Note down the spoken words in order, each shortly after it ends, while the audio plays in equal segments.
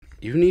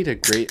You need a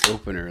great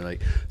opener,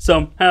 like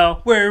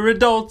somehow we're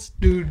adults.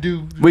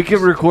 Do. We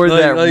can record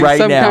that right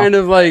some now. Kind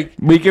of like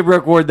we can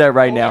record that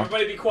right now.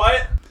 Everybody be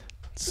quiet.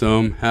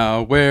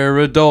 Somehow we're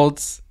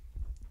adults.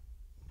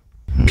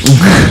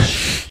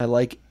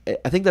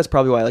 I think that's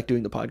probably why I like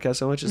doing the podcast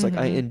so much. Is like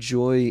I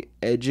enjoy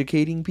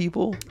educating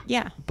people.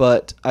 Yeah.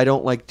 But I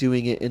don't like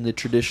doing it in the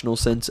traditional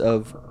sense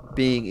of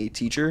being a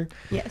teacher.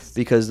 Yes.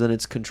 Because then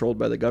it's controlled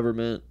by the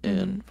government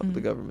and fuck the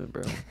government,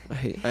 bro.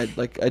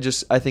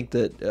 I think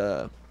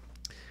that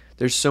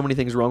there's so many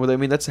things wrong with it. I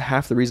mean, that's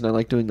half the reason I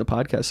like doing the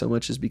podcast so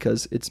much is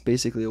because it's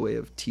basically a way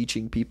of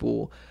teaching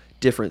people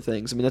different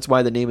things. I mean, that's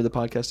why the name of the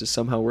podcast is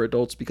Somehow We're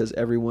Adults, because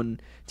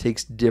everyone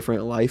takes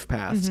different life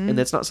paths. And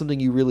that's not something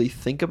you really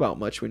think about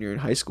much when you're in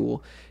high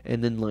school.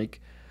 And then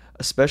like,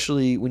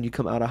 especially when you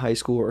come out of high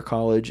school or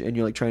college and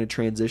you're like trying to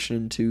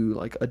transition to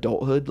like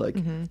adulthood, like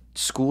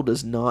school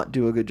does not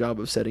do a good job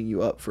of setting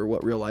you up for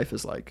what real life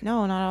is like.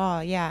 No, not at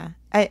all. Yeah.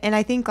 And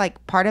I think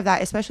like part of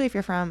that, especially if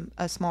you're from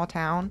a small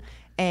town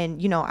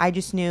and, you know, I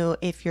just knew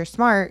if you're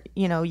smart,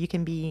 you know, you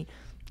can be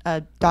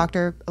a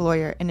doctor, a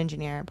lawyer, an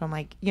engineer. But I'm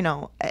like, you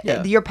know,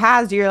 your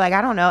paths, you're like,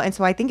 I don't know. And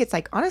so I think it's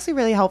like honestly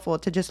really helpful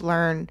to just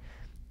learn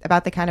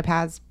about the kind of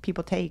paths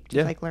people take.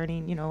 Just like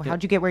learning, you know,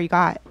 how'd you get where you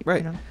got?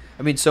 Right. You know?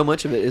 I mean, so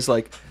much of it is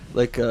like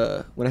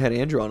when I had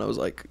Andrew on, I was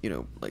like, you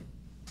know, like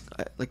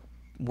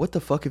what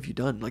the fuck have you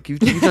done? Like you've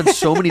done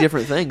so many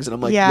different things, and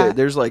I'm like,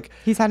 there's like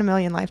he's had a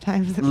million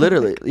lifetimes.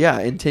 Literally,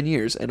 in 10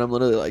 years, and I'm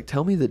literally like,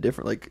 tell me the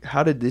different, like,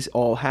 how did this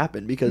all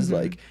happen? Because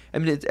like, I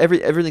mean,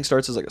 everything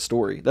starts as like a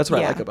story. That's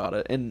what I like about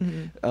it,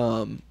 and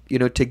you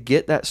know, to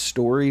get that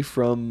story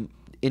from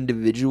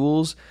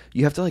individuals,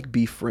 you have to like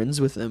be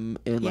friends with them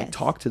and like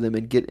talk to them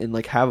and get and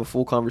like have a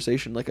full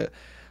conversation, like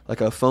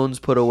a phone's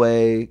put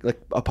away,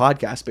 like a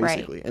podcast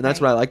basically. And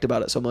that's what I liked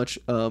about it so much,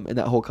 and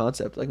that whole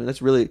concept. Like, I mean,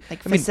 that's really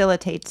like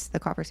facilitates the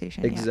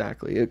conversation.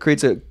 Exactly. It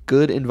creates a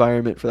good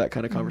environment for that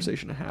kind of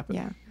conversation to happen.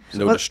 Yeah.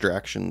 No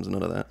distractions,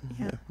 none of that.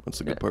 Yeah, that's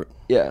the good part.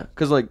 Yeah,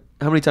 because like,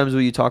 how many times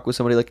will you talk with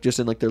somebody like just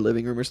in like their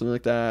living room or something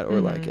like that, or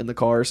like in the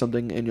car or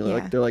something, and you're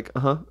like, they're like,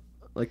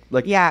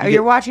 like or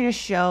you're watching a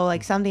show,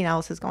 like something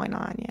else is going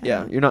on.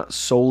 Yeah, you're not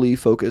solely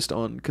focused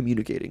on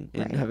communicating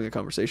and having a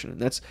conversation, and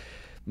that's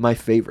my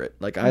favorite.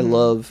 Like, I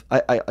love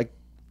I like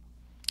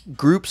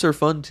groups are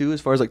fun too,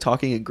 as far as like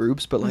talking in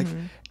groups, but like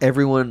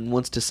everyone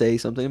wants to say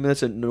something. I mean,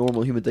 that's a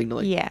normal human thing to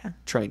like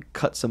try and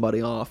cut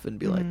somebody off and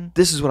be like,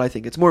 this is what I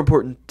think. It's more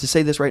important to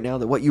say this right now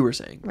than what you were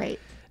saying. Right.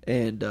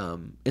 And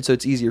so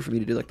it's easier for me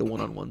to do like the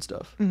one-on-one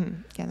stuff. Yeah,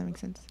 that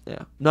makes sense.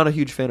 Yeah. Not a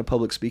huge fan of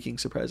public speaking,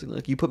 surprisingly.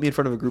 Like, you put me in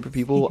front of a group of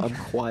people, I'm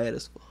quiet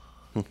as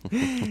fuck.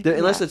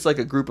 Unless it's like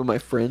a group of my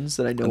friends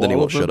that I know. And then he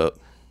won't shut up.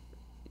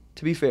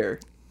 To be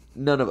fair,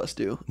 none of us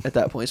do at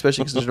that point,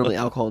 especially because there's normally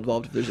alcohol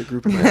involved if there's a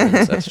group of my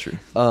friends. That's true.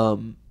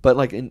 But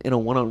like in a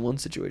one-on-one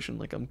situation,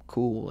 like I'm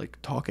cool like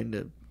talking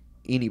to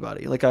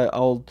anybody. Like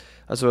I'll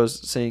as I was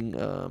saying,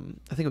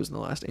 I think it was in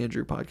the last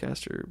Andrew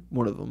podcast or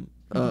one of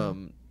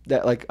them,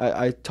 that like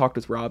I talked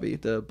with Robbie,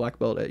 the black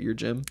belt at your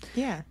gym.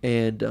 Yeah.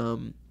 And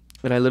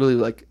I literally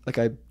like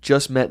I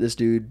just met this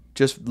dude,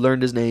 just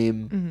learned his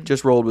name,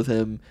 just rolled with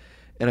him,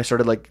 and I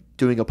started like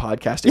doing a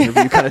podcast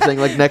interview kind of thing,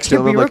 like next to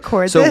him. I'm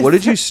like, so what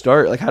did you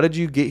start? Like, how did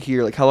you get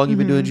here? Like, how long you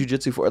been doing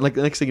jiu-jitsu for? And like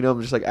the next thing you know, I'm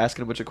just like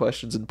asking a bunch of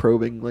questions and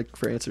probing like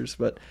for answers.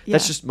 But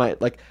that's just my,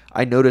 like,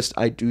 I noticed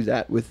I do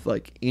that with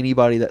like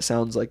anybody that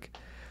sounds like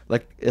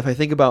if I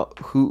think about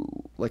who,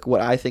 like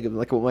what I think of,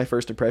 like what my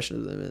first impression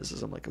of them is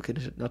I'm like, okay,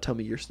 now tell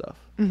me your stuff.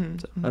 So, I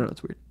don't know,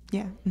 it's weird.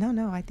 Yeah.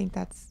 No, I think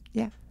that's,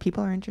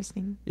 people are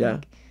interesting. Yeah.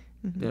 Like,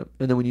 Yeah.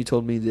 And then when you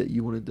told me that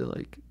you wanted to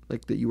like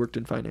that you worked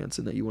in finance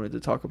and that you wanted to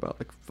talk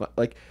about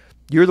like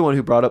you're the one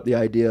who brought up the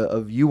idea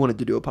of you wanted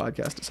to do a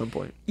podcast at some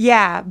point.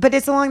 Yeah, but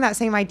it's along that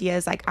same idea.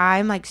 Is like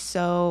I'm like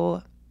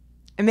so,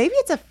 and maybe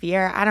it's a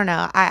fear. I don't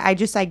know. I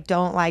just like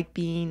don't like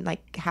being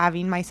like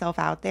having myself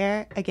out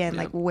there again.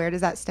 Like, where does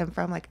that stem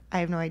from? Like, I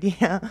have no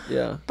idea.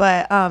 Yeah.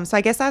 But so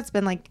I guess that's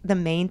been like the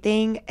main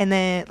thing. And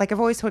then like I've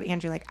always told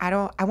Andrew, like I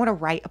want to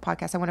write a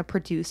podcast. I want to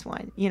produce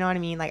one. You know what I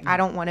mean? Like I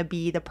don't want to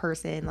be the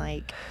person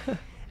like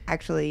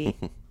actually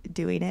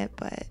doing it,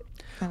 but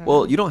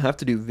well, you don't have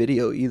to do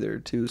video either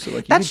too, so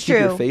like you that's can keep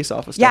true. your face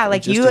off of stuff. Yeah,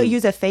 like you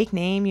use a fake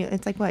name,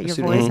 it's like what your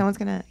voice, no one's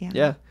gonna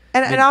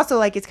and also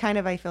like it's kind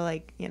of, I feel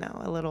like, you know,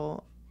 a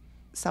little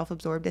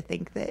self-absorbed to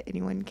think that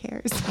anyone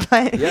cares,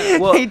 but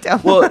they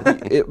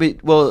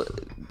don't.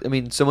 I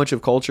mean, so much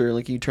of culture,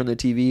 like you turn the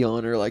TV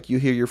on or like you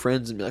hear your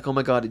friends and be like, oh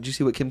my God, did you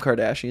see what Kim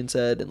Kardashian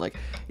said? And like,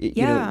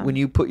 you know, when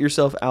you put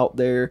yourself out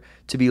there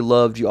to be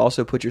loved, you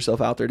also put yourself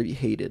out there to be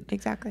hated.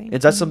 Exactly.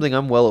 And that's something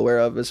I'm well aware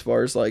of as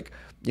far as like,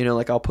 you know,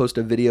 like I'll post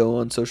a video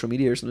on social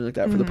media or something like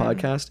that for the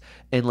podcast,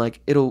 and like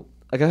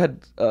I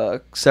had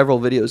several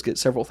videos get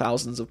several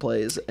thousands of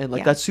plays, and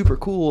like that's super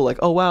cool. Like,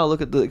 oh wow,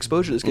 look at the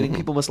exposure it's getting.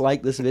 People must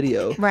like this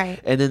video, right?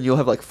 And then you'll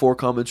have like 4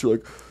 comments. You're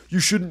like, you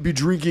shouldn't be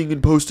drinking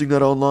and posting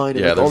that online.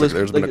 And yeah, like,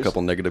 there's been a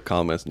couple negative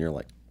comments, and you're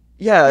like,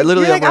 Yeah,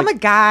 literally. You're like, I'm a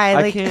guy.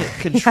 I like, can't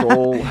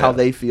control how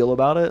they feel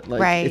about it.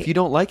 Like, Right. if you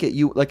don't like it,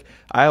 you like.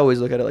 I always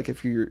look at it like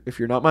if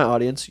you're not my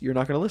audience, you're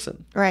not going to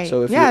listen. Right.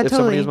 So if Yeah, if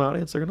somebody totally. is my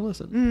audience, they're going to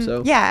listen.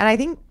 So yeah, and I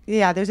think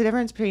there's a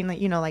difference between like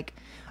like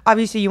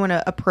obviously you want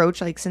to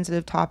approach like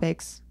sensitive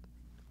topics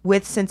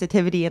with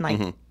sensitivity and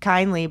like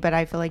kindly, but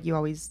I feel like you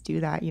always do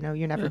that.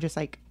 You're never just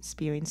like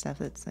spewing stuff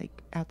that's like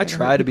out I there.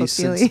 try to be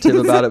sensitive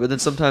about it, but then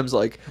sometimes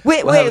like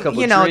Wait, we'll have a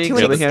couple of drinks, to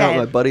an I'll be hanging out with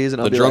my extent. buddies,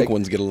 and I'll The be drunk like,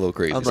 ones get a little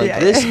crazy. I'm like,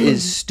 this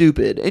is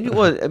stupid. And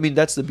I mean,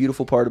 that's the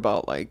beautiful part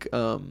about like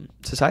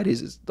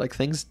societies is like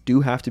things do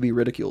have to be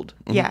ridiculed.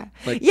 Yeah.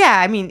 Like- yeah,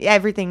 I mean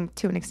everything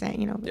to an extent,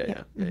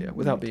 Yeah.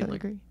 Without being totally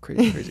like agree.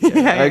 crazy. Yeah,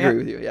 I Yeah. agree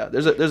with you. Yeah,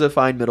 there's a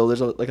fine middle. There's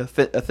a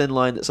thin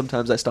line that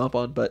sometimes I stomp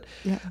on, but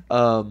Yeah.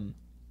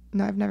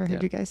 No, I've never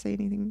heard you guys say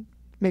anything.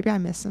 Maybe I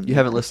missed some. you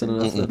haven't listened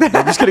enough. Then. No,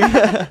 I'm just kidding.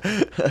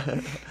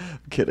 I'm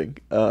kidding.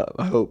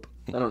 I hope.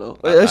 I don't know.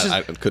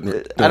 I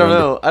couldn't. I don't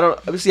know. I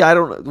don't. See, I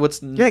don't.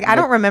 What's You're like, I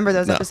don't remember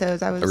those No,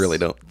 episodes. I really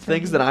don't.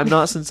 things that I'm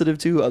not sensitive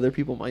to. Other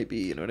people might be.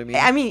 You know what I mean?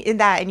 I mean, in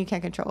that, and you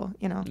can't control.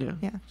 Yeah.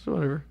 So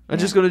whatever. I'm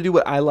just gonna do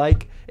what I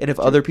like, and if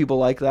other people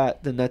like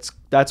that, then that's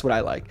what I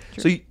like.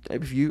 True. So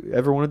if you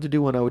ever wanted to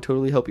do one, I would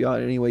totally help you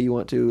out any way you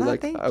want to. Oh,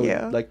 like thank I would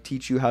you. like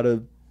teach you how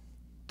to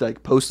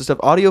like post the stuff.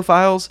 Audio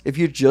files. If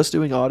you're just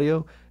doing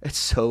audio, it's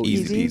so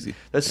Easy peasy.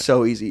 That's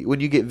so easy. When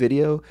you get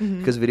video,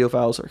 because video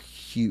files are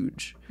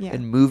huge, Yeah.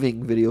 and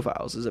moving video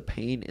files is a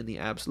pain in the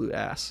absolute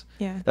ass.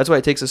 Yeah. That's why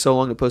it takes us so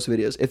long to post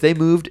videos. If they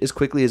moved as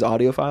quickly as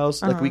audio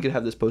files, like we Uh-huh. could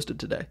have this posted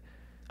today.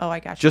 Oh,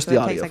 I got you. Just So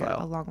the it takes, audio like,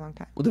 file. a long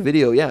time. Well, the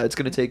video, yeah, it's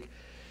gonna take.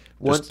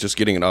 Just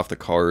getting it off the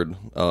card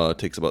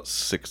takes about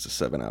 6 to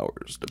 7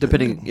 hours.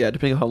 Depending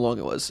on how long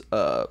it was.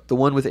 The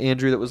one with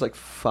Andrew that was like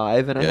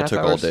 5.5 Yeah, it took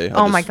all hours. day.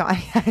 Oh my god.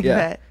 I Yeah,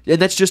 bet.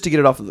 and that's just to get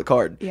it off of the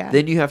card. Yeah.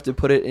 Then you have to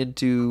put it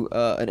into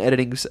an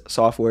editing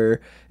software,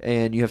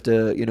 and you have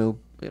to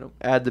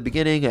add the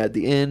beginning, add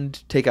the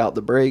end, take out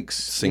the breaks,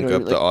 Sync what I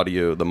up mean? the Like,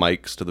 audio, the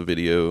mics to the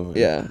video.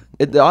 Yeah,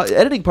 the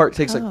editing part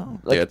takes Oh.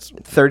 like Yeah, it's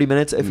 30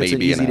 minutes if it's an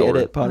maybe an easy to hour.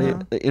 edit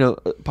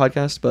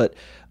podcast.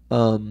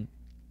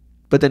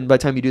 But then by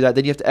the time you do that,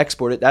 then you have to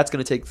export it. That's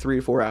going to take 3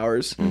 to 4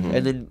 hours,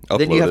 and then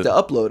Upload you have it. to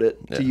upload it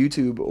to Yeah.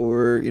 YouTube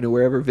or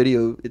wherever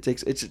video it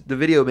takes. It's the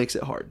video makes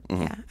it hard,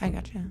 Yeah, I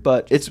got you.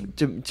 but it's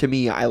to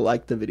me, I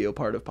like the video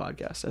part of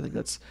podcasts. I think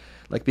that's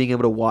like being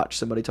able to watch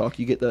somebody talk.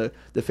 You get the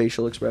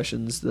facial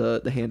expressions, the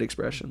hand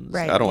expressions.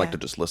 Right. I don't like Yeah. to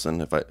just listen.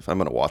 If I'm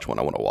going to watch one,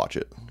 I want to watch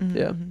it.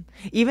 Yeah.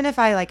 Even if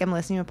I like am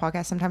listening to a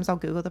podcast, sometimes I'll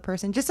Google the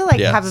person just to like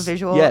Yes. have a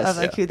visual Yes. of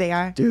like Yeah. who they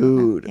are.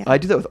 Dude, Yeah. I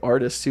do that with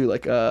artists too,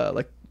 like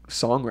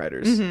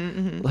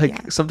songwriters. Like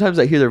yeah. sometimes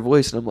I hear their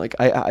voice and I'm like,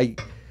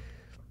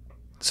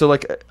 so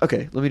like,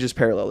 okay, let me just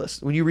parallel this.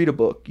 When you read a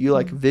book, you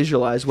like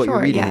visualize what you're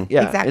Sure, reading.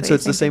 yeah, exactly, And so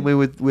it's the same same way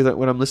with when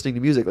I'm listening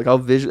to music. Like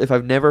I'll if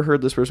I've never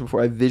heard this person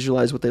before, I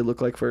visualize what they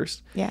look like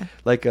first. Yeah.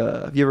 Like,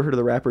 have you ever heard of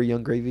the rapper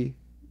Young Gravy?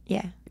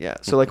 Yeah. Yeah.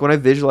 So like when I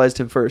visualized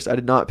him first, I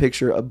did not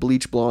picture a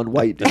bleach blonde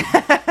white dude.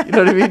 You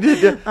know what I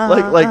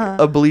mean? Like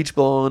a bleach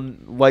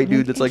blonde white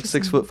dude that's like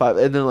 6'5",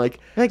 and then like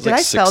You're like, did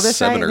I spell this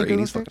right? 6'7" in or the 8. Google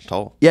He's fucking search?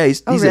 tall. yeah,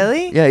 he's Oh, he's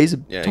really? he's a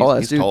Yeah, tall ass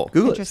he's dude. tall.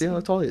 Google it. See Interesting. how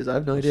tall he is. I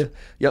have no idea.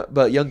 Yeah,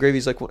 but Young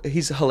Gravy's like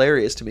he's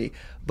hilarious to me.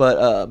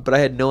 But I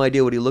had no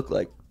idea what he looked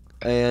like,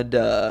 and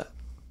then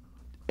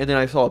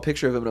I saw a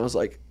picture of him and I was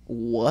like,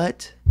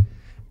 what?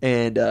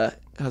 And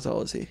how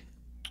tall is he?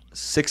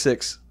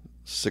 6'6".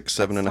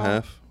 6'7" and a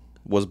half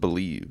was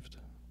believed.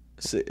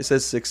 It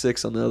says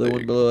 6'6" on the other There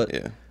one you below go.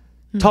 it.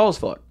 Yeah. Tall as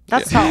fuck.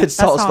 That's Yeah. tall. It's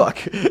That's tall as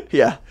fuck.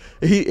 Yeah,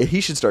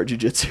 he should start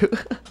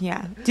jujitsu.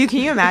 Yeah. Dude, can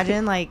you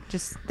imagine like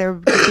just there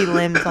would be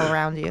limbs all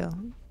around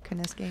you?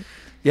 Couldn't escape.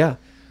 Yeah,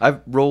 I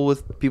roll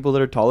with people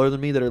that are taller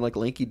than me that are like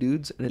lanky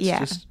dudes, and it's Yeah.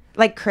 just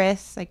Like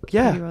Chris. Like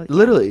yeah, you roll-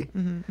 literally.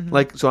 Mhm.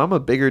 Like so, I'm a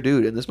bigger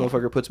dude, and this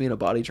motherfucker puts me in a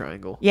body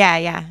triangle. Yeah,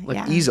 yeah. Like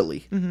yeah.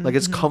 easily, Mhm, like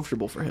it's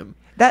comfortable for him.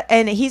 That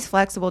and he's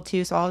flexible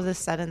too, so all of a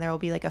sudden there will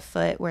be like a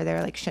foot where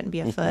there like shouldn't be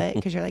a foot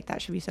because you're like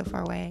that should be so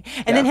far away.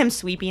 And then Yeah. him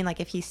sweeping,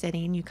 like if he's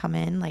sitting, you come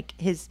in, like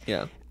his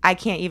Yeah. I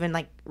can't even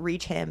like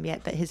reach him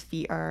yet, but his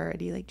feet are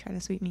already like trying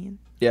to sweep me in.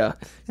 Yeah.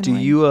 Do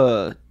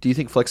Annoying. you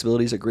think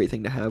flexibility is a great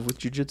thing to have with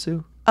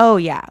jujitsu? Oh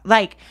yeah,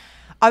 like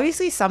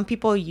obviously some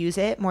people use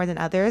it more than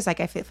others. Like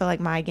I feel like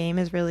my game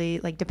is really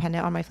like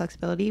dependent on my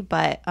flexibility,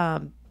 but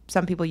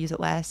some people use it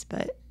less.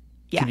 But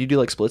yeah, Can you do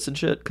like splits and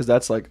shit? Because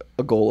that's like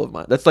a goal of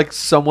mine. That's like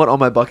somewhat on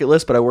my bucket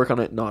list, but I work on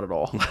it not at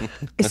all.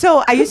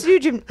 So I used to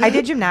do I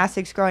did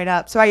gymnastics growing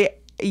up. So I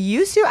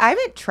used to. I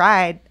haven't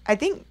tried. I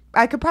think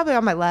I could probably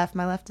on my left.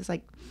 My left is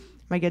like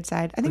my good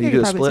side. I think you I could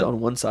do a probably split still- on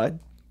one side.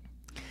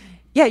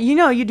 Yeah,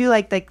 you do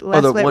like left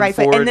the foot, one right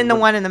foot, forward, and then the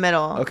one- one in the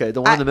middle. Okay, the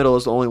one in the middle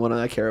is the only one that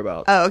I care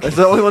about. Oh, okay. That's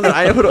the only one that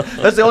I.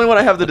 That's the only one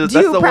I have to do. Do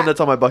That's you the one prac-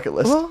 that's on my bucket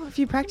list. Well, if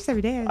you practice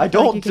every day, I feel like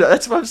don't. you can-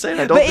 That's what I'm saying.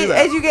 I don't but do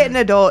that. as you get an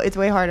adult, it's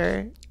way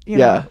harder. You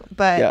Yeah, know?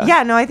 But yeah.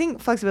 yeah, no, I think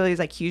flexibility is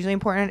like hugely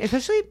important,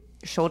 especially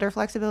shoulder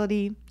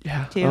flexibility.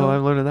 Yeah. too. Oh,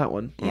 I'm learning that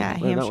one. Yeah, Learning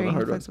that one the hamstring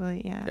hard way.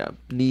 flexibility. Yeah. Yeah.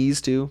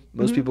 Knees too.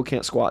 Most people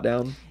can't squat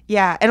down.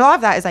 Yeah, and a lot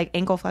of that is like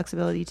ankle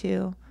flexibility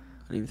too.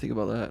 I didn't even think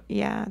about that.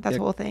 Yeah, that's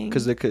the whole thing.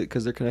 Because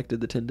they're connected,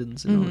 the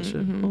tendons and all that shit.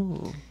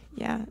 Oh.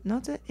 Yeah.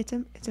 No,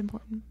 it's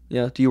important.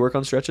 Yeah. Do you work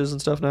on stretches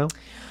and stuff now?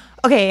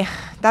 Okay,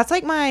 that's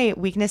like my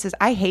weakness is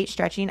I hate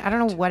stretching. I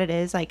don't know what it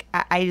is. Like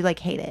I like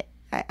hate it.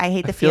 I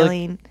hate the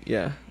feeling.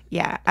 Yeah.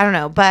 Yeah. I don't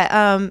know,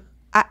 but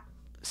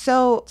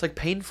so it's like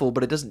painful,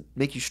 but it doesn't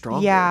make you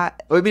stronger. Yeah.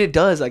 I mean, it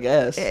does, I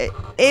guess.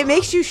 It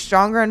makes you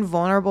stronger in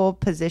vulnerable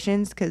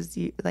positions because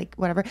you like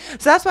whatever.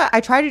 So that's why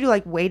I try to do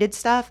like weighted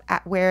stuff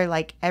at where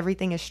like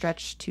everything is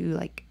stretched to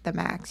like the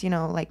max. You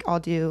know, like I'll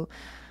do,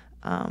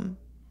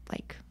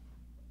 like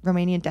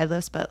Romanian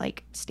deadlifts, but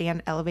like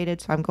stand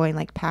elevated, so I'm going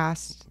like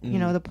past you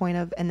know the point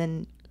of, and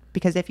then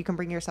because if you can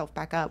bring yourself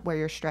back up where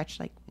you're stretched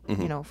like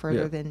you know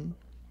further than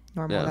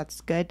normal, that's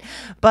good.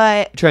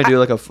 But try to do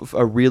like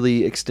a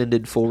really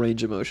extended full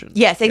range of motion.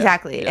 Yes,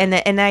 exactly.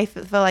 And I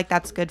feel like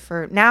that's good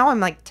for now.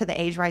 I'm like to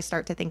the age where I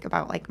start to think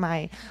about like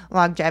my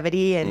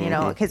longevity and you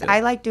know because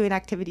I like doing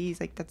activities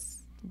like that's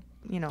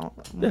you know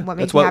what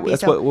makes me happy.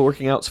 That's what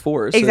working out's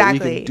for. So exactly.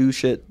 That you can do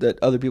shit that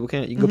other people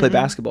can't. You can go play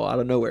basketball out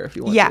of nowhere if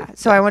you want. Yeah.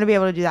 So I want to be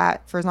able to do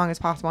that for as long as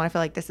possible. And I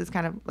feel like this is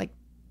kind of like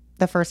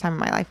the first time in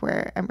my life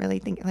where I'm really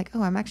thinking like,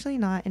 oh, I'm actually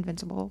not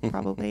invincible.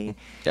 Probably.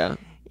 Yeah.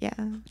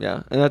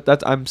 Yeah. And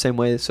that's I'm the same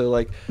way. So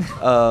like,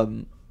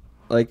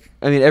 like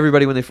I mean,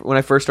 everybody when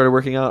I first started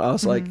working out, I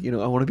was like, you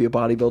know, I want to be a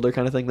bodybuilder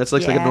kind of thing. That's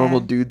like a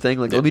normal dude thing.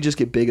 Like, let me just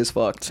get big as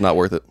fuck. It's not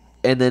worth it.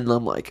 And then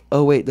I'm like,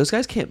 oh wait, those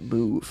guys can't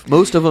move.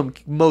 Most of them.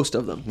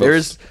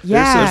 There's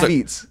some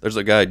feats. There's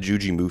a guy,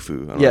 Juji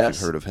Mufu. I don't know if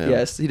you've heard of him.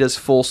 Yes, he does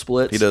full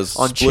splits. He does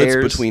on splits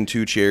chairs. between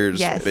two chairs.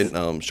 Yes.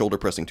 Shoulder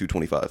pressing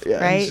 225.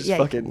 Yeah, right. He's just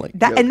fucking like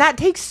that, and that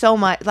takes so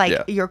much,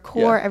 like your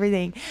core, Yeah.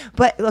 everything.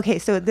 But okay,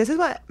 so this is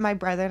what my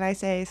brother and I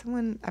say.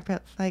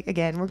 Like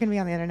again, we're gonna be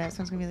on the internet,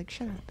 so I'm gonna be like,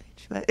 shut up,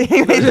 bitch. But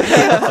anyways,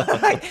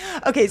 like,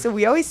 okay, so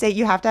we always say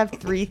you have to have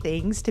 3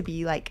 things to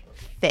be like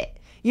fit.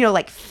 You know,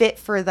 like fit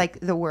for like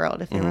the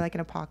world. If there were like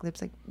an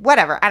apocalypse, like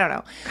whatever, I don't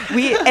know.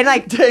 And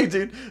like, dang,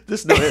 dude,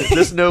 this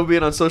no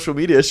being on social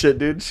media shit,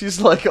 dude.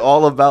 She's like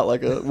all about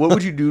like what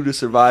would you do to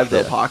survive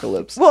the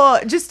apocalypse?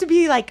 Well, just to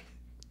be like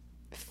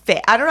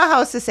fit. I don't know how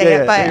else to say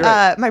it, but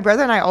right. My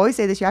brother and I always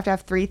say this: you have to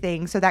have 3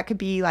 things. So that could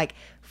be like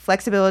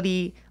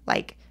flexibility,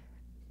 like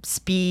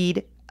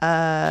speed,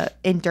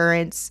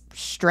 endurance,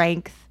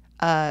 strength.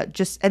 And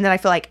then I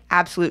feel like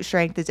absolute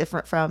strength is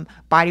different from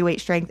body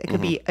weight strength. It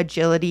could be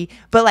agility,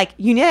 but like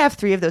you need to have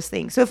 3 of those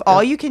things. So if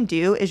all you can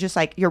do is just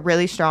like you're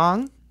really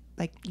strong,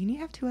 like you need to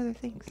have 2 other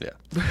things. Yeah.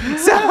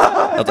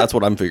 So that's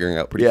what I'm figuring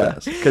out pretty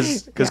fast.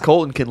 Because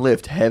Colton can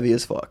lift heavy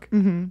as fuck,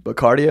 but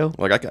cardio,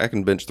 like I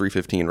can bench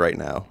 315 right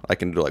now. I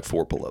can do like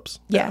 4 pull-ups.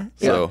 Yeah.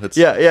 So it's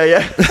yeah.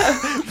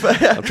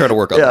 I'm trying to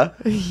work on that.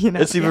 You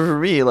know, it's even for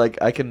me. Like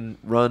I can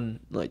run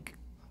like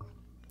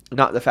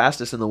not the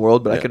fastest in the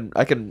world, but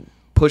I can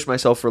push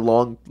myself for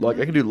long, like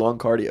I can do long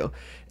cardio,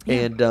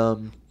 and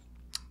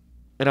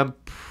I'm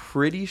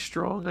pretty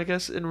strong, I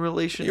guess, in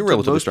relation to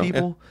most strong,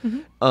 people.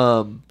 Yeah.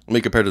 I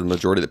mean, compared to the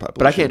majority of the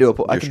population. But I can't do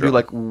I can do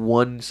like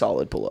 1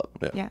 solid pull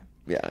up. Yeah.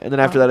 And then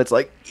after that, it's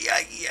like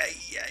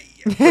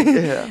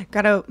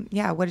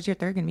yeah. What is your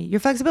third gonna be?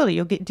 Your flexibility.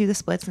 You'll do the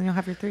splits, and you'll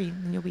have your 3,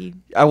 and you'll be.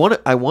 I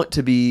want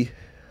to be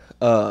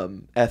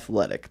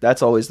athletic.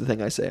 That's always the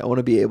thing I say. I want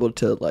to be able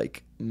to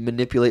like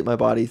manipulate my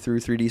body through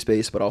 3D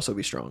space, but also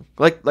be strong.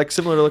 Like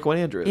similar to like what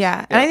Andrew is.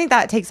 Yeah. And I think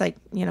that takes like,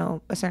 you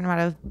know, a certain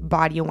amount of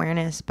body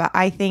awareness, but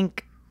I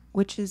think,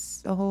 which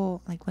is a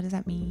whole, like, what does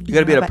that mean? You got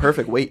to be at a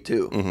perfect weight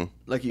too.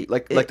 Like you,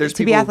 like there's to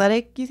people be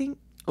athletic, you think?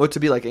 Or to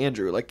be like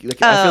Andrew, like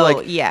I feel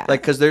like yeah,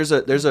 like because there's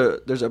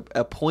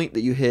a point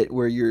that you hit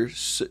where you're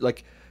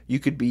like you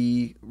could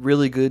be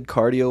really good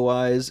cardio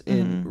wise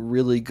and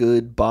really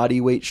good body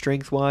weight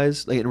strength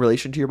wise, like in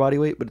relation to your body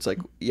weight, but it's like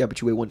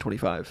but you weigh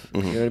 125.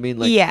 You know what I mean?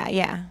 Like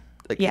yeah.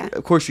 Like,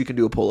 of course you can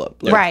do a pull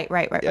up. Like,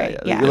 right.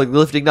 Yeah. You're like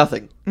lifting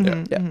nothing. So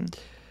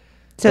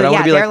but I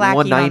want to be like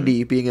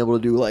 190, being able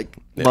to do like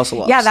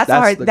muscle ups. Yeah, that's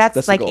hard.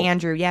 That's like goal.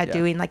 Andrew. Yeah,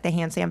 doing like the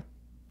handstand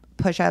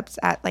push-ups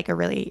at like a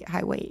really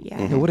high weight.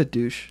 Yeah. What a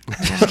douche.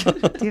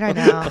 Dude, I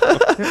know.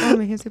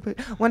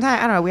 One time,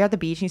 I don't know, we were at the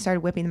beach and he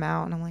started whipping them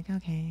out and I'm like,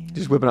 okay.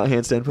 Just whipping out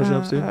handstand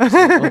push-ups, dude.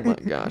 Oh my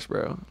gosh,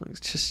 bro.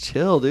 Like, just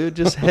chill, dude.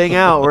 Just hang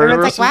out.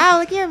 Everyone's like, wow,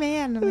 look at your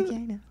man. I'm like, yeah,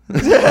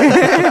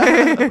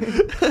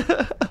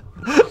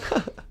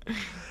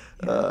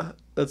 I know.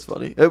 That's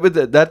funny. But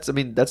that's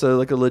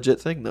like a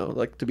legit thing though,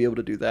 like to be able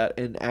to do that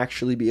and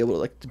actually be able to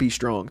like to be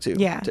strong too.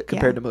 Yeah.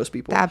 Compared to most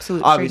people. The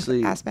absolute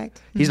obviously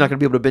aspect. He's not going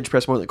to be able to bench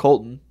press more than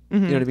Colton. You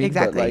know what I mean?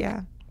 Exactly. But, like,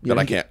 yeah. But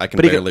I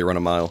can barely run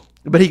a mile.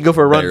 But he can go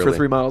for a run for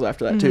 3 miles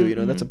after that too. You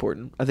know, that's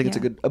important. I think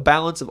it's Yeah. a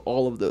balance of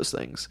all of those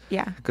things.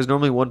 Yeah. Because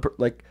normally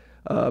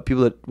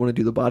people that want to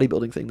do the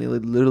bodybuilding thing, they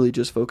literally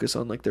just focus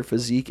on like their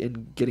physique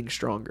and getting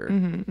stronger,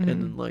 and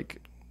then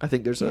like. I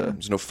think there's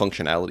there's no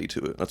functionality to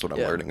it. That's what I'm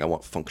learning. I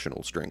want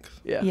functional strength.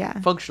 Yeah.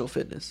 Functional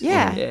fitness.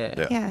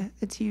 Yeah.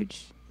 It's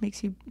huge.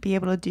 Makes you be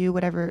able to do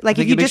whatever. Like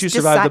if it you makes just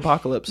you survive decide, the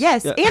apocalypse.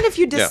 Yes, Yeah. and if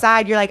you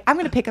decide you're like, I'm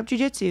going to pick up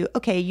jiu-jitsu.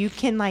 Okay, you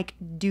can like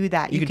do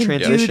that. You can do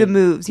transition. the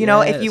moves. You know,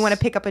 if you Yes. want to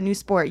pick up a new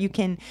sport, you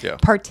can Yeah.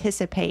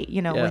 participate.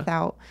 You know,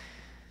 without.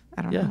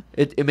 I don't know.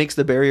 It makes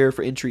the barrier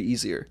for entry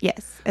easier.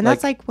 Yes. And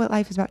that's like what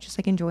life is about, just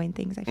like enjoying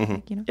things, I feel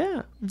like, you know?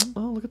 Yeah.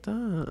 Oh, look at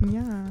that.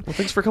 Yeah. Well,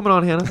 thanks for coming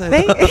on, Hannah.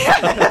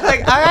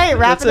 Like, all right,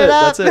 wrapping it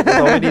up. That's it. That's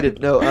all we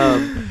needed. No,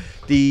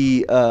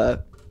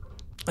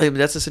 I mean,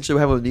 that's essentially what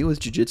happened with me with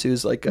jiu-jitsu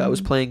is like I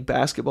was playing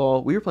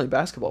basketball. We were playing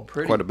basketball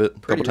quite a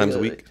bit, couple times a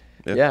week.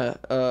 Yeah.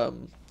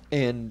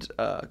 And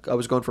I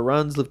was going for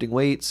runs, lifting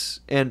weights,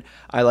 and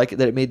I like it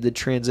that it made the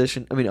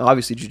transition. I mean,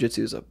 obviously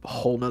jiu-jitsu is a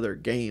whole nother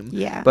game.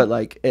 Yeah. But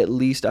like at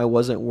least I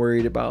wasn't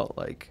worried about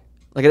like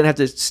I didn't have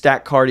to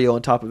stack cardio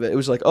on top of it. It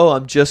was like, oh,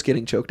 I'm just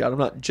getting choked out. I'm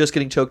not just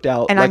getting choked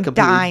out. And like, I'm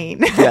completely,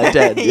 dying. Yeah,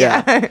 dead.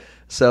 Yeah.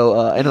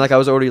 So and like I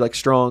was already like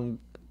strong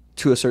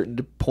to a certain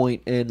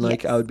point, and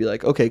like I would be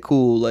like, okay,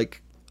 cool,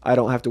 like I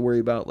don't have to worry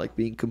about like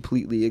being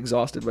completely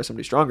exhausted by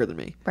somebody stronger than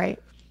me. Right.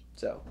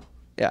 So,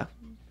 yeah,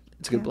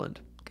 it's a good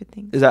blend. Good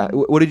thing. Is that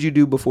what did you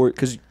do before?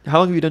 Because how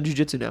long have you done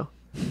jiu-jitsu now?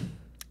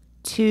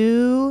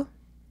 2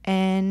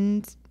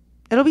 and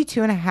it'll be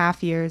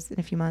 2.5 years in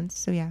a few months.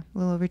 So yeah, a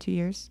little over 2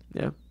 years.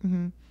 Yeah.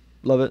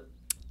 Love it.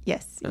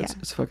 Yes.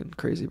 It's fucking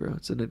crazy, bro.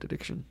 It's an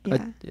addiction.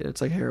 Yeah.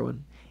 It's like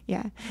heroin.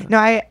 Yeah. No,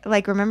 I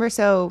like remember.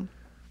 So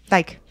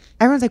like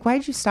everyone's like, why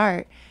did you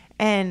start?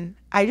 And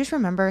I just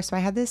remember, so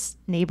I had this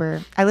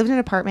neighbor. I lived in an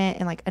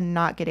apartment in like a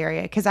not good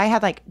area because I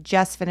had like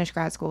just finished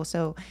grad school.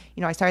 So,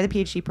 you know, I started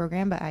the PhD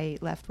program, but I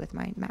left with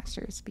my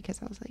master's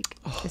because I was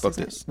like,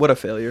 this. What a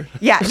failure.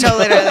 Yeah, no,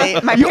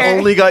 literally. You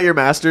only got your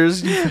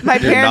master's? My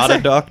parents You're not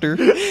a doctor?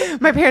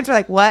 My parents were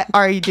like, what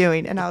are you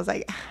doing? And I was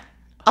like,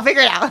 I'll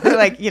figure it out.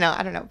 Like, you know,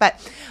 I don't know. But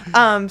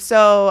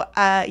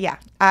yeah,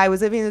 I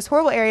was living in this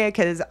horrible area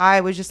because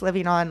I was just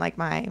living on like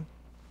my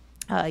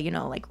you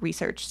know, like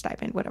research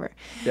stipend, whatever.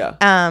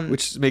 Yeah.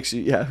 Which makes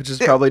you, which is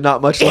probably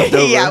not much left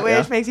over. Yeah,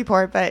 which makes you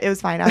poor, but it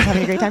was fine. I was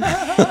having a great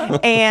time.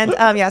 And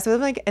yeah, so we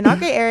lived in like a not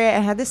great area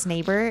and I had this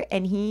neighbor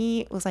and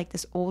he was like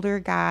this older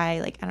guy,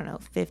 like, I don't know,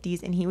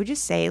 50s. And he would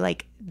just say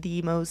like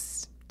the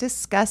most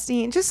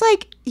disgusting, just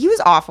like, he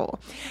was awful.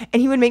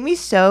 And he would make me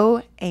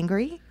so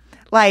angry.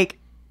 Like,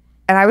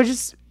 and I would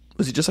just.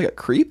 Was he just like a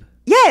creep?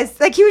 Yes,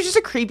 like he was just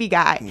a creepy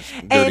guy.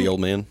 Dirty old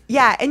man.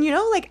 Yeah, and you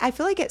know, like I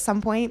feel like at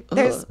some point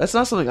there's that's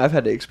not something I've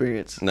had to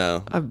experience.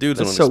 No, dudes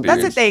don't experience.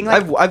 That's the thing.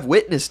 Like, I've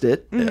witnessed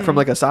it from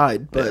like a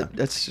side, but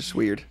that's just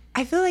weird.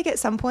 I feel like at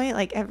some point,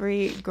 like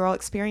every girl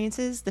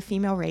experiences the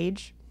female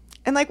rage,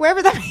 and like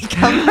wherever that may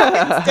come from,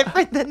 it's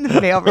different than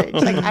the male rage.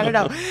 Like I don't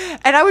know,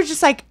 and I was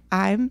just like,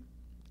 I'm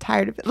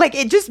tired of it. Like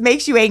it just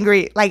makes you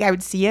angry. Like I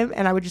would see him,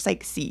 and I would just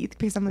like seethe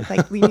because I'm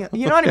like, you know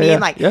what I mean?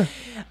 Like,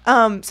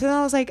 so then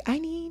I was like, I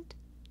need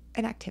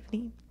an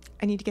activity.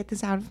 I need to get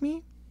this out of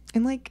me.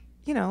 And like,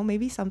 you know,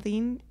 maybe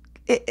something,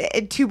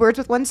 2 birds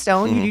with 1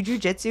 stone. You do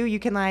jujitsu, you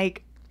can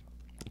like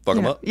fuck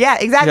them up. Yeah,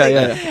 exactly.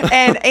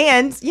 Yeah.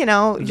 And you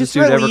know, just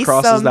dude release ever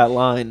crosses some that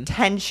line.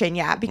 tension.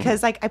 Yeah,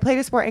 because like I played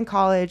a sport in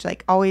college,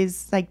 like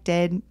always like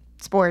did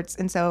sports,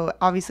 and so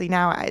obviously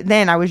now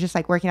I was just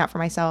like working out for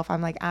myself.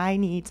 I'm like, I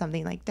need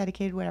something like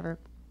dedicated, whatever.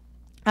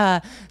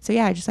 So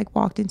yeah, I just like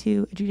walked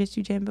into a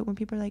jiu-jitsu gym, but when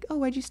people are like, oh,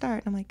 why'd you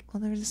start? And I'm like,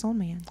 well, there was this old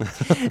man.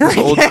 This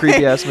old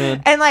creepy ass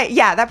man. And like,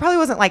 yeah, that probably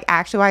wasn't like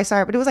actually why I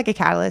started, but it was like a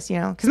catalyst, you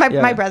know, because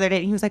my brother did,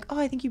 and he was like, oh,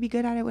 I think you'd be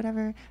good at it,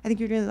 whatever. I think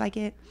you'd really like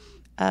it.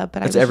 But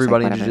it's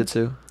everybody in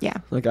jiu-jitsu. Yeah.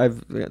 Like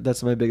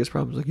that's my biggest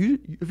problem. Like,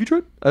 have you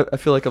tried? I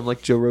feel like I'm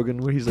like Joe Rogan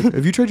when he's like,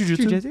 have you tried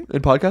jiu-jitsu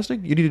and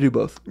podcasting? You need to do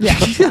both. Yeah.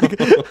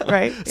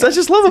 Right. So I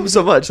just love him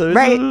so much.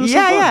 Right.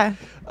 Yeah.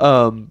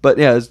 But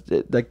yeah,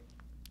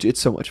 it's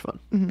so much fun.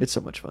 It's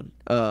so much fun.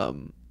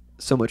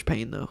 So much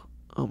pain though.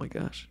 Oh my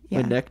gosh.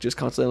 My neck just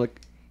constantly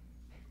like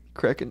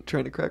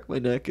trying to crack my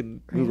neck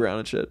and move around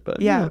and shit.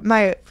 But yeah,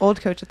 my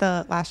old coach at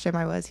the last gym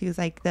he was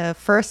like, the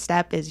first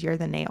step is you're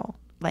the nail.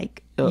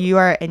 Like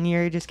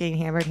you're just getting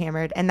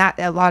hammered, and that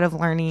a lot of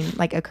learning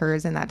like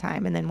occurs in that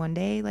time, and then one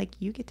day like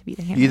you get to be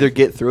the hammer. You either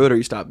get through it or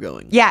you stop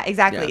going. Yeah,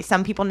 exactly. Yeah.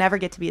 Some people never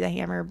get to be the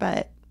hammer,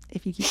 but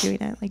if you keep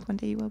doing it, like one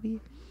day you will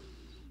be.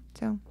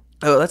 So.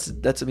 Oh,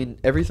 that's I mean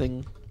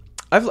everything.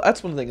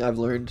 That's one thing I've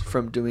learned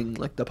from doing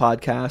like the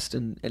podcast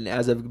and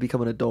as I've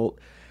become an adult,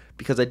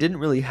 because I didn't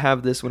really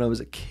have this when I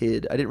was a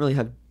kid. I didn't really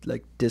have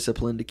like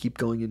discipline to keep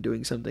going and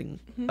doing something.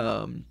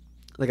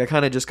 Like I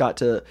kind of just got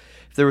to,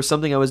 if there was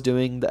something I was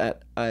doing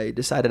that I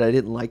decided I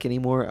didn't like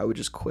anymore, I would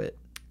just quit.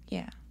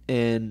 Yeah.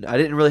 And I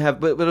didn't really have,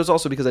 but it was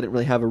also because I didn't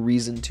really have a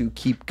reason to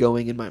keep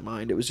going in my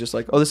mind. It was just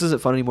like, oh, this isn't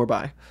fun anymore.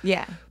 Bye.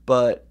 Yeah.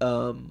 But,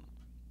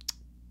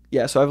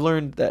 yeah, so I've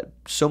learned that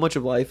so much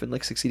of life and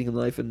like succeeding in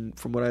life, and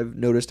from what I've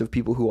noticed of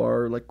people who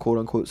are like quote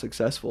unquote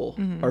successful,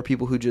 are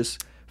people who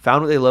just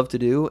found what they love to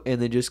do and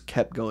they just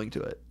kept going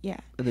to it. Yeah.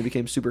 And they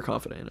became super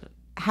confident in it.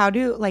 How do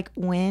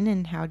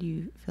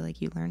you feel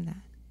like you learned that?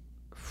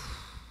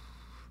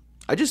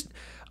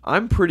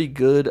 I'm pretty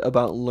good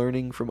about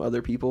learning from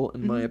other people,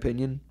 in my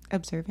opinion.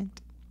 Observant.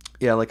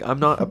 Yeah, like I'm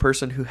not a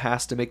person who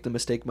has to make the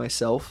mistake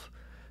myself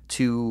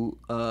to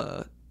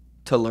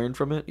learn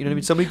from it. You know what I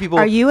mean? So many people.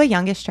 Are you a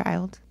youngest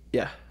child?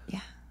 Yeah.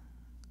 Yeah.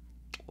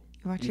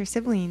 Watch your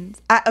siblings.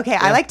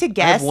 I like to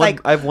guess.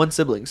 I have one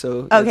sibling,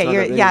 so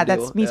okay,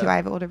 that's me too. I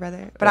have an older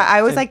brother, but I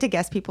always like to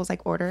guess people's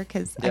like order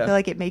because I feel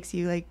like it makes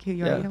you like who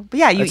you are. You know? But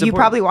yeah, you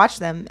probably watched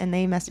them and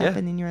they messed up,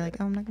 and then you were like,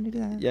 oh, I'm not gonna do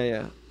that.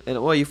 Yeah. And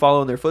you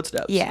follow in their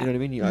footsteps. Yeah. You know what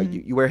I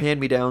mean? You wear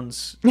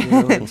hand-me-downs,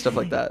 and stuff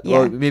like that. Yeah.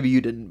 Well, maybe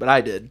you didn't, but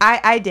I did.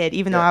 I did,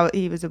 even though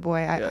he was a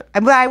boy.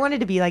 But I wanted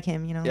to be like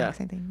him, like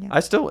same thing.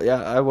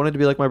 Yeah. I wanted to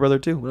be like my brother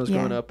too when I was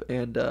growing up,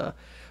 and but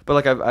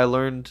like I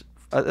learned.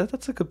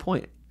 That's a good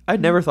point. I'd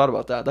never thought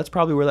about that. That's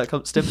probably where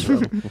that stems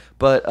from.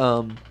 But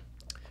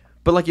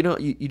like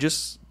you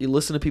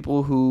listen to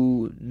people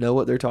who know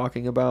what they're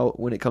talking about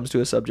when it comes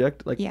to a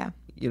subject. Like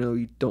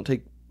you don't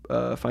take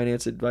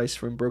finance advice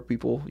from broke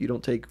people. You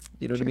don't take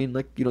what I mean.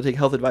 Like you don't take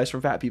health advice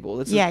from fat people.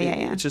 It's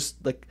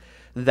just like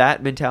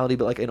that mentality,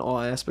 but like in all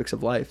aspects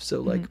of life. So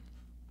like,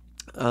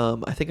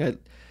 I think I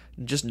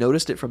just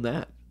noticed it from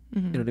that.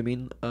 You know what I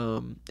mean?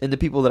 And the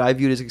people that I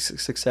viewed as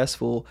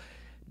successful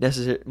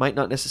might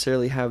not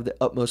necessarily have the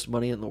utmost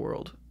money in the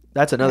world.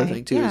 That's another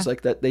thing too. Is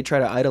like that they try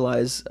to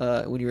idolize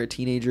when you're a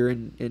teenager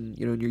and in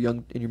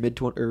your mid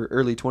or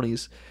early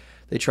 20s.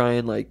 They try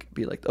and like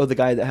be like, oh, the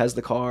guy that has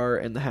the car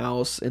and the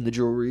house and the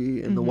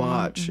jewelry and the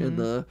watch and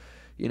the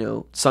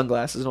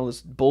sunglasses and all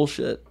this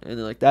bullshit, and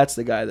they're like, that's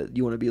the guy that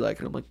you want to be like.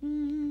 And I'm like,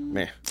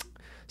 meh,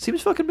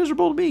 seems fucking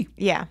miserable to me.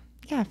 Yeah,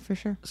 for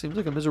sure. Seems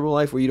like a miserable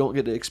life where you don't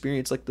get to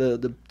experience like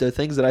the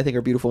things that I think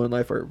are beautiful in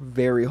life are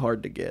very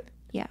hard to get.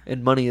 Yeah.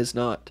 And money is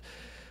not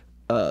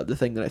the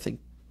thing that I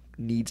think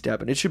needs to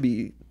happen. It should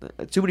be.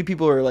 Too many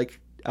people are like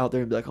out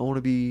there and be like, I want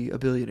to be a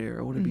billionaire.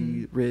 I want to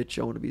be rich.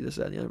 I want to be this,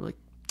 that, and the other. I'm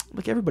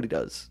like everybody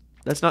does.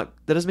 That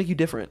doesn't make you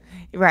different.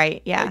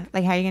 Right. Yeah.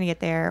 Like how are you going to get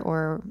there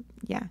or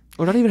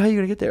not even how you're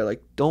going to get there.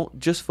 Like don't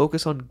just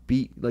focus on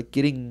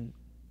getting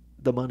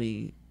the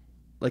money.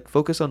 Like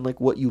focus on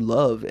like what you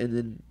love and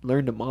then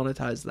learn to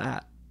monetize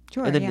that.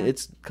 Sure, and then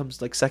it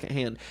comes like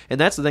secondhand, and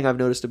that's the thing I've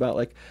noticed about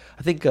like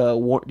I think you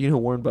know who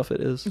Warren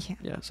Buffett is.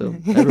 Yeah. So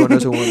everyone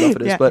knows who Warren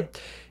Buffett is,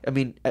 but I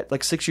mean at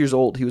like 6 years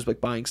old he was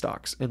like buying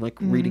stocks and like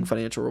reading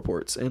financial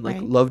reports and like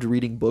loved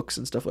reading books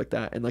and stuff like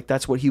that, and like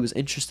that's what he was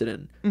interested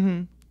in,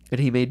 and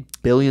he made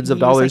billions of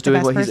dollars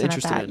doing what he's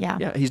interested in.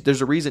 Yeah,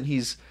 there's a reason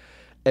he's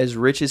as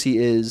rich as he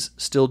is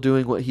still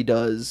doing what he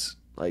does.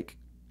 Like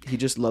he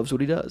just loves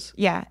what he does.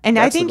 Yeah. And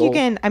I think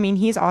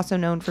he's also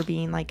known for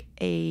being like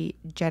a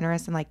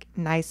generous and like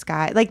nice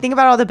guy. Like think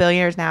about all the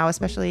billionaires now,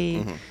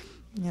 especially,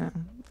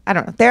 I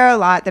don't know. There are a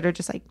lot that are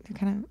just like, they're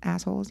kind of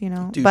assholes,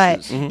 Douches.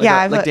 But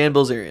like Dan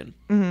Bilzerian.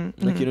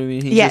 Like, you know what I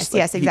mean? He's yes,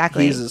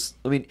 exactly.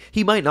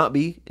 He might not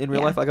be in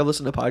real life. Like I've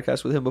listened to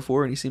podcasts with him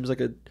before and he seems like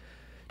a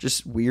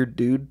just weird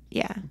dude.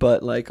 Yeah.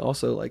 But like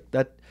also like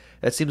that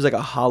seems like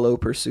a hollow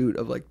pursuit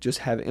of like just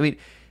having,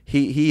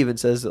 he even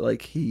says that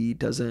like he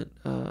doesn't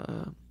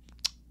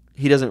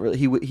really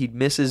he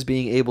misses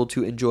being able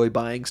to enjoy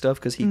buying stuff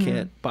because he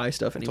can't buy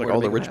stuff anymore. It's like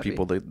all the rich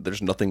people,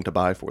 there's nothing to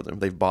buy for them.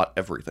 They've bought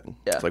everything.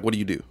 Yeah. It's like, what do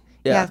you do?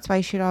 Yeah, that's why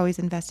you should always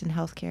invest in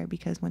healthcare,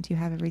 because once you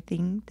have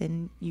everything,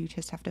 then you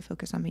just have to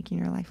focus on making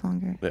your life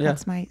longer. Yeah.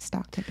 That's my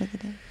stock tip of the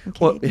day. I'm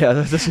kidding. Well, yeah,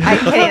 that's I'm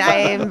kidding. I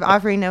am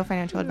offering no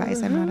financial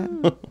advice.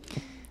 I'm not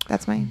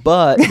that's my.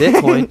 But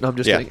Bitcoin. No, I'm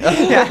just kidding.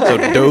 So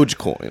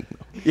Dogecoin.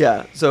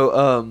 Yeah.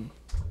 So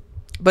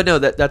but no,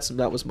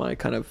 that was my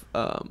kind of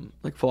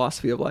like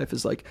philosophy of life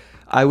is like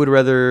I would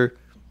rather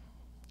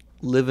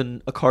live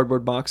in a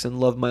cardboard box and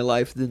love my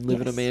life than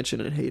live in a mansion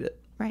and hate it.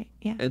 Right.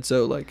 Yeah. And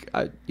so like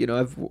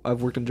I've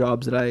worked in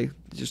jobs that I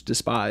just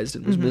despised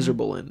and was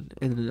miserable in,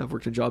 and then I've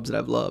worked in jobs that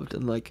I've loved,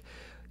 and like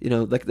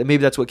like maybe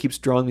that's what keeps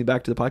drawing me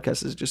back to the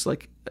podcast is just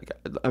like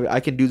I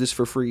can do this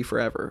for free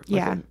forever.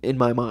 Like, in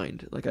my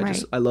mind, like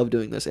I love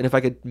doing this, and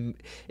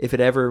if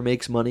it ever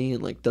makes money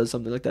and like does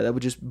something like that, that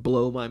would just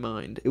blow my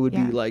mind. It would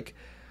be like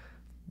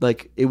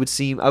it would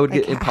seem I would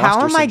get imposter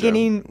how am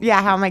syndrome.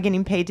 How am I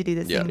getting paid to do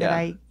this thing that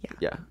I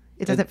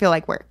it doesn't feel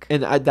like work.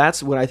 And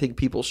that's what I think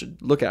people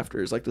should look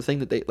after is like the thing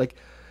that they like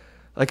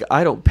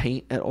I don't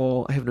paint at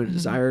all. I have no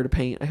desire to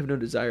paint. I have no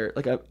desire.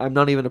 Like I'm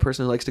not even a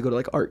person who likes to go to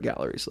like art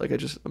galleries. Like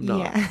I'm not.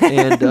 Yeah.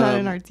 And not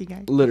an artsy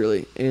guy.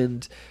 Literally.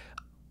 And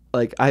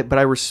like but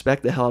I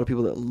respect the hell out of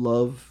people that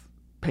love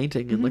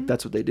painting and like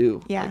that's what they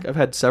do. Yeah. Like I've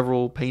had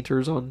several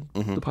painters on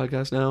the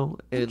podcast now,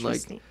 and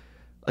like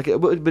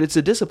but it's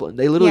a discipline.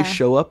 They literally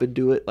show up and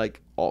do it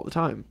like all the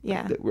time.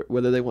 Yeah. Like,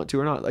 whether they want to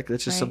or not. Like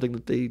that's just something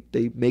that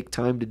they make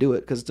time to do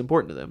it because it's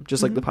important to them.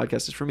 Just like the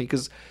podcast is for me,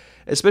 because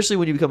especially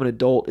when you become an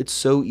adult, it's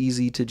so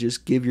easy to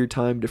just give your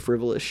time to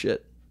frivolous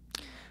shit.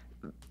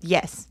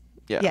 Yes.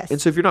 Yeah. Yes.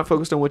 And so if you're not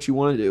focused on what you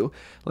want to do,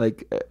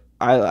 like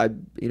I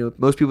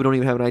most people don't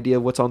even have an idea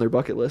of what's on their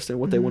bucket list and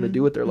what they want to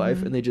do with their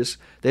life, and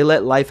they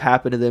let life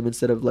happen to them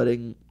instead of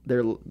letting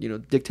their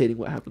dictating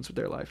what happens with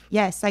their life.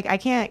 Yes, like I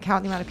can't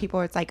count the amount of people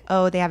where it's like,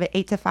 oh, they have an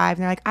 8 to 5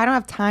 and they're like, I don't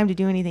have time to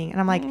do anything,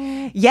 and I'm like,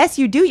 yes,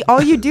 you do.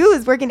 All you do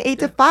is work an 8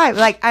 to 5.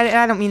 Like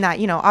I don't mean that,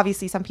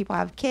 obviously some people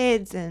have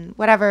kids and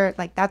whatever,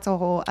 like that's a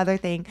whole other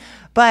thing.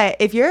 But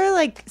if you're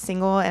like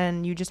single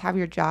and you just have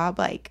your job,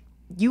 like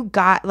you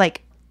got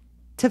like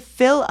to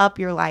fill up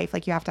your life,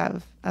 like you have to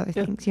have other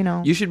things, you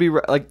know. You should be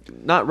like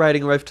not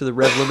riding right to the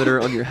rev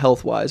limiter on your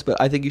health wise, but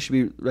I think you should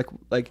be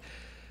like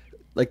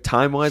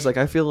time wise. Like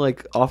I feel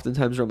like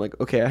oftentimes where I'm like,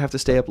 okay, I have to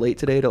stay up late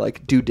today to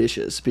like do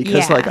dishes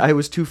because like I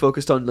was too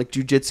focused on like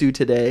jujitsu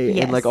today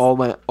and like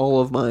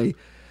all of my.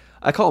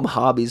 I call them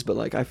hobbies, but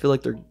like I feel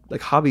like they're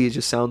like hobbies.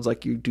 Just sounds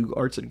like you do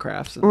arts and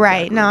crafts. And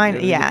right? No,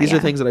 these are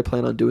things that I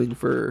plan on doing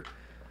for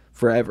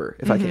forever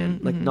if I can,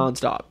 like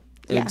nonstop.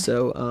 And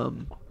so,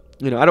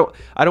 you know, I don't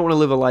want to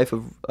live a life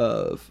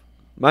of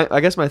my.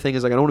 I guess my thing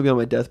is like I don't want to be on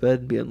my deathbed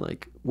and being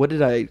like, what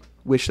did I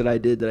wish that I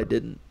did that I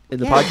didn't? And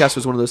the podcast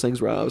was one of those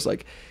things where I was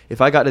like, if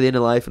I got to the end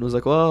of life and was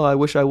like, well, I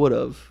wish I would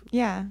have.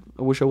 Yeah.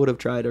 I wish I would have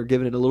tried or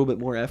given it a little bit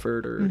more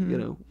effort or, you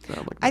know. I'm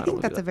like, I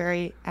think that's a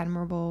very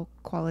admirable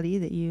quality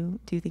that you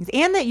do things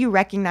and that you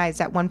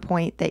recognized at one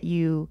point that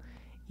you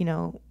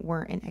know,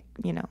 weren't,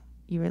 you know,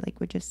 you were like,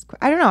 would just,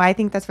 I don't know. I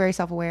think that's very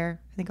self-aware.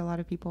 I think a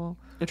lot of people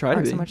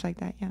aren't so much like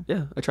that. Yeah.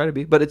 Yeah. I try to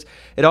be, but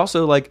it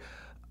also like,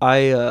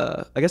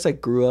 I guess I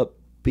grew up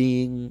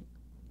being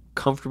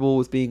comfortable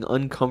with being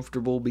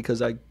uncomfortable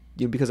because I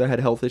had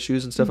health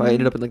issues and stuff. I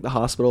ended up in like the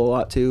hospital a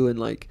lot too, and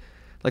like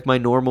my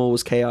normal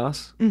was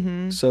chaos.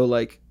 So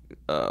like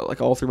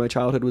all through my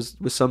childhood was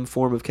some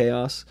form of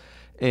chaos,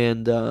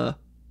 and I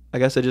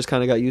guess I just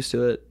kind of got used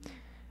to it.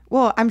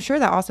 Well, I'm sure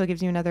that also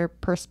gives you another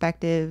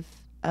perspective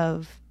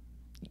of,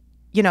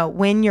 you know,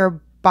 when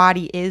your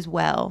body is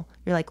well,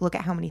 you're like, look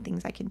at how many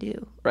things I can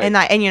do, right.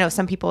 and you know,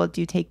 some people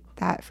do take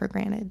that for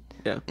granted.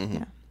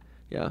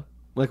 Yeah.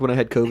 Like when I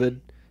had COVID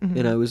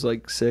and I was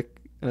like sick,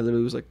 and I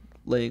literally was like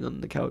laying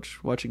on the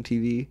couch watching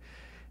TV,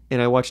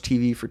 and I watched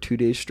TV for 2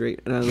 days straight,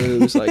 and I literally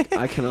was like,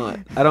 I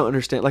don't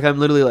understand. Like I'm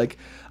literally like,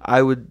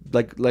 I would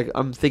like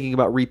I'm thinking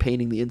about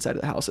repainting the inside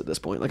of the house at this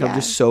point. Like I'm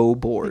just so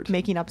bored, like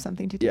making up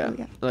something to do.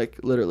 Yeah. Like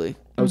literally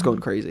I was going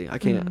crazy. I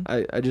can't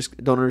I just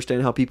don't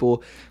understand how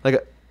people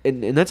like,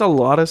 and that's a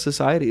lot of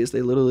society is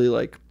they literally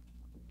like,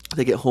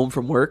 they get home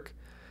from work,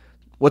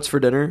 what's for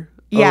dinner?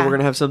 Yeah. Oh, we're going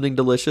to have something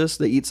delicious.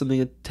 They eat something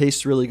that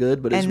tastes really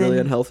good, but is really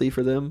unhealthy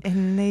for them.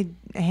 And they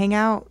hang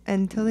out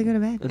until they go to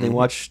bed. And they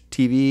watch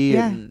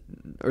TV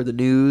or the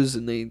news,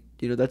 and they,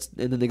 you know,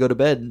 and then they go to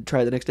bed and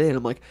try it the next day. And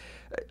I'm like,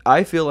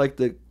 I feel like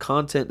the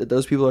content that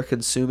those people are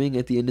consuming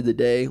at the end of the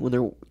day when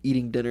they're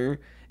eating dinner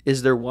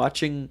is they're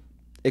watching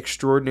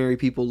extraordinary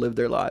people live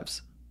their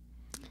lives.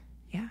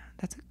 Yeah.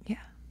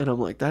 And I'm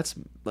like, that's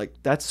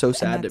so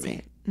sad to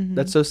me.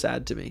 That's so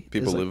sad to me.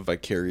 People live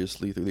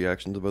vicariously through the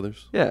actions of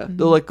others. Yeah,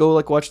 they'll like go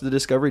like watch the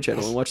Discovery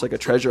Channel and watch like a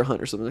treasure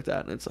hunt or something like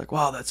that, and it's like,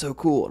 wow, that's so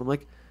cool. And I'm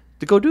like,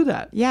 to go do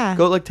that. Yeah,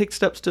 go like take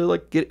steps to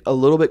like get a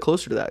little bit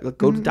closer to that. Like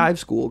go to dive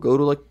school. Go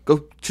to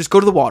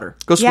the water.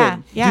 Go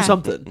swim. Do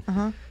something.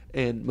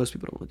 And most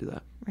people don't want to do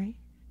that. Right.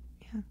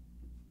 Yeah.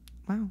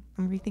 Wow,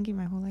 I'm rethinking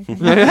my whole life.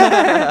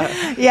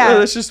 Yeah.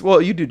 That's just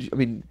you do. I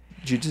mean,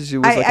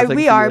 jiu-jitsu was like a thing we for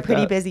you are like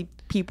pretty that. Busy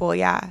people.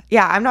 Yeah.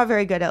 I'm not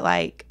very good at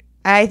like.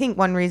 I think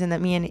one reason that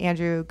me and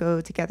Andrew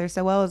go together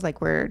so well is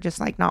like we're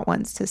just like not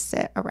ones to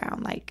sit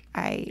around. Like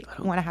I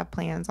want to have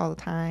plans all the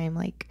time.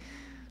 Like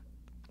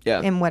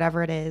and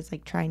whatever it is,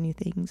 like try new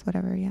things,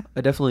 whatever. Yeah.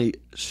 I definitely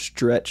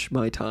stretch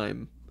my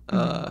time.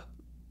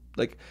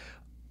 Like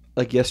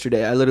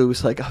yesterday, I literally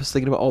was like, I was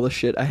thinking about all the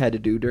shit I had to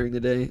do during the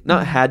day.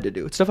 Not had to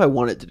do. It's stuff I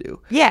wanted to do.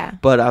 Yeah.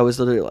 But I was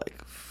literally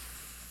like,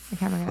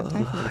 I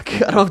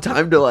don't have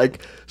time to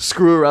like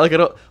screw around. Like I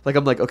don't like.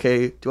 I'm like,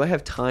 okay, do I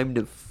have time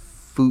to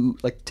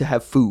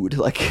have food?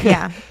 Like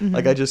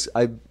like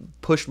I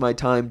pushed my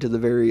time to the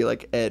very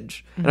like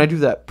edge, and I do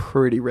that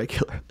pretty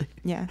regularly.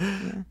 Yeah.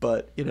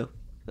 But you know,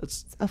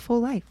 that's a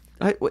full life.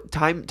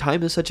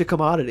 Time is such a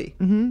commodity.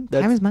 Time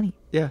is money.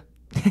 Yeah.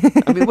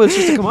 I mean, well, it's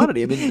just a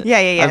commodity. I mean,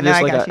 yeah. I'm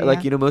just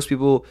like, you know, most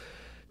people,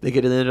 they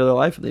get to the end of their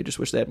life and they just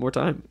wish they had more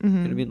time. You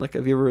know what I mean? Like,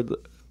 have you ever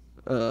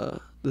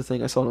heard the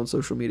thing I saw it on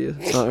social media?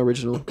 It's not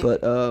original, but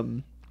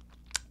the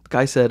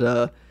guy said,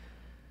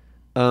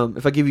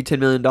 if I give you $10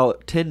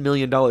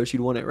 million,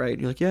 you'd want it, right?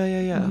 And you're like,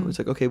 yeah. It's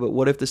like, okay, but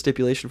what if the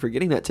stipulation for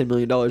getting that $10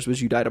 million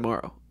was you die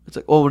tomorrow? It's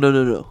like, oh,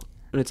 no.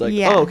 And it's like,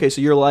 oh, okay, so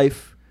your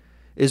life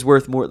is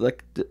worth more,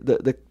 like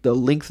the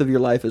length of your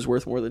life is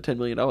worth more than $10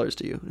 million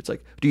to you. It's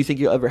like, do you think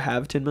you'll ever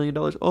have $10 million?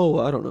 Oh,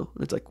 I don't know.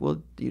 And it's like,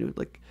 well, you know,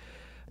 like,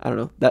 I don't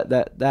know,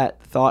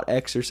 that thought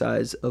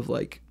exercise of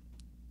like,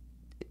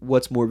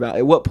 what's more value?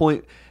 At what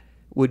point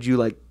would you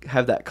like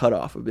have that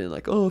cutoff of being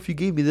like, oh, if you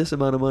gave me this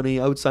amount of money,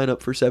 I would sign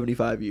up for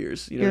 75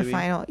 years. You know your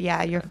final,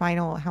 your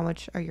final, how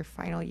much are your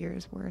final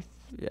years worth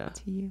to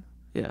you?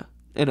 Yeah.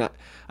 And I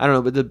don't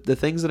know, but the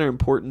things that are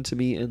important to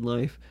me in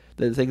life,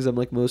 the things I'm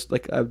like most,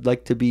 like I'd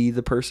like to be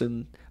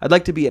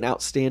an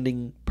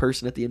outstanding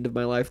person at the end of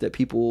my life that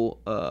people,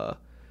 that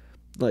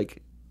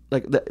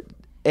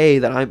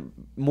I'm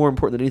more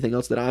important than anything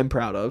else that I'm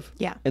proud of.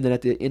 Yeah. And then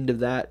at the end of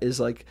that is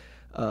like,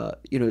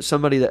 you know,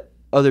 somebody that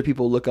other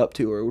people look up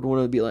to or would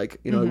want to be like,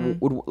 you know,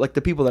 would like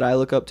the people that I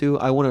look up to,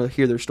 I want to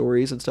hear their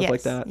stories and stuff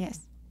like that. Yes.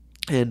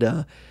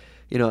 And,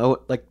 you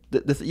know, like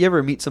you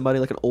ever meet somebody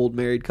like an old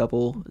married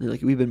couple and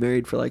like, we've been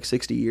married for like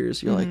 60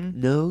 years. You're like,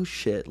 no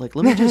shit. Like,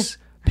 let me just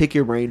pick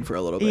your brain for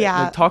a little bit.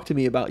 Yeah. Like, talk to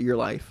me about your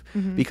life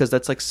because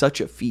that's like such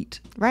a feat.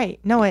 Right.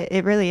 No,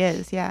 it really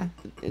is. Yeah.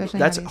 Especially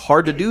that's nowadays.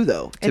 Hard to do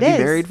though. To be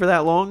married for that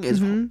long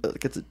is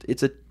like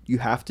it's a you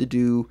have to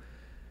do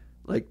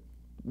like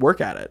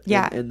work at it.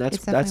 Yeah. And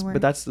that's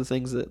the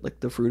things that like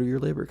the fruit of your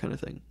labor kind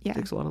of thing. Yeah. It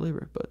takes a lot of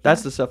labor. But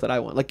that's the stuff that I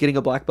want. Like getting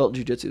a black belt in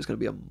jiu-jitsu is going to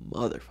be a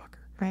motherfucker.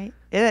 Right.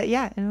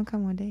 It'll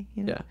come one day.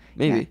 You know? Yeah.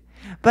 Maybe.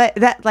 Yeah. But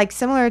that like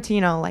similar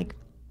to,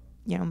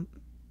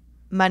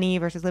 money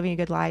versus living a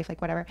good life,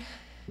 like whatever.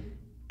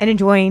 And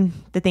enjoying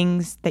the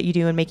things that you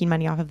do and making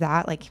money off of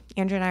that. Like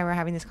Andrew and I were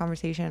having this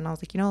conversation and I was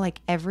like,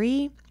 like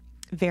every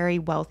very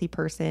wealthy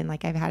person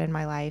like I've had in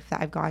my life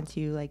that I've gone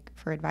to like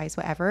for advice,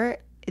 whatever,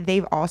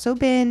 they've also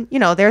been,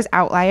 there's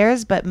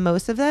outliers, but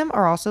most of them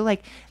are also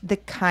like the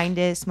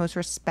kindest, most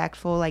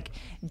respectful, like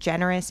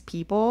generous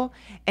people.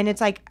 And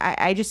it's like,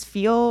 I just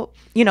feel,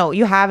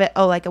 you have it,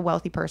 like a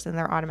wealthy person,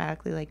 they're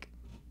automatically like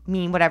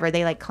mean, whatever,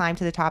 they like climb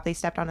to the top, they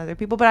stepped on other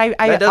people, but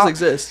that does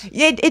exist.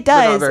 It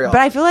does, but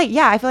I feel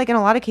like in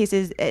a lot of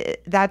cases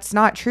that's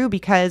not true,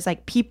 because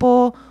like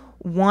people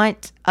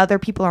want other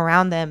people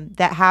around them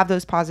that have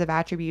those positive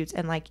attributes,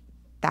 and like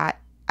that,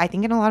 I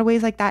think in a lot of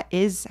ways like that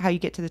is how you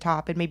get to the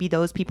top. And maybe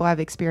those people have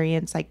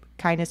experienced like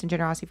kindness and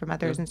generosity from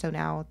others, and so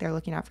now they're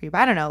looking out for you.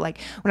 But I don't know, like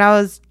when I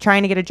was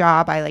trying to get a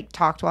job, I like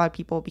talked to a lot of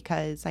people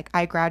because like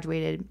I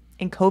graduated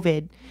in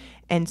COVID.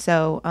 And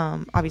so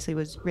obviously it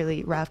was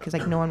really rough because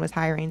like no one was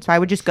hiring. So I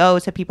would just go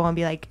to people and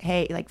be like,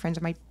 hey, like friends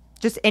of mine,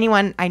 just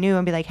anyone I knew,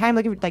 and be like, hey, I'm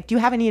looking for, like, do you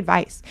have any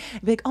advice?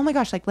 I'd be like, oh my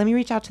gosh, like let me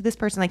reach out to this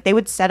person. Like they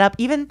would set up,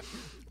 even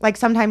like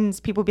sometimes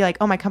people would be like,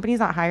 oh, my company's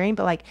not hiring,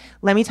 but like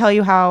let me tell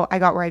you how I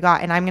got where I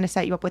got, and I'm going to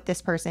set you up with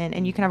this person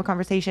and you can have a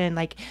conversation.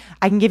 Like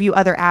I can give you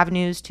other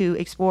avenues to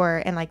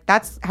explore. And like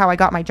that's how I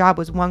got my job,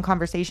 was one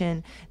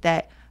conversation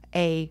that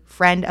a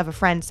friend of a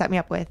friend set me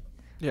up with.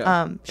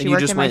 Yeah. She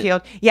worked in my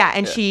field. Yeah.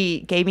 And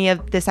she gave me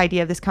this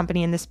idea of this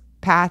company and this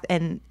path.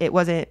 And it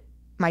wasn't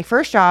my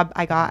first job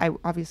I got. I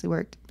obviously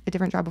worked a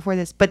different job before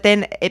this, but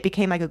then it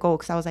became like a goal,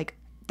 because I was like,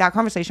 that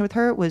conversation with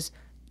her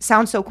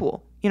sounds so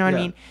cool. You know what I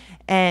mean?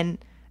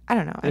 And I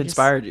don't know. It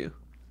inspired you.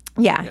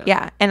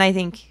 Yeah. And I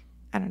think,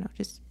 I don't know,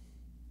 just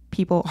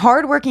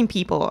hardworking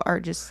people are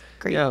just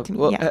great to me.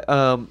 Well,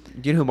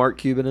 do you know who Mark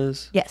Cuban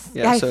is? Yes.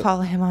 I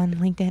follow him on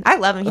LinkedIn. I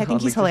love him. I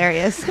think he's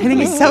hilarious. I think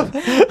he's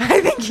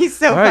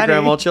so All right, funny.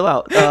 Grandma, chill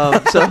out.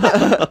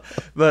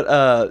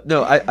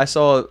 No, I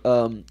saw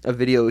a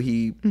video.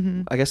 I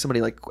guess somebody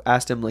like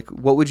asked him like,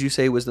 what would you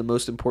say was the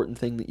most important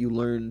thing that you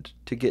learned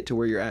to get to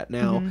where you're at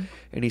now?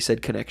 And he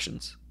said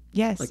connections.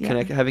 Yes. Like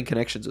having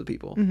connections with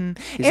people. And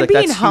like,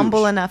 being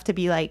humble enough to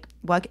be like,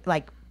 what,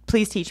 like,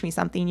 please teach me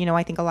something.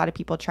 I think a lot of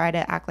people try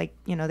to act like,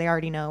 they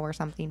already know or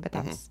something, but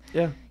that's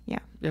yeah.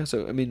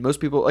 So I mean, most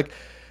people, like,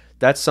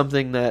 that's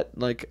something that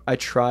like I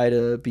try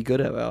to be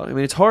good about. I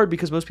mean, it's hard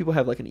because most people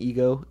have like an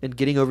ego, and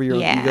getting over your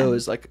own ego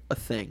is like a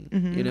thing,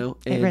 And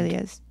it really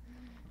is.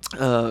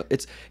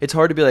 It's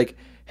hard to be like,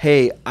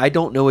 hey, I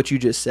don't know what you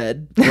just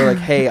said, or like,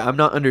 hey, I'm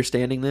not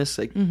understanding this,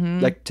 like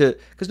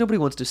because nobody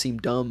wants to seem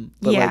dumb,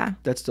 but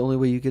like that's the only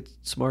way you get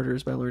smarter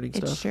is by learning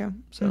stuff. It's true.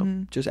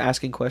 So just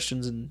asking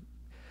questions, and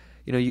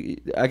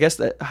I guess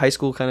that high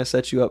school kind of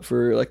sets you up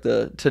for like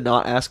to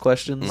not ask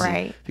questions,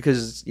 right?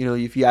 Because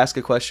if you ask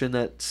a question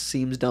that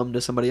seems dumb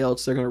to somebody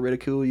else, they're gonna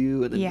ridicule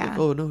you, and then you're like,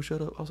 oh no,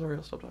 shut up, I'm sorry,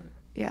 I'll stop talking.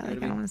 Yeah, like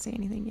I don't want to say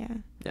anything. Yeah.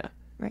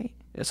 Right.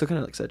 Yeah, so kind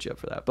of like set you up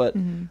for that. But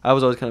I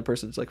was always kind of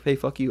person that's like, hey,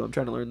 fuck you, I'm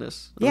trying to learn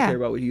this. I don't care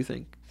about what you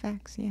think.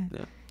 Facts.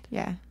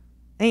 Yeah.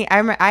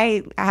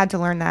 I had to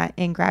learn that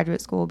in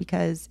graduate school,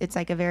 because it's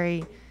like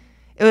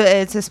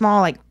it's a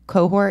small like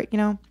cohort,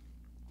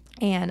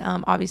 And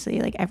obviously,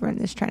 like, everyone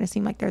is trying to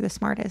seem like they're the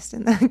smartest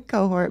in the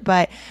cohort.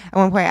 But at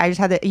one point, I just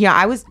had to,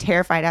 I was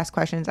terrified to ask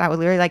questions. I would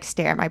literally like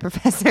stare at my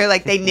professor,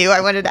 like they knew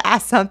I wanted to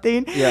ask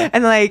something. Yeah.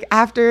 And like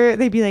after,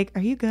 they'd be like,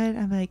 "Are you good?"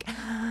 I'm like,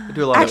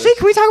 "Actually,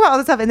 can we talk about all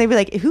this stuff?" And they'd be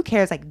like, "Who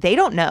cares? Like, they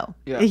don't know."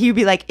 Yeah. And he'd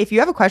be like, "If you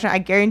have a question, I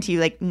guarantee you,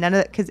 like, none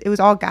of it," because it was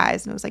all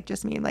guys, and it was like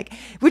just me, and like,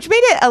 which made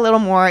it a little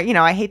more,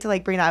 I hate to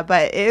like bring that up,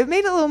 but it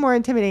made it a little more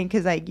intimidating,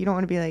 because like you don't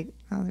want to be like,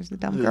 oh, there's the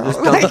dumb girl. This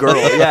dumb girl.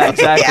 Yeah,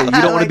 exactly.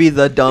 You don't want to be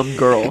the dumb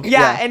girl.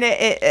 Yeah. And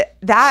the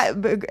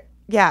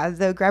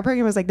grad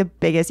program was like the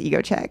biggest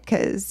ego check,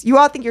 because you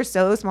all think you're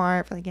so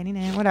smart for like getting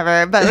in,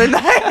 whatever. But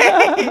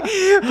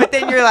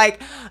then you're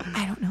like,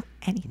 I don't know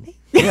anything.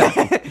 Yeah.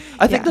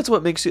 I think that's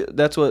what makes I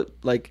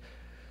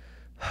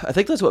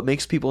think that's what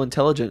makes people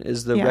intelligent,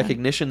 is the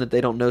recognition that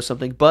they don't know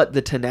something, but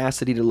the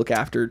tenacity to look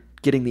after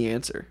getting the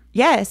answer.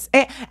 Yes.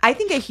 I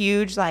think a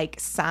huge like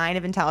sign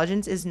of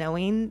intelligence is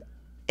knowing,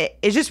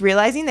 it's just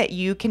realizing that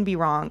you can be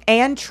wrong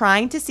and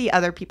trying to see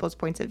other people's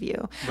points of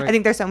view. Right. I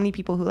think there's so many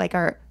people who like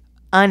are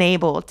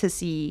unable to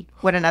see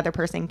what another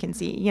person can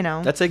see,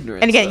 That's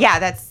ignorance. And again,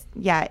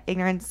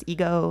 ignorance,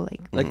 ego,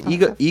 like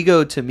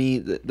ego to me,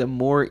 the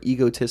more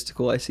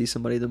egotistical I see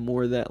somebody, the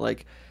more that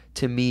like,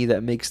 to me,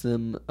 that makes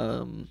them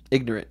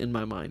ignorant in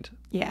my mind.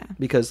 Yeah.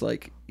 Because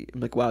like, I'm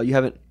like, wow, you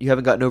haven't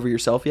gotten over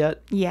yourself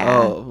yet? Yeah.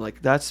 Oh,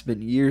 like that's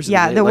been years.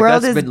 Yeah, the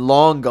world has been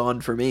long gone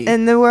for me.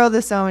 And the world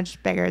is so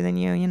much bigger than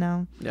you,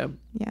 Yeah.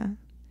 Yeah.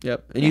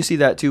 Yep. And you see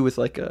that too with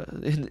like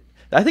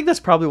I think that's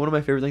probably one of my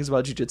favorite things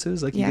about jiu-jitsu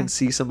is like you can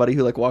see somebody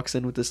who like walks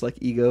in with this like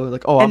ego,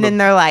 like, oh,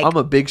 they're like, I'm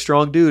a big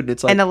strong dude, and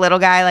it's like, and the little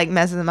guy like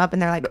messes them up,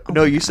 and they're like, oh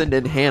no, you send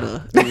in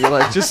Hannah, and you're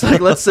like, just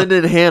like, let's send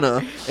in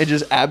Hannah, and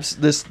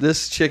just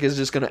this chick is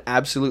just gonna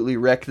absolutely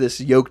wreck this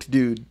yoked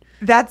dude.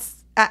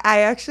 I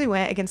actually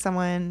went against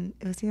someone.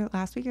 It was either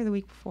last week or the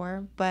week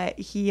before, but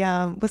he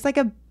was like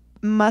a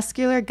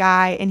muscular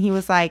guy, and he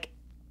was like,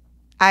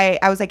 I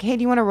was like, hey,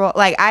 do you want to roll?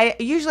 Like, I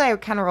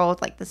kind of roll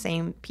with like the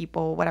same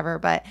people, whatever.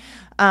 But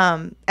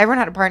everyone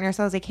had a partner,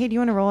 so I was like, hey, do you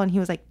want to roll? And he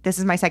was like, this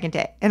is my second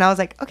day, and I was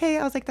like, okay.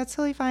 I was like, that's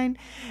totally fine.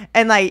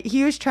 And like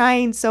he was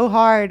trying so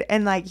hard,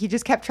 and like he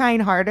just kept trying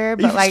harder.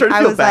 But like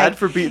I was bad like,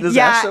 for beating his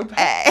ass so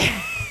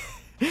bad.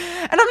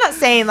 And I'm not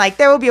saying like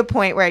there will be a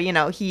point where, you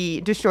know,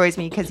 he destroys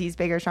me because he's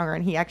bigger, stronger,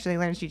 and he actually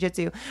learns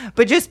jiu-jitsu.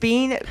 But just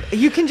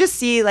you can just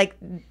see like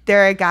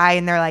they're a guy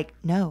and they're like,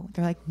 no.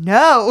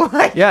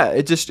 Yeah,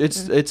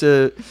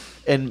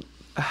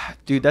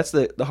 dude, that's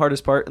the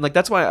hardest part. And like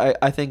that's why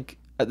I think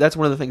that's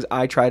one of the things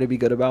I try to be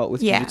good about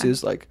with jiu-jitsu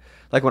is like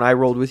when I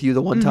rolled with you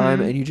the one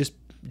time and you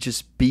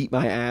just beat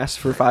my ass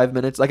for 5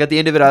 minutes. Like at the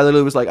end of it, I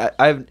literally was like,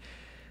 I've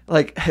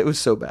like, it was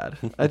so bad.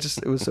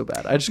 It was so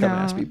bad. I just got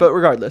my ass beat. But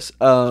regardless,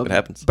 it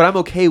happens. But I'm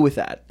okay with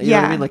that. You know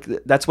what I mean? Like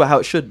that's how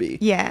it should be.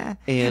 Yeah.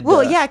 And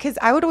because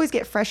I would always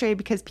get frustrated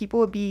because people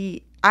would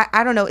be,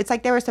 I don't know. It's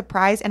like they were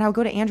surprised, and I would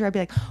go to Andrew. I'd be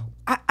like,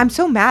 I'm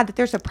so mad that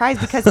they're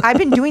surprised because I've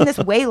been doing this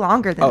way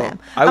longer than them.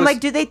 I'm like,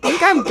 do they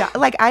think I'm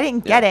like I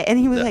didn't get it? And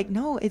he was like,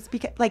 no, it's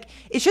because like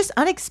it's just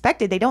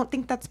unexpected. They don't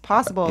think that's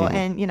possible.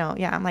 And you know,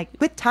 I'm like,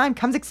 with time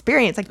comes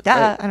experience. Like,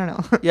 duh, I don't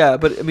know. Yeah,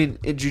 but I mean,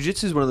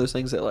 jiu-jitsu is one of those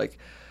things that like.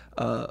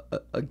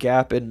 A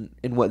gap in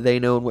what they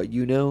know and what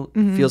you know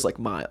feels like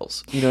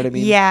miles. You know what I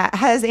mean? Yeah.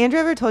 Has Andrew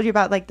ever told you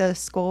about like the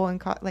skull and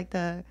like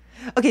the?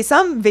 Okay,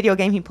 some video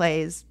game he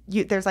plays,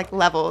 there's like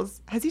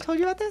levels. Has he told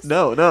you about this?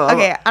 No.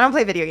 Okay, I don't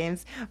play video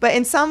games, but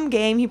in some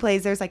game he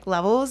plays, there's like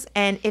levels,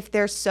 and if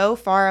they're so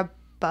far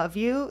above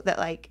you that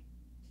like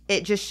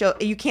it just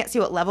you can't see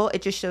what level,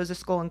 it just shows a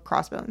skull and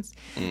crossbones.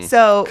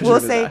 So we'll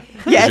say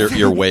yes,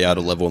 you're way out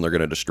of level and they're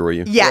gonna destroy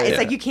you. Yeah, it's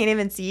like you can't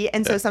even see.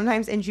 And so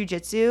sometimes in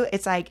jiu-jitsu,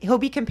 it's like he'll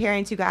be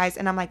comparing two guys,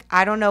 and I'm like,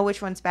 I don't know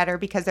which one's better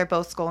because they're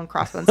both skull and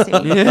crossbones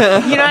to me. You know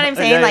what I'm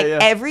saying?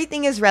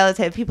 Everything is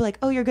relative. People are like,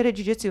 oh, you're good at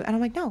jiu-jitsu, and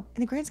I'm like, no,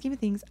 in the grand scheme of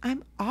things,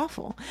 I'm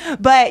awful.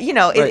 But you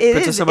know, it is.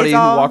 But to somebody who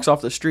walks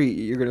off the street,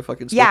 you're gonna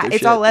fucking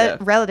it's all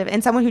relative.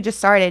 And someone who just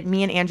started,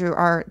 me and Andrew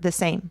are the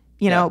same.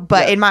 You know,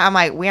 but I'm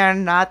like, we are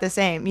not the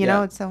same. You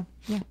know, so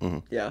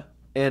yeah.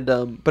 And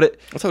but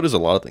that's how it is a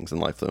lot of things in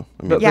life, though.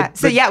 I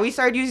mean, we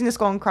started using the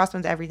skull and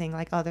crossbones everything.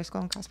 Like, oh, they're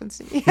skull and crossbones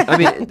to me. I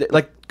mean,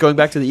 like going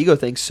back to the ego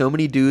thing, so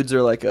many dudes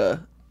are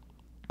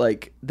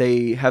like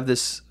they have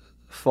this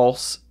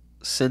false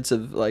sense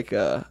of like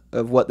of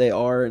what they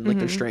are and like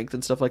their strength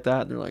and stuff like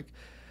that, and they're like,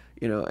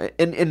 you know,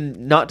 and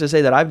not to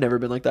say that I've never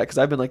been like that, because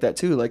I've been like that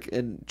too. Like,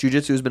 and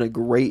jiu-jitsu has been a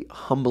great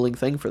humbling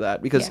thing for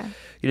that, because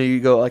you know, you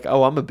go like,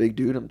 oh, I'm a big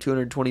dude, I'm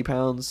 220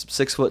 pounds,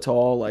 6 foot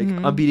tall, like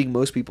I'm beating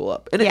most people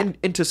up,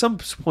 and to some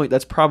point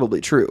that's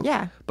probably true.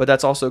 Yeah. But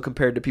that's also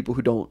compared to people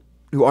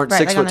who aren't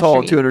 6 foot tall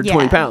and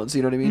 220 pounds.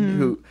 You know what I mean?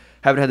 Who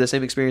haven't had the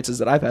same experiences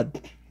that I've had.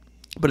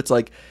 But it's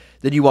like,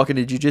 then you walk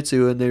into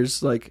jiu-jitsu and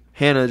there's like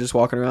Hannah just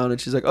walking around and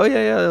she's like, oh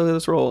yeah,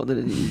 let's roll. And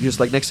then you just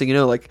like, next thing you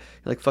know, like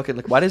fucking,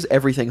 like, why does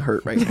everything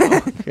hurt right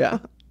now? Yeah.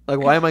 Like,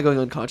 why am I going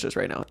unconscious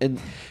right now? And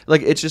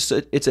like, it's just,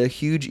 it's a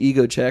huge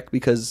ego check,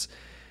 because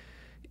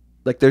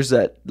like there's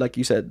that, like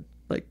you said,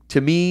 like to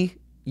me,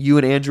 you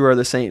and Andrew are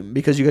the same,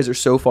 because you guys are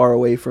so far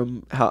away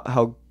from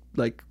how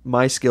like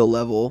my skill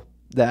level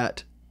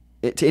that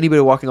to anybody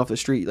walking off the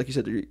street, like you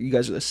said, you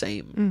guys are the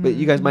same, but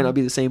you guys might not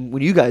be the same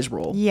when you guys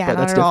roll. Yeah, but not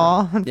that's at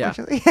all,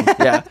 unfortunately.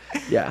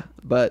 Yeah.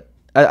 But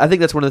I think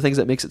that's one of the things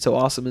that makes it so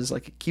awesome, is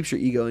like it keeps your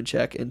ego in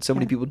check, and so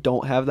many people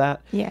don't have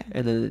that. Yeah.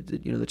 And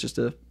then you know, it's just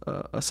a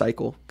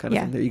cycle kind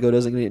of thing. Their ego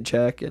doesn't get in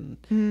check, and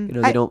you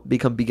know, they don't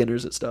become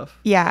beginners at stuff.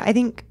 Yeah, I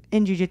think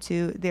in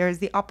jiu-jitsu there's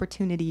the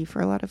opportunity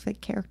for a lot of like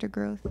character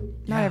growth.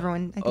 Not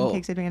everyone, I think,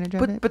 takes advantage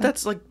of it. But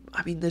that's like,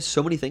 I mean, there's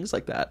so many things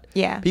like that.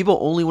 Yeah. People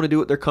only want to do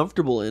what they're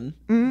comfortable in,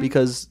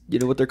 because you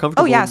know what they're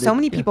comfortable in. Oh yeah, so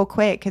many people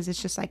quit because it's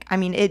just like, I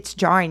mean, it's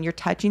jarring. You're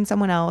touching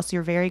someone else.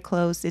 You're very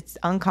close. It's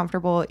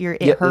uncomfortable.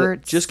 It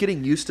hurts. Just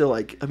getting used to,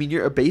 like, I mean,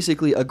 you're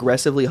basically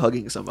aggressively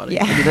hugging somebody.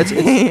 Yeah. I mean, that's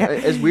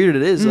as weird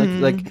as it is.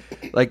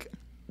 Like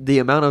the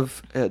amount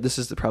of this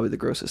is probably the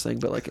grossest thing,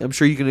 but like I'm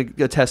sure you can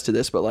attest to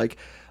this. But like,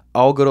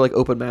 I'll go to like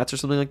open mats or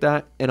something like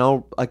that, and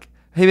I'll like,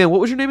 hey man,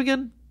 what was your name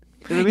again?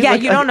 You know what I mean? Yeah,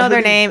 like, you don't know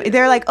their name.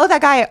 They're like, oh,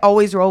 that guy I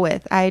always roll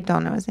with. I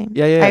don't know his name.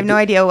 Yeah. I have no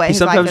idea what he his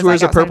sometimes life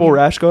wears is like a purple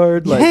rash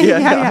guard. Like,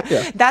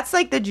 yeah. That's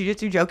like the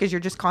jiu-jitsu joke, is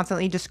you're just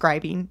constantly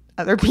describing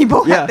other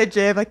people at the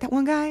gym, like that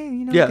one guy,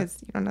 you know, because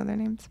you don't know their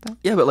names. But.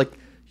 Yeah, but like,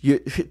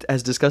 you,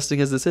 as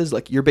disgusting as this is,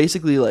 like you're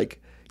basically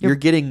like you're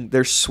getting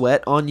their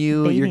sweat on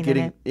you. You're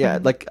getting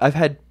like I've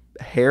had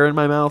hair in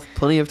my mouth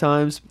plenty of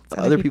times.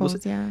 Other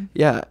people's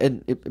yeah,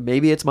 and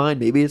maybe it's mine,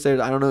 maybe it's theirs.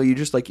 I don't know. You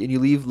just like, and you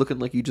leave looking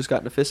like you just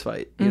got in a fist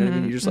fight. You know what I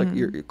mean? You just like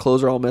your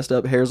clothes are all messed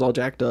up, hair's all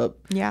jacked up.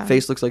 Yeah,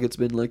 face looks like it's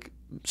been like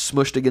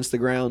smushed against the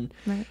ground.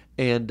 Right.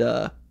 And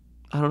I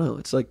don't know.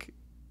 It's like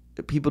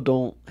people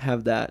don't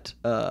have that.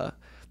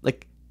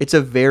 Like it's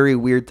a very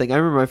weird thing. I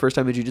remember my first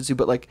time in jiu-jitsu,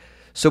 but like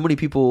so many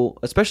people,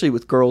 especially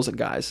with girls and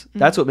guys,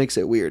 that's what makes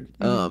it weird.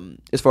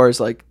 As far as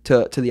like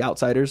to the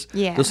outsiders,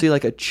 they'll see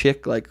like a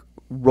chick like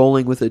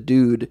rolling with a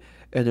dude,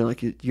 and they're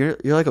like, you're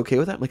like okay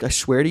with that? I'm like, I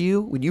swear to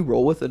you, when you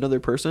roll with another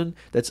person,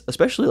 that's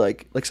especially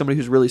like somebody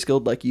who's really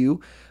skilled like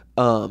you,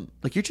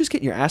 like you're just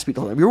getting your ass beat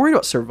the whole time. You're worried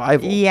about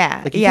survival.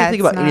 Yeah, like you can't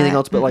think about anything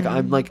else. But like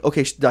I'm like,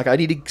 okay, like I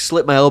need to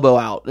slip my elbow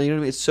out. You know what I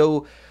mean? It's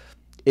so.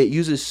 It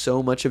uses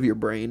so much of your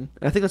brain.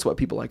 And I think that's what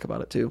people like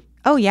about it too.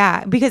 Oh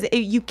yeah, because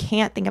you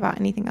can't think about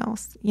anything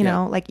else. You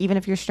know, like even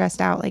if you're stressed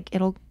out, like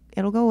it'll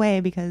go away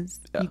because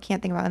you can't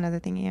think about another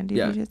thing and do.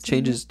 Yeah,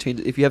 changes.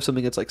 If you have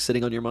something that's like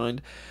sitting on your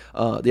mind.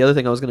 The other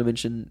thing I was going to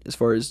mention as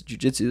far as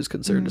jiu-jitsu is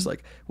concerned is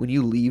like when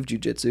you leave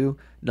jiu-jitsu,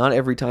 not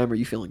every time are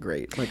you feeling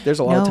great. Like there's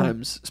a lot of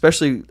times,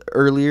 especially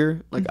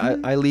earlier. Like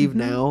I leave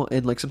now,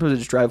 and like sometimes I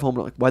just drive home and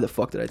I'm like, why the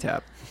fuck did I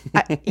tap?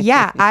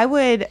 I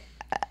would.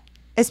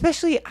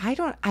 Especially,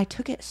 I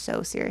took it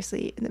so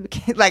seriously in the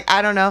beginning. Like,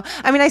 I don't know.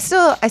 I mean, I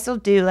still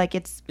do. Like,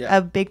 it's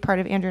a big part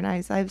of Andrew and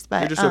I's lives.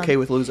 But you're just okay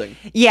with losing.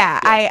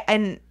 Yeah.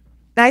 And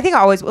I think I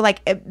always,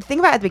 like, think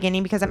about it at the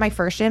beginning, because at my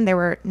first gym, there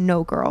were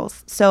no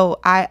girls. So,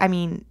 I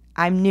mean,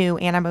 I'm new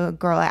and I'm a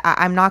girl.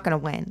 I'm not going to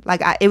win.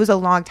 Like, it was a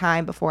long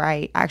time before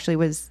I actually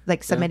was,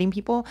 like, submitting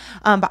people.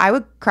 But I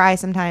would cry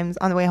sometimes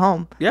on the way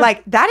home. Yeah.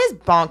 Like, that is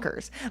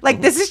bonkers. Like,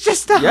 this is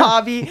just a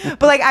hobby.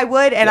 But, like, I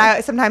would.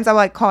 And sometimes I would,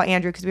 like, call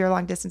Andrew, because we were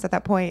long distance at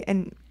that point.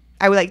 And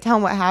I would, like, tell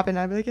him what happened.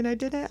 I'd be like, and I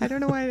did it. I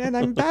don't know why. And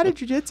I'm bad at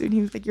jiu-jitsu. And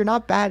he was like, you're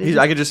not bad.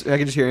 I could just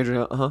hear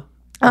Andrew go,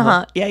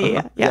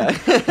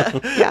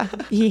 Yeah.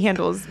 He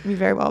handles me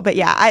very well. But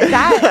yeah,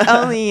 that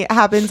only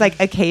happens like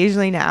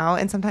occasionally now.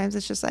 And sometimes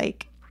it's just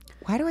like,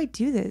 why do I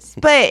do this?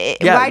 But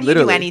why do you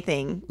do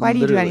anything? Why do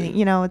you do anything?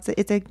 You know, it's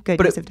a good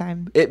use of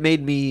time. It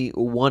made me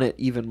want it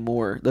even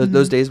more.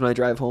 Those days when I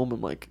drive home,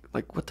 I'm like,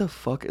 what the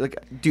fuck? Like,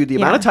 dude, the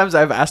amount of times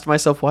I've asked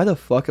myself, why the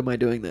fuck am I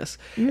doing this?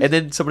 And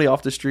then somebody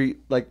off the street,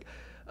 like,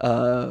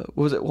 what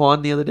was it,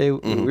 Juan, the other day,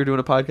 we were doing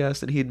a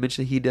podcast, and he had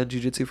mentioned he'd done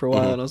jiu-jitsu for a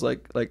while, and I was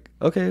like,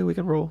 okay, we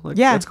can roll. Like,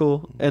 that's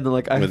cool. And then,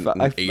 like,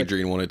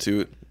 Adrian wanted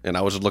to, and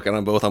I was just looking at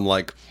them both. I'm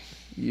like,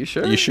 you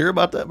sure? You sure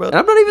about that, brother? And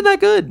I'm not even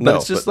that good. But no,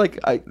 it's just like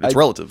it's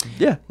relative.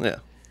 Yeah.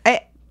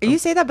 You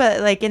say that,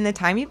 but like in the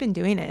time you've been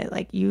doing it,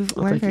 like you've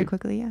learned very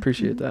quickly. Yeah,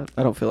 appreciate that.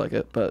 I don't feel like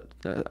it, but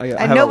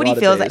nobody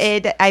feels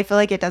it. I feel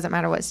like it doesn't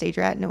matter what stage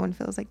you're at. No one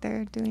feels like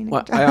they're doing it.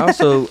 Well,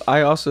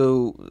 I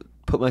also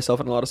put myself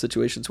in a lot of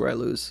situations where I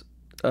lose.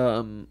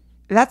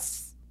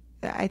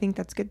 I think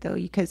that's good though,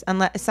 because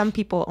unless some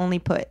people only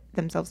put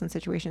themselves in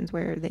situations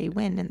where they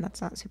win, and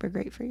that's not super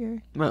great for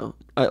your. No,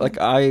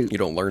 you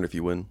don't learn if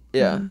you win.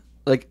 Yeah,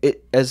 like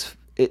it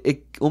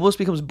almost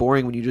becomes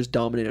boring when you just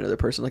dominate another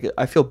person. Like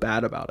I feel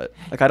bad about it.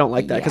 Like I don't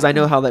like that because I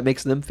know how that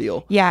makes them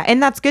feel. Yeah,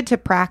 and that's good to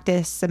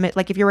practice submit.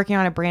 Like if you're working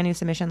on a brand new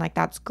submission, like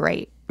that's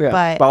great.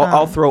 Yeah, but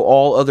I'll throw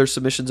all other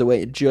submissions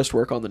away and just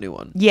work on the new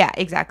one. Yeah,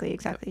 exactly.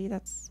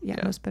 That's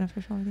most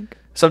beneficial, I think.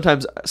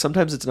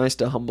 Sometimes it's nice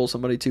to humble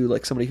somebody too,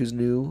 like somebody who's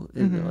new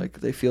and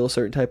like they feel a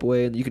certain type of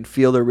way, and you can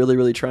feel they're really,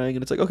 really trying,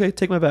 and it's like, okay,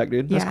 take my back,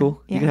 dude. That's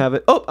cool. You can have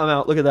it. Oh, I'm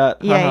out. Look at that.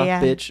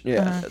 Bitch.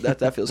 Yeah,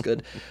 that feels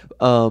good.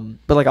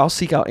 But like I'll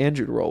seek out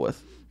Andrew to roll with,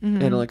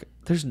 and like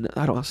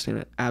I don't stand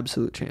an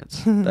absolute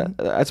chance.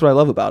 That's what I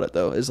love about it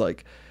though, is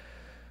like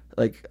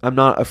I'm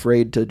not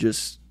afraid to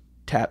just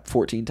tap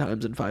 14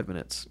 times in 5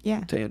 minutes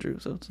to Andrew,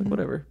 so it's like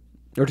whatever,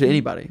 or to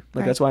anybody.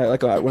 Like that's why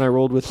when I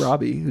rolled with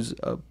Robbie, who's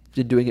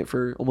been doing it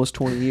for almost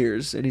 20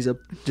 years, and he's a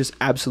just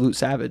absolute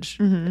savage,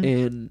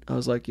 and I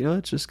was like,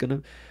 it's just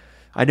gonna,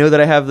 I know that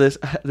I have this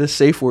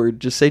safe word,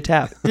 just say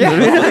tap. You know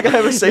what I mean? Like I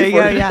have a safe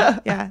word.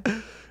 Yeah.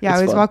 I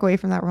always walk away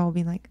from that roll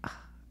being like, oh,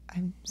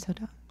 I'm so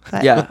dumb.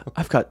 But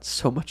I've got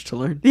so much to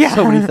learn.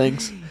 So many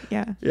things.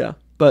 Yeah,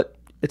 but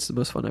it's the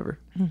most fun ever.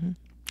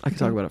 I can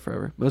talk about it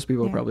forever. Most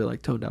people are probably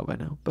like toned out by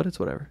now, but it's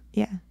whatever.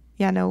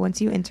 No, once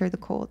you enter the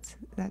cult,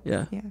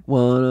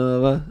 one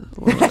of us.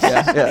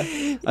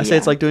 I say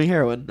it's like doing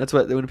heroin. That's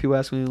what, when people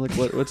ask me like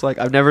what's like,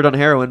 I've never done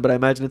heroin, but I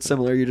imagine it's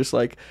similar. You're just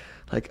like,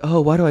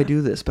 oh, why do I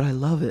do this? But I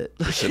love it.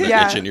 You're sitting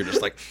there itching, you're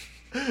just like,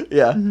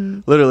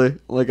 literally.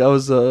 Like I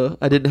was,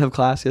 I didn't have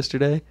class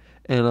yesterday,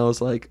 and I was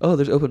like, oh,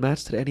 there's open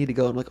mats today. I need to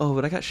go. I'm like, oh,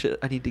 but I got shit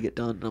I need to get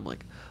done. And I'm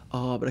like,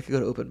 oh, but I could go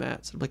to open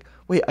mats. I'm like,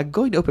 wait, I'm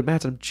going to open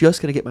mats, and I'm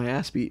just gonna get my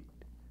ass beat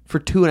for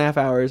 2.5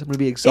 hours. I'm gonna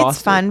be exhausted.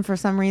 It's fun for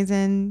some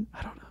reason.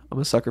 I don't know. I'm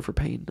a sucker for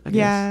pain, I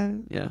guess.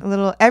 Yeah. A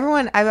little.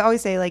 Everyone, I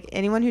always say, like,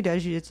 anyone who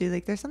does jiu-jitsu,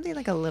 like, there's something,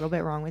 like, a little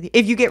bit wrong with you.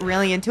 If you get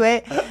really into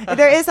it,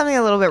 there is something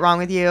a little bit wrong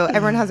with you.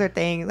 Everyone has their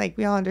thing. Like,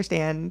 we all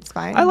understand. It's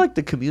fine. I like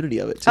the community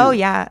of it, too. Oh,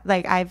 yeah.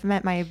 Like, I've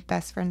met my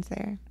best friends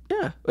there.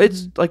 Yeah.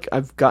 It's, like,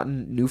 I've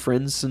gotten new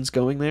friends since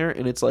going there,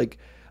 and it's, like,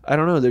 I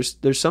don't know.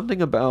 There's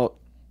something about,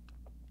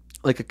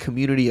 like, a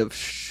community of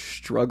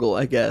struggle,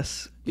 I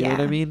guess. You know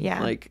what I mean?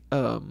 Yeah. Like,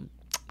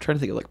 trying to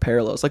think of like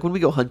parallels. Like when we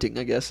go hunting,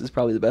 I guess is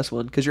probably the best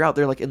one because you're out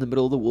there like in the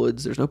middle of the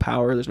woods. There's no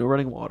power. There's no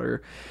running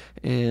water,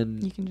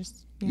 and you can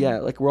just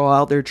like we're all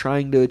out there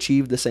trying to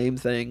achieve the same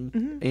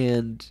thing,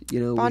 and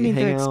bonding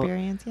we hang through out,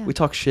 experience. Yeah. we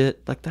talk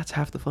shit. Like that's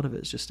half the fun of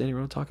it. Is just standing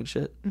around talking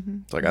shit.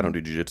 It's like I don't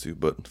do jiu-jitsu,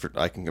 but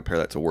I can compare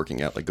that to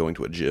working out, like going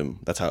to a gym.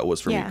 That's how it was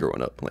for me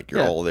growing up. Like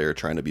you're all there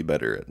trying to be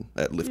better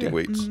at lifting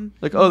weights.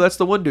 Like, oh, that's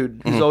the one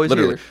dude who's always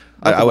literally here.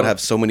 I would have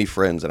so many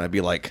friends, and I'd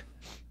be like,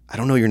 I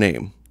don't know your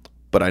name,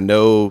 but I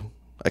know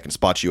I can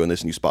spot you on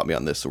this and you spot me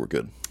on this, so we're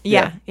good.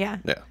 Yeah.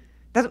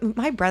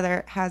 My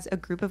brother has a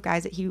group of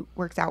guys that he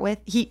works out with.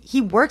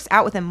 He works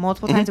out with them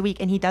multiple times a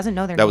week, and he doesn't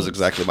know their names. That was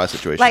exactly my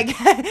situation. Like,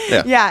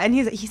 and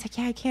he's like,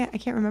 I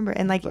can't remember.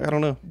 And like, I don't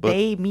know. But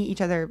they meet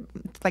each other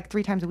like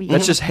 3 times a week.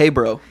 That's just hey,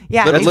 bro.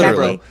 Yeah, that's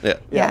exactly.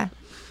 literally. Yeah.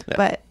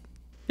 But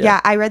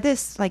I read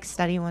this like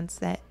study once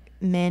that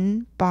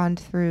men bond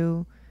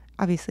through,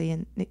 obviously,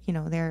 and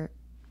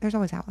there's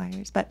always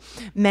outliers, but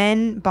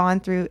men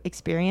bond through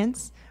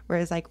experience.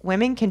 Whereas like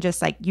women can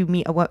just like you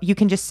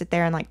can just sit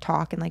there and like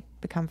talk and like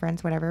become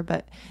friends, whatever.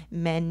 But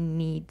men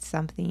need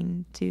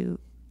something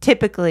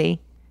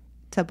typically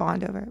to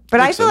bond over. But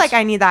I feel like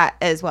I need that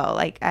as well.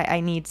 Like I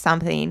need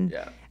something.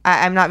 Yeah.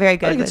 I'm not very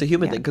good. I think it's a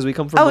human thing because we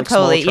come from like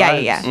totally. small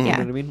tribes. Yeah. You know what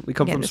I mean? We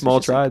come from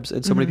small tribes,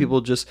 and so many people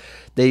just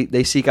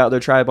they seek out their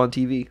tribe on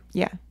TV.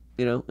 Yeah.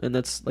 And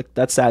that's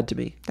sad to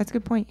me. That's a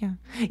good point. Yeah.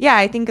 Yeah.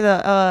 I think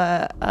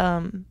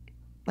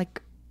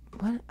like.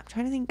 What I'm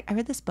trying to think. I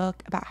read this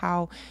book about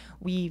how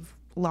we've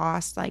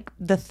lost like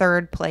the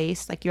third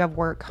place. Like you have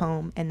work,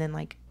 home, and then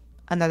like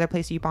another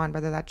place you bond,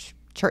 whether that's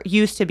church.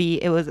 Used to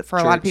be, it was for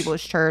a lot of people, it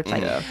was church.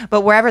 Like,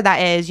 but wherever that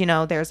is,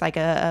 there's like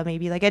a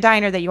maybe like a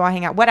diner that you all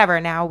hang out. Whatever.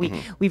 Now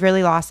we've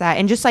really lost that,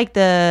 and just like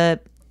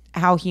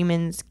how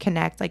humans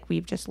connect. Like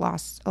we've just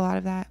lost a lot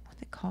of that.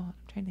 What's it called? I'm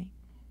trying to think.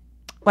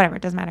 Whatever.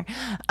 It doesn't matter.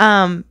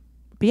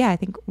 But yeah, I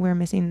think we're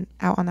missing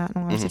out on that in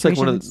a lot of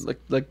situations. It's like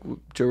one of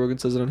like Joe Rogan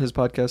says it on his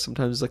podcast.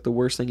 Sometimes like the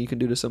worst thing you can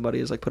do to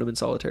somebody is like put them in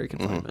solitary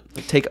confinement.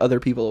 Like take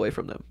other people away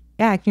from them.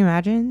 Yeah, can you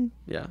imagine?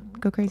 Yeah,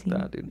 go crazy.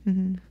 That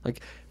dude.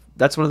 Like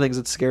that's one of the things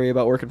that's scary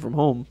about working from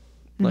home.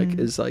 Like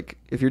is like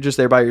if you're just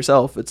there by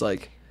yourself, it's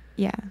like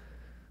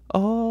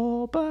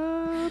all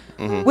by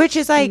which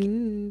is like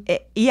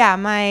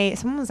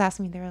someone was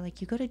asking me, they were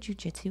like, you go to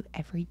jiu-jitsu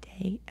every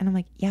day? And I'm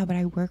like, yeah, but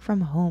I work from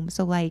home,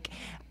 so like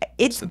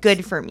it's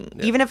good for me.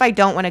 Even if I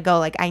don't want to go,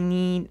 like I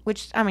need,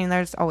 which I mean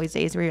there's always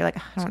days where you're like,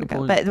 I don't want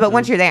to go, but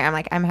once you're there, I'm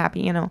like, I'm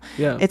happy.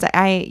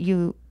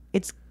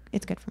 It's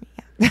it's good for me.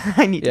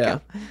 I need to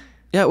go.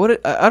 Yeah,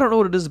 I don't know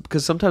what it is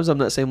because sometimes I'm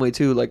that same way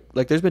too. Like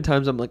there's been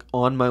times I'm like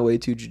on my way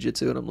to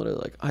jiu-jitsu and I'm literally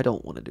like, I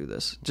don't want to do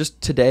this.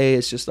 Just today,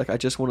 it's just like I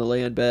just want to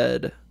lay in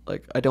bed.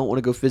 Like I don't want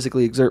to go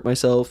physically exert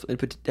myself,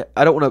 and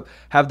I don't want to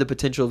have the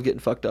potential of getting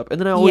fucked up. And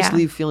then I always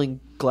leave feeling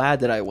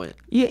glad that I went.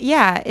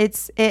 Yeah,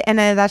 and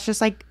that's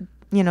just like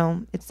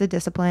it's the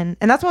discipline,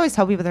 and that's what I always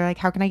tell people. They're like,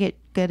 how can I get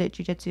good at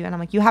jiu-jitsu? And I'm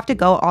like, you have to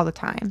go all the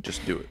time.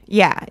 Just do it.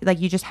 Yeah, like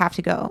you just have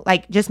to go.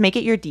 Like just make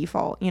it your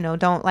default.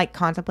 Don't like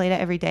contemplate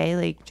it every day.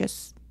 Like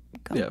just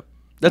go. Yeah,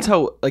 that's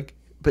how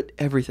but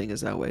everything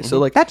is that way. So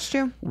like that's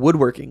true.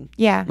 Woodworking.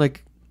 Yeah.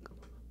 Like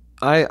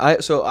I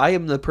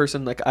am the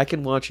person, like I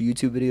can watch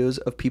YouTube videos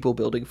of people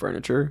building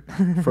furniture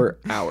for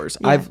hours.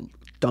 I've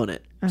done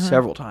it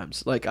several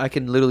times. Like I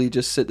can literally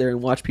just sit there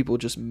and watch people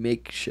just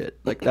make shit.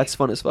 Like that's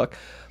fun as fuck.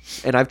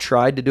 And I've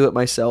tried to do it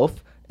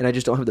myself, and I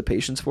just don't have the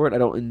patience for it.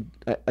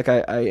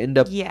 I end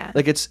up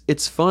like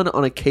it's fun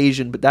on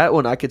occasion, but that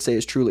one I could say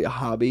is truly a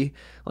hobby.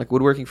 Like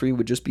woodworking for me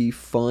would just be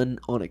fun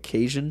on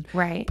occasion,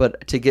 right?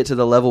 But to get to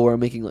the level where I'm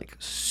making like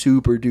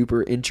super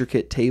duper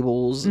intricate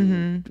tables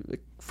and like,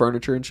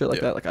 furniture and shit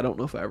like that, like I don't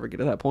know if I ever get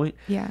to that point.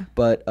 Yeah.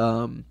 But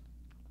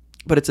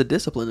it's a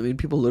discipline. I mean,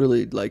 people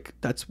literally like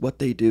that's what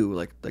they do.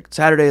 Like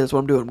Saturday, that's what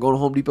I'm doing. I'm going to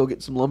Home Depot,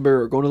 getting some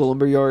lumber, or going to the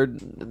lumber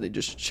yard, and they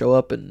just show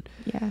up and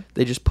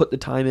they just put the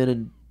time in.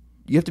 And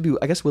you have to be,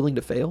 I guess, willing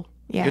to fail.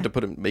 Yeah. You have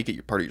to make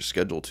it part of your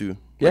schedule too.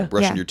 Yeah. Like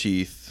brushing your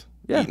teeth,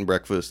 eating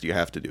breakfast. You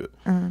have to do it.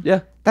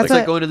 Yeah. That's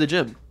like going to the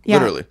gym. Yeah.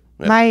 Literally.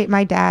 Yeah.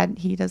 My dad,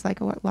 he does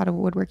like a lot of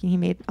woodworking. He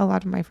made a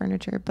lot of my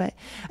furniture,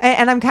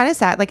 and I'm kind of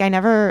sad. Like I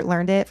never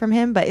learned it from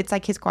him, but it's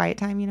like his quiet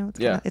time.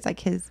 It's like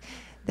his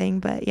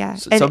thing. But yeah,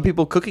 some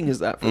people cooking is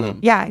that for them.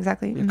 Yeah,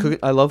 exactly.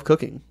 I love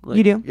cooking. Like,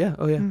 you do? Yeah.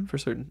 Oh yeah, for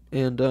certain.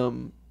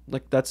 And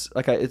like that's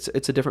like it's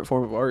a different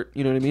form of art.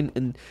 You know what I mean?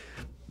 And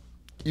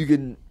you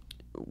can,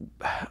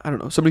 I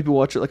don't know. So many people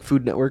watch it like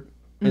Food Network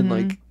and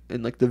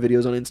like the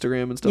videos on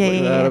Instagram and stuff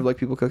that of like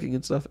people cooking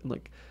and stuff, and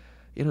like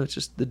it's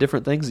just the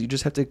different things. You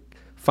just have to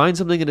find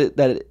something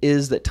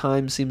that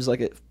time seems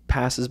like it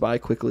passes by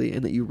quickly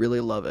and that you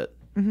really love it.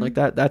 Like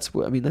that's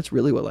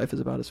really what life is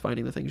about, is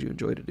finding the things you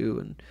enjoy to do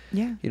and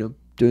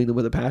doing them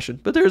with a passion.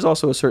 But there's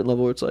also a certain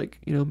level where it's like,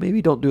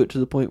 maybe don't do it to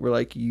the point where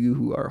like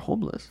you are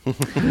homeless.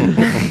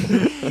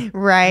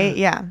 Right.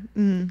 Yeah.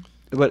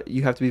 But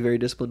you have to be very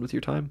disciplined with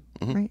your time.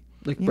 Right.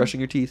 Like brushing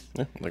your teeth.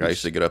 Yeah. Like I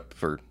used to get up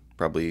for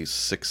probably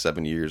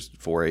 6-7 years,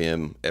 4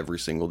 a.m. every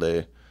single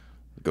day,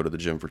 go to the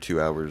gym for 2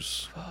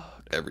 hours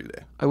every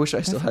day. I wish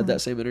I still had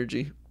that same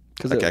energy.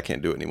 Because I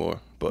can't do it anymore.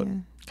 But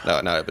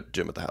now I have a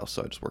gym at the house,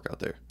 so I just work out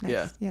there.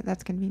 Nice. Yeah,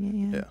 that's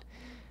convenient.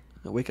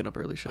 Yeah. Waking up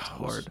early shit's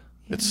hard.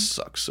 It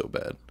sucks so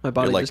bad. My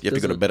body you have to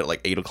go to bed at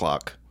like 8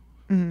 o'clock.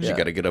 Mm-hmm. You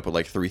got to get up at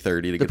like 3:30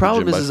 to get to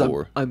the gym by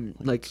 4. I'm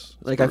like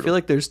I feel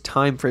like there's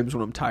time frames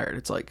when I'm tired.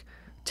 It's like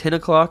 10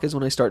 o'clock is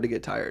when I start to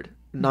get tired.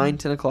 9,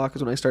 10 o'clock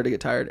is when I start to get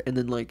tired. And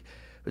then like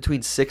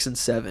between 6 and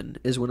 7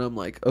 is when I'm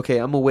like, okay,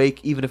 I'm awake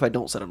even if I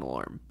don't set an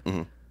alarm.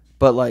 Mm-hmm.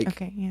 But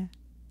like,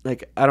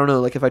 like, I don't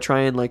know, like if I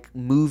try and like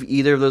move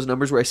either of those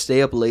numbers where I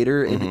stay up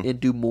later and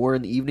do more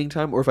in the evening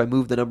time, or if I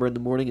move the number in the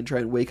morning and try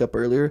and wake up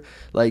earlier,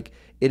 like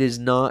it is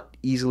not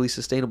easily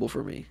sustainable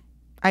for me.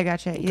 I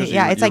gotcha.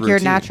 Yeah, it's like your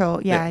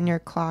natural, and your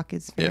clock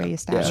is very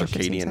established.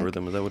 Circadian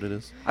rhythm, is that what it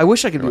is? I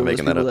wish I could be one of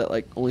those people that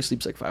like only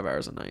sleeps like 5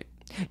 hours a night.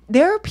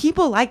 There are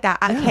people like that.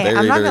 Okay, very,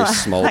 I'm not very gonna,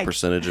 small like,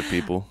 percentage of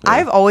people. Yeah.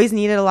 I've always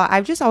needed a lot.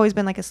 I've just always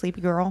been like a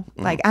sleepy girl.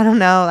 Like, I don't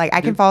know, like I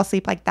can fall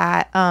asleep like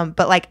that.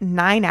 But like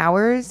 9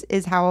 hours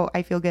is how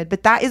I feel good.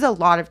 But that is a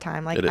lot of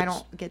time. Like I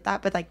don't get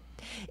that. But like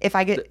if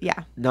I get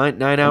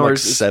 9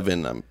 hours, like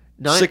 7. I'm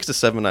 6 to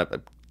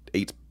 7.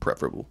 8's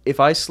preferable.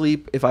 If I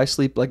sleep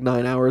like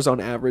 9 hours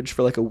on average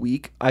for like a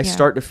week, I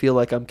start to feel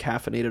like I'm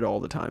caffeinated all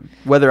the time,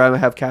 whether I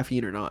have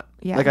caffeine or not.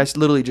 Yeah. Like I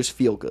literally just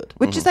feel good.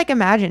 Which is like,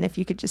 imagine if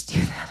you could just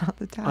do that all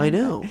the time. I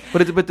know,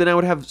 but then I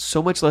would have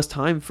so much less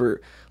time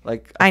for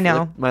like. I know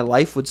like my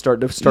life would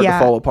start to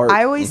fall apart.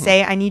 I always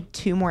say I need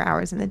 2 more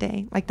hours in the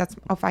day. Like that's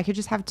if I could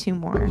just have 2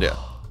 more. Yeah,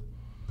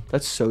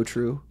 that's so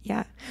true.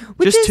 Yeah,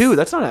 just 2.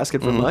 That's not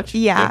asking for much.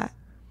 Yeah.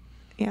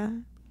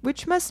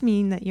 Which must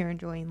mean that you're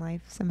enjoying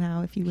life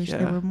somehow. If you wish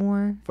there were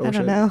more, I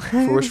don't know.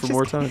 Wish for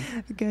more time.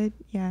 Good,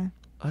 yeah.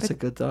 That's a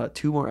good thought.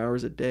 2 more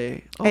hours a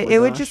day. Oh it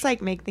would just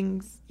like make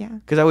things,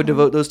 Because I would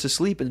devote those to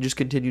sleep and just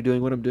continue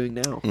doing what I'm doing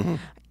now. Mm-hmm.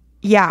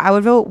 Yeah, I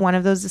would devote one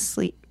of those to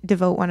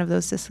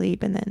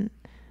sleep, and then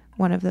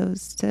one of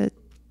those to.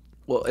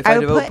 Well,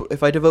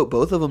 if I devote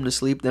both of them to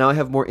sleep, then I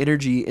have more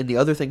energy in the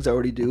other things I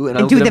already do, and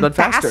I'll do get them done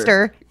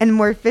faster and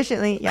more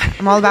efficiently. Yeah,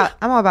 I'm all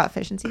about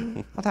efficiency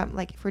all the time.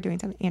 Like if we're doing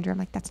something, Andrew, I'm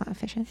like, that's not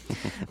efficient.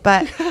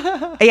 But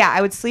I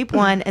would sleep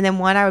one, and then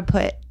one I would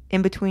put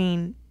in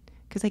between,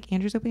 because like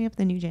Andrew's opening up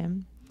the new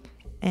gym,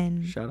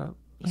 and shout out,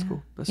 that's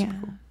cool. That's super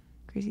cool.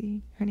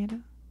 Crazy Hernando.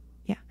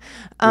 Yeah.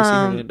 Gracie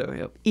Hernando.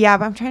 Yep. Yeah,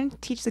 but I'm trying to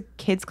teach the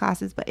kids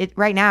classes, but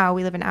right now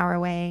we live an hour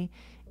away.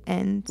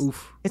 And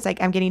it's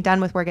like I'm getting done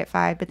with work at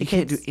 5, but the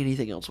kids can't do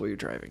anything else while you're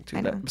driving too.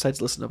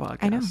 Besides listen to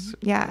podcasts. I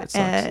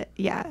know.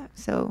 Yeah.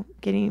 So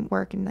getting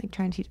work and like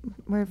trying to teach,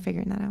 we're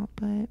figuring that out.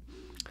 But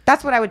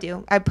that's what I would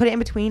do. I'd put it in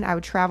between. I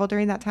would travel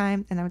during that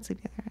time, and I would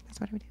sleep the other.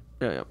 That's what I would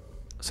do. Yeah.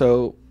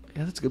 So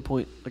that's a good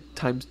point. Like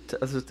time.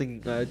 I was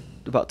thinking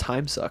about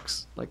time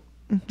sucks. Like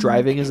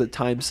driving is a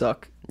time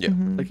suck. Yeah.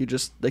 Like you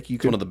just like you.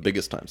 It's one of the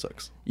biggest time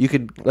sucks. You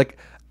could like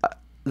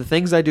the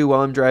things I do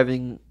while I'm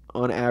driving.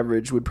 On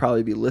average would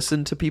probably be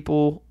listen to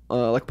people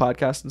like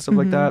podcasts and stuff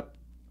like that,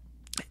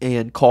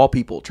 and call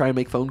people, try and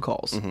make phone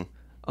calls.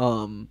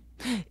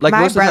 Like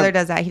my brother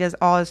does that. He does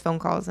all his phone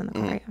calls in the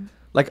car.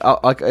 Like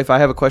if I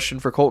have a question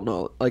for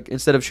Colton, like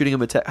instead of shooting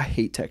him a text, I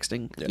hate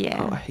texting.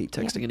 Yeah. I hate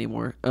texting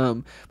anymore.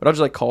 But I'll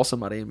just like call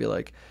somebody and be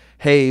like,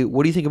 hey,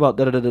 what do you think about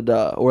da da da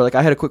da? Or like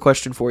I had a quick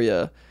question for you.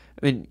 I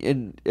mean,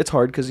 and it's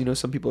hard because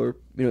some people are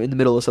in the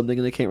middle of something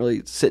and they can't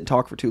really sit and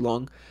talk for too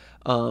long.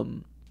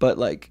 But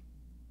like.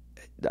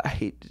 I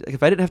hate like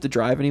if I didn't have to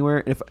drive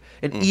anywhere,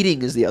 and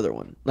eating is the other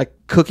one. Like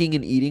cooking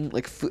and eating,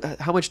 like food,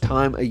 how much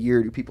time a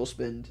year do people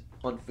spend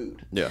on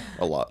food? Yeah,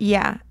 a lot.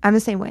 Yeah, I'm the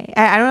same way.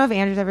 I don't know if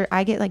Andrew's ever.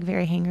 I get like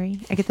very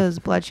hangry. I get those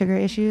blood sugar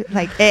issues.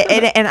 Like,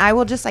 and I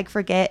will just like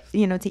forget,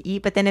 to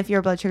eat. But then if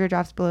your blood sugar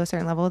drops below a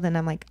certain level, then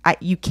I'm like,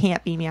 you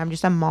can't be me. I'm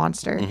just a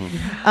monster.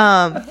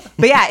 But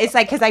yeah, it's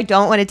like because I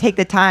don't want to take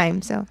the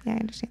time. So yeah, I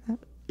understand that.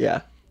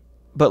 Yeah,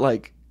 but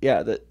like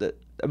that.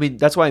 I mean,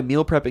 that's why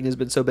meal prepping has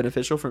been so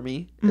beneficial for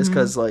me. Is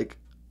because like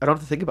I don't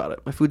have to think about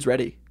it. My food's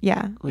ready.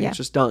 Yeah, it's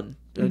just done.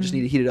 I just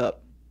need to heat it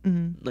up.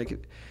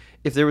 Like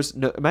if there was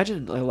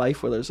imagine a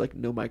life where there's like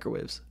no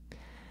microwaves.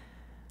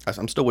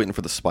 I'm still waiting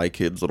for the Spy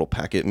Kids little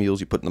packet meals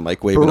you put in the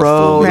microwave and a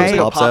full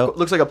meal pops out.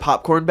 Looks like a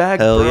popcorn bag.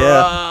 Hell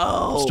yeah!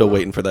 I'm still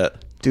waiting for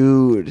that.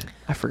 Dude,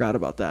 I forgot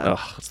about that.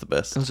 Oh, it's the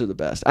best. Those are the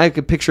best. I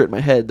could picture it in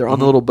my head. They're on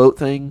the little boat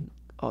thing.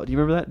 Oh, do you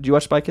remember that? Did you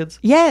watch Spy Kids?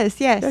 Yes.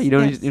 Yeah, you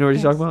know what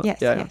he's talking about?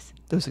 Yes.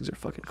 Those things are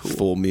fucking cool.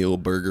 Full meal,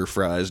 burger,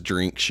 fries,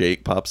 drink,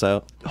 shake pops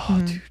out.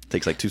 Oh, dude.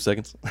 Takes like 2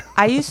 seconds.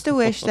 I used to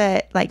wish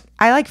that, like,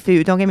 I like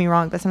food, don't get me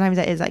wrong, but sometimes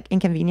that is, like,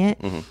 inconvenient.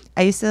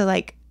 I used to,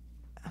 like,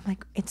 I'm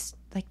like, it's,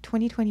 like,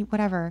 2020,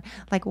 whatever.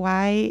 Like,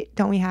 why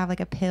don't we have, like,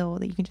 a pill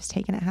that you can just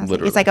take and it has,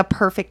 like, it's, like, a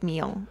perfect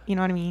meal. You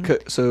know what I mean?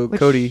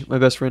 Cody, my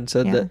best friend,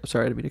 said that. I'm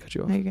sorry, I didn't mean to cut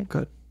you off. No, you're good. Go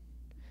ahead.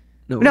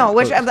 No,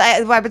 which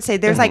I would say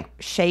there's, like,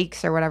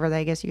 shakes or whatever that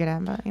I guess you could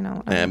have, but,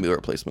 meal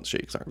replacement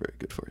shakes aren't very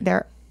good for you.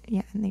 They're...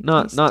 Yeah, and they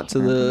not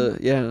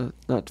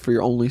for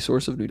your only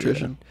source of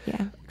nutrition.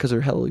 Yeah, because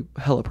they're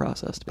hella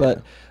processed.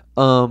 But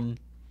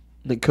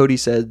like Cody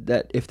said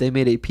that if they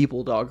made a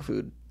people dog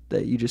food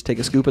that you just take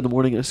a scoop in the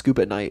morning and a scoop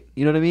at night,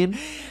 you know what I mean?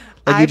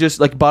 Like you just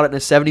like bought it in a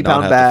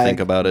 70-pound bag. Think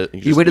about it.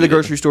 You went to the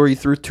grocery store. You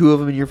threw 2 of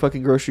them in your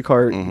fucking grocery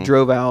cart.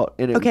 Drove out.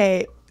 And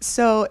okay,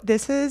 so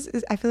this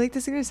is. I feel like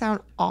this is gonna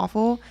sound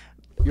awful.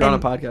 You're on a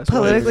podcast.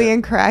 Politically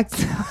incorrect.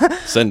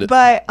 Send it.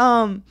 But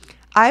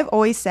I've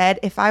always said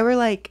if I were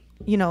like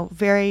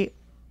very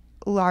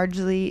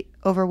largely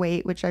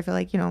overweight, which I feel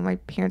like my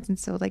parents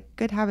instilled like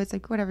good habits,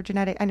 like whatever,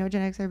 genetic. I know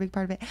genetics are a big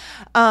part of it.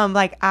 I'm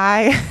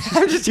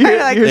just trying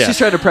to like. She's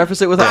trying to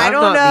preface it with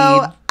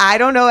I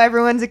don't know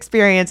everyone's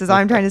experience is all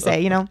I'm trying to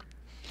say,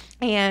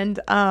 and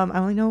I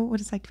only know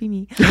what it's like to be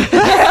me.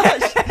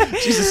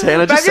 Jesus,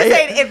 Hannah, just say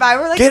saying, if I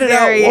were like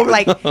very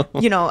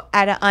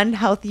at an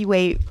unhealthy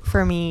weight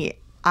for me,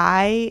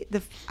 I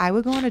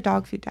would go on a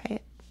dog food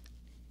diet.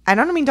 I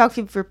don't mean dog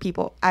food for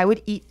people. I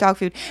would eat dog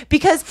food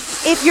because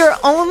if you're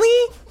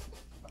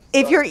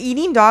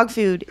eating dog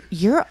food,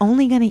 you're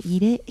only gonna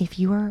eat it if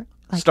you are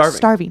like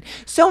starving.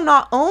 So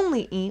not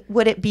only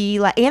would it be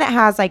like, and it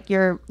has like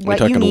what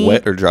you need.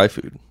 Wet or dry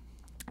food?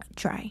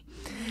 Dry.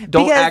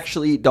 Don't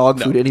actually eat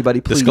dog food. Anybody,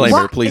 please.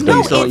 Disclaimer, please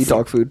don't eat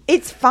dog food.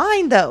 It's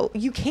fine though.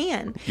 You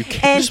can. You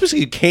can. Just because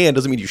you can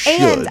doesn't mean you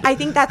should. And I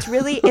think that's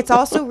it's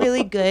also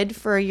really good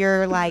for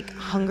your like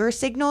hunger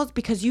signals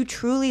because you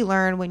truly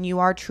learn when you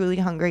are truly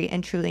hungry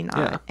and truly not.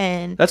 Yeah.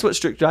 And that's what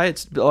strict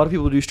diets. A lot of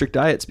people do strict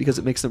diets because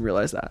it makes them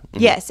realize that.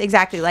 Yes,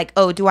 exactly. Like,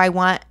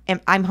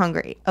 I'm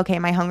hungry. Okay,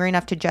 am I hungry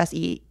enough to just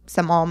eat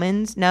some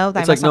almonds? No,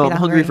 it's like, no, I'm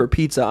hungry for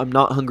pizza. I'm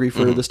not hungry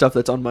for the stuff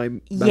that's on my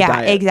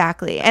diet.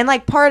 Exactly. And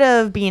like part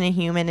of being a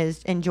human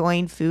is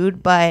enjoying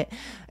food, but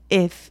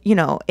if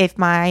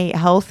my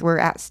health were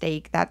at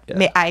stake,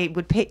 I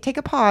would take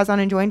a pause on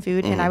enjoying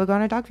food and I would go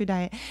on a dog food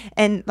diet.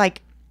 And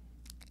like,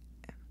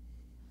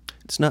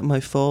 it's not my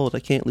fault. I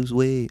can't lose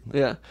weight.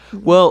 Yeah.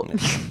 Well,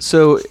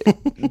 so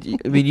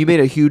I mean, you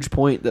made a huge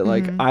point that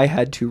like I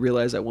had to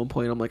realize at one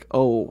point. I'm like,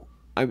 oh,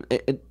 I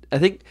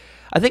think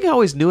I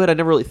always knew it. I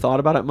never really thought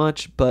about it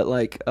much, but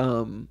like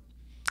when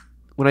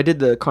I did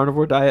the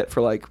carnivore diet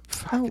for like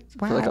for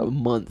like a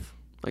month,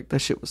 like that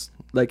shit was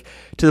like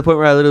to the point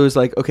where I literally was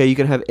like, okay, you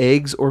can have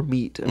eggs or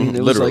meat. I mean, it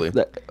was literally like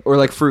that, or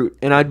like fruit,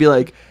 and I'd be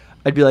like,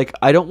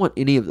 I don't want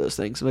any of those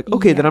things. I'm like,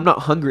 okay, then I'm not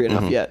hungry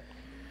enough yet.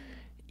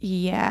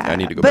 Yeah, I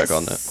need to go back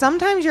on that.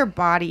 Sometimes your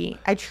body,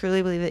 I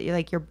truly believe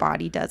that your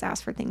body does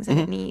ask for things that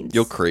it needs.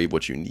 You'll crave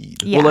what you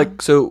need. Yeah. Well,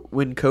 like so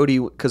when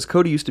because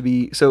Cody used to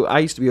be, so I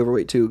used to be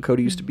overweight too.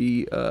 Cody used to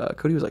be,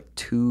 Cody was like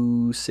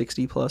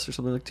 260 plus or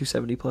something, like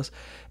 270 plus,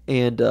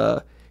 and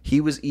he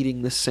was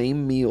eating the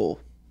same meal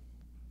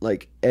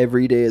like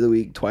every day of the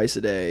week, twice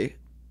a day,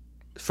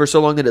 for so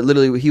long that it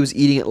literally he was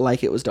eating it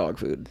like it was dog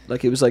food.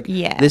 Like it was like,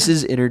 this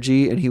is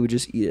energy, and he would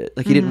just eat it.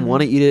 Like he didn't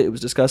want to eat it. It was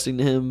disgusting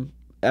to him.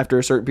 After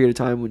a certain period of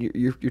time, when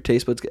your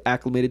taste buds get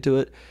acclimated to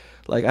it,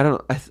 like I don't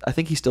know, I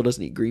think he still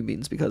doesn't eat green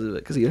beans because of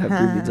it, because he'd have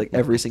green beans like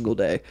every single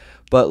day.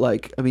 But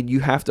like, I mean, you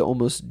have to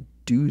almost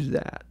do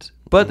that.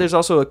 But there's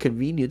also a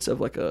convenience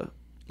of like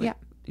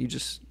you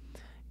just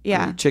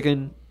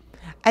chicken,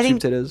 I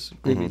think potatoes,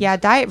 green beans. Yeah,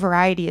 diet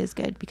variety is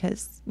good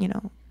because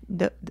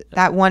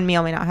that one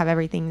meal may not have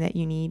everything that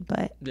you need,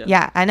 but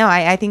I know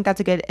I think that's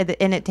a good,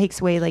 and it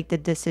takes away like the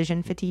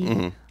decision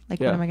fatigue. Like,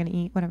 what am I going to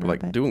eat? Whatever.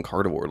 Like doing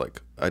carnivore,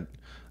 like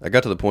I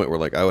got to the point where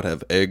like I would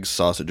have eggs,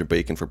 sausage, and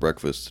bacon for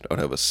breakfast. I would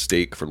have a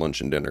steak for lunch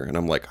and dinner, and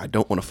I'm like, I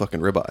don't want a fucking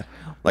ribeye.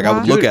 Like I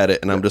would look at it,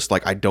 and I'm just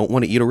like, I don't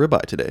want to eat a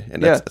ribeye today,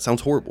 and that sounds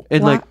horrible.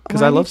 And like,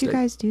 because I love steak. Why did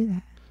you guys do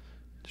that?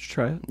 Just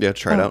try it. Yeah,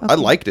 try it out. Okay. I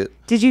liked it.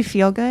 Did you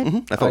feel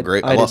good? I felt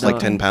great. I lost like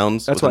 10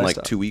 pounds within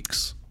like 2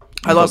 weeks.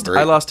 I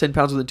lost 10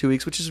 pounds within 2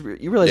 weeks, which is,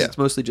 you realize it's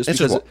mostly just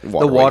because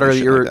the water that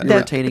you're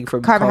retaining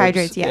from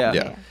carbohydrates. Carbs.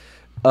 Yeah.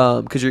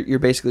 Because you're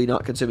basically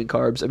not consuming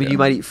carbs. I mean, you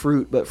might eat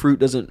fruit, but fruit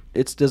doesn't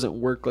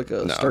work like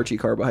a starchy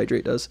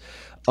carbohydrate does.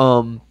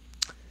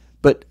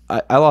 But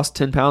I lost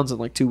 10 pounds in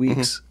like 2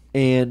 weeks,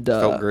 and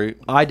felt great.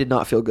 I did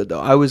not feel good though.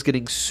 I was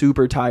getting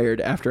super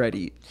tired after I'd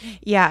eat.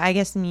 Yeah, I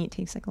guess meat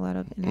takes like a lot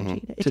of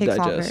energy. It takes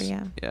digest.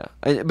 Longer.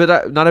 Yeah.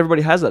 But not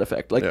everybody has that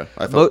effect. Like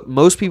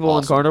most people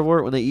on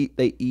carnivore, when they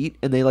eat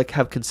and they like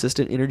have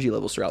consistent energy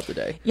levels throughout the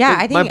day. Yeah,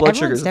 I think my blood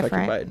sugar is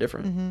affected by it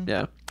different.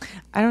 Yeah.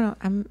 I don't know.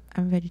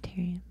 I'm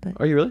vegetarian, but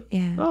are you really?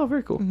 Yeah. Oh,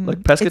 very cool. Like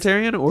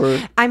pescatarian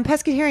or? I'm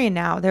pescatarian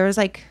now. There was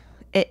like,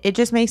 it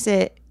just makes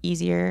it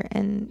easier,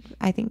 and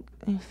I think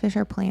fish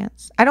are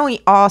plants. I don't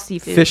eat all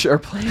seafood. Fish are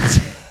plants.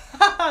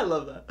 I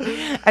love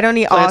that. I don't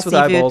eat plants all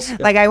seafood. Eyeballs, yeah.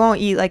 Like I won't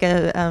eat like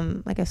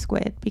a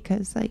squid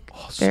because like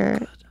they're.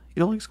 So you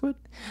don't like squid?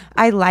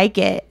 I like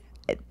it.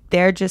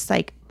 They're just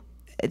like,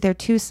 they're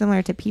too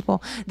similar to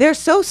people. They're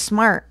so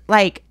smart.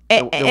 Like,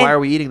 then why are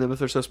we eating them if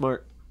they're so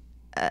smart?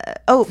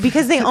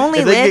 Because they only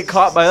if live. They get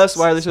caught by us.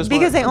 Why are they so smart?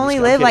 Because they only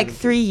live like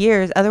 3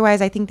 years.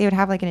 Otherwise, I think they would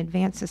have like an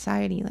advanced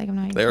society. Like I'm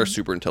not. They are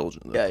super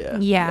intelligent. Though.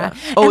 Yeah.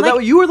 Oh,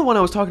 like, you were the one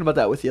I was talking about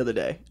that with the other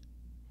day.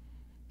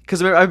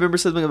 Because I remember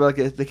something about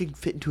like they can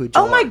fit into a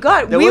jar. Oh my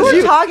god, we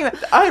were talking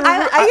about.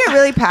 I get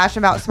really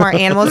passionate about smart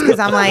animals because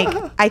I'm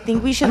like, I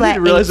think we should let. I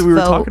didn't realize that we were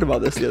talking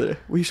about this the other day.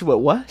 We should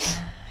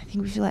what? I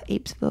think we should let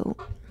apes vote.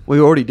 We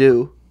already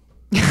do.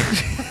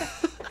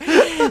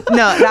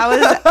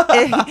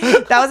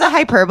 that was a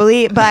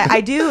hyperbole, but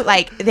I do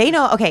like they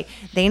know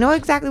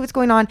exactly what's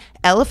going on.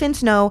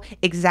 Elephants know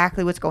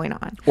exactly what's going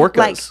on. Orcas.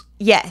 Like,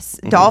 yes,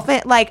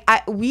 dolphin. Like I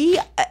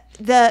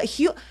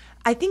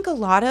think a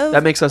lot of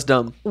that makes us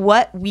dumb.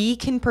 What we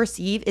can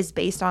perceive is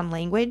based on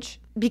language.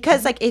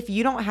 Because like if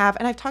you don't have,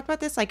 and I've talked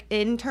about this like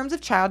in terms of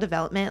child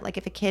development, like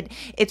if a kid,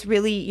 it's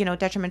really, you know,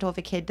 detrimental if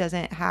a kid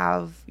doesn't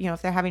have, you know,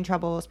 if they're having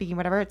trouble speaking,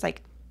 whatever. It's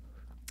like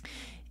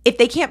if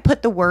they can't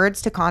put the words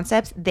to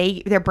concepts,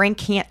 their brain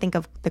can't think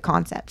of the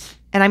concepts.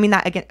 And I mean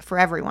that again for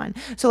everyone.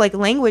 So like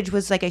language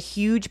was like a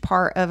huge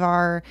part of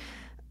our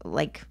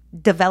like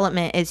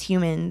development as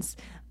humans.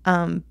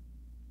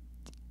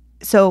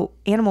 So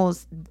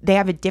animals, they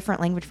have a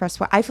different language for us.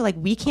 So I feel like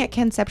we can't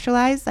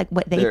conceptualize like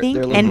what they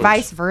think and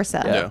vice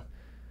versa. Yeah.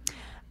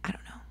 I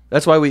don't know.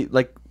 That's why we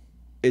like.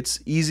 It's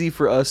easy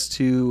for us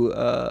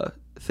to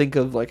think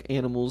of like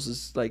animals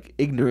as like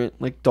ignorant,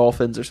 like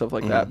dolphins or stuff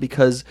like that,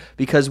 because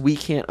we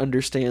can't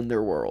understand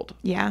their world.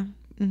 Yeah.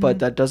 Mm-hmm. But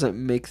that doesn't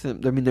make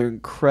them. I mean, they're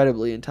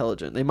incredibly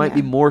intelligent. They might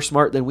be more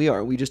smart than we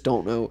are. We just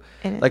don't know.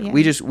 Like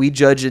we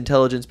judge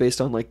intelligence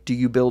based on like, do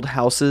you build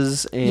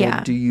houses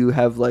and do you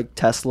have like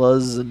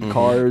Teslas and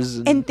cars?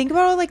 And think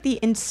about all like the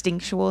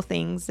instinctual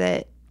things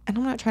that. And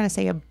I'm not trying to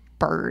say a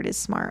bird is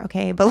smart,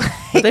 okay, but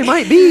like, they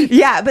might be.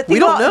 Yeah, but we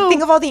don't know.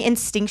 Think of all the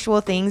instinctual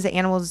things that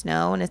animals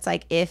know, and it's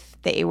like if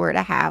they were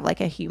to have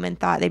like a human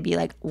thought, they'd be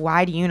like,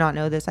 "Why do you not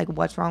know this? Like,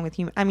 what's wrong with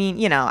human?" I mean,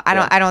 you know,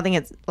 I don't think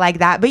it's like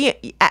that, but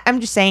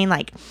I'm just saying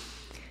like.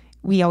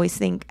 We always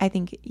think, I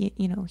think,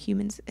 you know,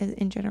 humans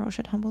in general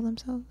should humble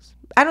themselves.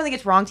 I don't think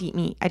it's wrong to eat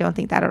meat. I don't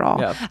think that at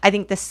all. Yeah. I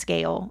think the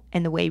scale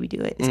and the way we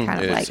do it is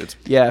kind of like...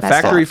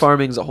 factory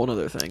farming is a whole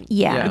other thing.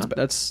 Yeah.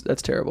 That's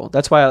terrible.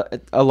 That's why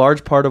a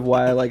large part of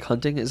why I like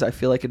hunting is I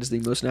feel like it is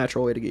the most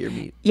natural way to get your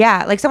meat.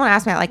 Yeah. Like someone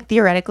asked me, like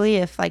theoretically,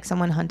 if like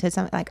someone hunted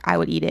something, like I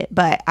would eat it.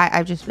 But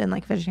I've just been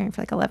like vegetarian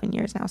for like 11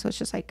 years now. So it's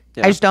just like,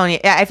 I just don't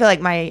eat. I feel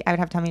like I would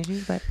have tummy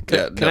issues, but...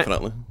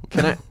 Definitely.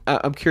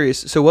 I'm curious.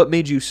 So what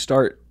made you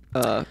start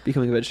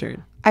becoming a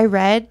vegetarian? I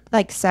read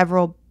like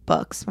several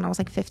books when I was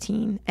like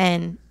 15,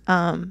 and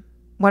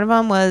one of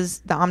them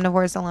was The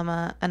Omnivore's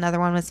Dilemma, another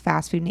one was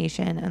Fast Food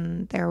Nation,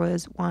 and there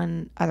was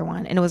one other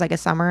one, and it was like a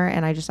summer,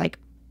 and I just like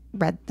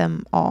read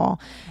them all,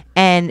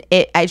 and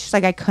I just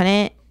like I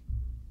couldn't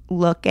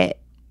look at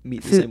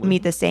meat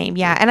the same.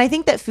 Yeah, and I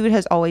think that food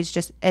has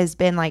always has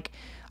been like,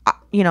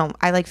 you know,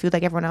 I like food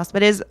like everyone else,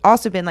 but it's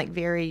also been like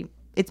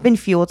it's been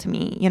fuel to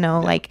me, you know,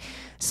 like,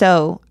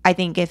 so I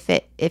think if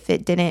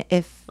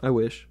I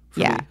wish.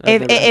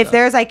 If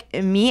there's like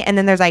meat and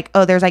then there's like,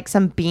 oh, there's like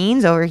some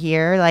beans over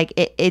here, like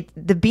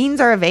the beans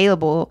are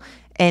available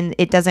and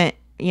it doesn't,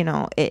 you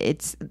know,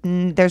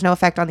 there's no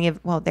effect on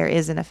there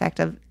is an effect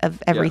of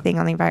everything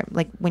on the environment.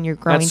 Like when you're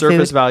growing at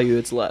surface food, value,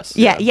 it's less.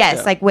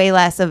 Like way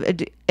less of,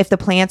 if the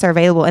plants are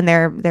available and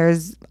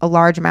there's a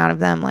large amount of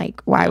them,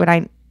 like why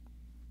would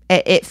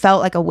it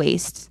felt like a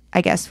waste,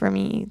 I guess, for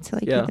me to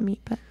like eat the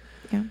meat, but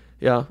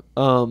yeah.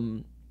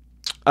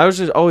 I was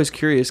just always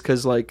curious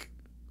because like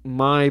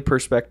my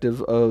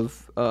perspective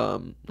of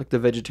like the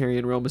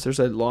vegetarian realm is there's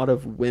a lot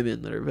of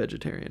women that are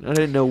vegetarian. I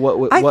didn't know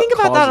what I think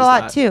about that a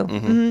lot too.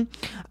 Mm-hmm.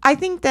 I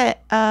think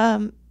that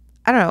I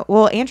don't know.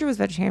 Well, Andrew was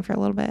vegetarian for a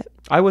little bit.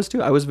 I was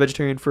too. I was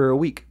vegetarian for a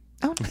week.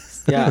 Oh,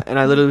 nice. Yeah, and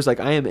I literally was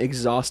like, I am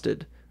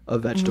exhausted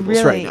of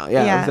vegetables right now.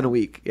 Yeah, within a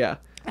week. Yeah,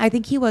 I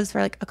think he was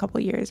for like a couple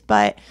of years,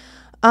 but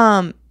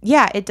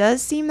it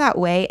does seem that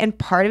way. And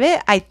part of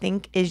it, I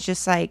think, is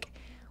just like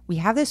we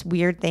have this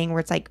weird thing where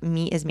it's like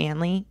meat is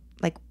manly.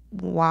 Like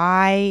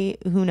why?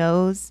 Who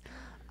knows?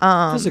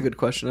 That's a good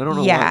question. I don't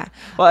know. Yeah. Why.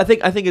 Well, I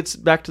think it's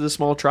back to the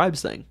small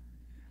tribes thing.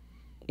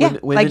 Women,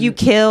 like you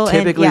kill.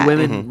 Typically,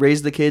 women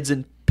raised the kids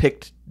and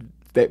picked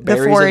berries the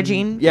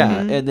foraging.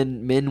 And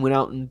then men went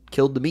out and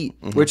killed the meat,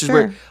 which is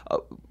where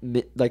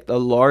like a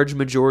large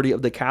majority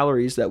of the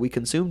calories that we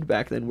consumed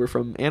back then were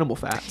from animal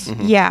fats.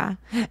 Yeah,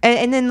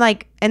 and then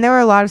like, and there were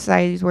a lot of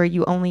societies where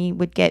you only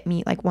would get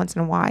meat like once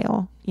in a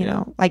while. You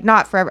know, like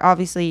not forever.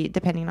 Obviously,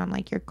 depending on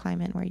like your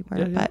climate and where you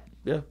were, but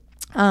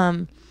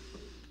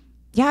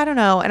I don't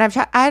know. And I've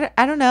tried.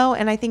 I don't know.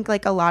 And I think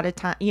like a lot of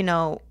time, you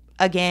know,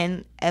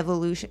 again,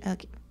 evolution.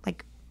 Like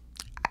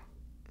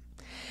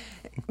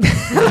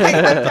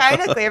I'm trying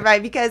to clarify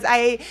because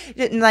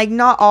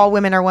not all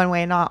women are one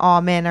way, not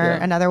all men are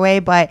another way,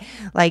 but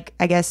like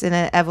I guess in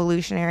an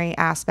evolutionary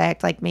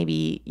aspect, like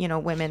maybe, you know,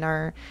 women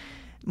are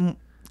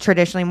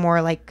traditionally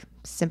more like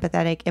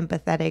sympathetic,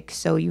 empathetic,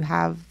 so you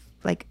have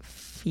like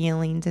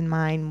feelings in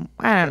mind.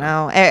 I don't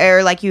know,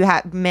 or like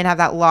men have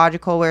that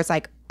logical where it's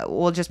like,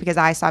 well, just because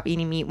I stop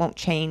eating meat won't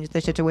change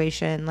the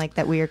situation, like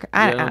that we're.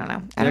 I don't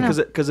know.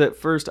 Because at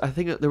first I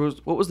think there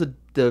was what was the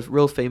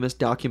real famous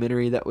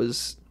documentary that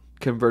was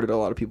converted a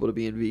lot of people to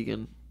being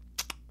vegan.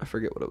 I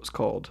forget what it was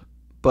called,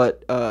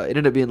 but it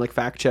ended up being like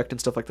fact checked and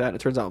stuff like that. And it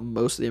turns out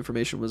most of the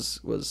information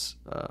was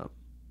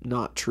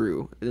not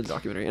true in the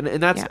documentary,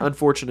 and that's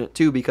unfortunate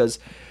too, because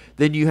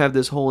then you have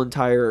this whole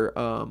entire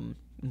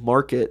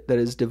market that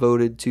is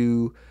devoted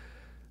to.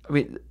 I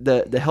mean,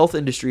 the health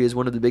industry is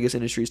one of the biggest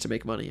industries to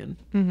make money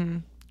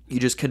in. you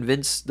just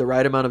convince the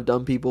right amount of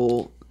dumb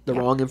people the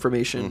wrong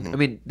information. I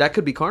mean, that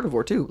could be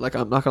carnivore too. Like,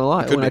 I'm not gonna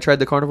lie. When I tried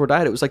the carnivore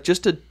diet, it was like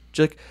it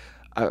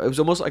was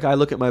almost like I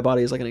look at my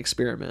body as like an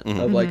experiment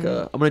of like,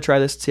 I'm gonna try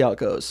this and see how it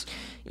goes.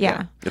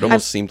 Yeah. It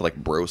almost seemed like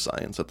bro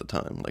science at the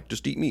time. Like,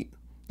 just eat meat.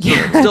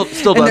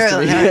 Still does to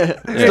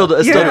me. Still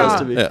does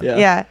to me.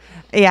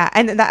 Yeah.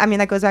 And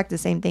that goes back to the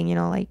same thing, you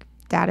know, like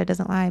data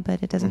doesn't lie,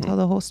 but it doesn't tell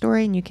the whole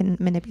story, and you can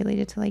manipulate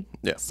it to like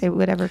say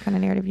whatever kind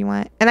of narrative you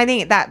want. And I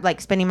think that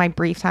like spending my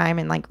brief time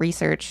in like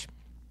research,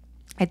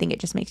 I think it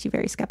just makes you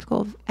very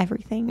skeptical of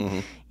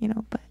everything, you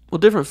know.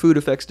 But different food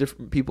affects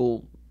different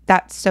people.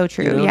 That's so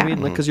true. You know what I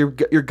mean? Like, because your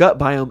gut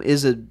biome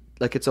is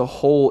it's a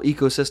whole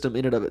ecosystem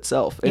in and of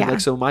itself, and like,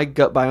 so my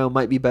gut biome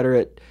might be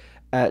better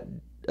at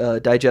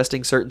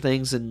digesting certain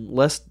things and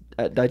less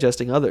at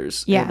digesting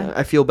others. Yeah. And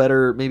I feel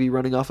better maybe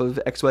running off of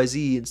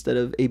XYZ instead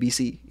of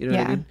ABC. You know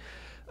what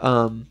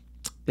I mean?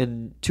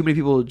 And too many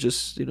people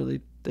just, you know,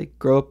 they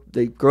grow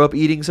up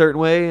eating a certain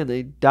way and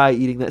they die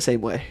eating that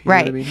same way. You know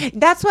what I mean?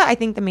 That's what I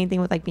think the main thing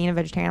with like being a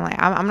vegetarian. Like,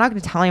 I'm not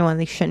going to tell anyone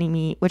they shouldn't eat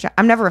meat, which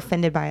I'm never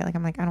offended by it. Like,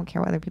 I'm like, I don't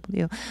care what other people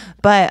do.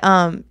 But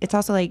it's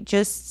also like,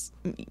 just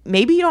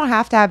maybe you don't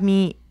have to have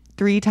meat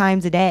 3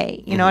 times a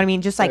day. You know what I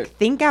mean? Just like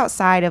think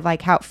outside of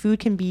like how food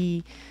can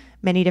be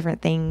many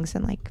different things,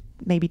 and like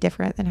maybe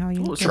different than how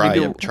you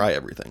try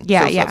everything.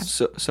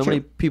 So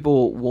many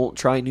people won't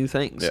try new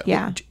things.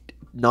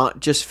 Not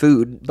just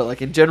food, but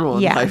like in general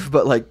in life.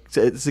 But like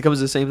it becomes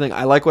the same thing.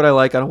 I like what I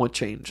like. I don't want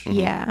change.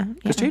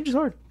 Because change is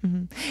hard.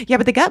 Yeah,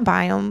 but the gut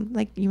biome,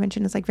 like you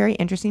mentioned, is like very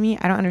interesting to me.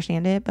 I don't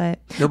understand it, but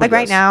nobody like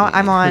right does. now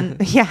I'm on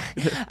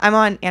I'm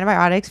on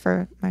antibiotics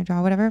for my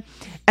jaw, whatever.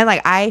 And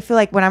like I feel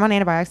like when I'm on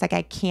antibiotics, like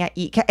I can't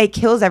eat. It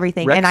kills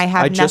everything, Rex, and I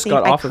have nothing.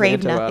 I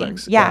crave nothing.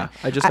 Antibiotics. Yeah,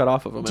 I just got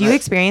off of them. Do you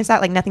experience that?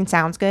 Like nothing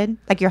sounds good.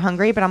 Like you're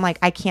hungry, but I'm like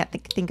I can't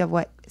think of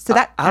what. So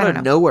that out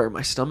of nowhere,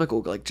 my stomach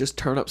will like just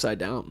turn upside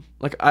down.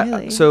 Like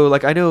Really? So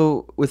like I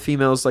know with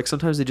females, like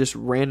sometimes they just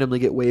randomly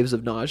get waves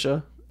of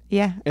nausea.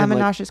 Yeah, And I'm a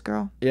like- nauseous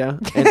girl. Yeah,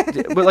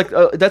 but like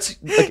that's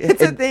like,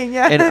 It's a thing,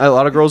 yeah. And a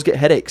lot of girls get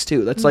headaches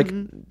too. That's like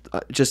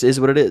just is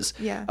what it is.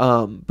 Yeah.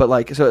 But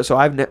like so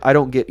I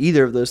don't get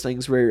either of those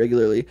things very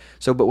regularly.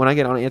 So but when I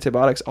get on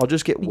antibiotics, I'll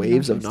just get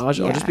waves of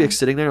nausea. I'll just be like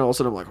sitting there, and all of a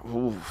sudden I'm like,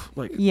 oof,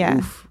 like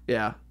oof.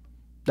 Yeah.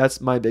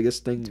 That's my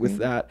biggest thing with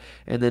that.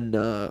 And then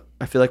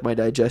I feel like my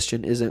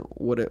digestion isn't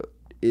what it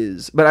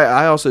is. But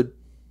I also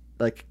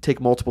like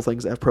take multiple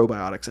things that have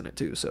probiotics in it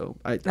too. So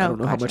I don't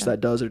know how much that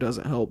does or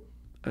doesn't help.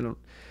 I don't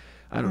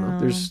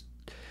know.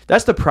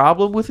 That's the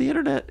problem with the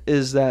internet,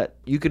 is that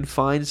you can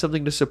find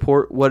something to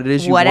support what it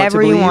is you Whatever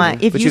want to you believe,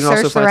 want. If but you can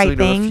also search the find right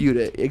something thing, to refute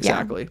it.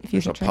 Exactly.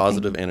 There's a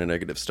positive and a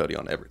negative study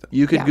on everything.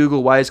 You could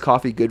Google why is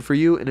coffee good for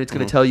you, and it's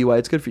going to tell you why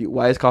it's good for you.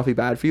 Why is coffee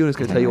bad for you, and it's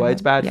going to tell you why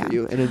it's bad for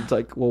you. And it's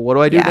like, well, what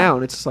do I do now?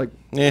 And it's just like,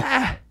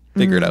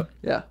 figure it out.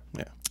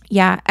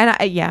 Yeah, and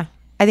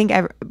I think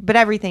but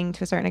everything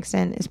to a certain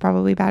extent is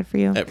probably bad for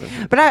you.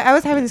 Everything. But I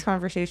was having this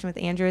conversation with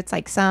Andrew. It's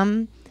like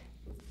some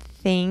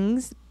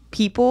things,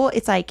 people,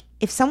 it's like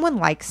if someone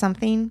likes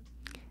something,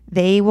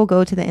 they will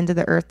go to the end of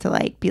the earth to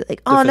like be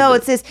like, oh no,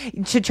 it's this,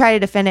 to try to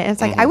defend it. And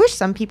it's like, I wish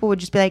some people would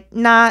just be like,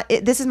 nah,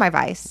 this is my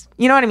vice.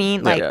 You know what I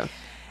mean? Like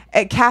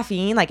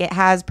caffeine, like it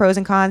has pros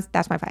and cons.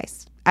 That's my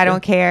vice. I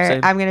don't care.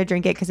 Same. I'm gonna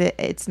drink it because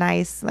it's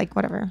nice. Like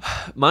whatever.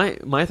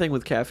 My thing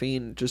with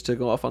caffeine, just to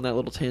go off on that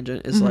little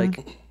tangent, is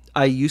like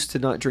I used to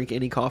not drink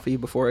any coffee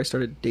before I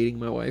started dating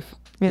my wife.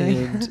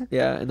 Really? And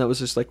and that was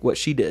just like what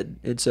she did.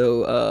 And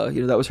so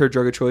that was her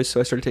drug of choice. So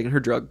I started taking her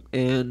drug.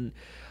 And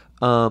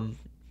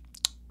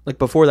like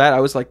before that, I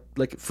was like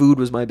food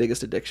was my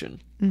biggest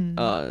addiction.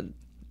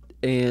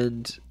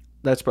 And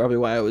that's probably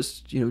why I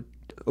was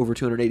over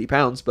 280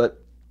 pounds.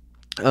 But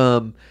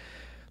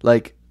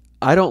like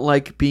I don't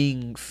like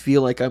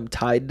feel like I'm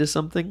tied to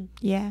something.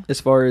 Yeah.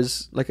 As far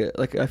as like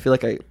I feel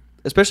like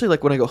especially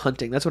like when I go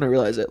hunting, that's when I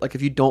realize it. Like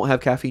if you don't have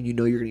caffeine, you're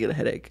gonna get a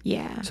headache.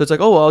 Yeah. So it's like,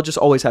 oh, well, I'll just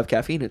always have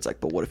caffeine. It's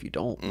like, but what if you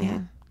don't?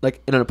 Yeah.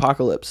 Like in an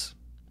apocalypse,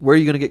 where are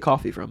you gonna get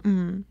coffee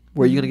from?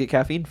 Where are you gonna get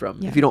caffeine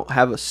from? Yeah. If you don't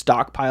have a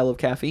stockpile of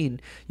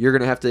caffeine, you're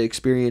gonna have to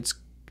experience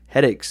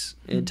headaches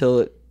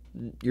until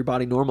your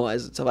body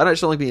normalizes itself. I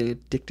just don't like being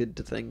addicted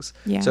to things.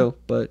 Yeah. So,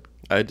 but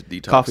I had to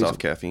detox Coffee's- off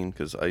caffeine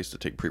because I used to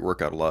take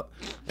pre-workout a lot,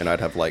 and I'd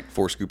have like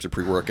 4 scoops of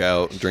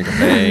pre-workout, drink a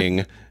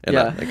Bang,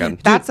 and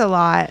That's a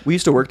lot. we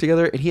used to work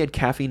together, and he had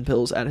caffeine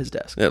pills at his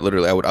desk.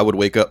 literally, I would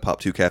wake up, pop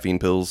 2 caffeine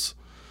pills.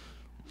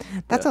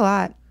 That's a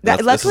lot. This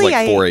is Luckily,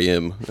 like 4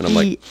 a.m. and I'm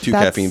like 2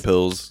 that's- caffeine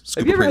pills.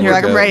 Scoop you of ever- You're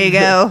like, I'm pre-workout. ready to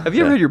go. Have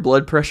you ever had your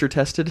blood pressure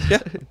tested? Yeah,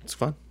 it's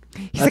fun.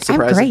 He's That's like, I'm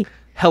surprising. great.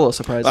 Hella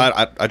surprising.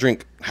 I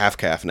drink half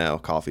calf now.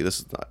 Coffee.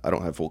 I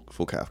don't have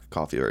full calf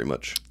coffee very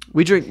much.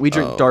 We drink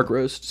dark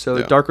roast, so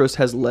yeah. dark roast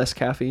has less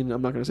caffeine.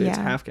 I'm not going to say it's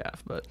Yeah. half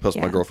calf, but Plus,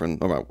 Yeah. my girlfriend,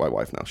 or my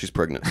wife now, she's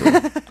pregnant. So,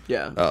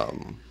 yeah.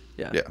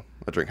 yeah,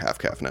 I drink half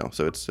calf now,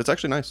 so it's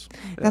actually nice.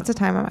 That's a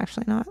time I'm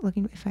actually not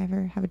looking, if I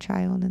ever have a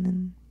child, and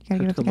then you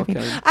gotta Have give to up the look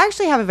caffeine. at it. I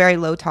actually have a very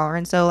low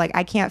tolerance, so like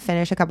I can't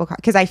finish a cup of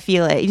coffee because I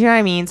feel it. You know what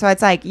I mean? So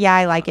it's like, yeah,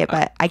 I like it,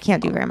 but I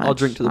can't do very much. I'll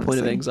drink to the point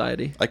of honestly.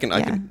 anxiety. I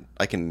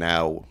can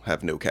now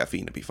have no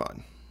caffeine to be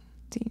fine.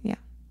 Yeah.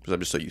 Because I'm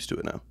just so used to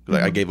it now.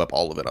 Like I gave up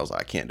all of it. I was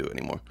like, I can't do it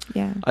anymore.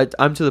 Yeah.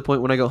 I'm to the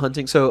point when I go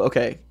hunting. So,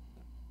 okay,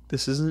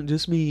 this isn't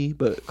just me,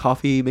 but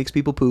coffee makes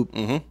people poop.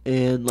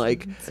 And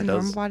like, it's a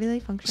normal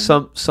bodily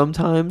function.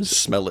 Sometimes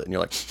smell it and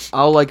you're like,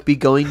 I'll like be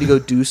going to go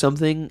do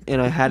something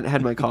and I hadn't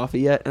had my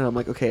coffee yet. And I'm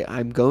like, okay,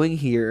 I'm going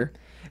here.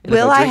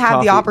 Will I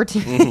have the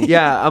opportunity?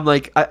 Yeah, I'm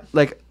like,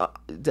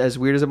 as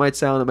weird as it might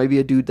sound, it might be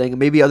a dude thing.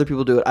 Maybe other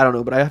people do it. I don't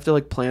know, but I have to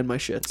like plan my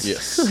shits.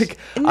 Yes. Like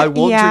I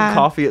won't drink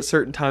coffee at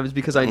certain times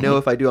because I know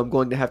if I do, I'm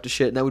going to have to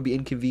shit, and that would be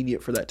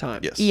inconvenient for that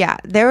time. Yes. Yeah,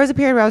 there was a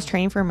period where I was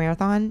training for a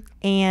marathon,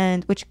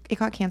 and which it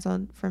got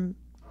canceled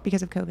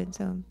because of COVID,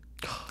 so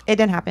it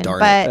didn't happen. Darn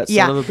but that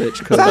yeah, son of a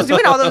bitch. so I was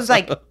doing all those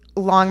like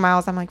long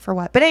miles. I'm like, for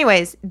what? But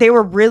anyways, they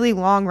were really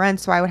long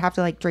runs, so I would have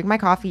to like drink my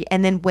coffee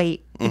and then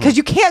wait because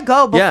you can't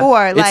go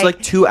before. Yeah, it's like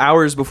 2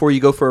 hours before you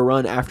go for a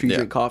run after you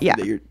drink coffee.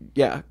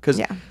 Yeah.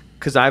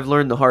 Because I've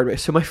learned the hard way.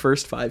 So my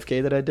first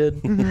 5K that I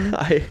did,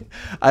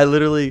 I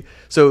literally,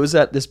 so it was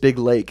at this big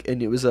lake,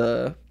 and it was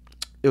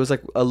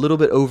like a little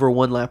bit over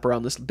one lap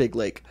around this big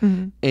lake,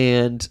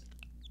 and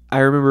I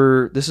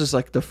remember this is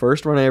like the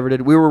first run I ever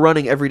did. We were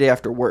running every day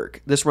after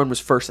work. This run was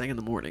first thing in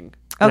the morning.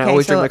 And I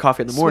always drink my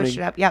coffee in the morning. It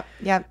up.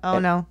 Yep. Oh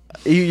no.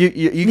 You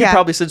can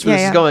probably sense where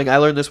this is going. I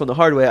learned this one the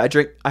hard way.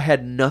 I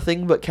had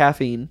nothing but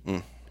caffeine.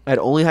 I had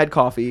only had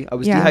coffee. I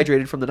was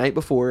dehydrated from the night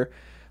before.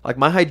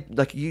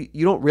 Like you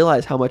don't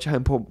realize how much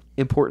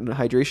important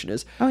hydration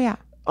is. Oh yeah.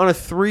 On a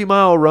 3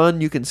 mile run,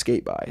 you can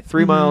skate by.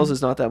 3 miles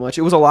is not that much.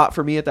 It was a lot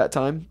for me at that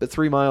time, but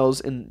 3 miles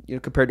and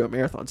compared to a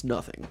marathon's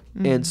nothing.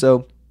 And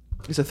so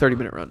it's a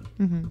 30-minute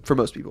run for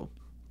most people.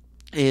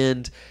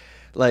 And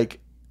like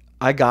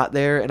I got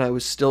there and I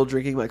was still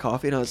drinking my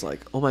coffee and I was like,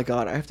 oh my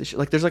God, I have to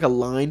like there's like a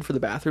line for the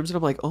bathrooms and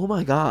I'm like, oh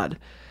my God.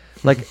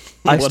 Like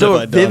I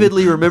still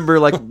vividly remember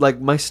like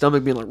my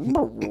stomach being like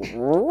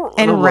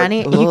and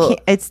running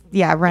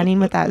like, running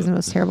with that is the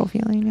most terrible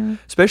feeling.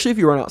 Especially if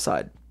you run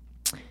outside.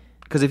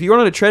 Because if you run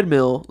on a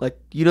treadmill, like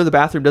the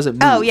bathroom doesn't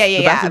move. Oh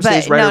yeah.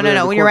 But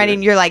no. When you're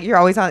running, you're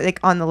always on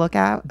the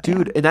lookout.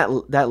 Dude, and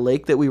that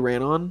lake that we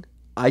ran on,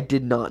 I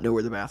did not know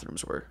where the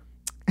bathrooms were.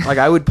 Like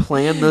I would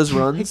plan those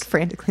runs. Like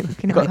frantically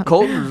looking around.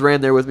 Colton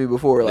ran there with me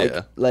before.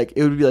 Like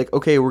it would be like,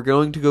 okay, we're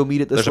going to go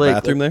meet at this lake. There's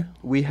a bathroom there?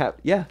 We have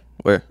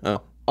Where?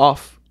 Oh.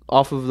 Off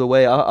of the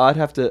way. I'd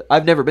have to.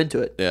 I've never been to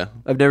it. Yeah.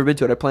 I've never been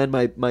to it. I planned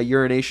my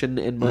urination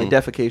and my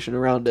defecation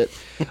around it.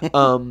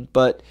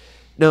 But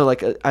no,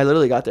 like I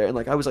literally got there and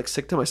like I was like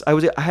sick to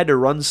myself. I had to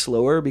run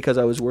slower because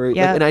I was worried.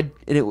 Yeah. Like,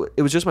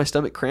 it was just my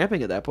stomach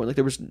cramping at that point. Like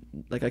there was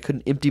like I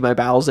couldn't empty my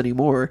bowels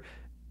anymore,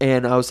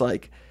 and I was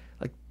like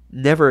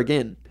never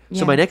again. Yeah.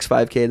 So my next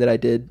 5K that I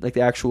did, like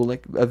the actual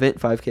like event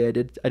 5K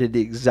I did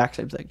the exact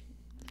same thing.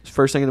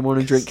 First thing in the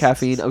morning, drink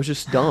caffeine. I was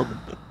just dumb.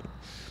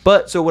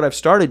 But so what I've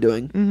started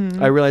doing,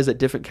 I realized that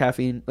different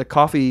caffeine, like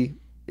coffee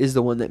is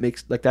the one that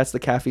makes, like that's the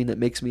caffeine that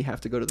makes me have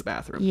to go to the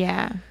bathroom.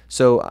 Yeah.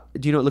 So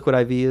do you know what Liquid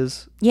IV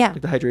is? Yeah.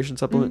 Like the hydration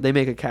supplement. They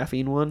make a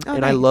caffeine one, and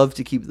nice. I love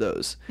to keep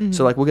those.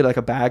 So like we'll get like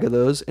a bag of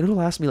those, and it'll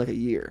last me like a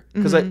year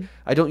because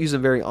I don't use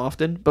them very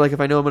often. But like if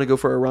I know I'm gonna go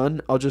for a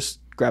run, I'll just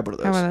grab one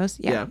of those.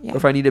 Yeah. Or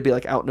if I need to be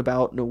like out and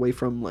about and away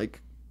from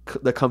like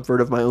the comfort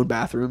of my own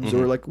bathrooms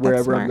or like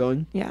wherever I'm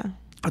going,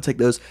 I'll take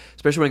those,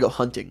 especially when I go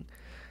hunting,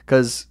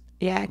 because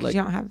because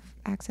you don't have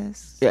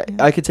access. Yeah,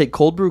 I could take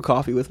cold brew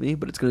coffee with me,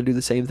 but it's going to do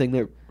the same thing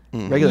that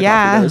regular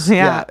coffee does.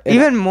 Yeah,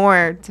 even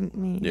more to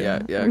me. Yeah.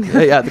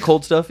 The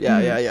cold stuff.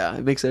 Yeah.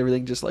 It makes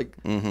everything just like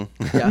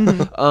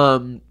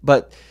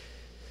but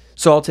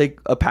so I'll take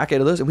a packet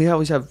of those, and we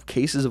always have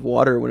cases of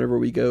water whenever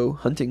we go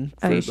hunting.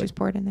 You just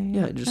pour it in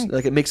there. Yeah, just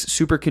like it makes it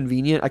super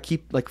convenient. I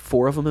keep like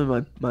 4 of them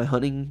in my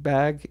hunting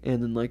bag,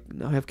 and then like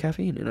now I have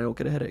caffeine and I don't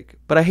get a headache.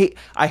 But I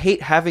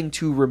hate having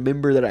to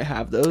remember that I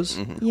have those,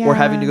 or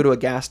having to go to a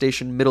gas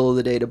station middle of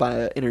the day to buy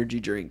an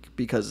energy drink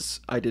because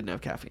I didn't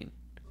have caffeine.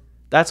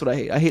 That's what I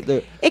hate. I hate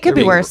the. It could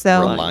be worse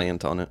though.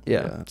 Reliant on it.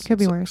 Yeah, could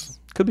be worse.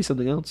 Could be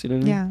something else. You know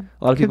what I mean? Yeah.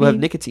 A lot of people have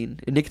nicotine,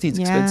 and nicotine's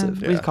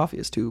expensive. Yeah. I mean, coffee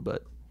is too,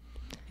 but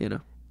you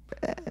know.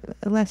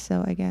 Less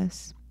so, I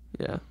guess.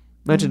 Yeah.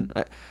 Imagine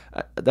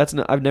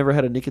I've never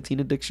had a nicotine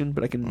addiction,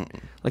 but I can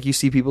like you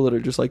see people that are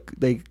just like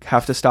they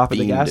have to stop at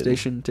the gas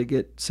station to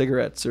get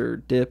cigarettes or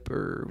dip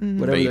or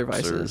whatever Vapes their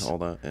vice is. All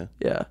that,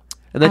 yeah.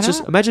 And that's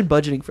just imagine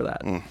budgeting for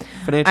that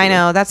financially. I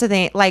know that's the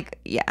thing. Like,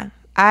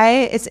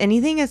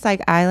 it's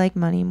like I like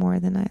money more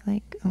than I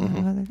like.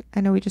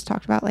 I know we just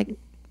talked about like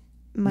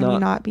money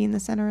not being the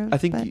center of. I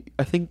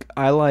think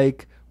I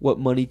like what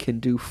money can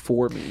do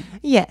for me.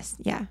 Yes.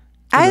 Yeah.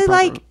 I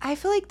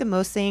feel like the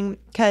most thing,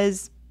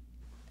 because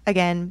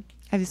again,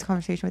 I have this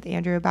conversation with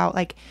Andrew about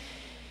like,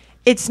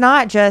 it's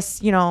not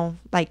just,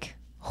 like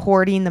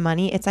hoarding the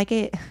money. It's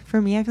like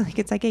for me, I feel like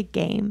it's like a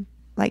game.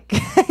 Like, do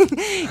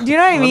you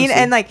know what I mean?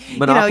 And like,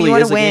 Monopoly you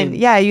want to win. Game.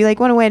 Yeah. You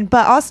like want to win,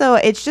 but also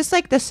it's just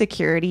like the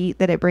security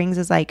that it brings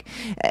is like,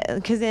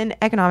 cause in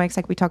economics,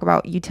 like we talk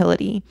about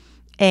utility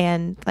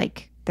and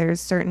like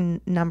there's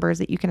certain numbers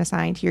that you can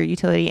assign to your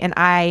utility. And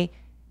I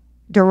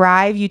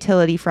derive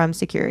utility from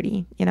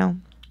security,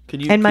 Can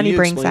you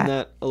brings explain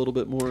that a little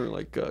bit more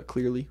like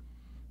clearly?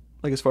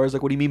 Like, as far as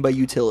like, what do you mean by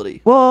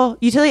utility? Well,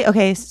 utility.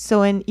 Okay,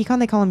 so in econ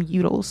they call them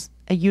utils.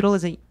 A util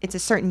is it's a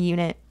certain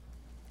unit,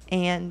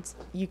 and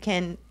you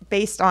can,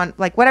 based on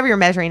like whatever you're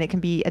measuring, it can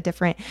be a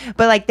different.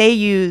 But like they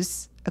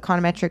use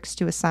econometrics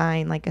to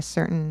assign like a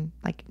certain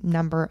like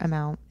number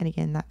amount, and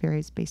again that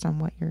varies based on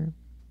what you're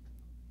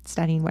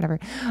studying, whatever.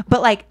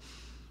 But like,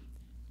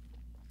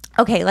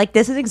 okay, like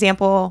this is an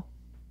example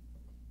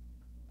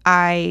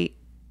I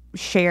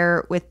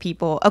share with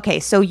people. Okay,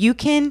 so you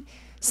can.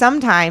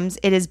 Sometimes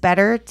it is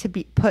better to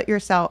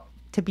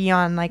to be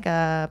on like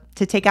to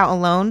take out a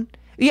loan.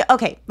 Yeah,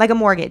 okay, like a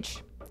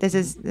mortgage. This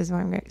is what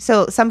I'm going to.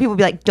 So some people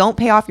be like, don't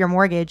pay off your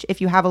mortgage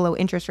if you have a low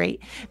interest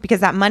rate,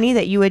 because that money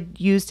that you would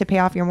use to pay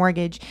off your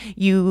mortgage,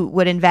 you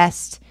would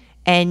invest,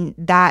 and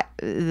that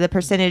the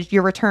percentage,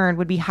 your return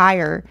would be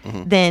higher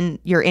than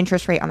your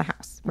interest rate on the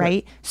house,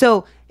 right?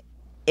 So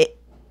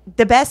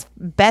the best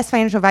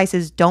financial advice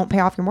is don't pay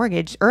off your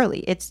mortgage early.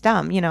 It's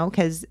dumb,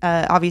 because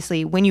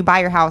obviously when you buy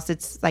your house,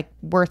 it's like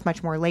worth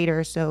much more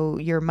later. So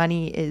your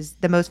money is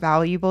the most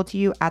valuable to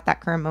you at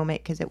that current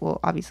moment, because it will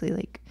obviously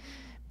like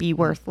be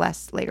worth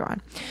less later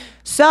on.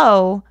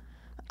 So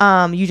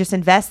you just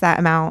invest that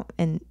amount,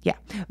 and yeah.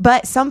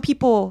 But some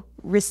people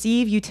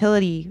receive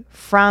utility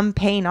from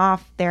paying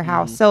off their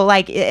house. So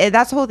like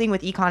that's the whole thing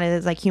with econ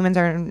is like humans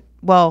are,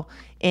 well,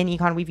 in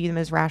econ we view them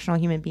as rational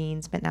human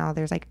beings, but now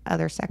there's like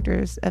other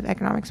sectors of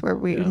economics where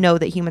we know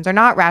that humans are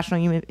not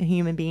rational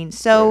human beings.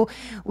 So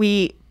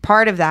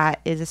part of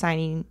that is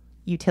assigning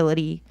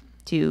utility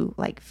to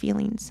like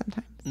feelings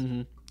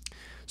sometimes.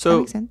 So that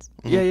makes sense.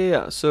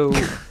 Yeah. So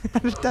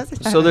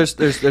so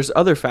there's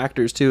other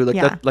factors too, like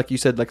that, like you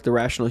said, like the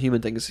rational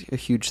human thing is a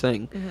huge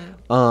thing.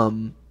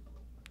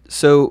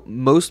 So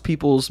most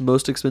people's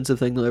most expensive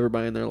thing they'll ever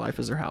buy in their life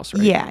is their house,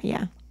 right?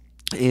 Yeah.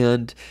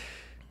 And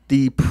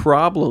the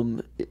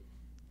problem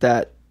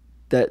that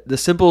the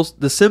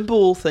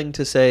simple thing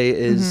to say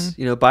is,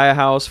 buy a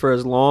house for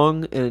as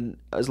long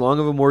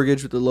of a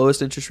mortgage with the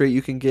lowest interest rate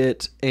you can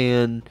get,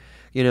 and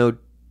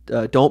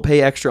don't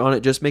pay extra on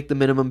it. Just make the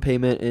minimum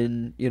payment,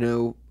 and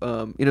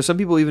some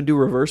people even do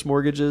reverse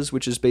mortgages,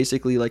 which is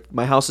basically like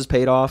my house is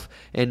paid off,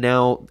 and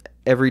now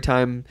every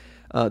time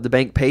the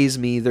bank pays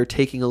me, they're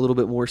taking a little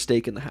bit more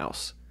stake in the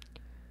house.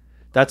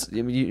 That's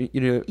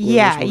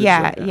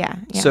Yeah.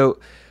 So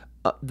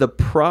the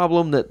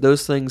problem that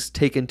those things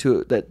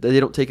that they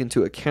don't take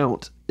into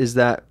account is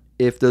that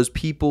if those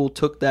people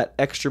took that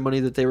extra money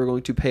that they were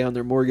going to pay on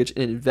their mortgage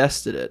and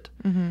invested it,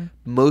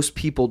 most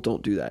people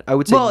don't do that. I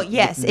would say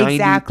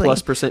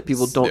 90+%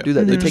 people don't do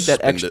that. They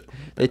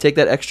take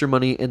that extra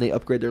money and they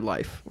upgrade their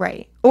life.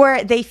 Right.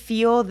 Or they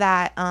feel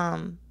that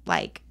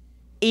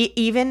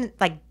even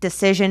like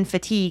decision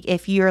fatigue,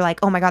 if you're like,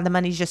 oh my God, the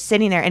money's just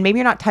sitting there, and maybe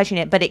you're not touching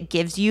it, but it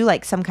gives you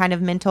like some kind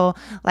of mental,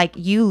 like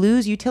you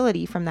lose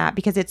utility from that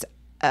because it's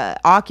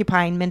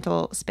occupying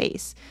mental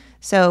space.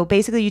 So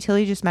basically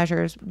utility just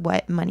measures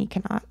what money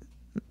cannot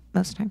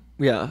most of the time.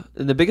 Yeah.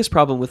 And the biggest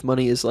problem with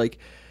money is like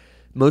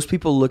most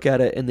people look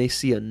at it and they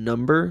see a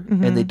number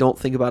and they don't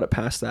think about it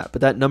past that. But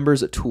that number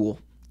is a tool.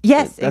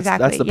 Yes,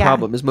 exactly. That's the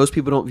problem, is most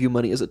people don't view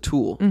money as a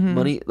tool.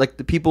 Money, like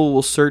the people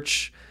will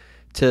search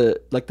to,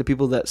 like the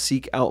people that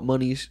seek out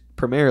money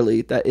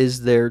primarily, that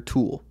is their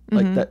tool.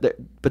 Like that,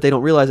 but they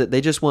don't realize it.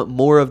 They just want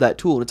more of that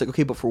tool. And it's like,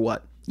 okay, but for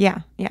what?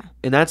 Yeah.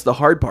 And that's the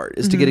hard part,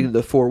 is to get into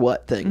the for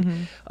what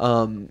thing.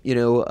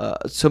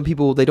 Some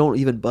people, they don't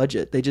even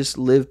budget. They just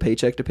live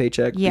paycheck to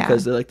paycheck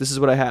because they're like, this is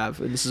what I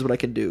have and this is what I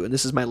can do and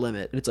this is my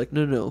limit. And it's like,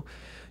 no.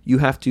 You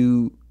have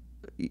to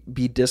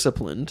be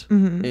disciplined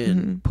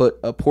and put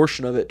a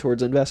portion of it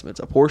towards investments,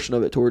 a portion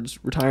of it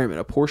towards retirement,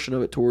 a portion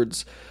of it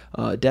towards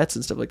debts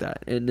and stuff like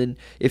that. And then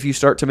if you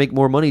start to make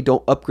more money,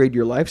 don't upgrade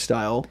your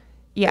lifestyle.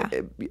 Yeah.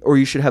 Or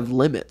you should have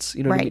limits.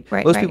 You know what I mean?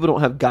 Most people don't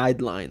have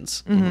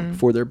guidelines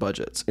for their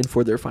budgets and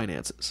for their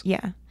finances.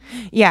 Yeah.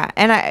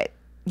 And I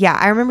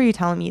remember you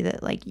telling me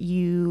that like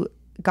you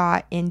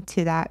got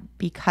into that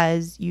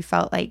because you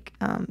felt like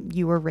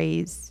you were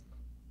raised,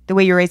 the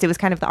way you were raised, it was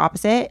kind of the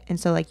opposite. And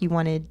so like you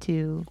wanted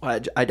to...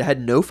 I had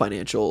no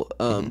financial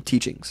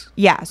teachings.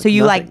 Yeah. So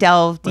you like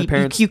delved deep.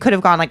 You could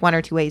have gone like one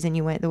or two ways, and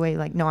you went the way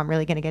like, no, I'm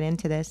really going to get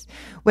into this,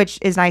 which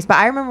is nice. But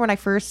I remember when I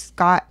first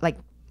got like,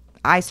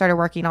 I started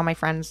working, all my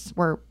friends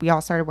we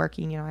all started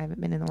working, I haven't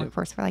been in the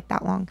workforce for like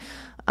that long,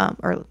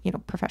 or,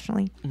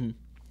 professionally.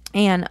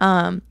 And,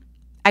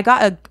 I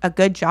got a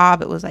good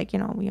job. It was like,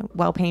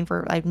 well paying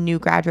for like new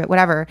graduate,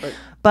 whatever. Right.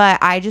 But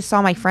I just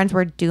saw my friends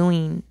were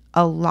doing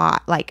a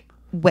lot, like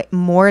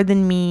more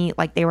than me.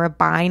 Like they were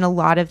buying a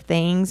lot of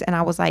things. And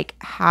I was like,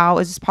 how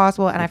is this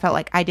possible? And I felt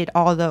like I did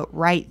all the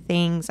right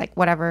things, like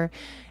whatever.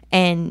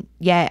 And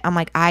yet I'm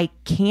like, I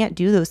can't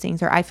do those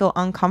things, or I feel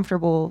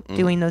uncomfortable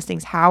doing those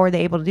things. How are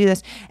they able to do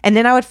this? And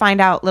then I would find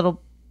out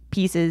little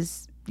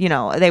pieces,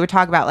 they would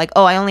talk about like,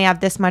 oh, I only have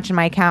this much in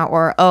my account,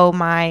 or, oh,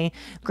 my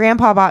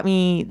grandpa bought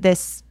me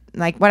this,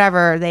 like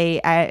whatever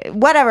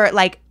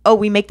like, oh,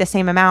 we make the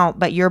same amount,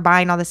 but you're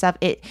buying all this stuff.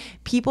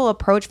 People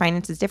approach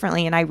finances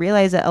differently. And I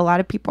realize that a lot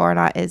of people are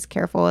not as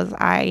careful as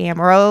I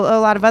am, or a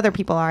lot of other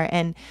people are,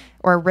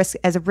 or risk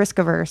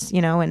averse,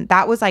 and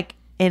that was like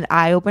an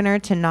eye-opener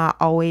to not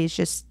always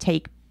just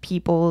take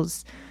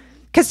people's,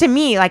 because to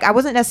me, like, I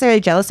wasn't necessarily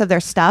jealous of their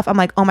stuff. I'm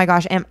like, oh my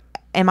gosh, am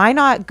I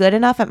not good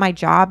enough at my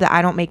job that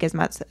I don't make as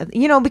much,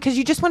 because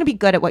you just want to be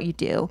good at what you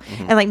do.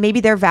 And like,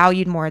 maybe they're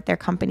valued more at their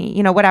company,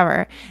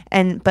 whatever.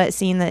 But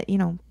seeing that,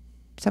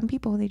 some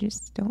people, they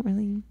just don't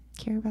really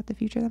care about the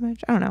future that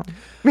much. I don't know.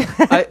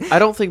 I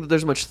don't think that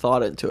there's much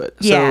thought into it.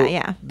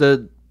 Yeah.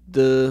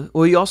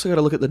 Well, you also got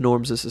to look at the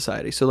norms of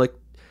society. So like,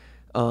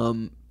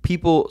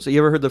 people. So you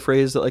ever heard the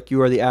phrase that like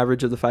you are the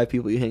average of the 5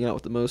 people you hang out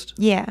with the most?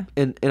 Yeah.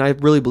 And I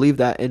really believe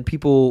that. And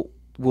people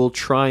will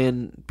try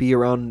and be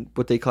around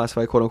what they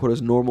classify quote unquote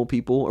as normal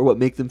people, or what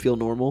make them feel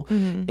normal.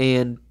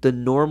 And the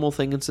normal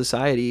thing in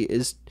society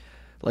is,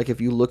 like,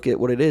 if you look at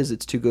what it is,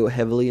 it's to go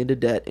heavily into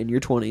debt in your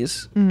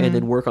 20s and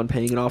then work on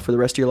paying it off for the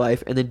rest of your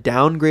life, and then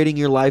downgrading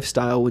your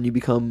lifestyle when you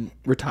become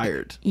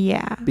retired.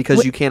 Yeah.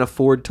 Because you can't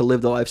afford to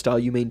live the lifestyle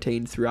you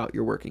maintained throughout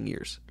your working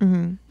years.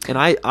 And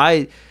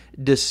I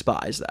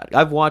despise that.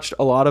 I've watched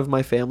a lot of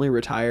my family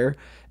retire,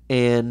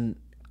 and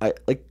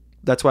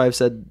that's why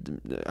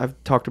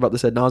I've talked about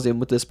this ad nauseum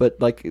with this, but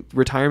like,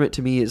 retirement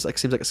to me is like,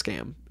 seems like a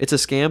scam. It's a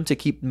scam to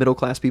keep middle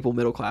class people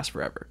middle class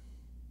forever.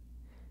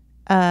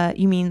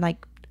 You mean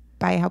like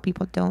by how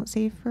people don't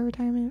save for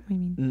retirement? What do you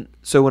mean?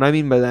 So what I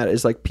mean by that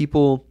is, like,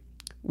 people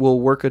will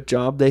work a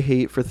job they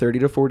hate for 30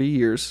 to 40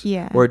 years,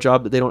 or a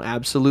job that they don't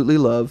absolutely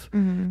love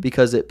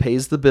because it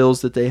pays the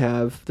bills that they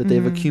have, that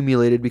they've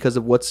accumulated because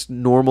of what's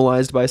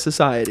normalized by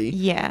society.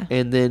 Yeah.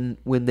 And then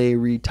when they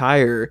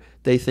retire,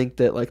 they think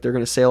that like they're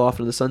going to sail off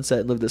into the sunset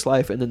and live this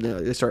life, and then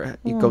they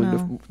start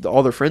going to,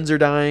 all their friends are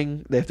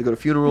dying, they have to go to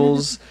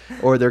funerals,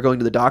 or they're going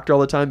to the doctor all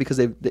the time because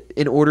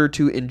in order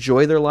to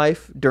enjoy their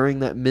life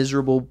during that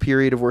miserable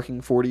period of working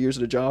 40 years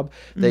at a job,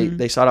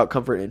 they sought out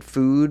comfort in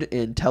food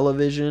and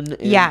television.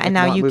 And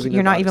now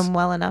you're not even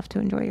well enough to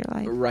enjoy your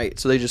life. Right.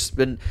 So they just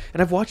been,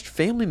 and I've watched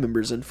family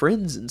members and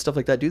friends and stuff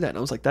like that do that, and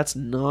I was like, that's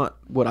not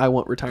what I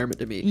want retirement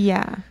to be.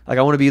 Yeah. Like,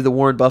 I want to be the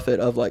Warren Buffett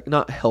of, like,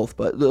 not health,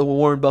 but the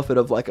Warren Buffett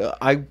of like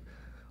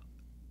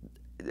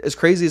as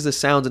crazy as this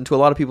sounds, and to a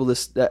lot of people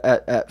this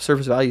at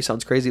surface value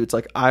sounds crazy, it's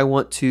like, I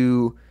want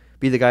to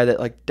be the guy that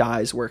like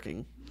dies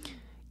working.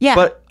 Yeah.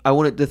 But I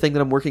want the thing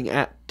that I'm working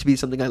at to be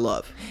something I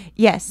love.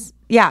 Yes.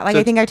 Yeah. Like,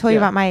 so I think I told you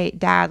about my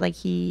dad. Like,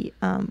 he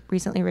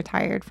recently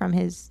retired from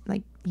his,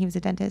 like, he was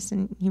a dentist,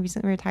 and he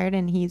recently retired,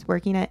 and he's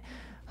working at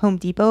Home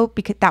Depot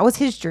because that was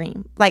his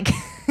dream. Like,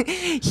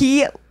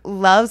 he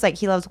loves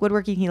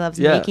woodworking. He loves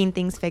making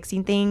things,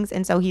 fixing things.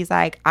 And so he's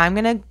like, I'm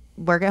going to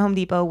work at Home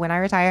Depot when I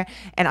retire,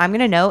 and I'm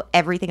gonna know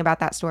everything about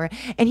that store.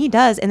 And he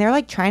does, and they're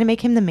like trying to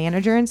make him the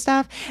manager and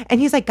stuff, and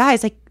he's like,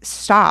 guys, like,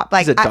 stop.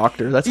 Like, he's a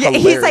doctor. That's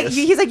hilarious.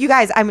 He's like, you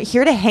guys, I'm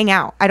here to hang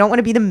out, I don't want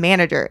to be the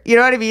manager, you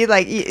know what I mean?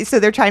 Like, so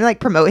they're trying to like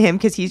promote him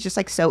because he's just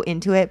like so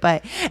into it.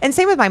 But, and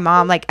same with my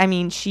mom. Like, I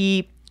mean,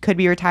 she could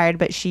be retired,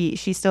 but she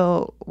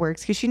still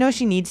works because she knows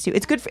she needs to.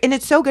 It's good and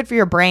it's so good for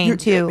your brain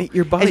too.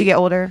 Your body, as you get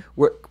older.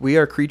 We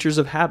are creatures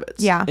of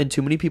habits. Yeah. And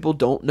too many people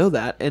don't know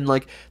that, and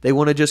like, they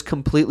want to just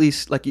completely,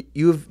 like,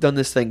 you have done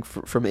this thing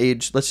from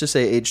age, let's just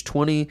say age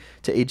 20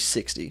 to age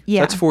 60. Yeah.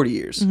 That's 40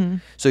 years.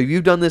 So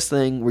you've done this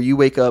thing where you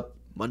wake up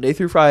Monday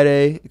through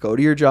Friday, go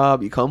to your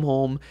job, you come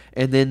home,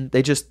 and then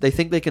they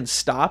think they can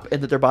stop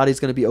and that their body's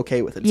going to be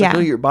okay with it. It's like, no,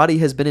 your body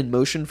has been in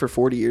motion for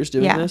 40 years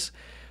doing this.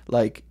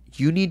 Like,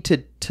 you need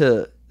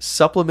to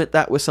supplement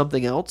that with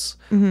something else,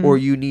 or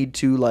you need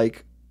to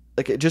like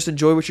just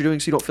enjoy what you're doing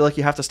so you don't feel like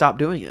you have to stop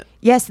doing it.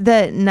 Yes,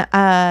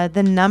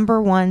 the number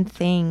one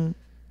thing,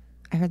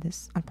 I heard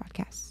this on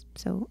podcasts,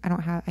 so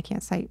I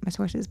can't cite my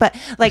sources, but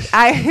like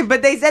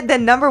but they said the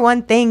number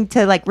one thing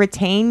to like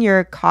retain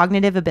your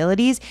cognitive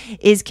abilities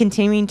is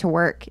continuing to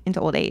work into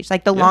old age.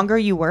 Like, the longer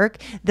you work,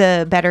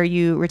 the better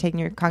you retain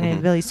your cognitive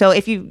abilities. So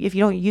if you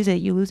don't use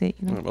it, you lose it.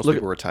 You know? Most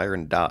people retire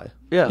and die.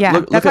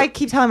 Yeah. That's why I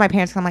keep telling my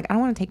parents, I'm like, I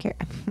don't want to take care.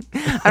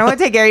 I don't want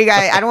to take care of you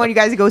guys. I don't want you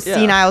guys to go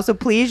senile. So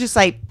please just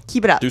like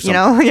keep it up. You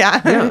know?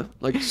 Yeah.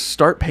 Like,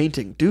 start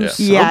painting. Do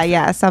something.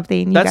 Yeah.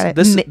 Something.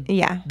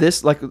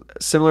 This like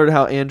similar to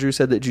how Andrew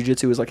said that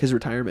jiu-jitsu was like his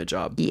retirement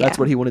job. Yeah. That's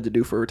what he wanted to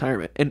do for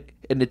retirement, and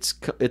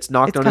it's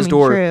knocked on his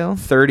door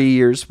 30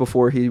 years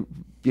before he,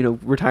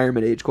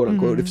 retirement age, quote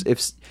unquote.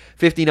 If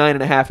 59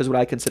 and a half is what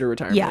I consider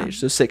retirement age,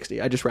 so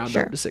 60. I just round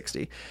up to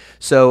 60.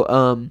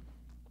 So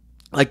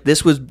like,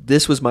 this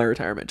was my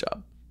retirement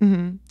job.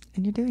 And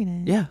you're doing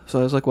it. Yeah.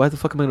 So I was like, why the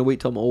fuck am I going to wait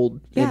till I'm old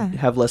and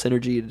have less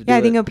energy to do it? I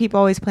think people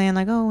always plan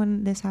like, oh,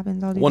 when this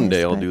happens, I'll do One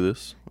day I'll do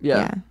this.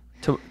 Yeah.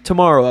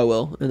 Tomorrow I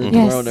will, and then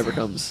tomorrow never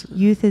comes.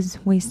 Youth is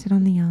wasted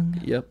on the young.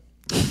 Yep.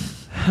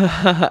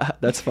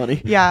 That's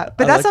funny. Yeah,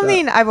 but that's like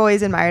something I've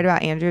always admired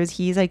about Andrew, is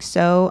he's like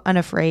so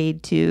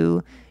unafraid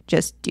to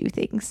just do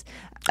things.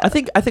 I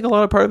think a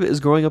lot of part of it is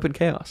growing up in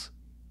chaos.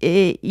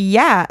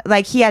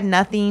 Like, he had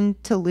nothing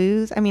to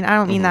lose. I mean, I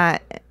don't mean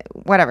that,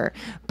 whatever,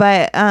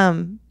 but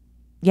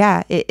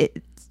yeah.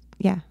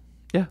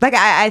 Like,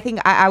 I think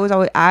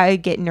I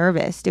get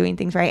nervous doing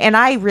things, right? And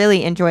I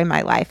really enjoy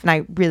my life, and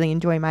I really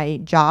enjoy my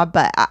job,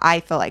 but I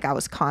feel like I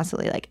was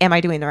constantly like, am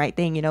I doing the right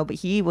thing? But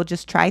he will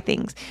just try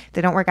things. If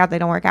they don't work out, they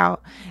don't work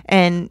out.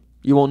 And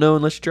You won't know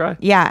unless you try.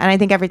 Yeah, and I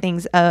think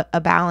everything's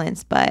a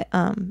balance, but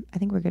I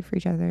think we're good for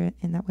each other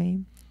in that way.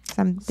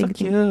 So I'm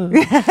thinking.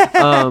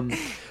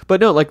 But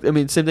no, like, I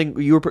mean, same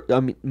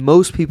thing.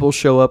 Most people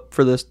show up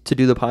for this to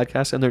do the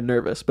podcast and they're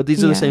nervous, but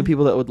these are the same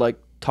people that would like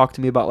talk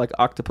to me about like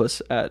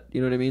octopus at, you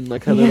know what I mean?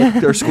 Like how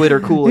their squid are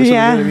cool or something.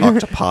 Yeah. You know what I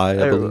mean? Octopi,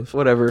 I believe.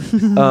 Whatever.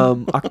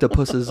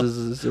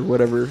 Octopuses or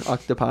whatever.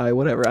 Octopi,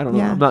 whatever. I don't know.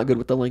 Yeah. I'm not good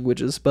with the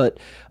languages, but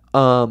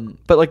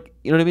like,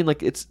 you know what I mean?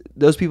 Like it's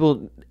those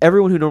people,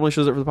 everyone who normally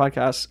shows up for the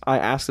podcast, I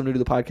ask them to do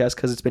the podcast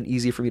because it's been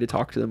easy for me to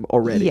talk to them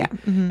already. Yeah.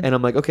 Mm-hmm. And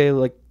I'm like, okay,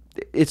 like,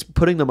 it's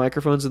putting the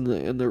microphones in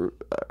the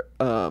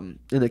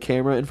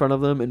camera in front of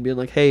them and being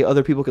like, hey,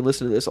 other people can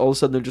listen to this. All of a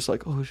sudden they're just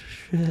like, oh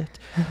shit.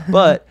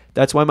 But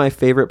that's why my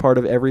favorite part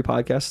of every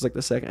podcast is like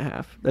the second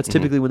half. That's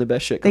typically when the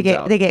best shit comes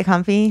out. They get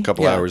comfy. A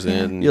couple hours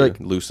in, you like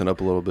loosen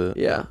up a little bit.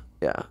 Yeah.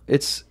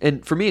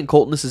 And for me and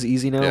Colton, this is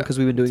easy now because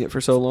we've been doing it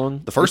for so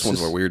long. The first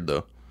ones were weird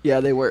though.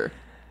 Yeah, they were.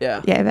 Yeah,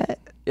 I bet.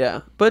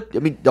 Yeah, but I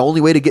mean, the only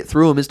way to get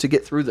through them is to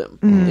get through them.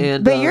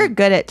 Mm-hmm. But you're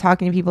good at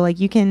talking to people. Like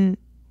you can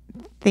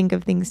think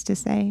of things to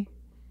say.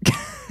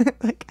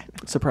 Like,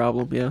 it's a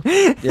problem. Yeah.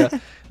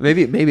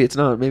 Maybe it's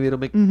not. Maybe it'll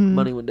make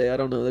money one day. I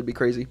don't know. That'd be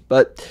crazy.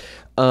 But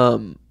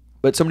so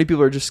many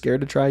people are just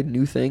scared to try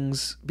new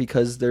things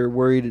because they're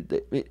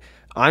worried.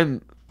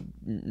 I'm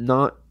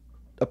not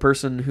a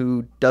person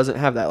who doesn't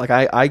have that. Like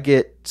I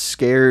get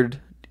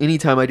scared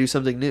anytime I do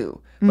something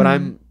new, but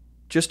I'm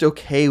just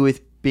okay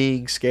with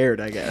being scared,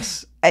 I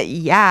guess.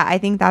 Yeah, I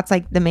think that's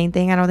like the main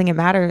thing. I don't think it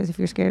matters if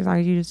you're scared as long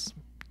as you just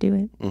do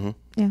it.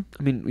 Yeah.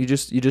 I mean, you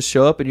just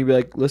show up and you be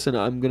like, listen,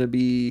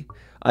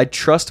 I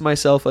trust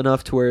myself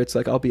enough to where it's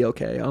like, I'll be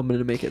okay. I'm going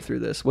to make it through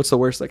this. What's the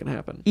worst that can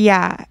happen?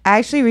 Yeah. I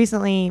actually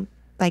recently,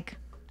 like,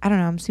 I don't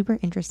know, I'm super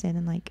interested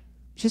in like,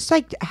 just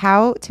like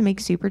how to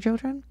make super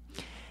children.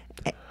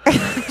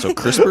 So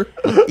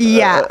CRISPR?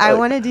 Yeah. I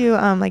want to do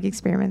like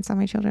experiments on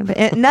my children,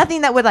 but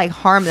nothing that would like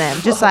harm them.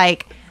 Just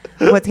like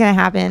what's going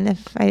to happen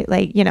if I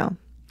like, you know,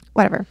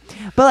 whatever.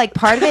 But like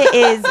part of it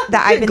is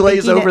that I've been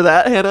glaze over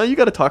that, Hannah. You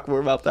got to talk more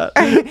about that.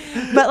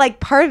 But like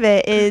part of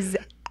it is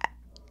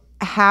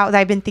how that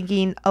I've been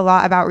thinking a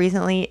lot about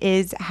recently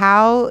is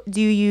how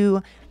do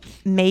you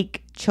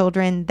make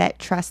children that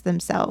trust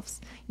themselves?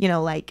 You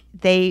know, like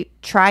they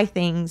try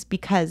things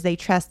because they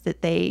trust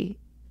that they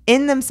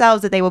in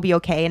themselves that they will be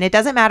okay. And it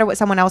doesn't matter what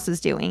someone else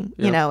is doing.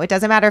 Yep. You know, it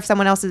doesn't matter if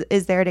someone else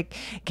is there to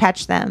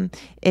catch them.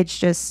 It's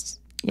just,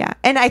 yeah.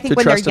 And I think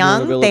when they're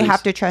young, they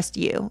have to trust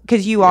you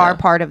because you are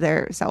part of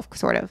their self,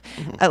 sort of,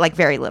 like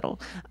very little.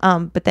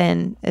 But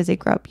then as they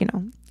grow up, you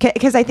know,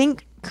 because I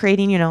think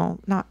creating, you know,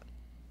 not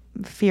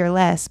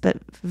fearless, but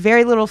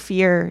very little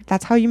fear.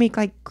 That's how you make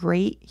like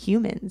great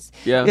humans.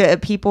 Yeah.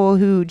 People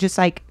who just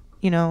like,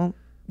 you know,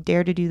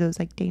 dare to do those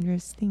like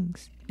dangerous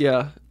things.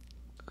 Yeah.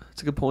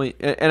 That's a good point.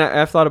 And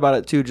I've thought about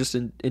it too, just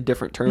in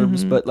different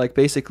terms, but like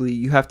basically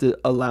you have to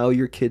allow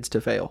your kids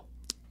to fail.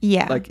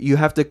 Yeah. Like you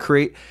have to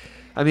create,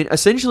 I mean,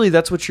 essentially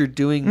that's what you're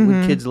doing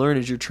when kids learn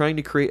is you're trying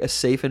to create a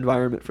safe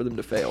environment for them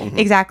to fail.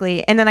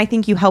 Exactly. And then I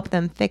think you help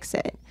them fix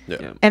it.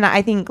 Yeah. And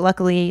I think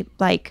luckily,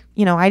 like,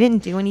 you know, I didn't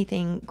do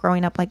anything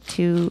growing up like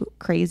too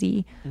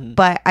crazy,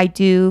 but I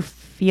do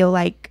feel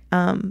like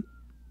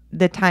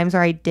the times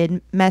where I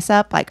did mess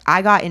up, like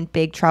I got in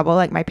big trouble.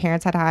 Like my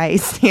parents had high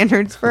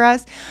standards for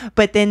us,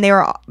 but then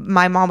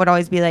my mom would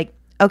always be like,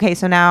 okay,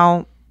 so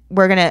now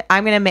you're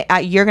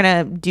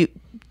gonna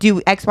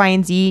do X, Y,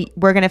 and Z.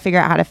 We're going to figure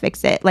out how to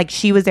fix it. Like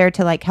she was there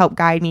to like help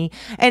guide me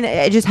and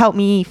it just helped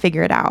me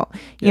figure it out.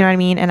 You know what I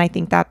mean? And I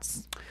think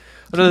that's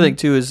another thing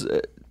too is,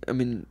 I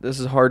mean, this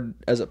is hard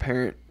as a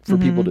parent for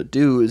people to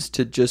do is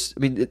to just, I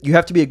mean, you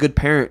have to be a good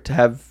parent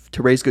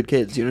to raise good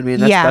kids. You know what I mean?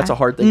 That's a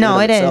hard thing. No,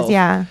 it is.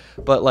 Yeah.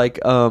 But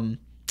like,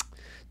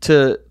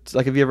 to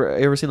like, have you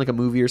ever seen like a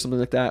movie or something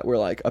like that where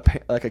like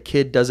a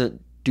kid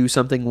doesn't do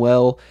something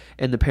well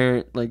and the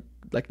parent like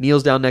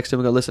kneels down next to him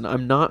and go, listen,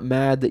 I'm not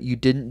mad that you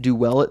didn't do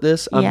well at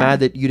this. I'm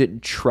mad that you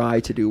didn't try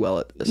to do well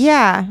at this.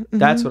 Yeah.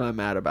 That's what I'm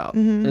mad about.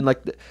 And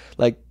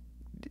like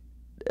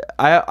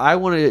I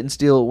want to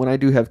instill, when I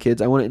do have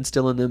kids, I want to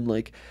instill in them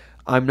like,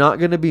 I'm not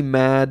going to be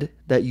mad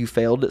that you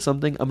failed at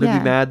something. I'm going to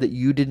be mad that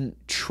you didn't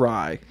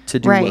try to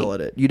do well at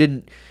it. You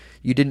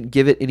didn't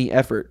give it any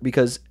effort,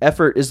 because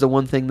effort is the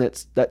one thing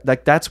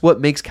that's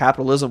what makes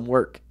capitalism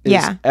work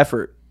is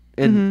effort.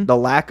 And the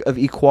lack of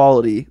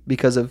equality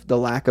because of the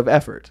lack of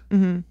effort.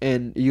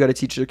 And you got to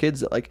teach your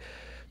kids that like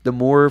the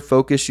more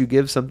focus you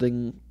give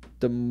something,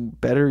 the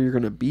better you're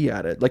going to be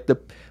at it. Like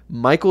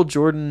Michael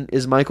Jordan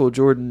is Michael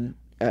Jordan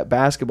at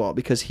basketball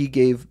because he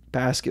gave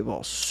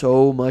basketball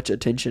so much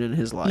attention in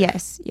his life.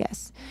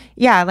 Yes.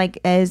 Yeah, like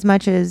as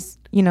much as,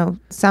 you know,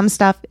 some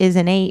stuff is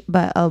innate,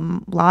 but a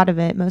lot of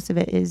it, most of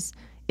it is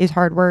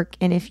hard work.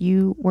 And if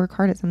you work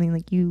hard at something,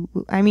 like you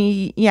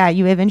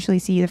eventually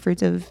see the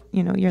fruits of,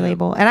 you know, your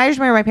label. And I just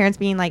remember my parents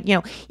being like, you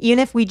know, even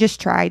if we just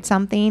tried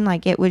something,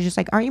 like it was just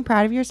like, aren't you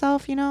proud of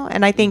yourself, you know?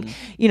 And I think,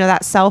 you know,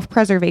 that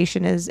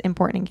self-preservation is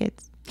important in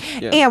kids.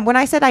 Yeah. And when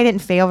I said I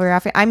didn't fail very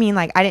often, I mean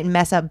like I didn't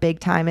mess up big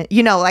time.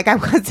 Like I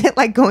wasn't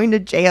like going to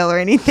jail or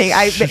anything.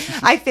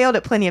 I failed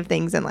at plenty of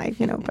things in life,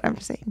 but I'm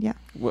just saying, yeah.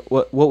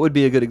 What would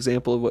be a good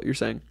example of what you're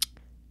saying?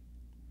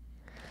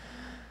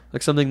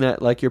 Like something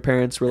that like your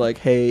parents were like,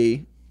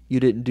 hey, you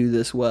didn't do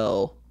this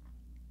well,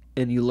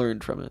 and you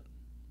learned from it.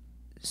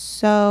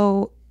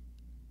 So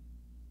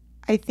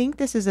I think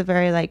this is a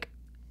very like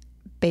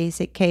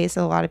basic case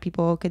a lot of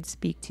people could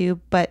speak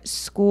to, but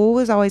school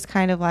was always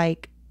kind of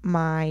like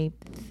my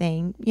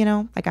thing,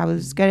 like I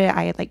was good at it.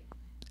 I had like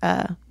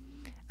I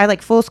had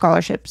like full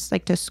scholarships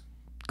like to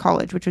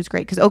college, which was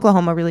great because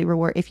Oklahoma really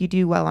reward if you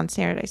do well on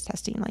standardized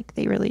testing, like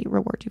they really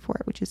reward you for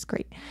it, which is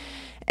great.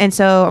 And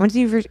so I went to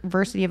the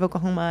University of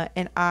Oklahoma,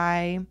 and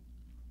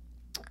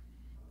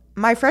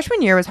my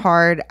freshman year was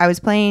hard. I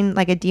was playing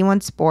like a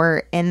D1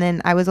 sport, and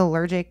then I was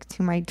allergic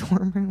to my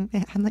dorm room.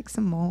 It had like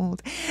some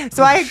mold.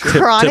 So I had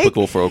chronic...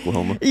 Typical for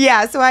Oklahoma.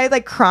 Yeah, so I had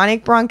like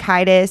chronic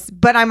bronchitis,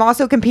 but I'm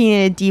also competing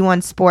in a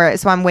D1 sport.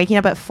 So I'm waking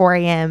up at 4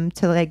 a.m.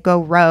 to like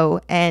go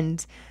row.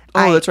 And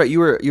that's right. You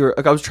were.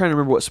 I was trying to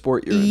remember what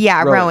sport you're in.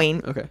 Yeah,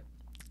 rowing. Okay.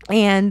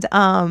 And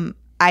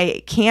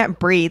I can't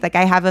breathe. Like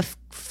I have a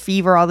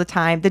fever all the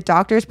time. The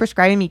doctor's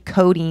prescribing me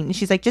codeine.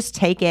 She's like, just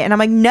take it. And I'm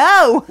like,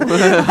 no.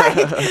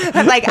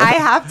 like I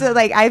have to,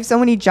 like, I have so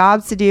many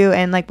jobs to do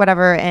and like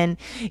whatever. And,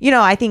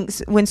 I think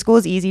when school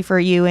is easy for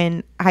you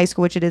in high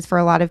school, which it is for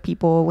a lot of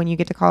people, when you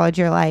get to college,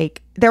 you're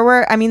like, there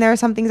are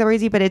some things that were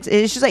easy, but it's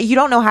just like, you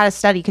don't know how to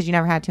study because you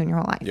never had to in your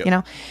whole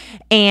life,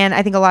 And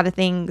I think a lot of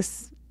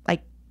things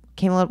like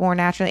came a little more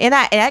naturally, and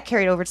that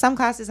carried over to some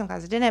classes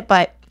didn't,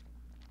 but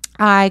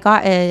I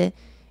got a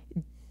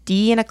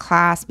D in a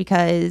class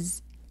because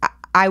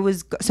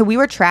so we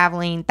were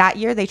traveling that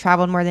year. They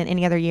traveled more than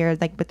any other year,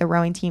 like with the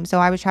rowing team. So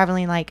I was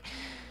traveling like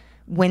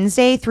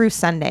Wednesday through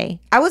Sunday.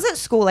 I was at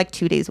school like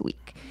 2 days a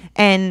week.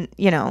 And,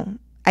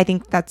 I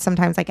think that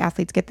sometimes like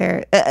athletes get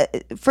there.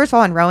 First of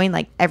all, in rowing,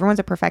 like everyone's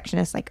a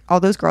perfectionist. Like all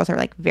those girls are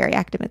like very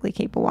academically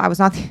capable. I was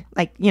not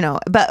like,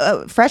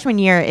 but freshman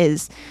year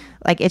is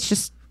like, it's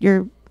just,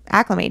 you're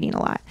acclimating a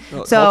lot.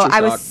 So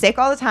I was sick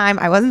all the time.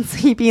 I wasn't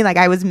sleeping. Like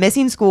I was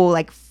missing school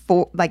like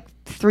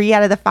 3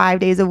 out of the 5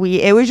 days a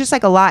week. It was just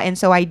like a lot. And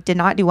so I did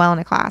not do well in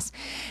a class.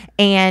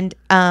 And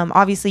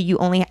obviously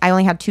I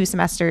only had 2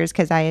 semesters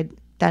because I had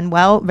done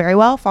very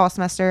well fall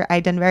semester. I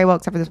had done very well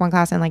except for this one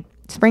class and like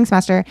spring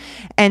semester.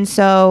 And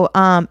so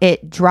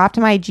it dropped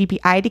my GPA.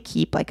 I had to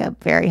keep like a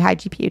very high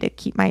GPA to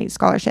keep my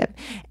scholarship.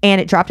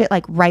 And it dropped it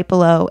like right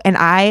below. And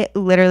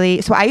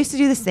so I used to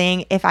do this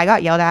thing. If I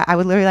got yelled at, I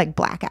would literally like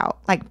black out,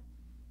 like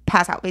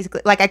pass out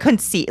basically. Like I couldn't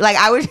see. Like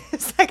I would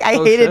just like I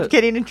hated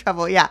getting in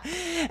trouble. Yeah.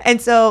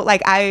 And so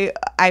like I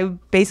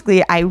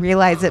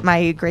realized that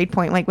my grade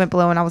point like went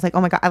below, and I was like,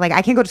 oh my God, like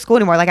I can't go to school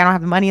anymore. Like I don't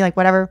have the money, like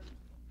whatever.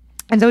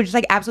 And so just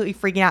like absolutely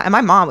freaking out. And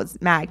my mom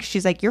was mad.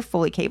 She's like, you're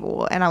fully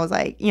capable. And I was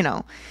like,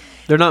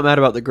 they're not mad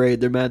about the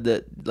grade. They're mad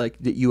that like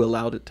that you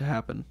allowed it to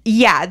happen.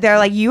 Yeah. They're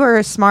like, you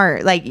are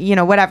smart, like,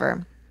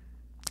 whatever.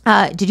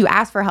 Did you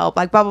ask for help?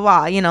 Like blah, blah,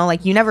 blah,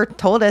 like you never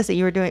told us that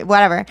you were doing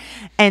whatever.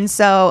 And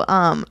so,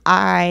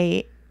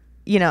 I,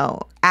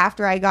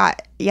 after I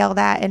got yelled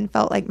at and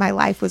felt like my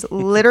life was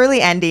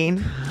literally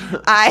ending,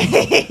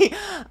 I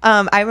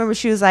remember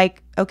she was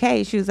like,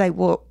 okay. She was like,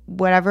 well,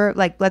 whatever,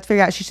 like, let's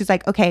figure out. She's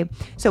like, okay.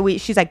 So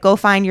she's like, go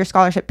find your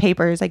scholarship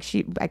papers. Like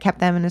I kept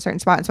them in a certain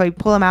spot. And so we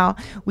pull them out.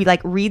 We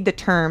like read the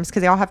terms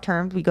because they all have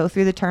terms. We go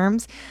through the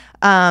terms.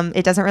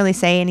 It doesn't really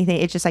say anything.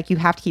 It's just like, you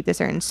have to keep this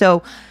certain.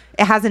 So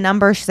it has a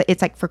number.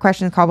 It's like for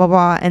questions, call, blah,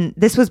 blah. And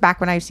this was back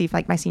when I received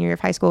like my senior year of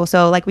high school.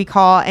 So like we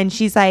call and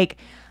she's like,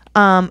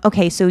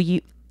 okay, so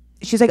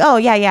she's like, oh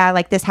yeah,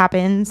 like this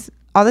happens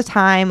all the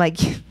time. Like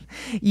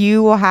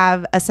you will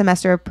have a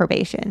semester of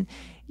probation,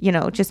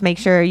 just make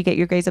sure you get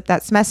your grades up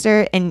that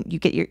semester and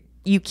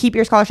you keep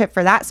your scholarship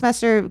for that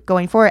semester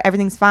going forward.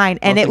 Everything's fine.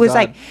 And it was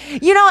like,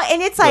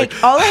 and it's like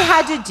all I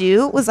had to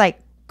do was like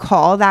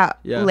call that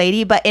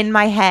lady, but in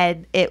my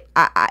head it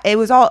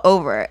was all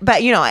over.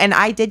 But and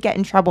I did get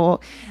in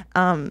trouble,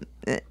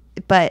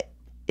 but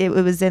it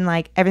was in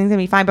like everything's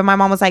gonna be fine. But my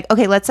mom was like,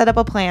 okay, let's set up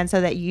a plan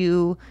so that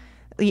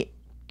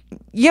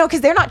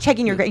because they're not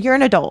checking your grade. You're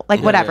an adult,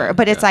 like whatever.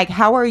 But it's like,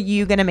 how are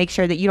you gonna make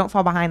sure that you don't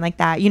fall behind like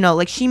that?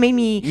 Like she made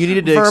me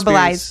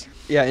verbalize.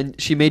 Yeah, and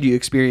she made you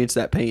experience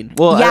that pain.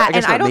 Well, yeah,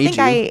 I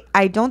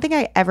don't think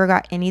I ever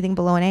got anything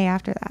below an A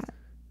after that.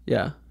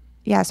 Yeah.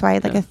 Yeah, so I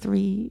had like a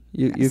 3.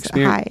 You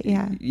experienced,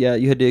 yeah,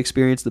 you had to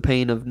experience the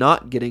pain of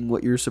not getting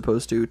what you're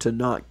supposed to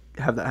not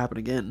have that happen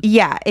again.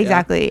 Yeah,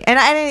 exactly. Yeah. And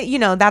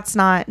I that's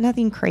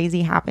nothing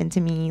crazy happened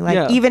to me.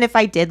 Like even if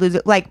I did lose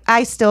it, like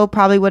I still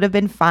probably would have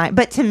been fine.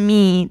 But to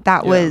me,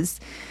 that was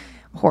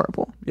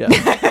horrible. Yeah.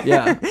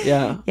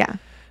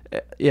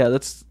 Yeah,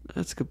 that's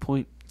a good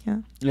point.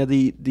 Yeah.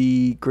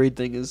 The grade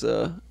thing is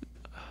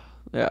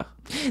yeah.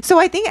 So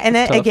I think, and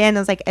it, again,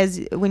 it's like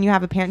as when you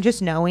have a parent,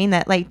 just knowing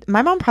that, like,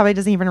 my mom probably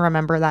doesn't even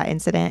remember that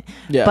incident.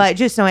 Yeah. But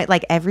just knowing,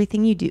 like,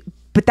 everything you do.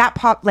 But that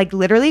like,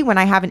 literally, when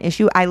I have an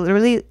issue, I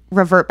literally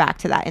revert back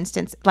to that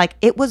instance. Like,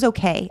 it was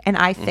okay, and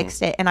I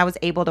fixed it, and I was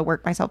able to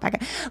work myself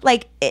back.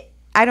 Like,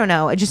 I don't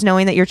know, just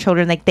knowing that your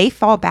children, like, they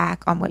fall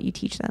back on what you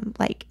teach them.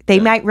 Like, they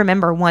might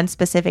remember one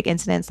specific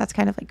incident. That's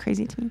kind of like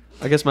crazy to me.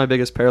 I guess my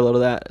biggest parallel to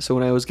that, so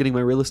when I was getting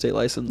my real estate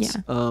license,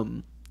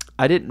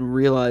 I didn't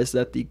realize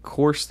that the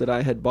course that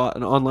I had bought,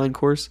 an online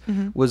course,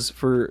 was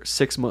for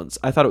 6 months.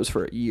 I thought it was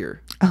for a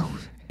year. Oh.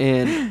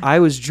 And I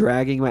was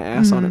dragging my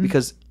ass on it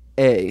because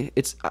I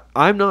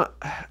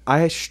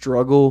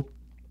struggle.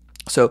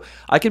 So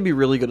I can be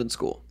really good in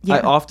school.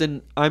 Yeah. I've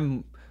been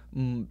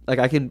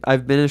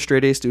a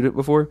straight A student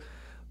before,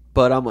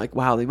 but I'm like,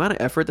 wow, the amount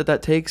of effort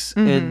that takes,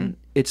 and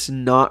it's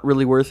not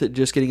really worth it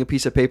just getting a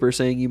piece of paper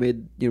saying you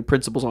made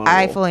principles on it.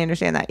 I fully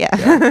understand that.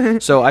 Yeah.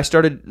 So I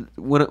started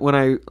when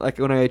I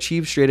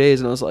achieved straight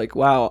A's, and I was like,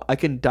 wow, I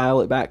can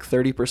dial it back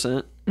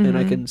 30%, and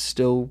I can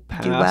still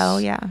pass. Do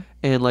well, yeah.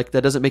 And like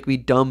that doesn't make me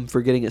dumb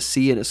for getting a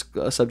C in a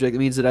subject. It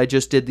means that I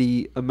just did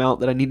the amount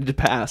that I needed to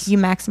pass. You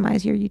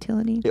maximize your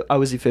utility. I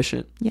was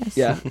efficient. Yes.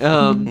 Yeah.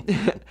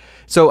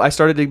 So I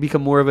started to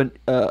become more of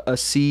a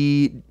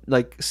C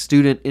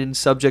student in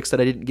subjects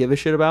that I didn't give a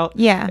shit about.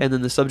 Yeah. And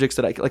then the subjects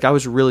that I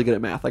was really good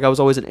at math. Like I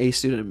was always an A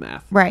student in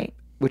math. Right.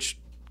 Which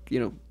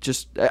it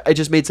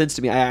just made sense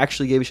to me. I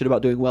actually gave a shit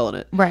about doing well in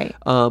it. Right.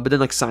 But then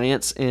like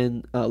science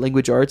and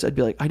language arts, I'd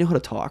be like, I know how to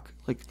talk.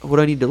 Like, what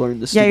do I need to learn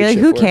this? Yeah, you're like,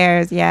 who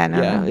cares? Yeah,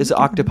 no. Yeah, it's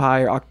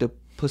octopi or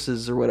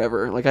octopuses or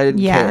whatever. Like, I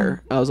didn't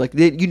care. I was like,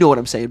 you know what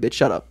I'm saying, bitch,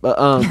 shut up. But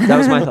that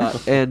was my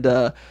thought.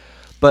 And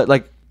but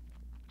like,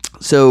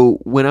 so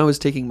when I was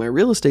taking my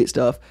real estate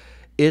stuff,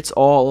 it's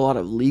all a lot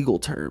of legal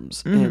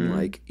terms, and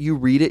like you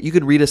read it, you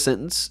can read a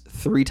sentence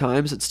 3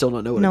 times and still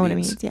not know what it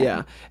means.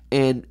 Yeah.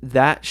 And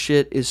that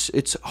shit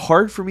it's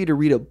hard for me to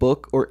read a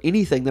book or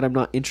anything that I'm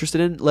not interested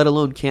in, let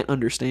alone can't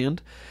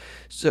understand.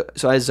 So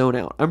I zone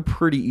out. I'm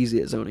pretty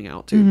easy at zoning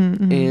out too,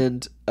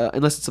 and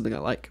unless it's something I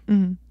like.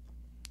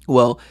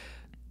 Well,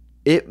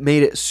 it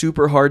made it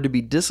super hard to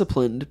be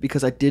disciplined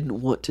because I didn't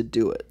want to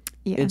do it.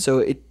 Yeah. And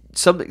so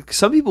some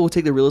people will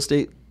take the real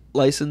estate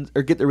license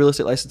or get the real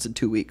estate license in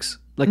 2 weeks.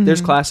 Like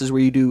there's classes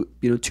where you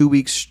do 2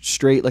 weeks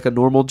straight, like a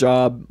normal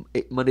job,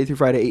 Monday through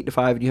Friday, 8 to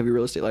 5, and you have your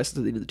real estate license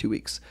at the end of the 2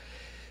 weeks.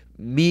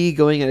 Me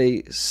going at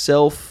a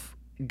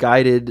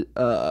self-guided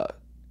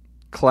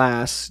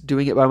class,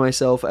 doing it by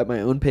myself at my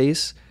own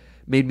pace,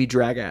 made me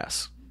drag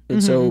ass.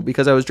 And so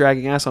because I was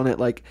dragging ass on it,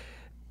 like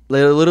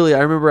literally I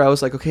remember I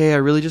was like, okay, I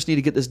really just need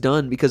to get this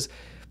done because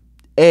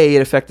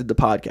it affected the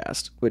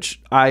podcast,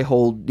 which I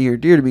hold near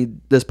dear to me,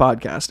 this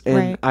podcast.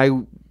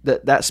 And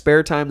that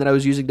spare time that I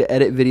was using to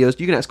edit videos,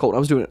 you can ask Colton, I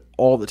was doing it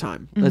all the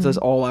time. That's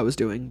all I was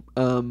doing,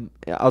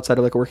 outside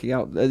of like working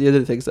out, the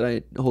other things that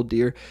I hold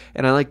dear.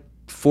 And I like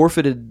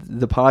forfeited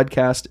the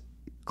podcast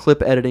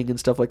clip editing and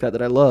stuff like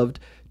that I loved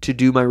to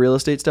do my real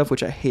estate stuff,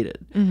 which I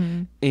hated.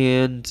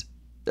 And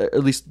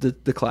at least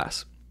the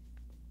class.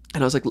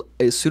 And I was like,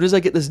 as soon as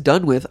I get this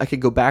done with, I can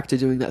go back to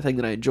doing that thing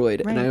that I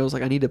enjoyed. And I was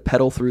like, I need to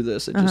pedal through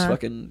this and just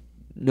fucking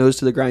nose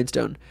to the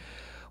grindstone.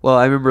 Well,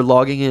 I remember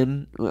logging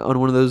in on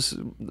one of those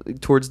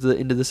towards the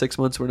end of the 6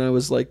 months when I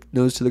was like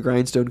nose to the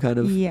grindstone kind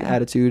of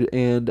attitude.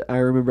 And I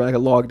remember I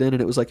logged in and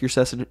it was like, your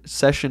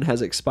session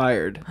has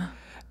expired.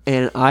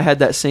 And I had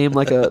that same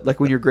like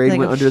when your grade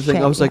went under the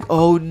thing, I was like,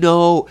 oh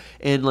no.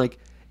 And like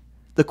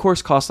the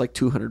course cost like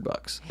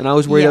 $200. And I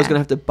was worried I was going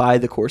to have to buy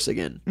the course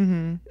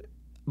again.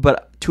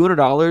 But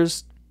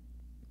 $200,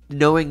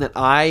 knowing that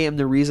I am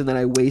the reason that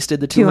I wasted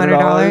the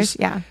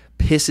 $200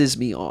 pisses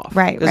me off.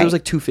 Right. Because it was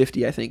like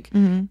 $250, I think.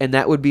 And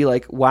that would be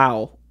like,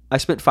 wow, I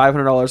spent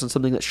 $500 on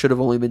something that should have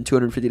only been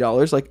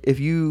 $250. Like, if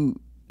you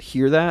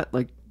hear that,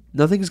 like,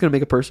 nothing is going to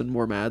make a person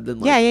more mad than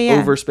like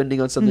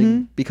overspending on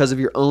something because of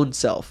your own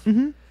self.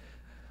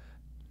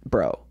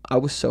 Bro, I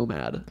was so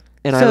mad.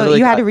 And so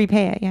you had to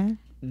repay it, yeah?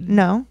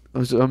 No?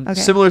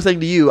 Similar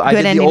thing to you. I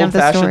did the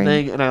old-fashioned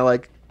thing, and I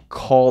like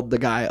called the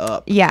guy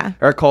up. Yeah.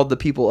 Or I called the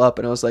people up,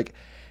 and I was like,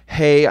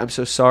 hey, I'm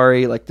so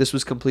sorry. Like, this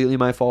was completely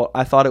my fault.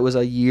 I thought it was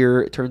a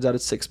year. It turns out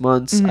it's 6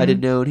 months. I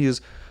didn't know. And he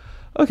was,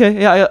 okay,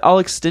 yeah, I'll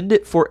extend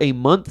it for a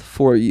month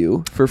for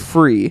you for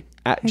free.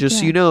 Just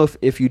so you know,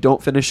 if you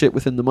don't finish it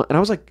within the month. And I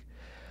was like,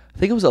 I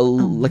think it was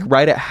like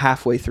right at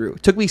halfway through.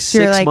 It took me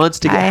 6 months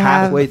to get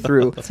halfway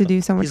through. To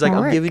do so much He's like,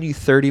 I'm giving you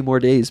 30 more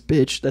days,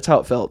 bitch. That's how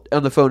it felt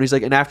on the phone. He's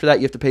like, and after that,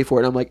 you have to pay for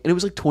it. And I'm like, and it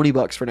was like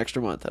 $20 for an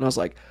extra month. And I was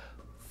like,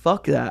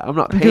 fuck that. I'm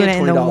not paying $20.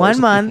 In the 1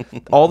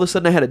 month. All of a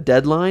sudden I had a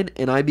deadline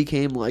and I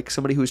became like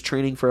somebody who was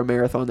training for a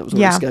marathon that was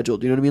already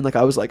scheduled. You know what I mean? Like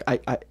I was like,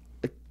 I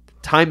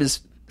time is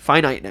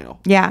finite now.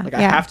 Yeah. Like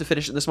I have to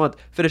finish it this month.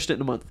 Finished it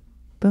in a month.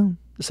 Boom.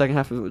 The second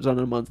half of it was done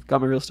in a month.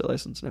 Got my real estate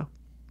license now.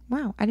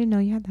 Wow. I didn't know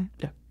you had that.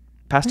 Yeah.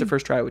 Passed it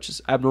first try, which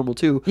is abnormal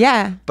too.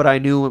 Yeah. But I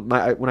knew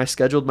when I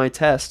scheduled my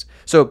test.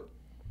 So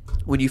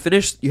when you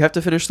have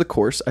to finish the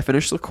course. I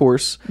finished the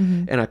course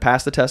and I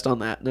passed the test on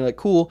that. And they're like,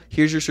 cool,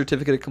 here's your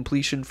certificate of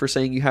completion for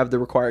saying you have the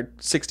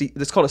required 60,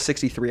 that's called a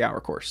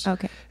 63-hour course.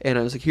 Okay. And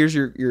I was like, here's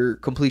your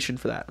completion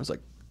for that. I was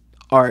like,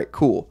 all right,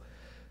 cool.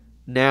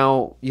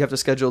 Now you have to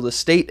schedule the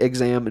state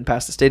exam and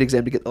pass the state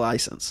exam to get the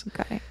license.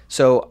 Okay.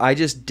 So I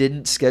just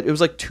didn't schedule. It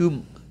was like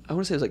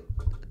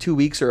 2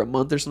 weeks or a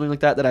month or something like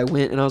that I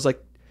went and I was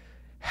like,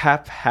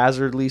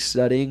 haphazardly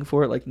studying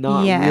for it, like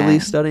not really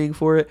studying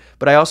for it.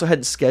 But I also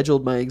hadn't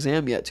scheduled my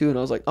exam yet too, and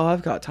I was like, oh,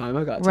 I've got time.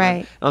 Right.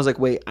 And I was like,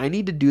 wait, I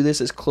need to do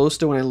this as close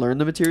to when I learned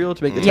the material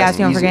to make the test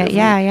so you don't forget.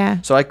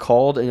 Yeah. So I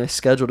called and I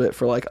scheduled it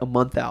for like a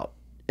month out.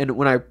 And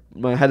when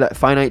I had that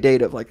finite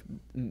date of like,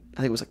 I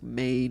think it was like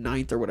May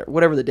 9th or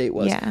whatever the date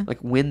was. Yeah. Like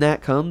when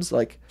that comes,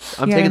 like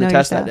I'm taking the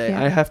test that day.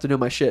 Yeah. I have to know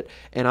my shit.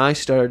 And I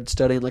started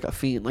studying like a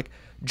fiend, like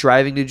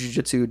driving to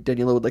jiu-jitsu.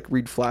 Daniela would like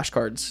read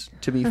flashcards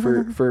to me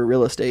for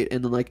real estate.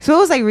 And then like. So it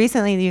was like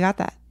recently that you got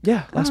that?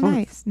 Yeah. Last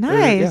month.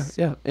 Nice.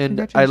 Yeah.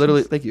 And I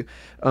literally, thank you.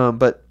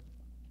 But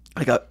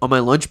I got on my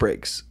lunch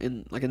breaks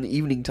in the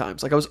evening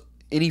times, like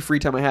any free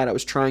time I had, I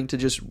was trying to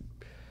just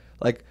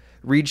like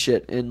read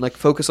shit and like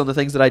focus on the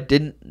things that I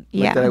didn't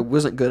like, that I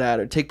wasn't good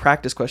at, or take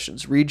practice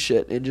questions, read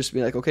shit, and just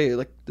be like, okay,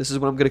 like this is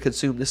what I'm going to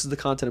consume. This is the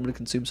content I'm going to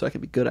consume so I can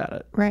be good at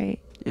it.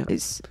 Right.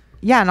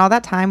 Yeah. And all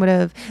that time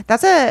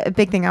that's a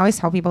big thing. I always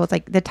tell people, it's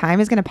like the time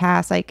is going to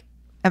pass. Like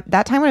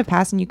that time would have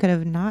passed and you could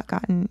have not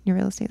gotten your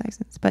real estate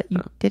license, but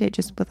you did it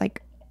just with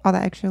like all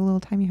that extra little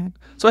time you had.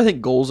 So I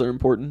think goals are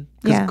important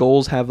because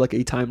goals have like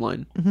a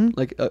timeline. Mm-hmm.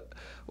 Like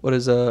what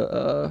is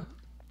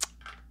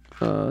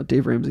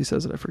Dave Ramsey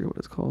says it. I forget what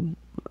it's called,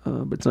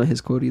 but it's not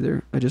his quote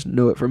either. I just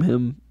know it from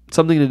him.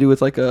 Something to do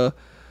with like a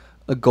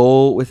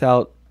goal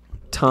without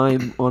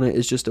time on it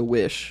is just a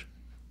wish.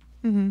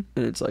 Mm-hmm.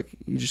 And it's like,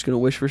 you're just gonna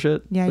wish for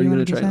shit. Yeah, you're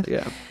gonna try.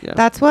 Yeah.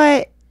 That's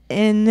what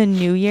in the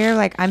new year.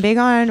 Like I'm big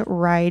on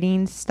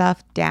writing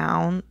stuff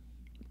down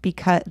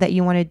because that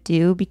you want to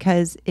do,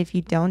 because if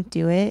you don't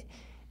do it,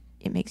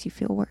 it makes you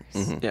feel worse.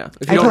 Mm-hmm. Yeah.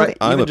 If you don't write,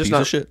 I'm a piece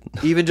of shit.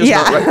 Even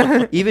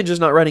just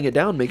not writing it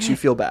down makes you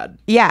feel bad.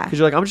 Yeah. Because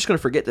you're like, I'm just going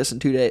to forget this in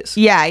 2 days.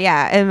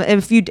 Yeah. And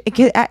if you,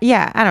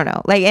 I don't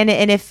know. Like, and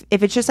if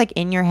it's just like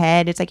in your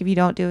head, it's like, if you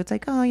don't do it, it's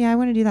like, oh yeah, I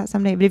want to do that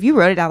someday. But if you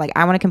wrote it down, like,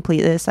 I want to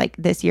complete this like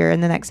this year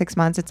in the next 6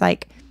 months, it's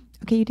like,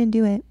 okay, you didn't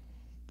do it.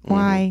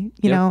 Why?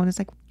 You know, and it's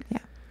like,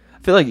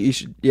 I feel like you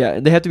should,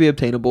 and they have to be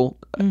obtainable.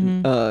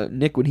 Mm-hmm.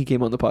 Nick, when he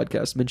came on the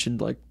podcast, mentioned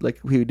like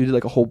we did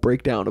like a whole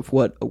breakdown of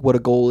what a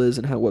goal is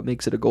and what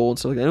makes it a goal and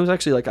stuff like that. And it was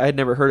actually like, I had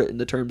never heard it in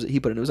the terms that he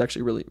put it. It was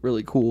actually really,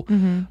 really cool.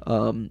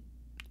 Mm-hmm.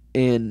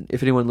 And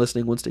if anyone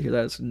listening wants to hear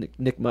that, it's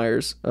Nick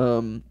Myers.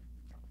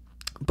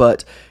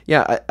 But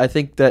yeah, I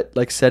think that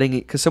like setting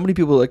it, because so many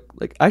people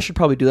like I should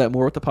probably do that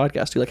more with the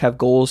podcast too. Like have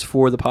goals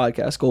for the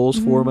podcast, goals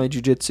for my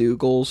jiu-jitsu,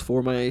 goals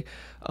for my,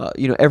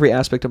 every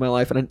aspect of my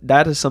life. And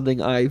that is something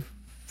I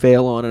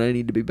fail on and I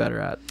need to be better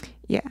at.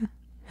 Yeah.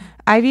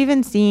 I've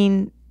even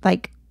seen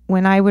like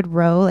when I would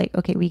row, like,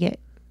 okay,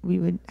 we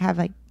would have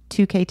like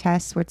 2K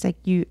tests where it's like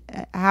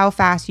how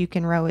fast you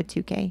can row a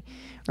 2K,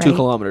 right? 2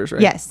 kilometers, right?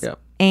 Yes. Yeah.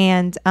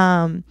 And,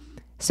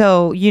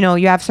 so,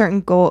 you have certain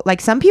goal, like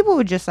some people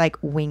would just like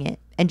wing it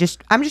and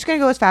I'm just going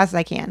to go as fast as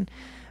I can.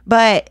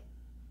 But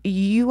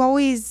you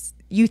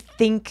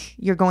think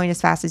you're going as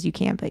fast as you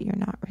can, but you're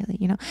not really,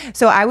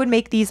 So I would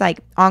make these like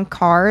on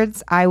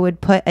cards. I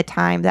would put a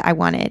time that I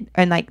wanted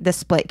and like the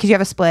split, because you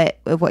have a split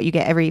of what you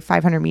get every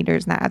 500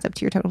 meters and that adds up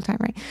to your total time,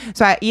 right?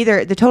 So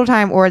either the total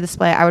time or the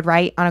split, I would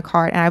write on a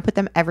card and I would put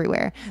them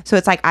everywhere. So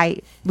it's like I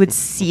would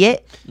see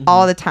it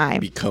all the time.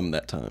 Become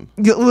that time.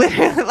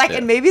 Literally, like,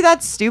 and maybe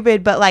that's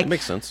stupid, but like, it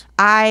makes sense.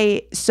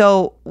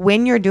 So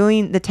when you're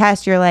doing the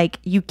test, you're like,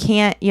 you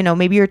can't,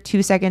 maybe you're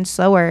 2 seconds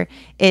slower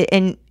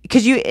and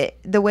because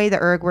the way the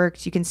erg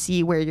works, you can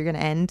see where you're going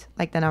to end,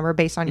 like the number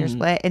based on your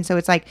split. And so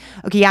it's like,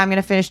 okay, yeah, I'm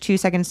going to finish 2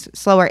 seconds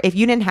slower. If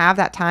you didn't have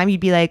that time, you'd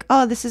be like,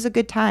 oh, this is a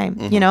good time,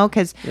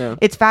 because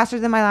it's faster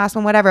than my last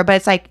one, whatever. But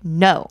it's like,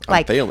 no,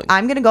 like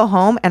I'm going to go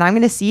home and I'm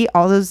going to see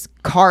all those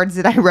cards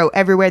that I wrote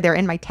everywhere. They're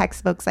in my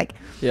textbooks. Like,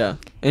 and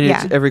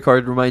every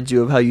card reminds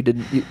you of how you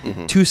did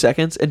 2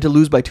 seconds, and to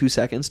lose by 2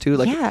 seconds too.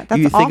 Like,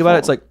 that's you think about it,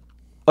 it's like,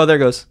 oh, there it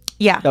goes.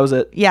 Yeah. That was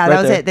it. Yeah, that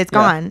was it. It's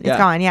gone. It's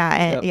gone. Yeah.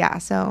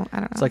 And so I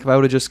don't know. It's like if I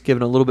would have just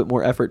given a little bit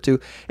more effort to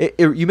it,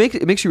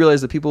 it makes you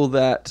realize that people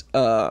that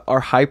are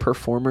high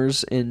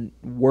performers in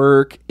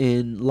work,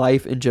 in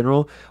life in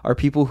general, are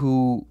people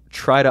who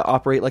try to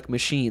operate like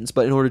machines,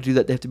 but in order to do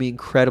that, they have to be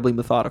incredibly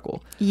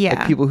methodical. Yeah.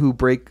 Like people who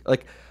break,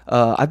 like,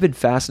 I've been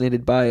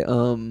fascinated by,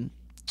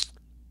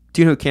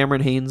 do you know who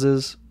Cameron Haynes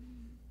is?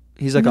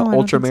 He's like an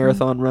ultra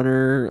marathon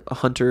runner, a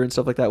hunter and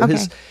stuff like that. Okay.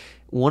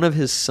 One of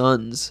his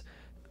sons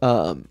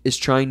is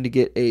trying to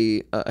get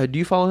do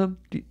you follow him?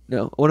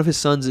 No. One of his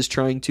sons is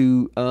trying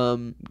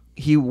to,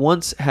 he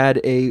once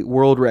had a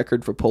world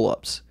record for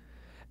pull-ups,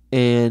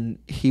 and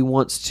he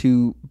wants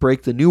to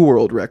break the new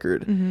world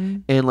record.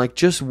 And like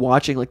just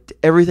watching like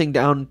everything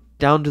down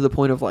to the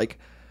point of like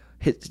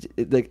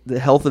the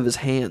health of his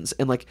hands,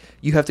 and like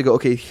you have to go,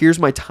 okay, here's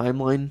my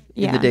timeline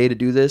in the day to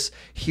do this,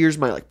 here's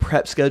my like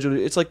prep schedule.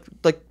 It's like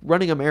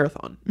running a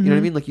marathon, you know what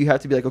I mean? Like you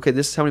have to be like, okay,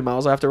 this is how many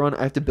miles I have to run,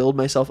 I have to build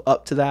myself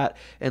up to that,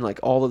 and like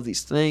all of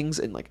these things,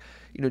 and like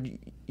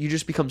you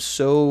just become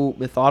so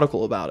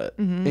methodical about it.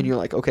 And you're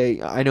like,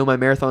 okay, I know my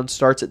marathon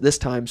starts at this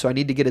time, so I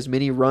need to get as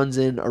many runs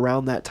in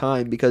around that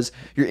time, because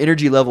your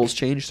energy levels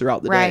change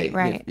throughout the day.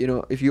 Right.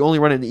 If you only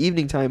run in the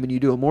evening time and you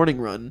do a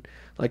morning run,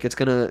 like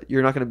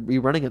you're not gonna be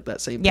running at that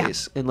same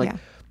pace. And like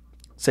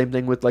same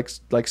thing with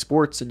like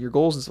sports and your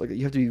goals and stuff like that.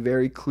 You have to be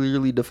very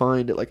clearly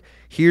defined at like,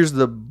 here's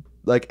the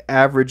like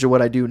average of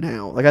what I do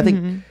now. Like I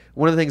think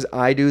one of the things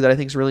I do that I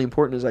think is really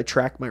important is I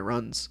track my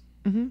runs.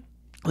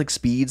 Like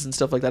speeds and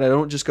stuff like that. I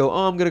don't just go,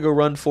 oh, I'm gonna go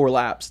run 4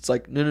 laps. It's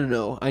like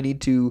no. I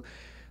need to,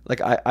 like,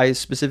 I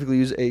specifically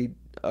use a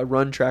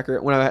run tracker.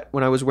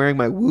 When I was wearing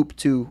my Whoop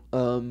too,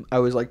 I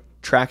was like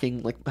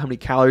tracking like how many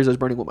calories I was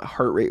burning, what my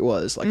heart rate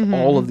was, like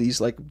all of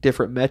these like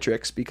different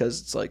metrics, because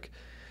it's like,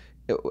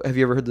 have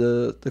you ever heard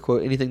the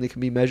quote, anything that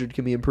can be measured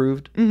can be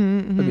improved? I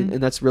mean,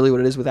 and that's really what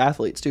it is with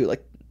athletes too.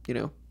 Like, you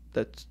know,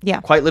 that's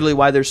quite literally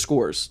why there's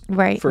scores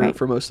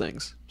for most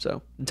things.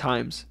 So, and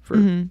times for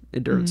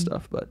endurance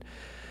stuff, but.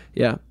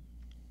 Yeah,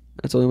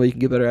 that's the only way you can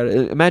get better at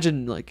it.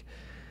 Imagine, like,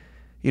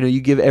 you know, you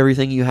give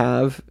everything you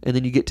have, and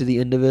then you get to the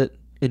end of it,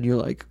 and you're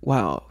like,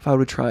 wow, if I would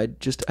have tried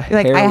just a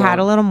hair I had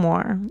a little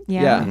more.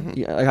 Yeah.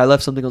 Like I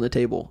left something on the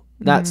table.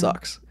 That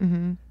sucks.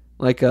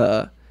 Like,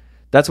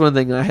 that's one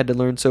thing I had to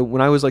learn. So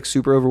when I was like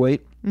super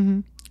overweight,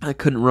 I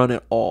couldn't run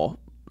at all,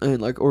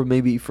 and like, or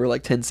maybe for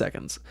like 10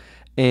 seconds,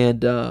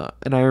 and I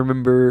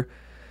remember.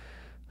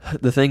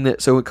 The thing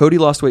that, so when Cody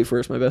lost weight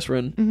first, my best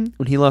friend,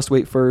 when he lost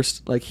weight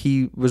first, like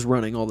he was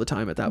running all the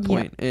time at that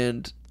point.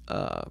 And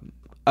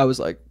I was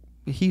like,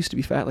 he used to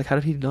be fat. Like, how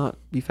did he not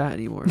be fat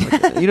anymore?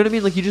 Like, you know what I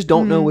mean? Like, you just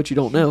don't know what you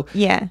don't know.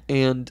 Yeah.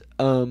 And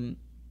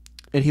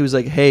he was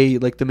like, hey,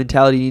 like the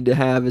mentality you need to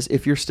have is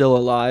if you're still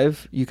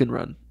alive, you can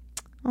run.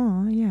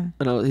 Oh yeah.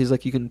 And he's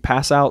like, you can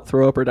pass out,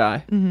 throw up, or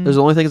die. There's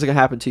the only things that can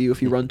happen to you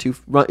if you run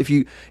if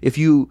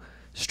you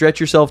stretch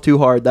yourself too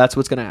hard, that's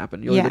what's gonna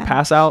happen. You'll either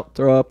pass out,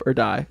 throw up, or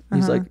die.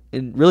 He's like,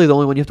 and really the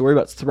only one you have to worry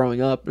about is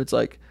throwing up. It's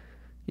like,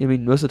 I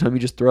mean, most of the time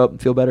you just throw up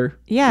and feel better.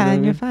 Yeah, you know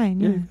and you're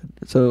fine. Yeah.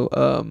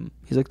 So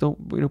he's like,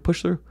 don't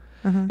push through.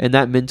 And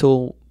that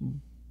mental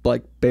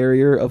like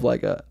barrier of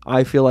like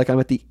I feel like I'm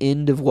at the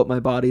end of what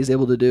my body is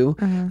able to do.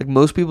 Like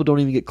most people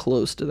don't even get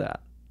close to that.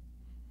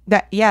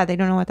 They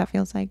don't know what that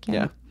feels like.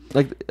 Yeah.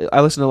 Like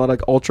I listen to a lot of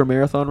like ultra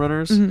marathon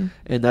runners, and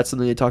that's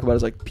something they talk about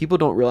is like people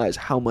don't realize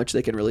how much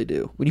they can really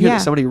do. When you hear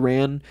that somebody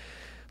ran,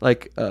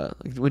 like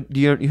do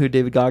you know who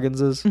David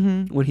Goggins is?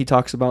 When he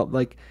talks about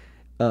like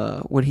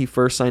when he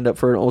first signed up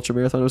for an ultra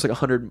marathon, it was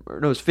like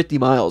it was 50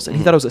 miles, and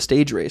he thought it was a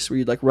stage race where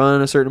you'd like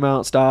run a certain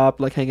amount, stop,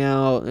 like hang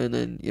out, and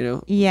then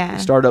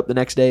start up the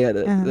next day at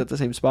the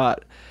same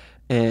spot.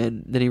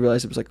 And then he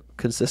realized it was like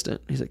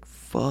consistent. He's like,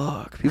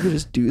 fuck, people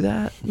just do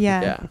that.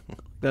 Yeah,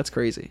 that's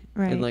crazy.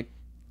 Right. And like.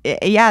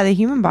 The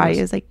human body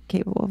is like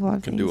capable of a lot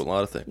of things. Can do a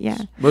lot of things. Yeah.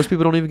 Most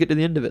people don't even get to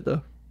the end of it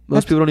though.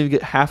 Most people don't even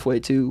get halfway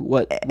to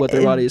what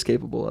their body is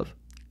capable of.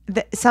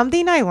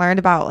 Something I learned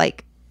about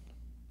like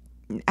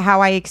how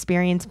I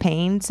experience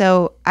pain.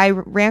 So I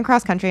ran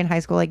cross country in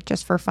high school, like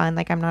just for fun.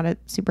 Like I'm not a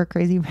super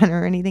crazy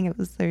runner or anything. It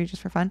was literally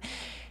just for fun.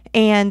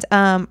 And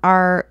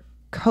our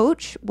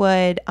coach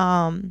would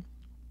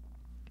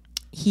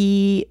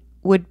he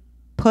would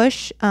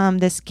push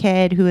this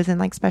kid who was in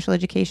like special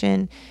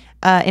education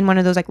in one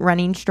of those like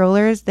running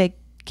strollers. The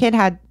kid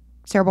had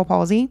cerebral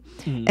palsy,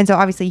 and so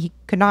obviously he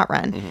could not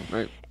run.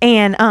 Right.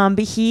 And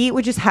but he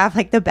would just have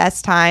like the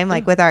best time,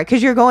 like with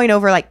because you're going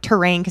over like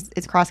terrain because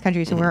it's cross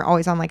country, so we're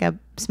always on like a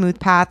smooth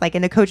path. Like,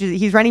 and the coach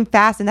he's running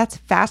fast, and that's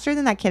faster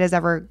than that kid has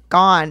ever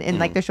gone in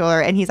like the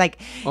stroller. And he's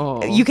like,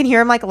 you can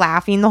hear him like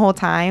laughing the whole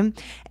time.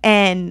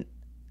 And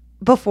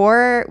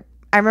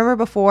I remember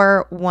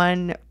before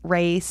one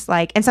race,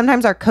 like, and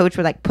sometimes our coach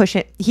would like push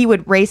it. He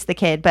would race the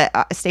kid, but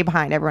stay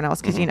behind everyone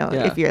else because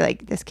if you're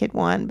like this kid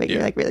won, but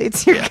you're like really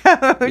it's your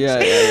coach.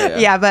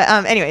 Yeah. But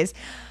anyways,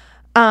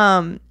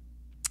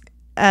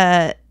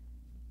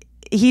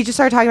 he just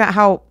started talking about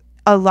how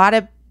a lot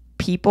of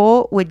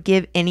people would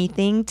give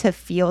anything to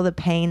feel the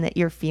pain that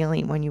you're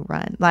feeling when you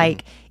run.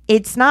 Like.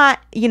 It's not,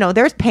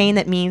 there's pain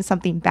that means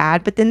something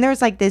bad, but then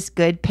there's like this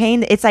good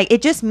pain. It's like,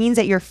 it just means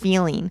that you're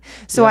feeling.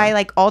 So I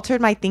like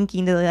altered my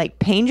thinking to like,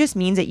 pain just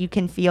means that you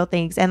can feel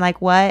things. And like,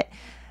 what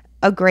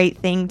a great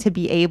thing to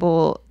be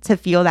able to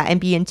feel that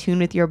and be in tune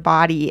with your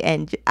body.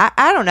 And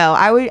I don't know.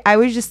 I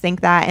would just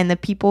think that. And the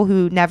people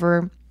who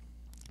never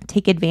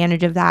take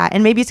advantage of that,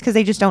 and maybe it's because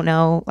they just don't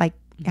know like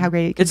how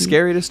great it can it's be.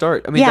 Scary to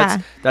start. I mean,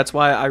 that's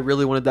why I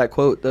really wanted that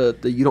quote, the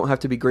you don't have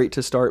to be great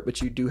to start,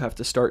 but you do have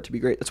to start to be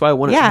great. That's why I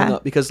wanted to hang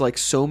up, because like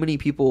so many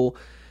people,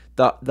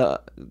 the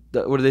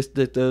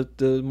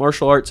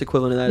martial arts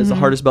equivalent of that is the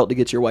hardest belt to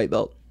get to your white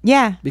belt.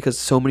 Yeah. Because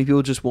so many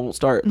people just won't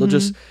start. They'll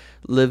just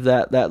live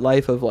that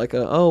life of like,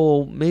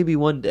 maybe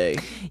one day.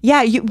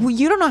 Yeah.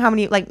 You don't know how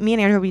many, like me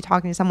and Andrew will be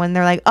talking to someone and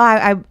they're like,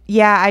 I'm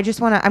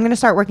going to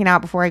start working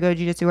out before I go to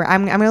jiu-jitsu, or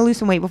I'm going to lose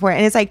some weight before.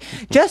 And it's like,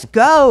 just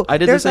go. I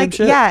did the same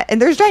shit. Yeah.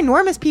 And there's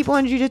ginormous people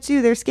in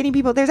jiu-jitsu. There's skinny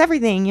people. There's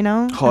everything,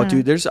 Oh,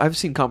 dude, I've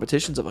seen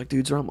competitions of like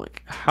dudes where I'm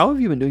like, how have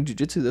you been doing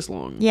jiu-jitsu this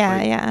long? Yeah.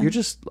 Like, yeah. You're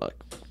just like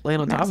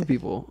laying on top of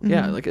people.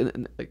 Yeah. Like,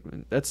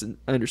 that's,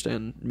 I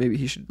understand. Maybe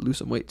he should lose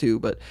some weight too.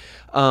 But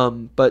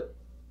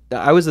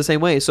I was the same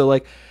way. So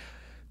like,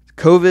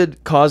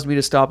 COVID caused me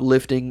to stop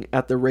lifting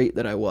at the rate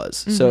that I was.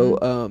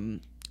 So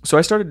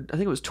I started, I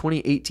think it was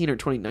 2018 or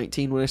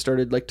 2019 when I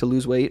started like to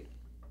lose weight.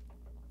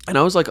 And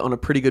I was like on a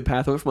pretty good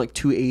path. I went from like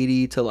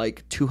 280 to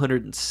like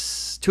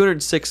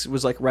 206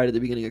 was like right at the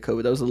beginning of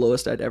COVID. That was the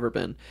lowest I'd ever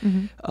been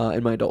in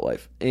my adult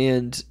life.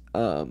 And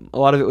a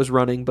lot of it was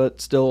running,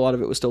 but still a lot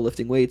of it was still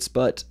lifting weights.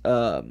 But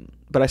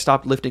I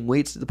stopped lifting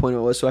weights at the point I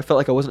was. So I felt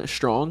like I wasn't as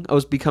strong. I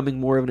was becoming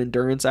more of an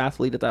endurance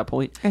athlete at that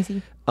point. I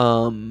see.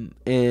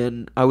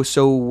 And I was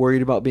so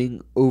worried about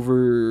being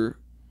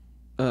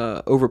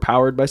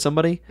overpowered by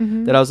somebody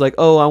that I was like,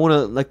 oh, I want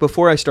to, like,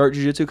 before I start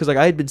jiu-jitsu, because like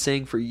I had been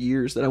saying for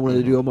years that I wanted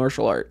to do a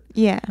martial art.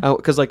 Yeah.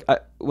 Because like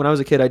when I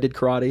was a kid, I did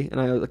karate, and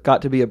I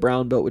got to be a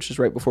brown belt, which is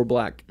right before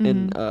black,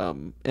 and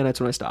that's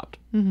when I stopped.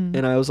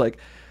 And I was like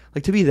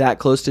to be that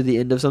close to the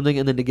end of something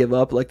and then to give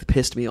up, like,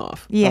 pissed me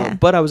off. Yeah.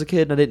 But I was a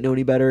kid and I didn't know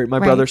any better. My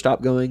brother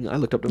stopped going. I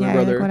looked up to my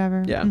brother. Like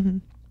whatever. Yeah.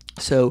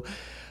 So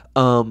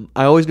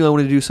I always knew I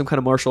wanted to do some kind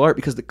of martial art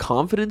because the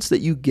confidence that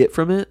you get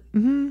from it,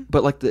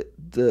 but like the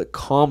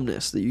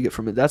calmness that you get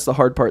from it, that's the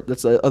hard part.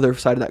 That's the other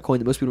side of that coin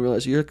that most people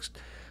realize. You're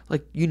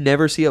like, you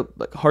never see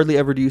hardly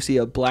ever do you see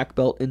a black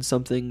belt in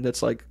something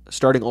that's like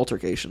starting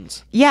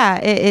altercations. Yeah,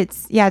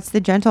 it's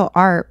the gentle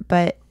art,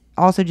 but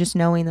also just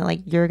knowing that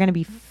like you're gonna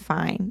be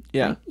fine.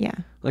 Yeah. Yeah.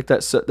 Like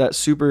that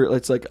super.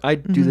 It's like I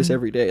do this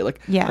every day. Like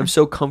I'm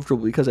so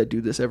comfortable because I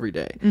do this every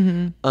day.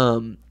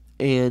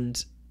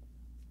 And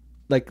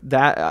like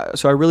that.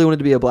 So I really wanted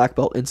to be a black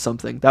belt in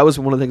something. That was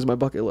one of the things on my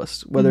bucket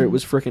list. Whether it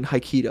was freaking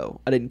Aikido,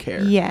 I didn't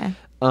care. Yeah.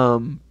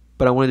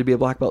 But I wanted to be a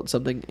black belt in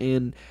something,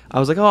 and I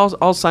was like, oh,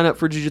 I'll sign up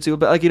for jiu-jitsu,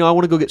 but like, I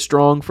want to go get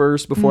strong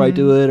first before I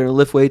do it, or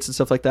lift weights and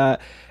stuff like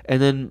that.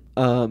 And then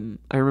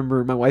I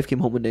remember my wife came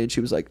home one day and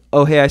she was like,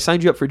 oh, hey, I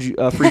signed you up for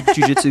free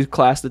jiu-jitsu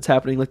class that's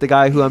happening. Like the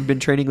guy who I've been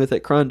training with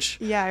at Crunch.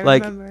 Yeah, I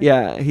remember.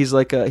 Yeah, he's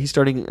like he's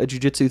starting a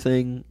jiu-jitsu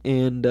thing,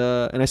 and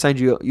I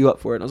signed you up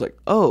for it. And I was like,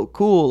 oh,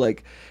 cool.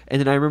 Like, and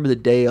then I remember the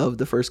day of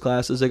the first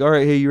class, I was like, all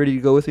right, hey, you ready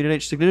to go with me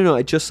tonight? She's like, no,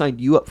 I just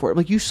signed you up for it. I'm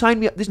like, you signed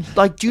me up. This,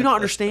 like, do you not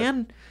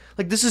understand?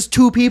 Like, this is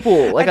two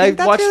people. Like, I've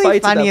watched really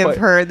fights. Funny at that of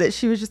her that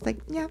she was just like,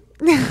 yeah.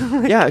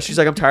 Yeah, she's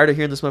like, I'm tired of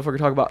hearing this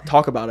motherfucker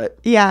talk about it.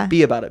 Yeah.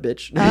 Be about it,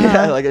 bitch.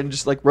 Yeah, like, and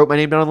just like wrote my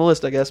name down on the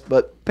list, I guess.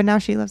 But now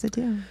she loves it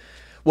too.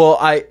 Well,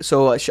 I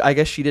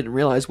guess she didn't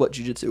realize what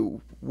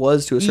jiu-jitsu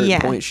was to a certain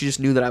point. She just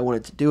knew that I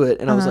wanted to do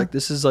it, and I was like,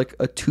 this is like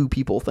a 2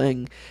 people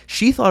thing.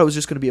 She thought it was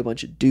just going to be a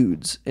bunch of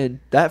dudes. And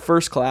that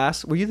first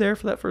class, were you there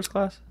for that first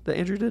class that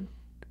Andrew did?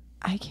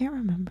 I can't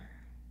remember.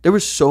 There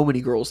were so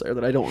many girls there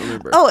that I don't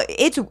remember. Oh,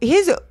 it's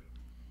his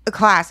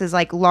class is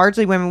like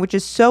largely women, which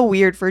is so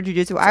weird for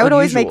jiu-jitsu. I would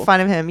always make fun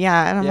of him.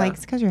 Yeah, and I'm like,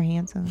 it's because you're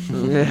handsome.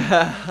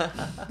 Yeah.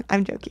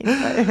 I'm joking.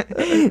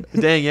 But.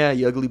 Dang, yeah,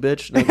 you ugly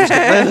bitch. No,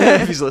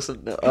 if he's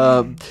listening.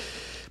 No.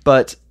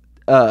 But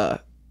no,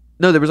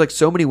 there was like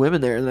so many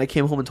women there, and then I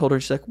came home and told her,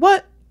 and she's like,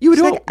 "What? You were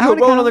doing? You were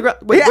rolling on the ground?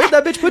 Wait, where'd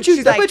that bitch put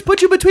you? That bitch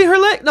put you between her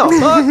legs? No,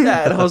 fuck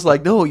that." And I was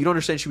like, "No, you don't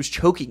understand. She was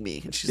choking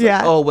me." And she's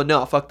like, "Oh, well,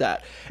 no, fuck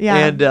that." Yeah.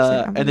 And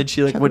then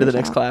she like went to the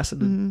next class,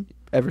 and then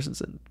ever since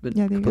then, been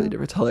completely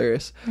different. It's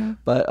hilarious. Yeah.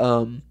 But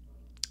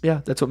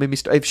yeah, that's what made me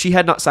start. If she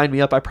had not signed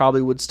me up, I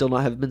probably would still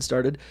not have been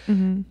started.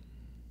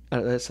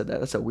 I said that.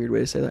 That's a weird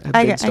way to say that.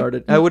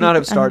 I would not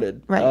have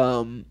started.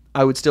 Right.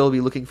 I would still be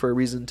looking for a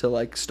reason to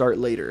like start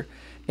later.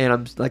 And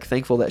I'm like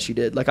thankful that she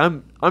did. Like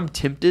I'm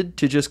tempted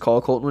to just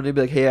call Colton one day and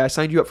be like, "Hey, I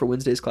signed you up for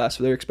Wednesday's class,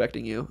 so they're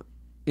expecting you."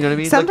 You know what I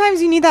mean? Sometimes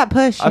like, you need that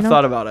push. I've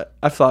thought about it.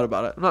 I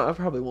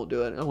probably won't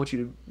do it. I want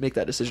you to make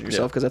that decision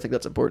yourself because I think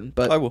that's important.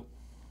 But I will.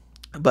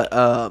 But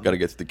gotta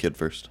get to the kid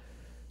first.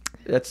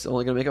 That's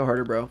only gonna make it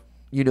harder, bro.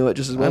 You know it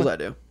just as well as I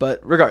do. But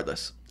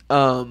regardless,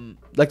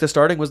 like the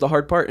starting was the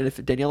hard part, and if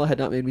Daniela had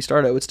not made me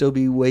start, I would still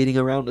be waiting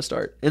around to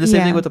start. And the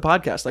same thing with the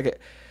podcast. Like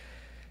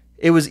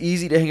it was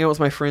easy to hang out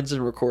with my friends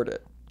and record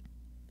it.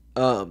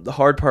 The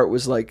hard part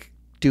was like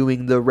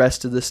doing the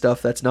rest of the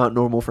stuff that's not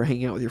normal for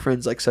hanging out with your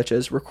friends, like such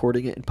as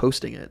recording it and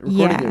posting it.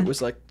 Recording it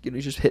was like, you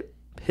just hit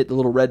the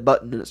little red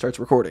button and it starts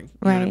recording.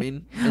 You know what I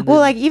mean? And well,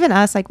 like even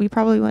us, like we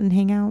probably wouldn't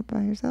hang out by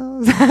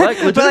ourselves. Like,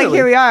 but like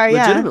here we are.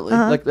 Legitimately.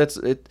 Like that's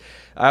it.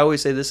 I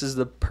always say this is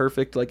the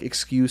perfect like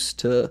excuse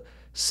to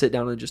sit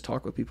down and just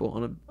talk with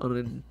people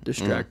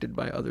undistracted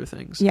by other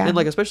things. Yeah. And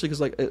like especially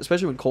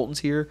when Colton's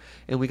here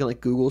and we can like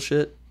Google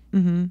shit.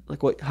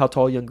 Like how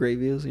tall Young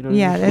Gravy is, you know?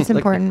 Yeah, that's like,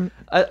 important.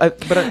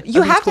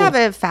 You have to have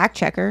a fact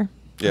checker.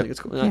 Yeah, it's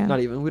cool. Not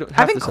even. We don't.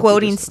 I've been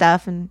quoting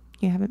stuff, and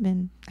you haven't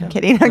been. I'm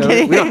kidding. I'm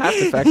kidding. We don't have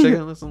to fact check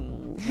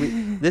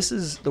it. This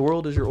is the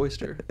world is your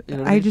oyster. You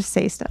know what I mean? just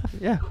say stuff.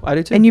 Yeah, I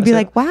do too. And you'd be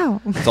like,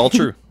 "Wow, it's all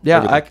true."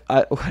 Yeah,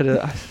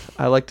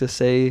 I like to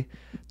say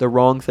the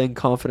wrong thing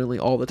confidently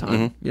all the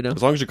time. You know,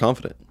 as long as you're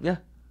confident. Yeah,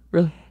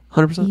 really,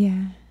 100%.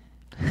 Yeah.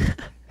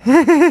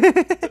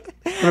 100%.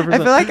 I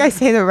feel like I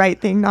say the right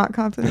thing, not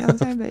confidently all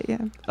the time, but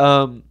yeah.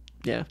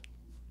 Yeah.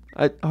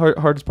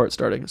 Hardest part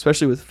starting,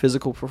 especially with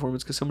physical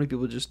performance, because so many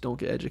people just don't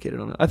get educated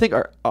on it. I think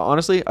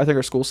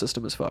our school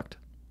system is fucked.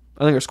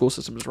 I think our school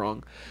system is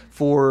wrong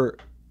for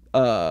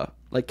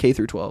like K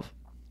through 12.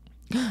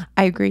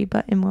 I agree,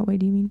 but in what way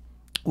do you mean?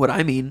 What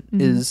I mean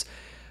is,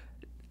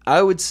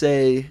 I would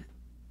say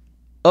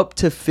up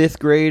to 5th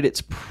grade,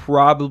 it's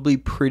probably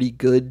pretty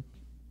good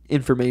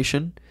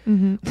information.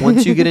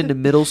 Once you get into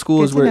middle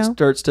school is where it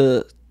starts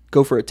to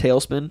go for a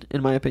tailspin,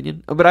 in my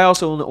opinion. But I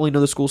also only know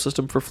the school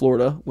system for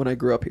Florida when I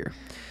grew up here.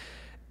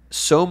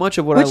 So much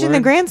of what I learned... Which in the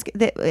grand...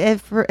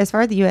 as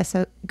far as the U.S.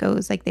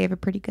 goes, like, they have a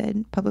pretty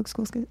good public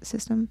school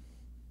system.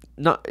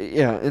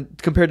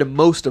 Compared to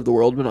most of the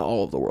world, but not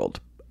all of the world.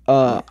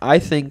 I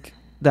think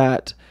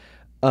that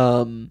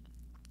I've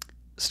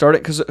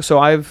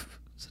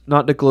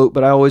not to gloat,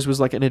 but I always was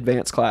like in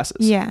advanced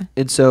classes. Yeah.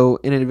 And so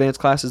in advanced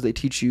classes, they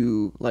teach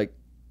you like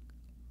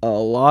a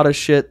lot of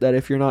shit that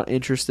if you're not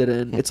interested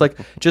in, it's like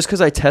just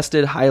because I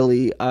tested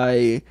highly,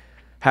 I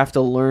have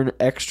to learn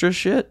extra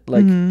shit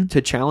like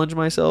to challenge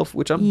myself,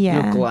 which I'm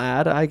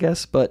glad, I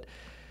guess, but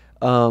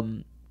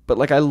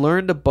like I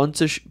learned a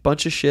bunch of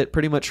shit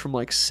pretty much from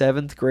like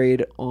 7th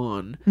grade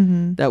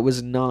on that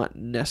was not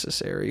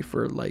necessary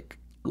for like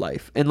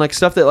life, and like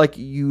stuff that like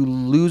you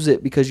lose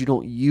it because you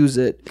don't use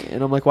it.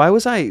 And I'm like, why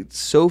was I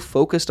so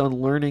focused on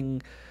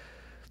learning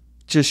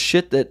just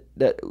shit that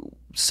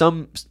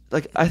some,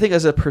 like, I think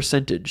as a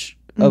percentage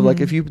of like,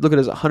 if you look at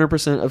it as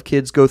 100% of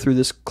kids go through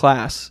this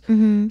class,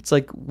 it's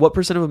like what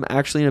percent of them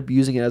actually end up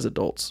using it as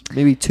adults?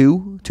 Maybe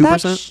 2%.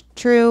 That's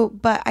true,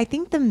 but I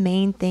think the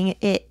main thing,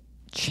 it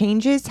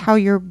changes how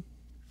your,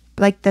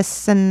 like, the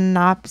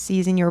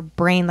synapses in your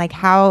brain, like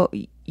how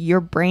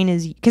your brain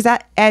is, because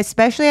that,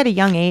 especially at a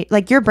young age,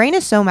 like your brain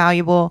is so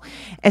malleable,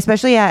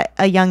 especially at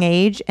a young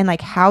age, and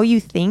like how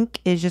you think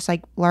is just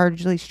like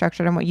largely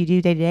structured on what you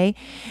do day to day.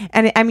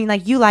 And I mean,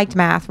 like, you liked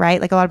math, right?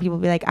 Like a lot of people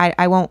be like,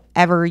 I won't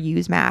ever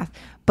use math,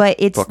 but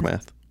it's fuck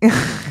math.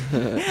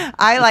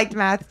 I liked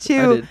math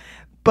too,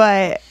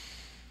 but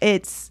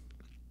it's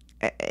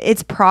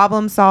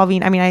problem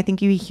solving. I mean, I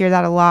think you hear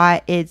that a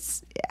lot.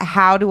 It's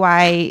how do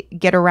I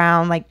get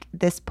around like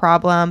this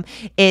problem?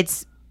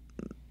 It's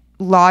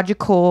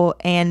logical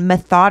and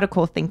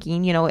methodical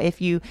thinking. You know, if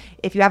you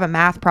have a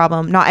math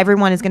problem, not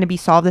everyone is going to be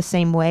solved the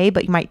same way,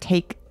 but you might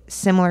take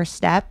similar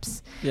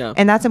steps. Yeah.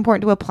 And that's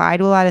important to apply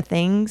to a lot of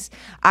things.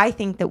 I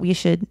think that we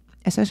should,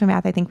 especially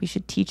math, I think we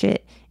should teach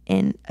it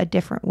in a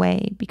different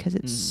way because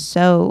it's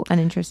so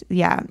uninteresting.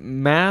 Yeah.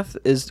 Math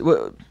is,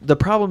 the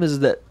problem is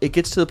that it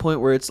gets to the point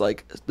where it's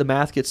like the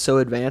math gets so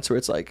advanced where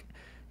it's like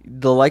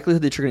the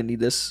likelihood that you're going to need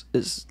this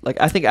is like,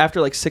 I think after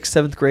like 6th,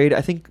 7th grade,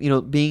 I think, you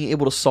know, being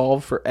able to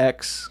solve for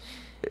X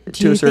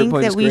to a certain point is great. Do you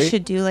think that we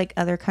should do like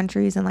other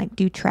countries and like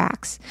do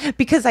tracks?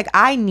 Because like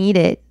I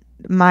needed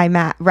my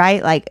math,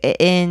 right? Like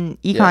in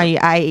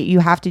econ,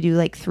 you have to do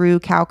like through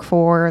Calc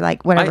 4,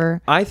 like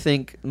whatever. I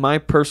think my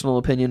personal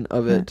opinion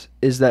of it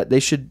is that they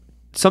should,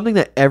 something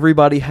that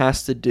everybody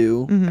has to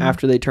do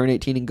after they turn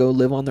 18 and go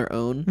live on their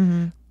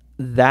own.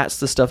 That's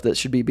the stuff that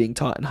should be being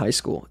taught in high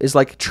school, is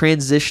like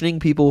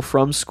transitioning people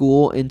from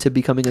school into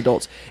becoming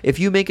adults. If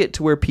you make it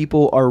to where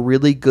people are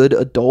really good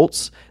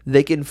adults,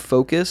 they can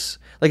focus.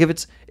 Like if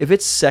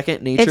it's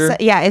second nature,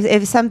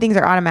 if some things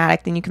are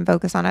automatic, then you can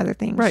focus on other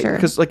things, right? Sure.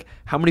 Because like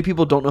how many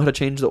people don't know how to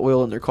change the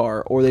oil in their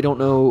car, or they don't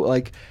know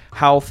like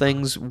how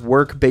things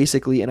work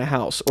basically in a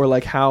house, or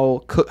like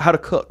how to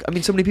cook. I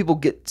mean, so many people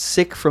get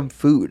sick from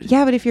food.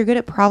 Yeah, but if you're good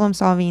at problem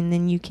solving,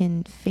 then you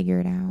can figure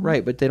it out.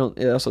 Right, but they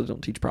also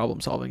don't teach problem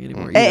solving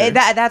anymore.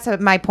 That's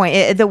my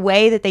point. The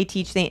way that they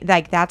teach things,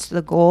 like that's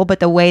the goal, but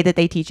the way that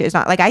they teach it is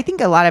not. Like I think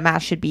a lot of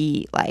math should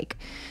be like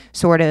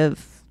sort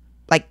of.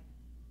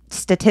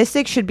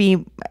 Statistics should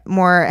be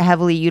more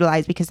heavily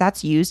utilized because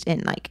that's used in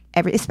like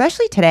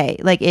especially today,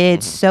 like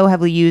it's so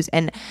heavily used,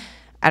 and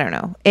I don't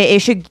know, it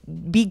should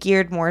be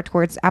geared more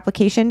towards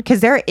application because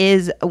there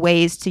is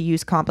ways to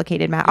use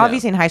complicated math.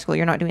 Obviously in high school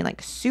you're not doing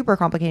like super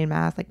complicated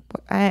math, like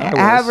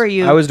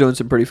I was doing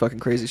some pretty fucking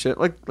crazy shit,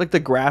 like the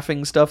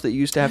graphing stuff that you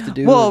used to have to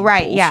do. Well,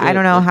 right, bullshit. I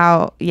don't know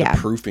how. The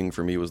proofing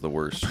for me was the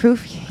worst.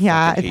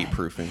 I hate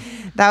proofing.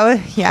 That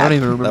was I don't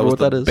even remember what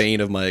that is. The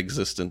bane of my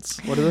existence.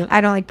 What is it? I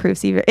don't like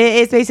proofs either.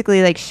 It's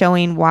basically like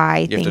showing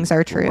why things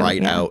are true.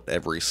 Write out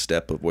every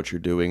step of what you're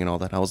doing and all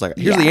that. I was like,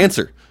 here's the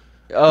answer.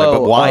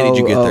 But why did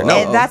you get there?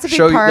 No, that's a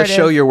big part of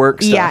show your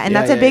work stuff. Yeah, and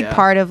that's a big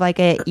part of like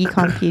a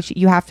econ PhD.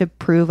 You have to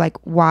prove like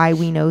why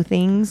we know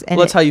things, and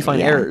that's how you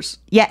find errors.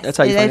 Yes, that's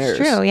how you find errors.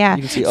 That's true. Yeah,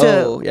 you can see.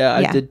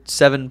 I did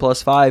 7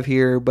 + 5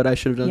 here, but I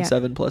should have done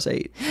 7 +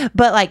 8.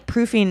 But like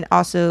proofing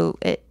also,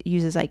 it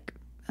uses like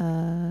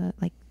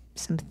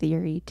some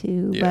theory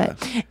too. Yeah.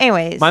 But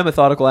anyways, my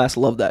methodical ass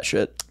loved that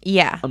shit.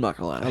 Yeah, I'm not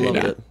gonna lie, I loved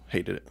it.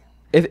 Hated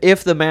it.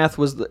 If the math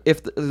was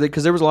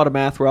because there was a lot of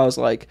math where I was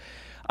like,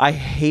 I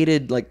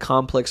hated like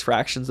complex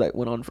fractions that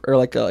went on or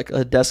like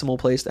a decimal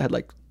place that had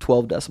like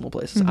 12 decimal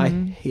places. I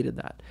hated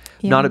that.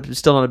 Yeah.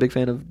 Still not a big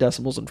fan of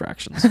decimals and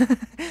fractions.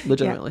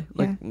 Legitimately,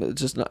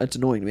 it's just not. It's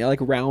annoying to me. I like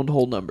round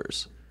whole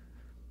numbers.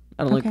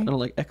 I don't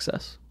like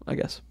excess, I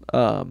guess.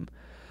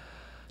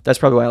 That's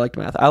probably why I liked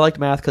math. I liked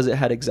math because it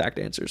had exact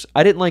answers.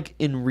 I didn't like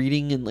in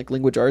reading and like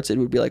language arts. It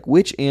would be like,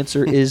 which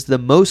answer is the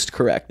most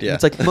correct? Yeah.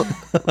 It's like,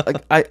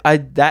 I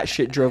that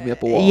shit drove me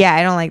up a wall. Yeah,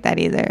 I don't like that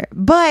either.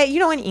 But you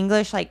know, in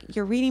English, like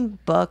you're reading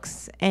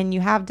books and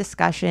you have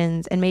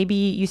discussions, and maybe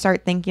you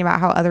start thinking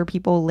about how other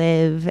people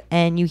live,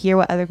 and you hear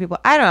what other people.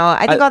 I don't know.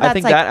 I think all that's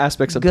like that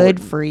aspect's good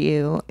important. for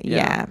you.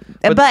 Yeah,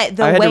 but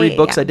the I had way, to read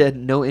books yeah. I had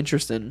no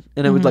interest in,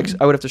 and I would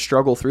I would have to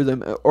struggle through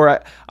them,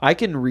 or I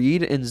can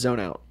read and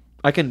zone out.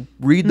 I can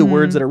read the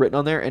words that are written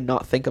on there and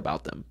not think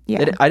about them.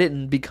 Yeah. I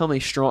didn't become a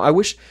strong. I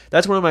wish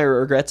that's one of my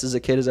regrets as a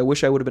kid. Is I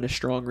wish I would have been a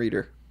strong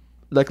reader.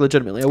 Like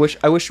legitimately,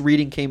 I wish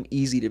reading came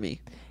easy to me.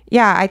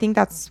 Yeah, I think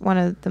that's one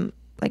of the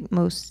like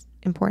most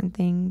important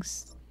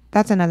things.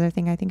 That's another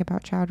thing I think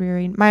about child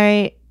rearing.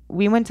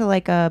 We went to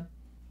like a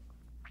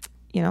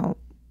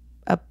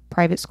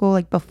private school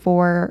like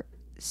before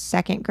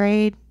 2nd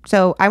grade.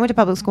 So I went to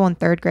public school in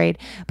 3rd grade,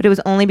 but it was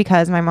only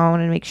because my mom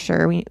wanted to make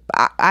sure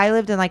I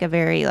lived in like a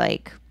very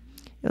like,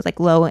 it was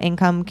like low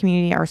income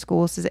community. Our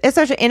schools,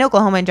 especially in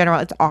Oklahoma in general,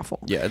 it's awful.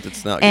 Yeah,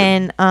 it's not.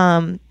 And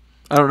good.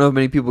 I don't know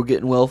many people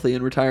getting wealthy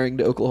and retiring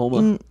to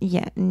Oklahoma.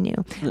 No.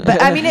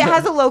 But I mean, it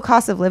has a low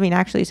cost of living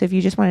actually. So if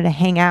you just wanted to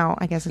hang out,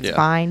 I guess it's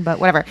fine. But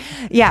whatever.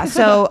 Yeah.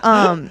 So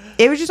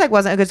it was just like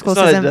wasn't a good school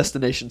system. Not a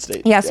destination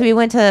state. Yeah. So we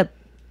went to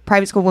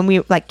private school when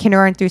we like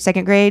kindergarten through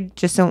 2nd grade,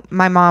 just so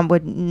my mom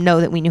would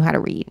know that we knew how to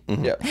read.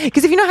 Mm-hmm. Yeah.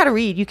 Because if you know how to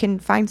read, you can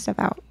find stuff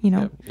out. You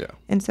know. Yeah.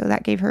 And so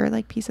that gave her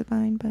like peace of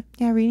mind. But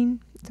yeah, reading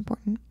it's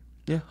important.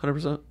 Yeah,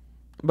 100%.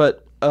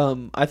 But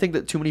I think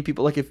that too many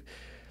people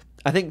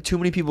too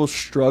many people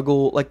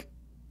struggle like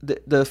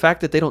the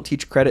fact that they don't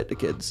teach credit to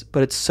kids,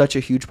 but it's such a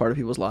huge part of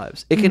people's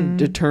lives. It can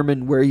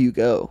determine where you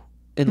go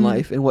in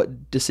life and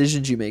what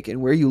decisions you make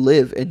and where you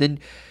live. And then,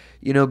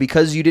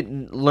 because you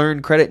didn't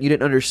learn credit and you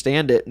didn't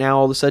understand it, now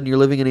all of a sudden you're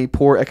living in a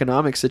poor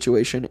economic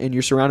situation and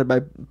you're surrounded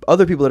by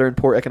other people that are in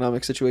poor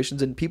economic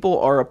situations, and people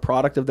are a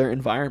product of their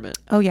environment.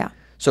 Oh yeah.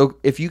 So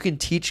if you can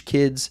teach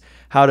kids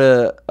how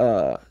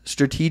to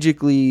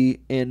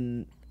strategically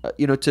and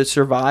to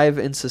survive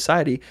in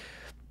society,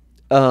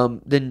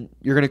 then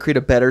you're going to create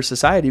a better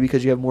society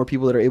because you have more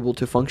people that are able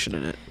to function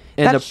in it.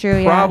 And That's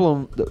true,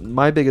 problem,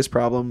 my biggest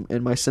problem,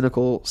 and my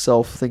cynical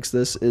self thinks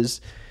this,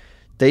 is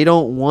they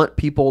don't want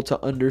people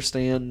to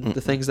understand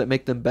the things that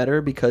make them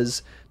better,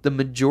 because the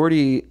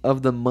majority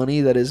of the money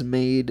that is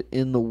made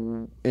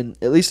in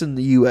at least in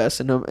the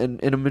U.S. and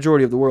in a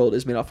majority of the world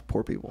is made off of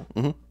poor people.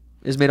 Mm-hmm.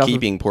 Is made off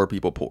keeping poor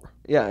people poor.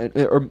 Yeah,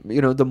 or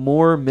the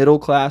more middle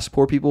class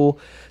poor people,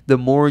 the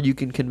more you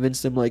can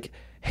convince them like,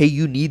 hey,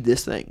 you need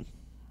this thing.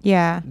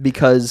 Yeah.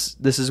 Because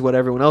this is what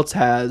everyone else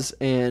has,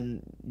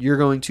 and you're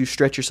going to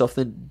stretch yourself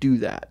to do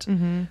that.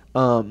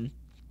 Mm-hmm.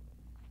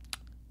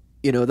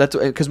 That's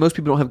because most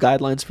people don't have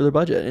guidelines for their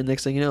budget, and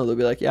next thing you know, they'll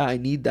be like, yeah, I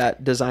need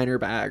that designer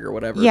bag or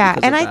whatever. Yeah,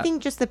 and I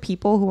think just the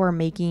people who are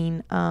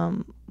making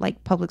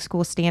like public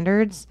school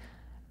standards,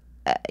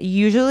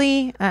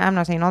 usually, I'm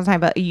not saying all the time,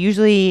 but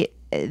usually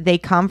they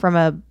come from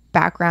a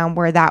background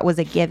where that was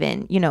a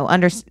given,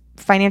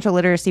 financial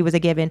literacy was a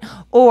given,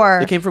 or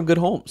they came from good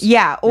homes.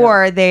 Yeah,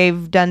 or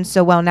they've done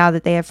so well now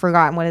that they have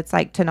forgotten what it's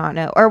like to not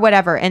know, or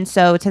whatever. And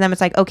so to them,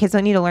 it's like, oh, kids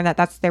don't need to learn that.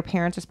 That's their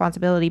parents'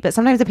 responsibility. But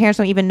sometimes the parents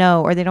don't even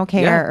know, or they don't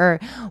care, or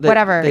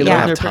whatever. They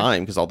don't have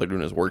time because all they're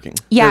doing is working.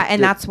 Yeah,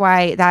 and that's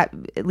why that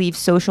leaves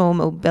social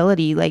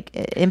mobility like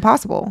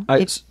impossible.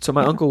 So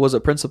my uncle was a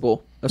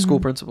principal, a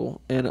school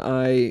principal, and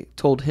I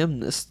told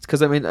him this because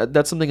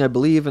that's something I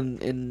believe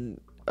in.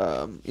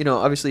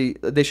 Obviously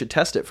they should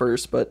test it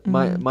first, but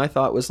my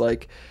thought was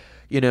like,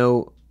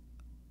 the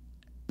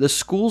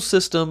school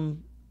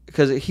system,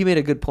 because he made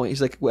a good point.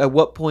 He's like, at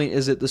what point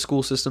is it the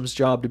school system's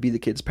job to be the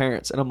kid's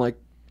parents? And I'm like,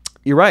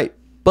 you're right.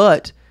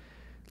 But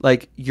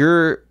like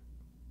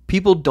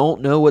people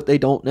don't know what they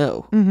don't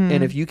know.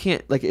 And if you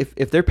can't, like,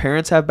 if their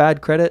parents have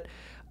bad credit,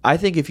 I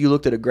think if you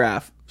looked at a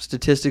graph,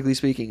 statistically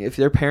speaking, if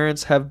their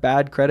parents have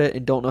bad credit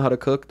and don't know how to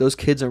cook, those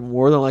kids are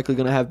more than likely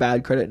going to have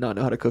bad credit and not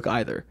know how to cook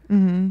either,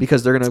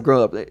 because they're going to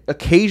grow up.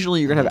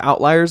 Occasionally, you're going to have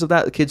outliers of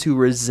that, the kids who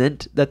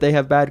resent that they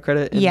have bad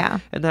credit,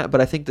 and that.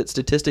 But I think that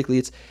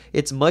statistically,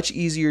 it's much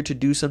easier to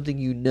do something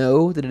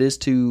than it is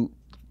to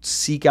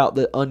seek out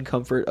the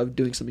uncomfort of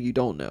doing something you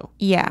don't know.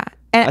 Yeah,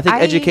 and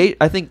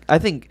I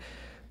think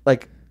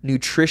like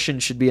nutrition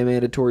should be a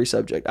mandatory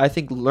subject. I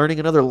think learning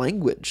another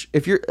language.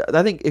 If you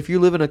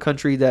live in a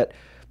country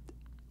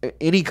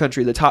any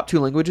country, the top 2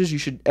 languages,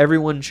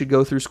 everyone should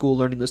go through school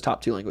learning those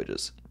top 2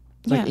 languages,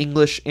 like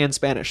English and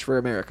Spanish for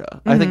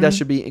America. I think that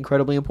should be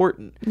incredibly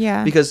important.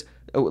 Yeah, because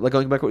like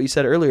going back to what you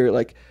said earlier,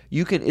 like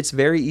it's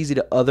very easy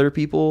to other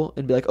people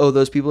and be like, oh,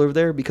 those people over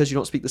there, because you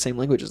don't speak the same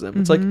language as them.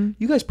 It's like,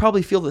 you guys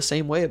probably feel the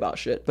same way about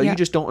shit, but you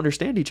just don't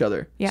understand each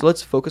other. So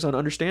let's focus on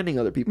understanding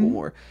other people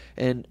more.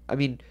 And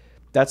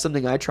that's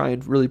something I try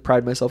and really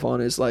pride myself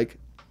on, is like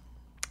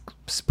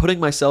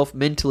putting myself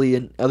mentally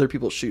in other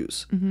people's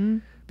shoes.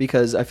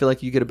 Because I feel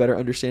like you get a better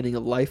understanding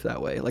of life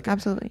that way. Like,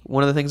 absolutely.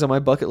 One of the things on my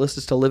bucket list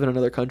is to live in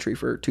another country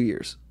for 2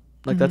 years.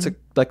 Like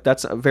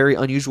that's a very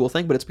unusual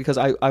thing, but it's because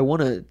I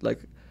want to like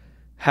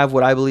have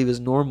what I believe is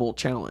normal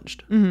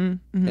challenged. And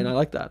I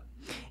like that.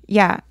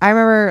 Yeah, I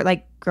remember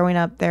like growing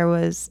up, there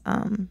was I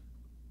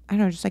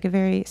don't know, just like a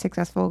very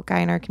successful guy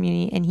in our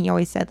community, and he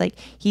always said like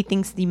he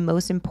thinks the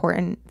most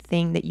important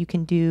thing that you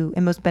can do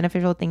and most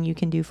beneficial thing you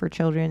can do for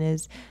children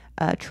is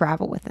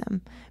travel with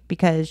them,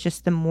 because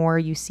just the more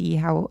you see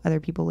how other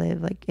people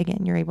live, like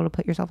again, you're able to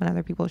put yourself in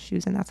other people's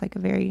shoes, and that's like a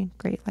very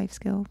great life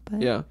skill.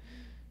 But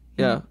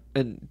yeah,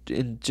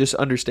 and just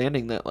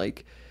understanding that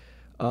like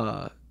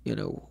you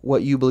know,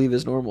 what you believe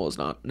is normal is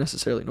not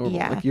necessarily normal.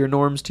 Like your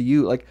norms to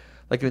you, like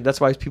I mean,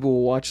 that's why people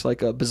will watch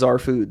like Bizarre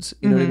Foods.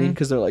 You know what I mean?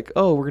 Because they're like,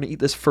 oh, we're gonna eat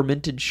this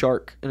fermented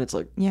shark, and it's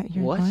like,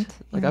 what?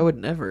 Like I would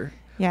never.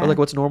 Yeah. Or like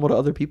what's normal to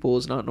other people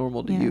is not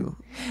normal to you.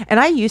 And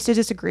I used to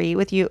disagree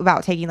with you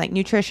about taking like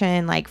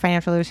nutrition, like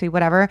financial literacy,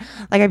 whatever.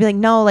 Like I'd be like,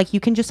 no, like you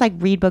can just like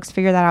read books,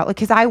 figure that out. Like,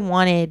 cause I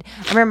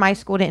remember my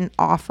school didn't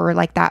offer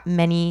like that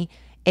many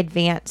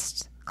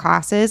advanced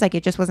classes. Like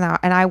it just wasn't out.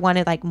 And I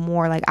wanted like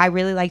more, like I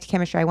really liked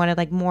chemistry. I wanted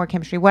like more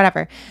chemistry,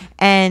 whatever.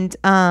 And,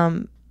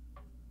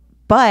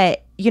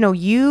 but you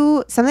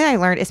know, something I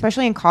learned,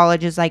 especially in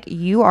college, is like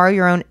you are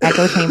your own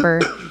echo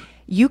chamber.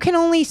 You can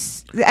only,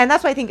 and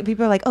that's why I think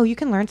people are like, oh, you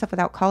can learn stuff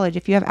without college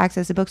if you have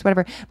access to books,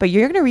 whatever. But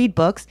you're going to read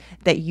books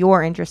that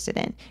you're interested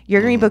in.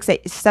 You're going to read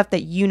books stuff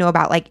that you know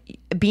about. Like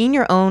being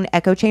your own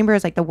echo chamber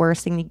is like the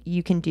worst thing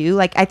you can do.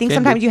 Like I think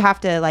sometimes you have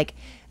to like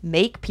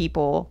make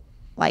people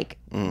like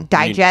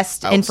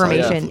digest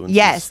information.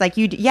 Yes, like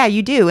you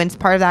do. And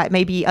part of that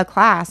may be a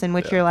class in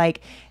which you're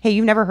like, hey,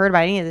 you've never heard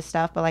about any of this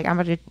stuff, but like I'm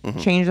about to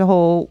change the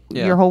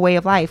your whole way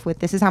of life with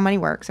this is how money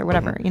works or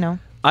whatever, you know.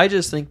 I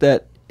just think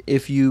that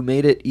if you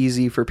made it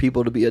easy for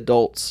people to be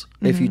adults,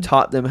 if you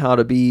taught them how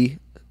to be,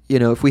 you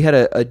know, if we had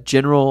a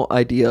general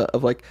idea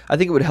of like, I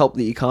think it would help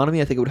the economy.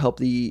 I think it would help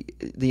the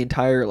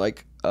entire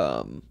like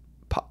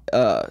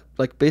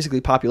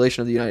basically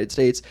population of the United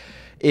States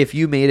if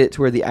you made it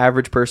to where the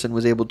average person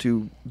was able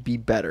to be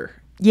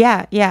better.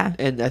 Yeah, yeah.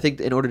 And I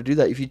think in order to do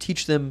that, if you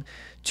teach them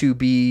to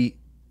be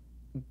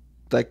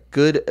like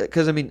good,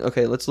 because I mean,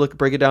 okay, let's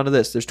break it down to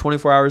this. There's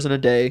 24 hours in a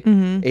day,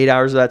 8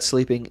 hours of that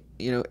sleeping,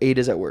 you know, 8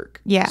 is at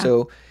work. Yeah.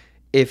 So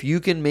if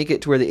you can make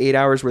it to where the 8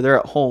 hours where they're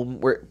at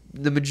home, where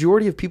the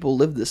majority of people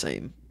live the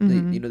same, they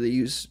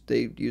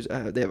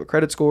have a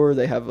credit score,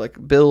 they have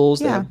like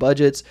bills, they have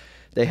budgets,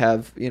 they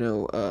have, you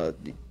know,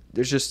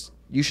 there's just,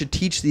 you should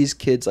teach these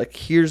kids like,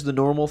 here's the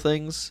normal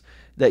things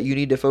that you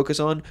need to focus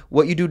on.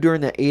 What you do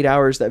during that 8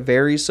 hours that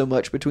varies so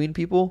much between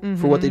people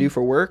for what they do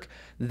for work,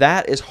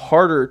 that is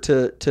harder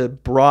to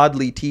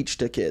broadly teach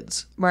to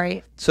kids.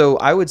 Right. So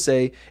I would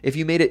say if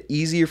you made it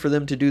easier for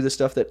them to do the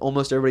stuff that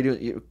almost everybody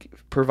do, you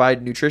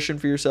provide nutrition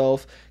for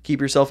yourself, keep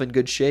yourself in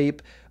good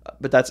shape.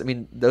 But that's, I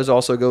mean, those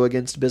also go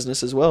against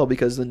business as well,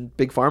 because then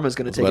Big Pharma is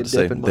going to take a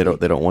dip in money.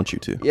 They don't want you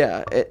to.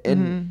 Yeah.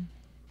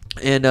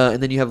 And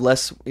then you have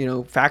less, you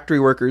know, factory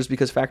workers,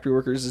 because factory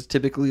workers is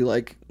typically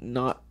like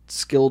not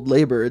skilled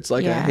labor. It's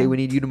like, hey, we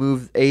need you to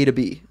move A to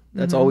B.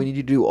 That's all we need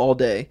you to do all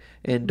day.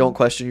 And don't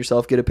question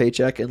yourself, get a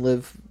paycheck and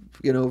live,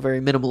 you know, very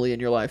minimally in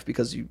your life,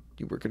 because you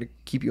were going to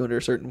keep you under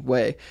a certain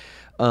way.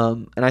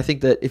 And I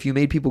think that if you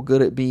made people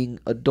good at being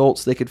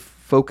adults, they could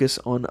focus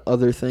on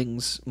other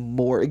things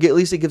more. At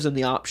least it gives them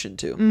the option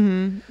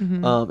to.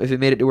 If it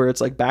made it to where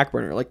it's like back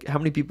burner, like how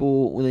many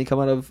people, when they come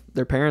out of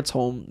their parents'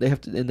 home, they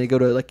have to, and they go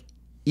to like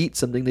eat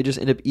something, they just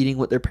end up eating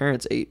what their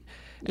parents ate.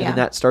 And then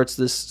that starts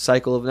this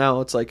cycle of,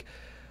 now it's like,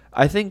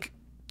 I think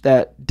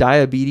that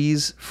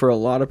diabetes for a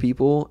lot of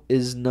people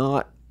is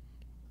not,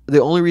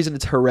 the only reason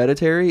it's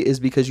hereditary is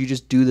because you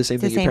just do the same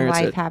thing your parents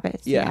did. Life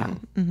habits. Yeah.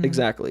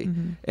 Exactly.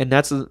 And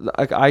that's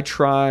like, I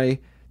think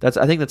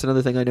that's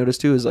another thing I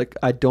noticed too, is like,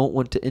 I don't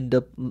want to end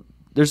up,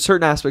 there's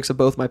certain aspects of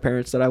both my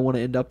parents that I want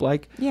to end up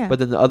like, but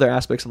then the other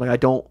aspects I'm like, I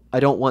don't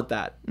want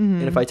that.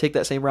 And if I take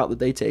that same route that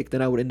they take,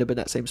 then I would end up in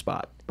that same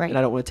spot. Right. And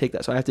I don't want to take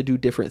that. So I have to do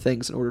different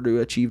things in order to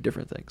achieve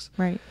different things.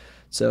 Right.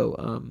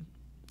 So,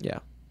 yeah.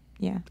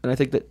 Yeah. And I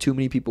think that too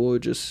many people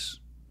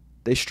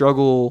they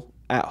struggle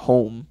at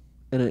home,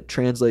 and it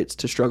translates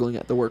to struggling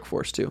at the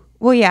workforce too.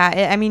 Well,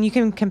 yeah. I mean, you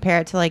can compare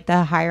it to like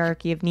the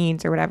hierarchy of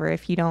needs or whatever.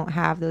 If you don't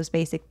have those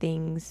basic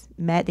things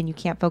met, then you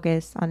can't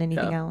focus on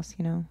anything else,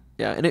 you know?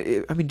 Yeah.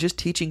 And I mean, just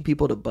teaching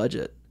people to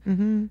budget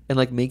and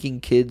like making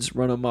kids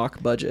run a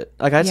mock budget.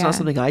 Like that's not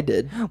something I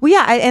did. Well,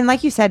 yeah. And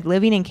like you said,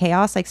 living in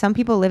chaos, like some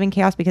people live in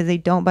chaos because they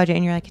don't budget,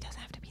 and you're like, it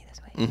doesn't have to be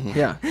this way.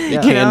 Yeah.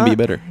 It can be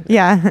better.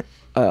 Yeah.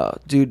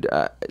 Dude,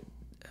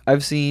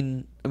 I've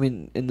seen, I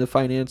mean, in the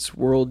finance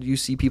world, you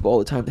see people all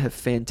the time that have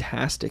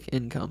fantastic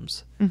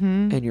incomes.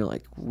 And you're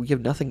like, we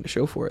have nothing to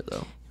show for it,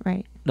 though.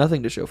 Right.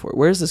 Nothing to show for it.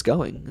 Where is this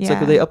going? It's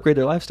like they upgrade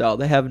their lifestyle.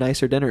 They have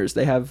nicer dinners.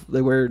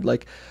 They wear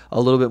like a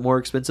little bit more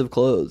expensive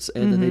clothes,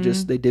 and then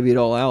they divvy it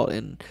all out.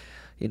 And,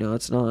 you know,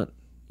 it's not,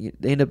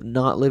 they end up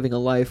not living a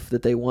life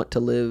that they want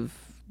to live.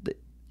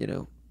 You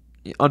know,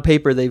 on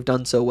paper they've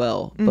done so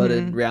well, but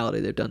in reality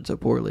they've done so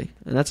poorly.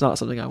 And that's not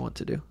something I want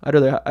to do.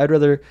 I'd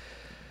rather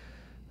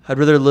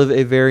live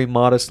a very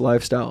modest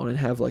lifestyle and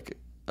have like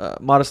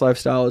modest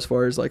lifestyle as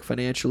far as like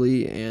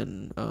financially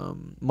and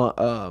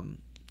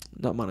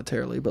not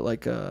monetarily, but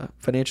like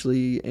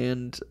financially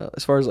and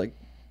as far as like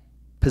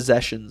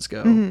possessions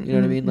go. Mm-hmm, you know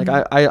what I mean? Like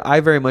I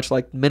very much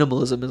like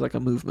minimalism is like a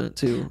movement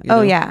too. You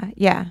know?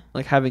 Yeah.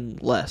 Like having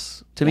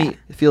less to me,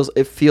 it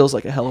feels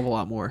like a hell of a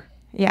lot more.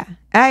 Yeah,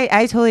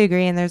 I totally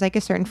agree. And there's like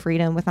a certain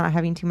freedom with not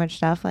having too much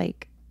stuff.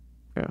 Like,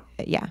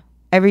 yeah.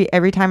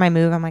 Every time I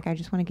move, I'm like, I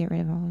just want to get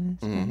rid of all of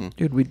this. Mm-hmm.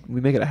 Dude, we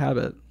make it a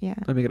habit. Yeah,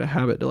 I make it a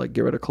habit to like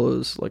get rid of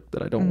clothes like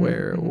that I don't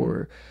wear,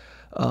 or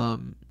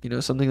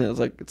something that's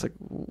like, it's like,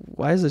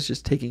 why is this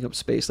just taking up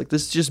space? Like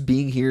this just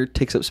being here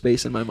takes up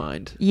space in my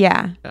mind.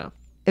 Yeah.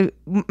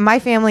 My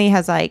family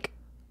has like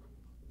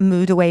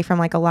moved away from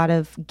like a lot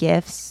of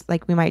gifts.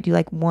 Like we might do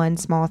like one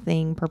small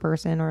thing per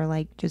person, or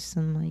like just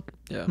some like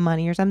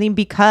money or something,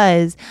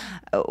 because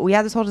we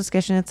had this whole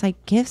discussion. It's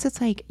like gifts. It's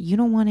like, you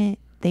don't want it.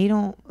 They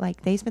don't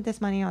like, they spent this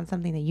money on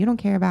something that you don't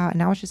care about, and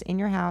now it's just in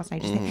your house. And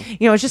I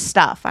just, it's just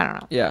stuff. I don't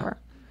know. Yeah. Whatever.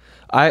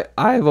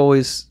 I've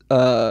always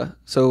so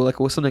like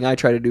something I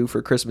try to do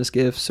for Christmas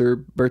gifts or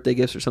birthday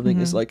gifts or something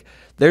is like,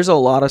 there's a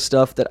lot of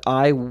stuff that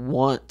I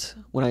want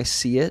when I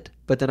see it,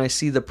 but then I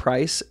see the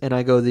price and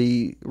I go,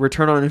 the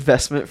return on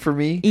investment for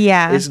me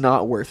is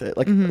not worth it.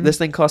 Like this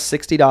thing costs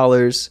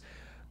 $60.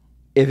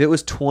 If it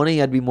was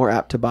 $20, I'd be more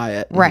apt to buy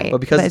it. Right. But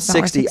because it's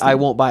 $60, I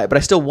won't buy it. But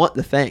I still want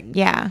the thing.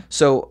 Yeah.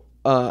 So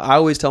I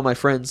always tell my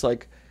friends,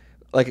 like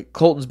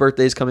Colton's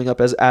birthday is coming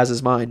up as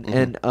is mine,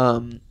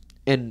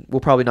 and we'll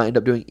probably not end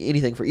up doing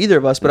anything for either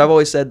of us. But I've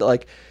always said that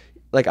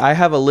like I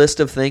have a list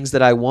of things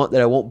that I want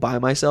that I won't buy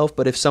myself.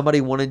 But if somebody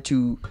wanted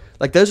to,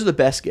 like, those are the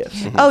best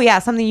gifts. Oh yeah,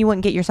 something you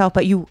wouldn't get yourself,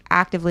 but you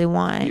actively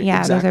want. Yeah,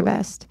 exactly. Those are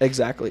best.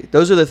 Exactly.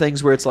 Those are the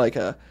things where it's like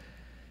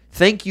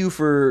thank you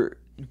for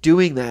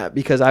doing that,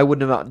 because I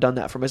wouldn't have done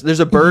that for myself.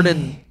 There's a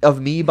burden of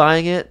me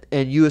buying it,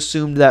 and you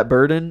assumed that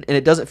burden, and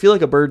it doesn't feel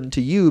like a burden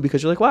to you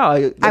because you're like,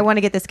 wow, I want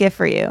to get this gift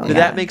for you.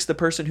 That makes the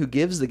person who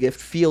gives the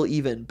gift feel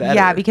even better.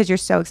 Yeah, because you're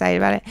so excited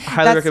about it. I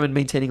highly recommend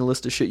maintaining a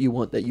list of shit you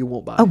want that you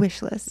won't buy. A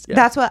wish list. Yeah.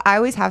 That's what I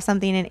always have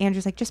something, and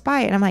Andrew's like, just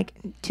buy it. And I'm like,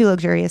 too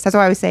luxurious. That's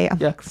what I always say. I'm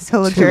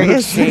so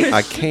luxurious.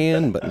 I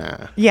can, but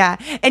nah. Yeah.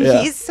 And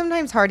he's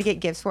sometimes hard to get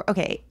gifts for.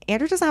 Okay,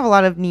 Andrew doesn't have a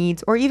lot of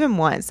needs or even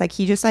wants. Like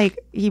he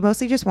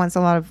mostly just wants a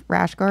lot of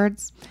rash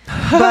guards.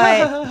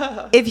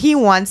 But if he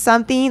wants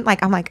something,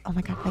 like I'm like, oh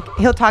my god, like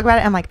he'll talk about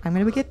it. I'm like, I'm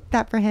gonna get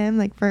that for him,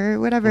 like for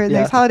whatever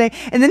next holiday,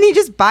 and then he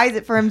just buys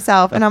it for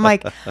himself, and I'm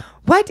like,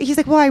 what? He's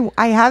like, well,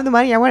 I have the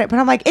money, I want it, but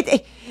I'm like,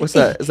 what's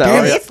that? Is that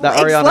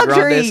Ariana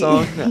Grande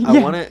song? I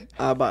want it,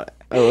 I bought it.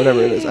 Or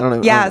whatever it is. I don't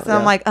know. Yeah, so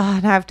I'm like, oh,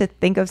 and I have to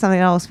think of something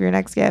else for your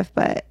next gift.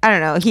 But I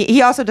don't know.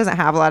 He also doesn't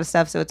have a lot of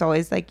stuff, so it's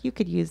always like, you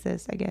could use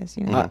this, I guess.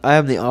 You know. I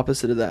am the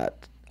opposite of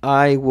that.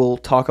 I will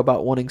talk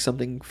about wanting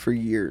something for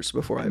years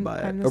before I buy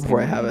it or before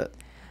I have it.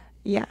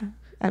 Yeah,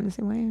 I'm the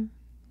same way.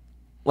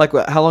 Like,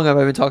 how long have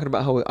I been talking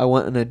about how I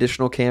want an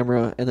additional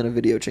camera and then a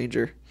video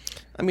changer?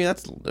 I mean,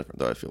 that's a little different,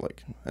 though, I feel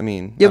like. I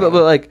mean... Yeah, but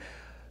like...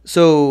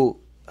 So...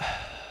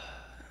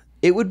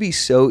 It would be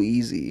so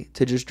easy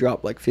to just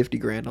drop like 50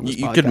 grand on this podcast.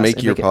 You could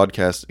make your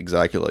podcast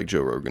exactly like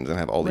Joe Rogan's and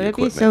have all the equipment.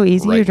 Would it be so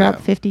easy to drop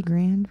 50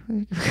 grand?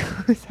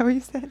 Is that what you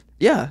said?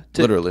 Yeah.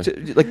 Literally.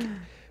 Like,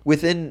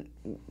 within...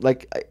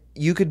 Like,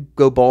 you could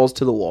go balls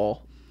to the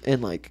wall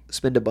and like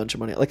spend a bunch of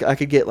money. Like, I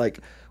could get like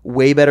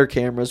way better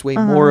cameras, way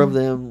more of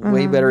them,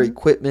 way better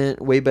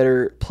equipment, way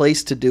better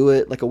place to do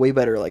it, like a way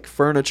better like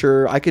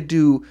furniture. I could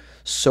do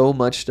so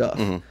much stuff.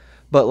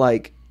 But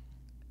like,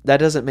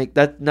 that doesn't make...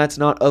 That's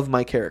not of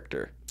my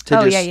character.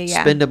 To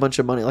spend a bunch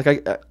of money,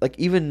 like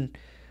even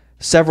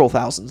several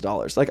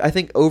 $1000s. Like I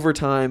think over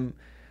time,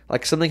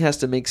 like something has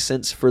to make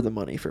sense for the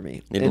money for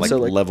me. And so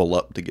level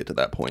up to get to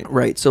that point,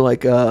 right? So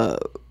like the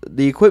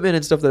equipment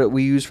and stuff that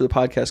we use for the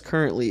podcast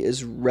currently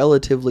is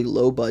relatively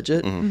low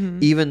budget,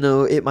 even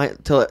though it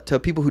might to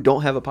people who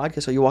don't have a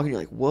podcast. So you walk in, you're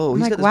like, whoa,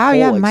 he's got this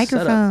whole, like,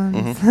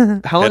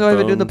 microphones. How long have I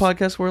been doing the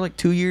podcast for? Like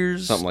 2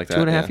 years, something like that,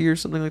 2.5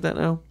 years, something like that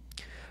now.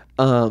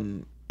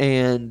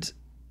 And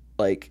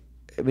like.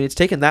 I mean, it's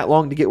taken that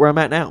long to get where I'm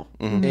at now,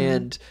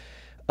 and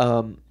I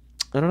don't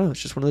know.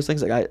 It's just one of those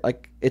things.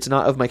 Like it's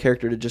not of my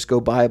character to just go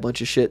buy a bunch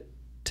of shit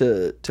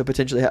to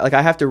potentially like.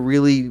 I have to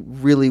really,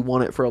 really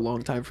want it for a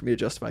long time for me to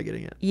justify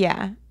getting it.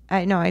 Yeah,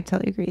 I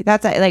totally agree.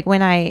 That's like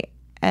when I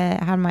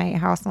had my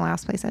house in the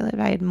last place I lived.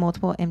 I had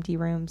multiple empty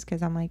rooms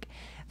because I'm like,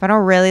 if I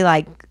don't really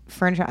like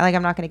furniture, like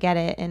I'm not gonna get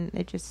it, and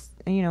it just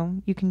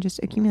you can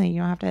just accumulate.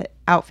 You don't have to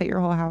outfit your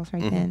whole house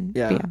right then.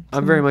 Yeah,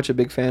 I'm very much a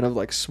big fan of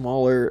like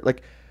smaller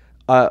like.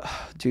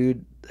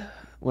 Dude,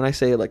 when I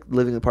say like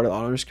living a part of the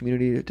autonomous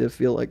community, to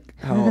feel like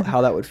how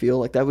that would feel,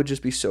 like that would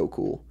just be so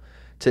cool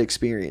to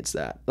experience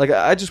that. Like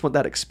I just want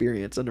that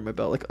experience under my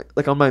belt,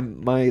 like on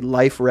my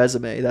life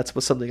resume. That's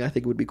something I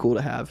think would be cool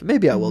to have.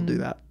 Maybe I will do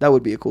that. That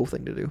would be a cool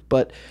thing to do.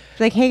 But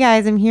like, hey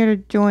guys, I'm here to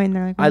join.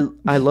 They're like,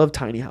 I love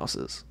tiny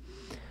houses.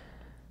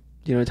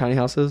 Do you know what tiny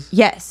house is?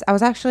 Yes, I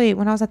was actually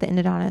when I was at the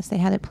Endodontist, they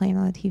had it playing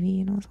on the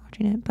TV and I was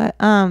watching it. But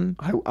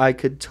I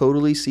could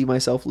totally see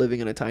myself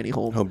living in a tiny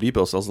home. Home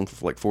Depot sells them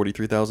for like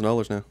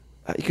 $43,000 now.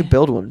 You could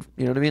build one.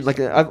 You know what I mean? Like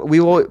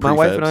my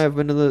wife and I have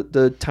been to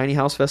the Tiny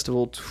House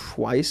Festival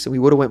twice, and we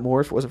would have went more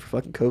if it wasn't for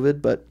fucking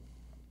COVID. But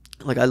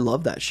Like, I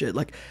love that shit.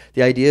 Like,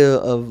 the idea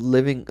of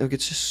living, like,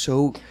 it's just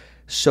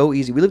so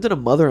easy. We lived in a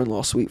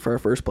mother-in-law suite for our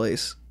first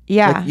place.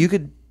 Yeah. Like, you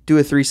could do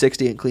a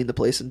 360 and clean the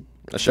place in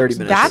 30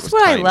 minutes. That's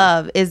what I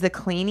love, is the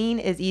cleaning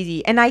is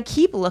easy. And I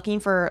keep looking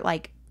for,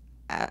 like,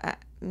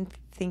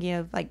 thinking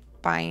of, like,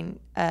 buying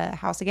a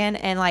house again.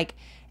 And, like,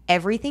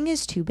 everything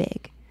is too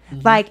big.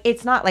 Mm-hmm. Like,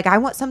 it's not, like, I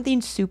want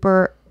something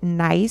super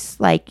nice,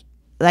 like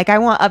I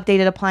want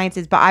updated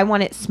appliances, but I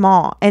want it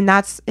small. And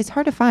it's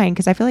hard to find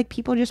because I feel like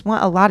people just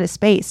want a lot of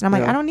space. And I'm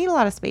like, I don't need a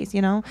lot of space,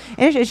 you know?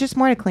 And it's just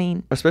more to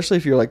clean. Especially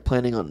if you're like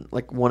planning on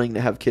like wanting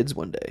to have kids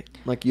one day.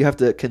 Like, you have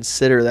to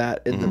consider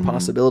that in the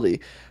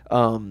possibility.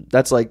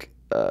 That's like,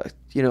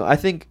 you know, I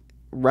think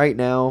right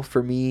now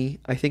for me,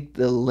 I think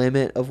the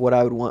limit of what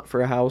I would want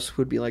for a house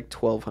would be like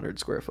 1,200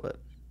 square foot.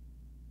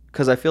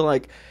 Because I feel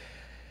like,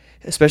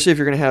 especially if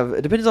you're going to have,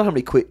 it depends on how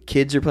many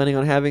kids you're planning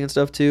on having and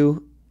stuff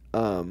too.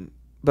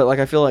 But like,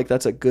 I feel like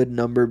that's a good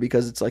number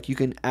because it's like you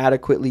can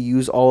adequately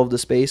use all of the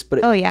space, but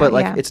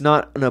it's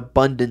not an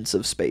abundance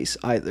of space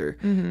either.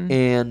 Mm-hmm.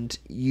 And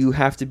you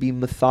have to be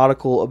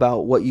methodical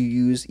about what you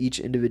use each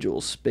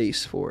individual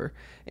space for.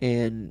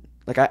 And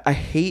like,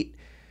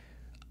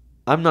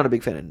 I'm not a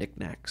big fan of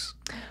knickknacks.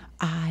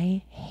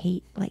 I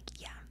hate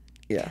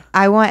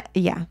I want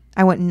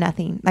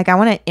nothing. Like, I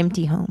want an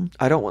empty home.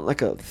 I don't want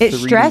like a it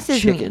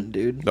stresses chicken, me,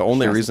 dude. The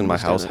only reason my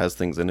house has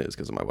things in it is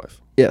because of my wife.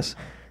 Yes.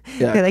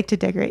 Yeah. They like to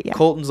decorate. Yeah.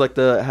 Colton's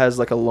has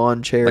like a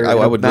lawn chair. Like,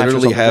 I would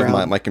literally have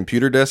my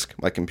computer desk,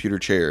 my computer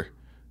chair,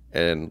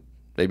 and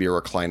maybe a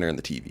recliner and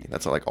the TV.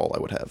 That's like all I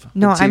would have.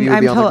 No, the TV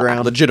would be on the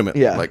ground. Legitimate.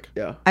 Yeah. Like,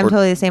 I'm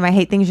totally the same. I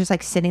hate things just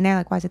like sitting there.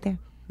 Like, why is it there?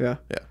 Yeah.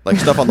 Yeah. Like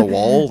stuff on the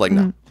wall. Like,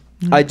 no.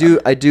 I do.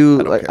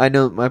 Like, I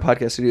know my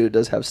podcast studio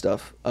does have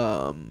stuff.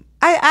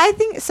 I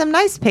think some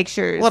nice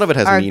pictures. A lot of it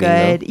has are meaning,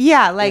 good. Though.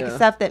 Yeah, like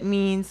stuff that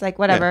means like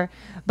whatever.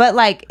 Yeah. But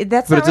like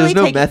that's but not there's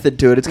really no method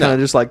to it. It's kind of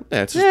just like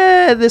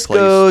this place.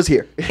 Goes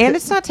here, and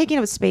it's not taking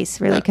up space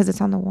really because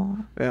it's on the wall.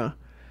 Yeah,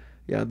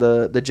 yeah.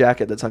 The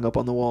jacket that's hung up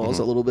on the wall is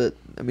a little bit.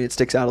 I mean, it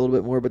sticks out a little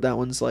bit more, but that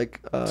one's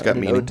like it's got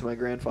meaning. Ode to my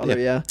grandfather.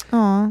 Yeah.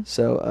 Aw.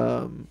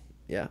 So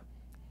yeah,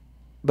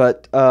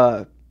 but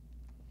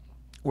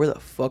where the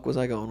fuck was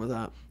I going with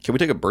that? Can we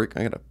take a break?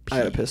 I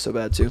gotta piss so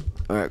bad too.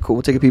 All right, cool.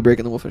 We'll take a pee break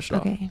and then we'll finish it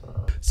off. Okay.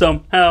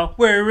 Somehow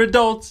we're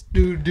adults.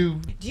 Do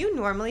you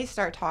normally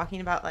start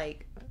talking about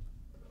like?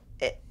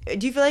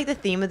 Do you feel like the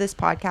theme of this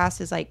podcast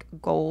is like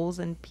goals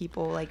and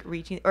people like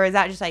reaching, or is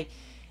that just like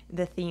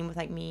the theme with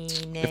like me,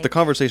 Nick? If the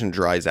conversation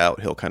dries out,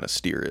 he'll kind of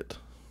steer it.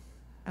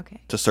 Okay.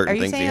 To certain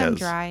things he has. I'm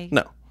dry?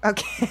 No.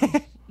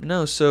 Okay.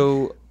 No.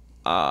 So.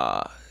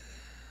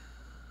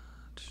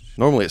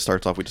 Normally it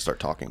starts off, we just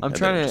start talking. I'm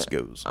trying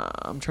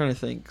to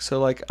think.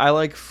 So like, I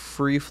like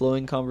free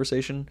flowing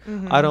conversation.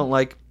 Mm-hmm. I don't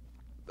like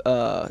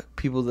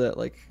people that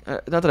like,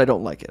 not that I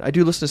don't like it. I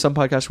do listen to some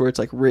podcasts where it's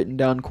like written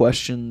down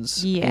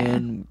questions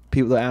and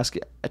people that ask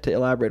it to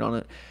elaborate on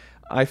it.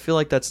 I feel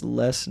like that's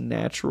less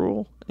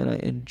natural and I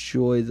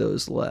enjoy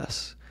those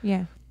less.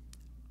 Yeah.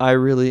 I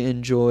really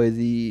enjoy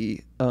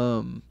the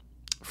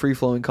free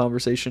flowing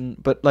conversation,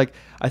 but like,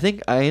 I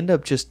think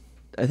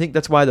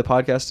that's why the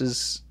podcast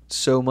is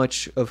so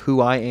much of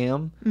who I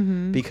am,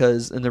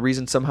 because, and the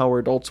reason Somehow We're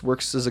Adults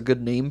works as a good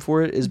name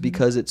for it is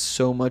because it's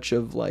so much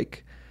of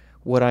like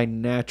what I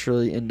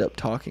naturally end up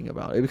talking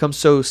about. It becomes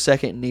so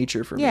second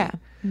nature for me.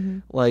 Mm-hmm.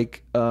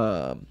 Like,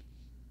 I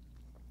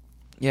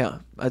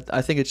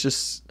think it's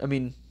just, I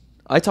mean,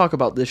 I talk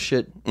about this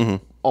shit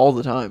all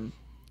the time.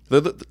 I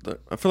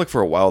feel like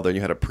for a while then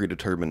you had a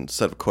predetermined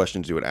set of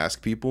questions you would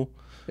ask people.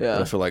 Yeah.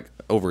 But I feel like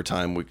over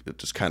time it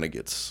just kind of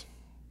gets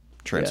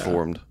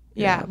transformed.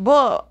 Yeah.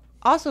 Well,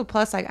 also,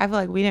 plus, like, I feel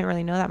like we didn't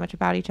really know that much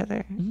about each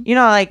other. Mm-hmm. You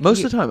know, like...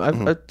 Most of the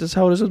time. That's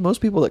how it is with most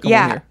people that come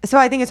on here. So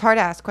I think it's hard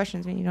to ask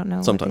questions when you don't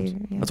know. Sometimes.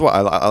 That's why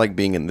I like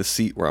being in this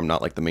seat where I'm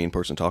not, like, the main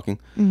person talking.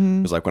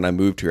 Because, like, when I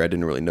moved here, I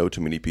didn't really know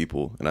too many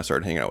people. And I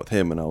started hanging out with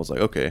him. And I was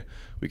like, okay,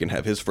 we can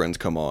have his friends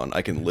come on.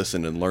 I can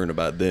listen and learn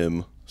about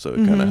them. So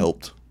it kind of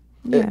helped.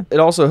 Yeah. It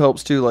also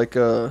helps, too, like...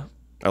 I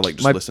like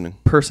just listening.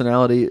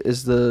 Personality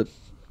is the...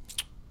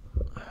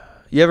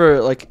 You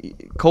ever,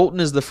 like, Colton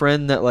is the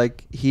friend that,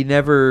 like, he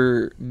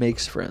never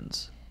makes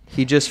friends.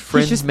 He just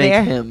friends make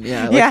him.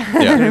 Yeah. Like,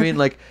 you know what I mean?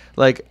 Like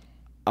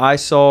I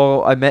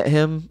met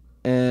him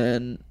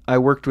and I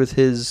worked with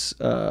his,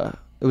 it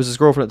was his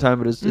girlfriend at the time,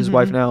 but his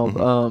wife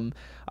now.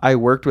 I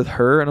worked with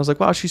her and I was like,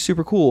 wow, she's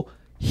super cool.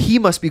 He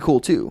must be cool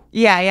too.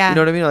 Yeah. You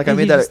know what I mean? Like, I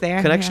made that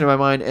connection in my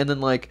mind. And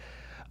then, like,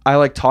 I,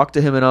 like, talked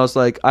to him and I was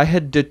like, I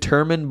had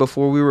determined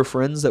before we were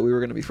friends that we were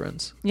going to be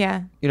friends.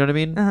 Yeah. You know what I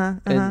mean?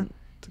 And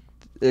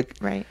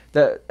right.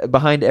 That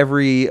behind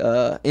every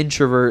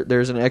introvert,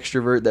 there's an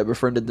extrovert that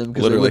befriended them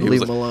because they wouldn't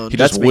leave him alone. He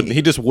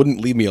just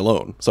wouldn't leave me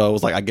alone. So I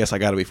was like, I guess I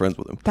got to be friends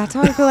with him. That's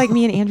how I feel like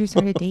me and Andrew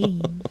started dating.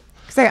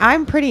 Because like,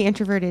 I'm pretty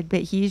introverted,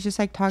 but he's just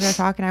like talk,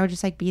 and I would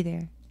just like be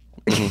there.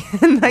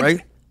 Like,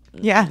 right?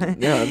 Yeah.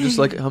 Yeah, I'm just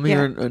like, I'm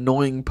here an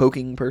annoying,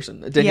 poking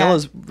person.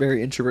 Daniela's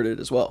very introverted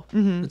as well.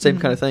 The same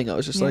kind of thing. I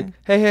was just like,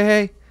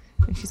 hey.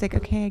 And she's like,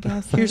 okay, I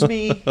guess. Here's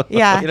me.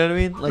 Yeah. You know what I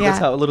mean? Like, that's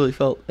how it literally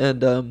felt.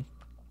 And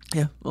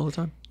Yeah, all the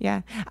time.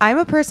 Yeah. I'm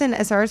a person,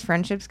 as far as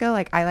friendships go,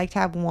 like I like to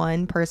have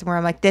one person where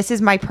I'm like, this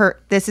is my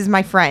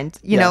friend.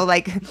 You know,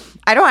 like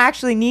I don't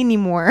actually need any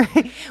more.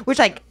 Which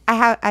like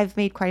I've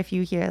made quite a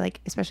few here,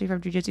 like especially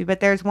from jiu-jitsu. But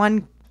there's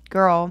one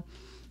girl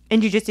in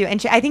jiu-jitsu,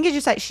 and I think it's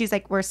just like she's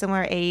like we're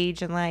similar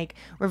age and like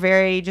we're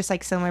very just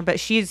like similar, but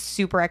she's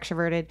super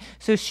extroverted.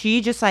 So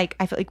she just like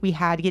I feel like we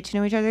had to get to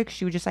know each other because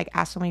she would just like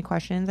ask so many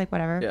questions, like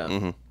whatever. Yeah.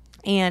 Mm-hmm.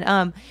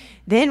 And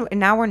then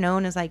now we're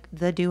known as like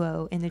the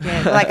duo in the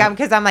gym. Like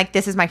because I'm like,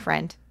 this is my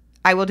friend.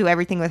 I will do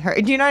everything with her.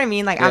 Do you know what I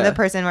mean? Like I'm the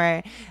person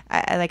where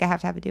I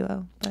have to have a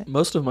duo. But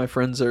most of my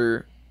friends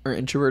are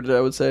introverted,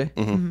 I would say.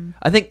 Mm-hmm.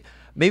 I think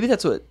maybe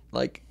that's what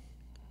like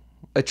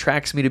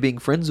attracts me to being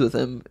friends with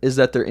them is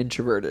that they're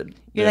introverted.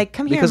 You're like,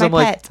 come here, because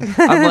my I'm pet.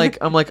 like,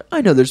 I'm like,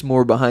 I know there's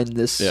more behind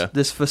this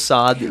this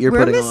facade that you're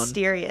putting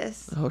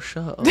mysterious. on. Oh,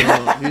 shut up.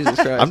 Oh, Jesus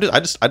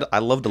Christ. I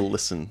love to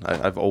listen.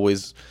 I've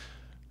always,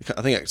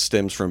 I think it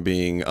stems from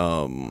being,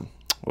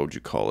 what would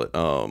you call it?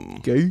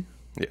 Gay?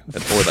 Yeah,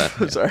 or that.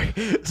 Yeah. Sorry.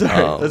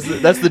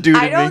 That's the dude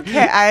I in don't me.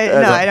 care. I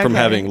don't From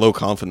care. having low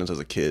confidence as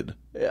a kid.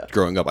 Yeah.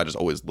 Growing up, I just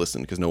always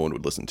listened because no one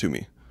would listen to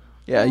me.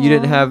 Yeah, you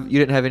didn't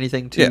have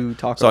anything to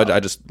talk so about. I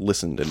just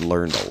listened and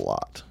learned a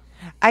lot.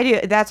 I do.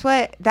 That's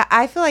what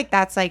I feel like.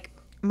 That's like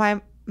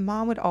my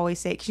mom would always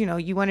say, because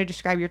you want to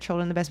describe your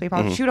children the best way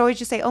possible. She would always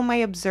just say, "Oh, my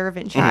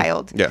observant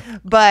child." Yeah.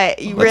 But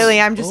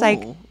really, I'm just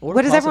like,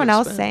 what is everyone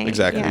else spin. saying?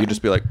 Exactly. Yeah. You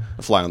just be like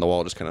a fly on the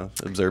wall, just kind of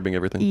observing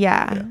everything.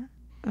 Yeah.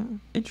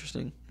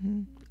 Interesting.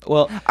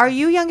 Well, Are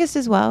you youngest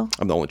as well?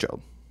 I'm the only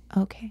child.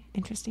 Okay,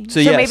 interesting. So,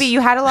 So yes. maybe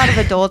you had a lot of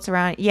adults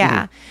around.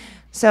 Yeah.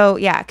 So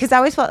yeah, because I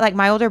always felt like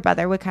my older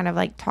brother would kind of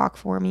like talk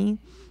for me,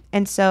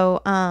 and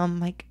so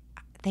like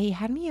they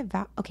had me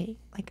about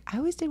like I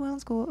always did well in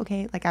school.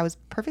 Okay, like I was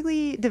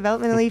perfectly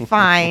developmentally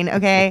fine.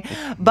 Okay,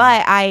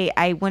 but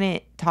I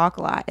wouldn't talk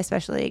a lot,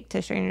 especially like,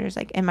 to strangers.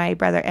 Like, and my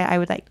brother, I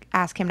would like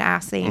ask him to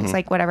ask things,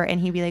 like whatever, and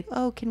he'd be like,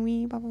 "Oh, can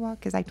we blah blah blah?"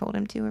 Because I told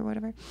him to or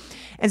whatever.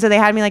 And so they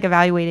had me like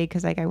evaluated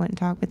because like I wouldn't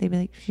talk, but they'd be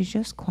like, "She's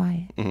just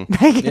quiet." Like,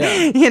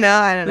 I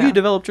don't know. you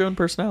developed your own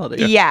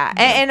personality. Yeah.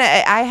 And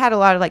I had a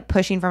lot of like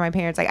pushing from my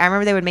parents. Like I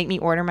remember they would make me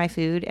order my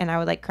food and I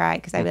would like cry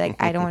because I'd be like,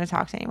 I don't want to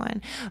talk to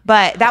anyone.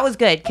 But that was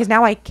good because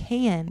now I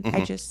can.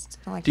 I just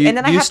don't like Do you, and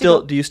then do I you have still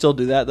to go, do you still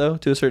do that though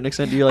to a certain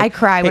extent? Do you like I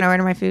cry when hey- I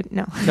order my food.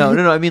 No.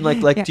 No. I mean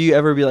like Yeah. do you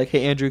ever be like,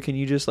 "Hey Andrew, can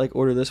you just like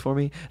order this for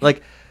me?"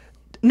 Like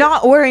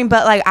Not ordering,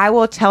 but like I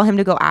will tell him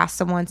to go ask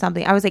someone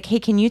something. I was like, hey,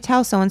 can you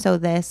tell so and so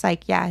this?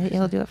 Like, yeah,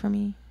 he'll do it for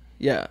me.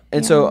 yeah.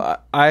 And so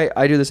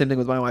I do the same thing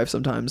with my wife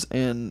sometimes,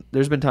 and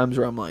there's been times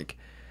where I'm like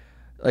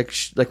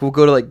we'll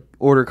go to like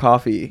order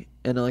coffee,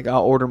 and like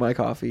I'll order my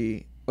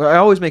coffee. Or I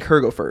always make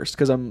her go first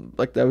because I'm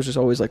like that was just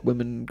always like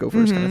women go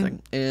 1st kind of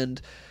thing.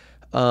 And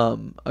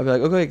I'd be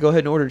like, okay, go ahead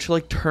and order. And she'll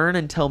like turn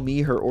and tell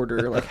me her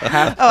order like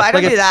half. Oh, I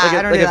don't like do that. Like,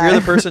 I don't like do if that. you're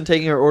the person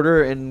taking her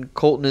order and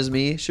Colton is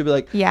me, she'll be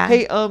like, Yeah.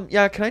 hey,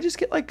 yeah, can I just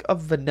get like a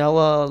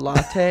vanilla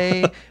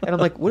latte? And I'm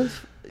like, what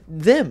if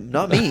them,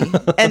 not me?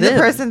 And the them.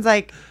 person's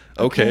like,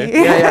 Okay.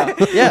 Yeah.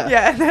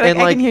 yeah. They're like, And,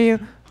 I like, can hear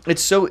you.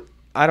 It's so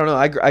I don't know.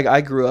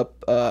 I grew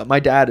up. My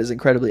dad is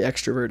incredibly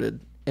extroverted,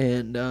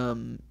 and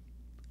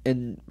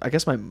I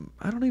guess I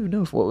don't even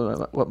know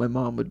what my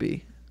mom would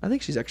be. I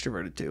think she's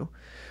extroverted too.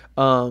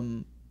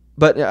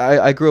 But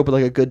I grew up with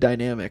like a good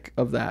dynamic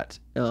of that,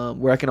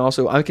 where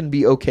I can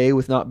be okay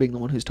with not being the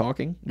one who's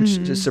talking, which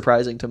is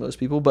surprising to most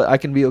people. But I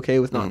can be okay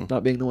with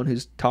not being the one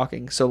who's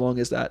talking, so long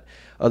as that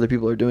other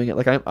people are doing it.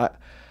 Like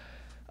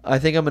I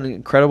think I'm an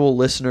incredible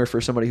listener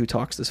for somebody who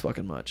talks this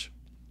fucking much,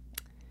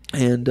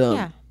 and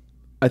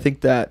I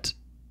think that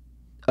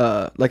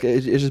like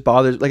it just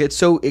bothers, like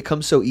it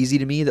comes so easy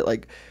to me that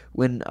like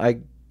when I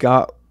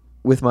got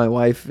with my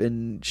wife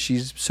and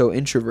she's so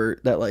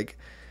introvert that like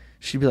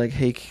she'd be like,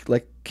 hey,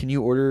 like, can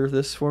you order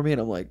this for me?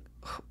 And I'm like,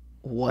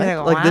 what?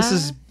 Like this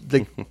is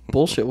like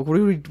bullshit. What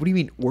do you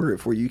mean order it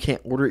for you? You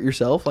can't order it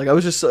yourself? Like I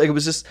was just like, it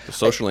was just The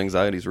social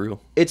anxiety is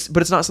real. but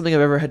it's not something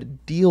I've ever had to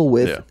deal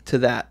with to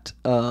that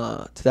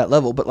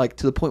level, but like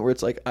to the point where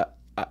it's like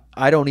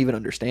I don't even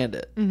understand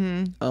it.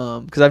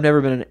 Because I've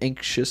never been an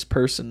anxious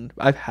person.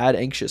 I've had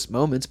anxious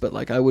moments, but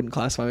like I wouldn't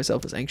classify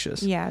myself as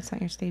anxious. Yeah, it's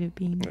not your state of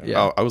being.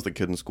 Yeah. I was the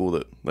kid in school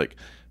that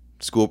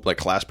like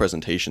class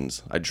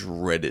presentations. I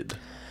dreaded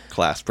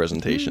class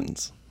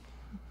presentations.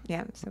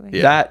 Yeah. So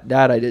Yeah.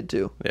 That I did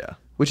too. Yeah.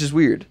 Which is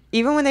weird.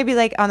 even when they'd be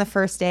like on the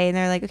first day and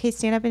they're like, okay,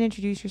 stand up and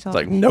introduce yourself.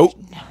 It's like, nope.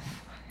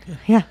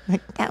 Yeah,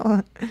 like that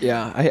one.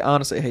 Yeah, I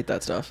honestly hate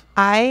that stuff.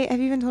 I have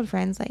even told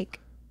friends like,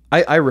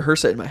 I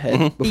rehearse it in my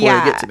head before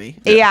yeah, they get to me.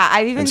 Yeah,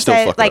 I've even And still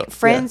said fuck it like up.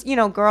 friends,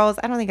 girls.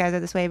 I don't think guys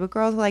are this way, but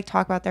girls will like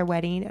talk about their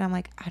wedding, and I'm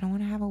like, I don't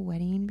want to have a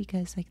wedding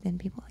because like then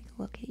people like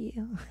look at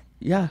you.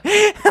 Yeah.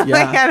 Like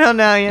I don't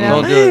know,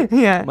 Don't do it.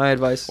 Yeah. My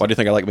advice. Why do you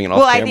think I like being off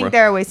Well, camera? I think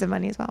they're a waste of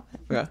money as well.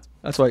 But Yeah.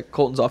 That's why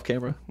Colton's off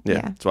camera. yeah,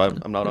 yeah. That's why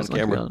I'm not on Doesn't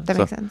like camera. being on. That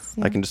makes sense.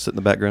 Yeah. I can just sit in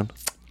the background.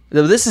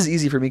 This is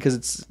easy for me because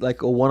it's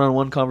like a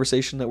one-on-one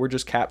conversation that we're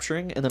just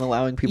capturing and then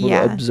allowing people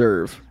to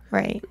observe.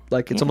 Right.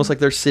 Like it's almost like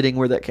they're sitting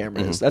where that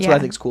camera is. That's what I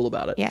think's cool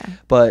about it. Yeah.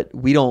 But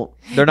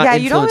they're not. Yeah,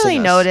 you don't really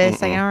us.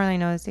 notice. Like I don't really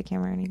notice the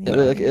camera or anything.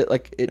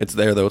 It's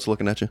there though. It's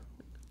looking at you.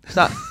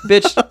 Stop,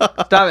 bitch!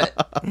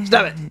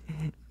 Stop it!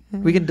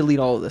 We can delete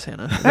all of this,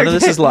 Hannah. None of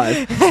this is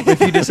live. If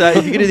you get to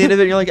the end of it,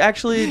 and you're like,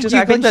 actually, just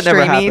act like that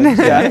never happened.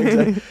 Yeah,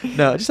 exactly.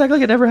 No, just act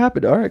like it never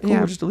happened. All right, cool.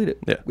 We'll just delete it.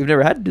 Yeah, we've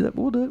never had to do that,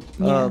 but we'll do it.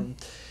 Yeah.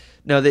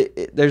 No,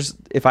 there's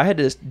if I had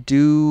to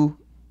do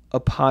a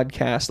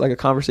podcast, like a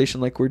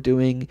conversation like we're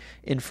doing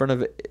in front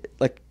of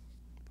like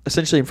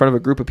essentially in front of a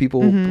group of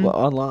people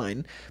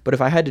online, but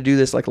if I had to do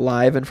this like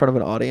live in front of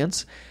an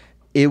audience,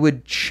 it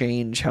would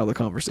change how the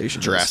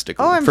conversation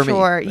drastically. Oh, I'm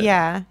sure.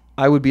 Yeah.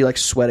 I would be like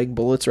sweating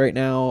bullets right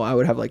now. I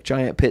would have like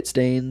giant pit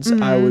stains.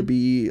 I would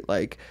be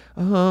like,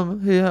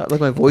 like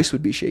my voice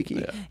would be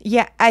shaky.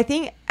 Yeah, I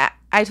think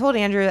I told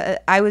Andrew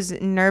I was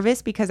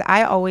nervous because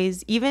I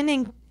always, even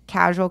in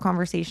casual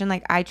conversation,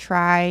 like I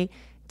try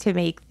to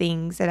make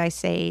things that I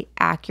say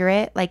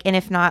accurate. Like, and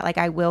if not, like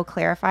I will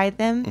clarify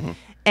them.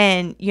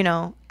 And, you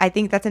know, I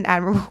think that's an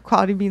admirable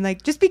quality, being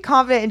like, just be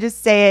confident and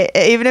just say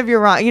it, even if you're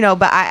wrong, you know,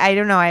 but I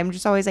don't know. I'm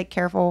just always like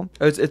careful.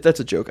 That's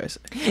a joke, I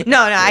say.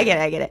 No, I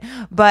get it.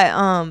 But,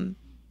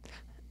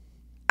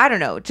 I don't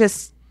know,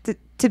 just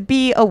to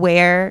be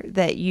aware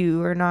that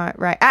you are not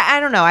right.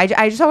 I don't know.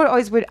 I just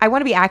always would, I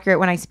want to be accurate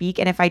when I speak.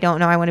 And if I don't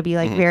know, I want to be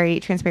like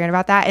very transparent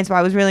about that. And so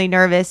I was really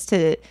nervous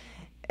to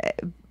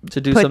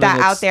do put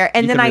that out there.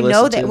 And then I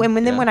know that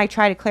when I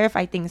try to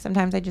clarify things,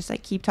 sometimes I just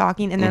like keep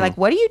talking and they're like,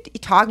 what are you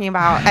talking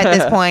about at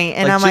this point?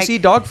 And like, I'm like, just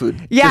eat dog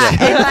food. Yeah.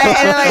 and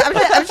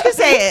I'm just gonna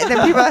say it.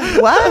 Then people are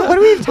like, what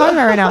are we talking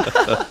about right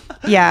now?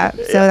 Yeah.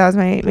 So that was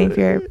my main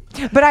fear.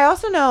 But I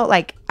also know,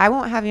 like, I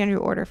won't have Andrew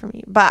order for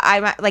me, but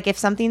I like, if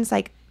something's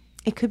like,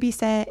 it could be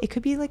said, it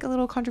could be like a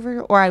little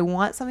controversial, or I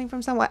want something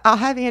from someone, I'll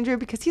have Andrew,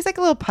 because he's like a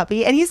little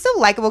puppy and he's so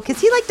likable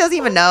because he like doesn't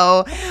even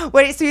know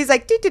what so he's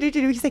like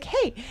he's like,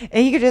 hey,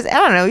 and he could just, I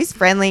don't know, he's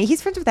friendly,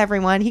 he's friends with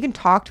everyone, he can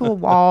talk to a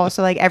wall,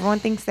 so like everyone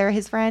thinks they're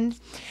his friend.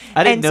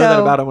 I didn't know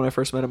that about him when I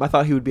first met him. I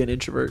thought he would be an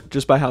introvert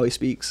just by how he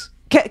speaks.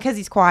 Because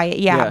he's quiet,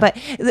 yeah. But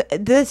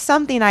there's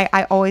something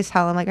I always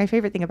tell him, like my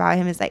favorite thing about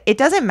him is like, it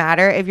doesn't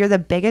matter if you're the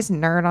biggest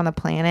nerd on the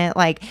planet,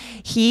 like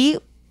he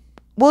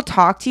will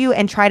talk to you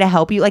and try to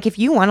help you. Like if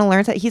you want to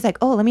learn something, he's like,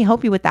 oh, let me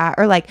help you with that.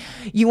 Or like,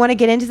 you want to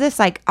get into this,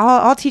 like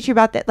I'll teach you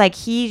about that. Like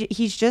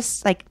he's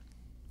just like,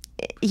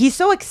 he's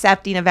so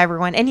accepting of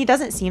everyone, and he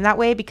doesn't seem that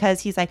way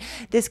because he's like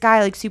this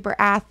guy, like super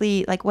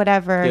athlete, like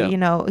whatever, you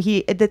know,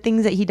 the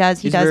things that he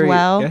does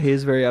well. Yeah, he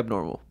is very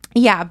abnormal.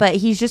 Yeah, but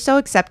he's just so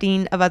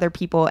accepting of other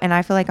people, and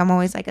I feel like I'm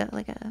always like a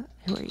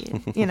who are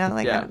you? You know,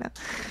 like I don't know.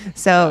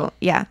 So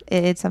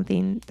it's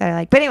something that I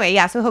like. But anyway,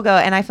 so he'll go,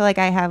 and I feel like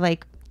I have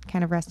like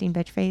kind of resting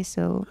bitch face,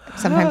 so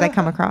sometimes I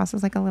come across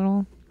as like a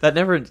little. That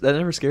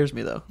never scares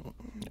me though.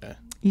 Yeah.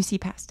 You see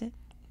past it.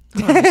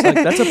 Like,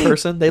 that's a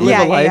person. They live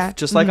a life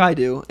just like I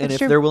do, and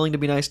that's if they're willing to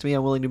be nice to me,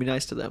 I'm willing to be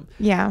nice to them.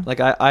 Yeah. Like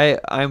I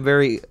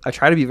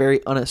try to be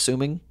very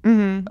unassuming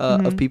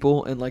of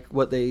people and like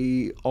what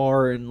they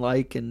are and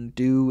like and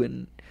do,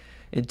 and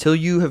until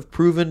you have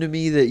proven to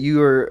me that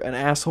you are an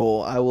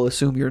asshole, I will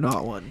assume you're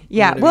not one.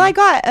 Yeah. You know I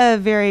got a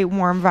very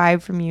warm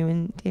vibe from you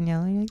and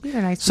Danielle. You're like, these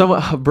are nice.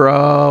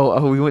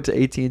 We went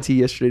to AT&T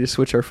yesterday to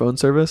switch our phone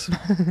service.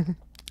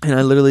 And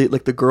I literally,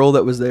 like, the girl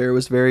that was there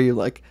was very,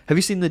 like, have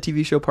you seen the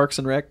TV show Parks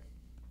and Rec?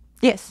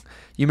 Yes.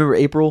 You remember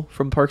April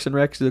from Parks and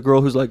Rec? The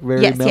girl who's, like,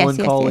 very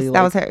melancholy. Yes.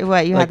 That was her.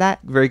 What, you had that?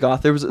 Very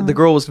goth. The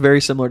girl was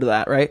very similar to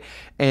that, right?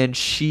 And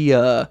she,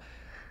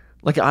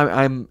 like,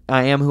 I am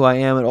who I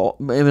am at all.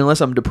 I mean, unless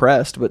I'm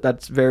depressed, but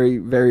that's very,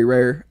 very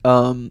rare.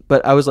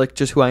 But I was, like,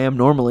 just who I am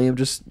normally. I'm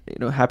just, you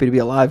know, happy to be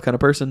alive kind of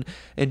person.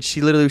 And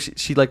she literally,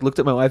 she like, looked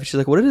at my wife and she's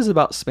like, what it is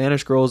about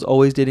Spanish girls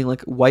always dating,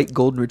 like, white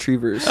golden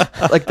retrievers?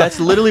 Like, that's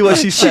literally what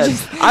she said.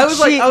 I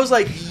was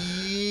like,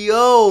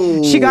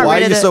 yo, she got why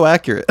rid are of you so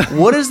accurate?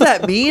 What does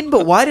that mean?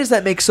 But why does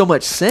that make so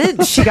much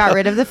sense? She got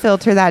rid of the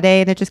filter that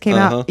day and it just came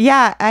out.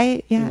 Yeah,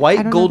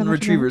 white golden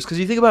retrievers. Because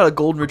you think about a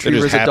golden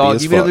retriever as a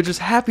dog, even though they're just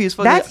happy as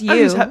fuck. That's you.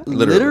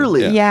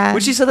 Literally. Yeah.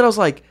 When she said that, I was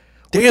like,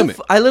 damn it.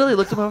 I literally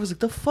looked at my, I was like,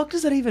 the fuck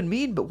does that even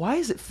mean? But why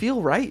does it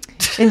feel right?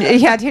 And,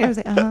 yeah, Tina was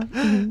like,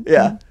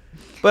 yeah.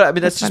 But I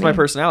mean, that's just my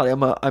personality.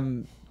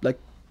 I'm like,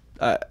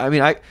 I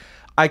mean,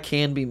 I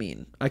can be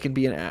mean. I can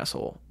be an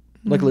asshole.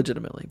 Like,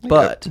 legitimately.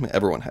 But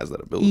everyone has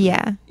that ability.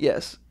 Yeah.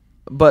 Yes.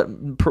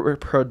 But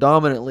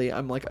predominantly,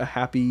 I'm like a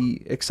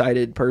happy,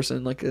 excited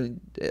person. Like,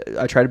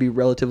 I try to be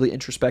relatively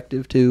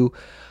introspective too.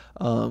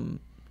 You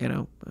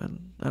know,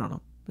 and I don't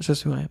know. It's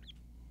just who I am.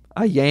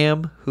 I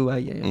am who I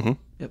am. Mm-hmm.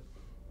 Yep.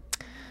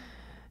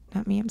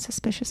 Not me. I'm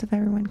suspicious of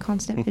everyone.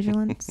 Constant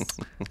vigilance.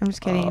 I'm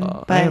just kidding.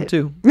 But I am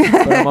too.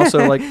 But I'm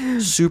also like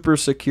super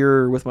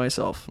secure with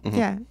myself. Mm-hmm.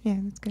 Yeah,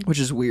 that's good. Which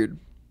is weird.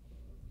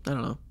 I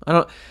don't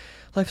know.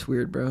 Life's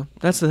weird, bro.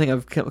 That's the thing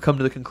I've come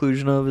to the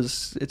conclusion of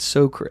is it's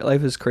so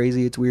life is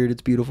crazy. It's weird.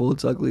 It's beautiful.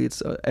 It's ugly.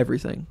 It's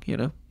everything, you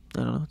know? I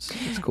don't know.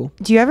 It's cool.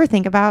 Do you ever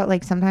think about,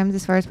 like, sometimes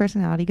as far as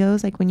personality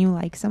goes, like when you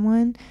like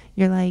someone,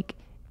 you're like,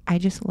 I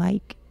just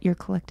like your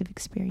collective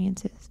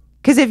experiences.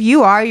 Because if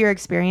you are your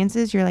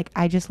experiences, you're like,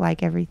 I just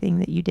like everything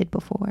that you did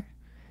before.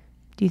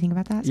 Do you think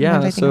about that?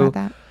 Sometimes I think about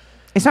that.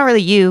 It's not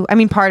really you. I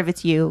mean, part of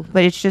it's you,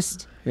 but it's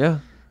just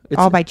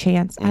all by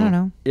chance. I don't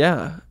know.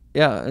 Yeah.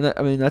 Yeah. And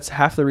I mean, that's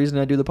half the reason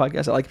I do the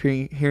podcast. I like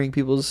hearing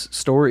people's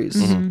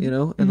stories, you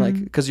know, and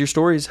like, because your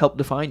stories help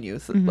define you.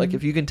 Like,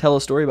 if you can tell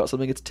a story about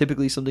something, it's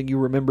typically something you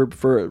remember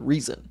for a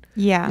reason.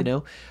 Yeah. You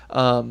know,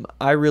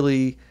 I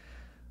really,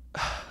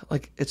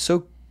 like, it's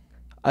so,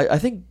 I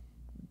think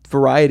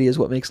variety is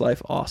what makes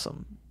life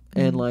awesome.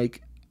 And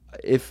like,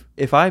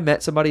 if I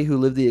met somebody who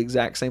lived the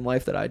exact same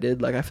life that I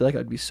did, like, I feel like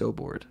I'd be so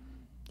bored.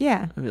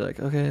 Yeah. I'd be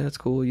like, okay, that's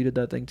cool. You did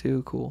that thing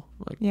too. Cool.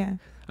 Like, yeah.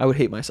 I would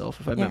hate myself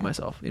if I met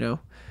myself, you know?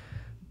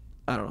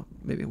 I don't know.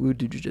 Maybe we would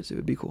do jujitsu.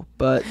 It'd be cool.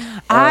 But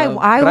I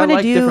want to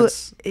like do. You're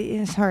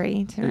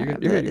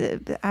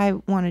I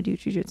want to do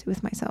jujitsu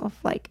with myself.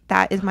 Like,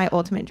 that is my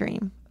ultimate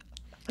dream.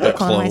 A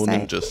clone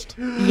and just.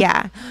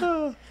 Yeah.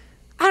 I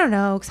don't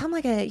know, because I'm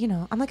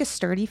like a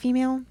sturdy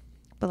female,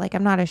 but like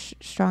I'm not as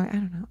strong. I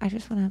don't know. I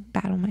just want to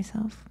battle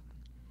myself.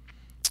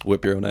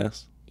 Whip your own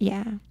ass.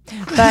 Yeah.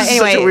 But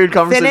anyway, such a weird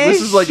conversation.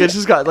 This is like, it's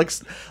just got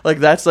like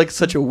that's like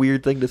such a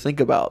weird thing to think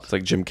about. It's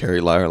like Jim Carrey,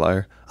 liar,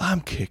 liar.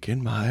 I'm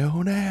kicking my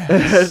own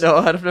ass. No,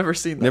 I've never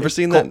seen that. Never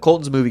seen that?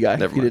 Colton's a movie guy.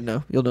 Never you didn't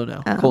know. You'll know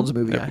now. Colton's a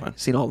movie guy. Mind.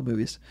 Seen all the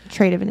movies.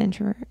 Trait of an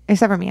introvert.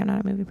 Except for me, I'm not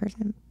a movie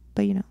person.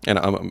 But you know. And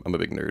I'm a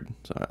big nerd,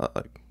 so I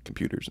like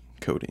computers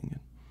and coding.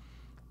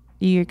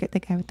 You're the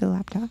guy with the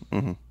laptop.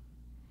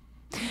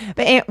 Mm-hmm.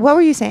 But what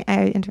were you saying?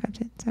 I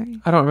interrupted. Sorry.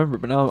 I don't remember,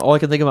 but now all I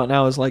can think about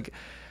now is like,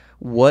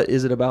 what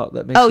is it about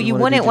that makes you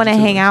wouldn't want to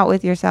hang out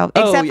with yourself,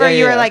 except for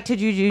you were like to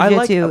do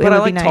jujitsu. But I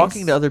like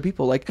talking to other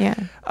people. Like,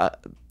 I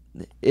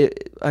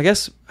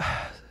guess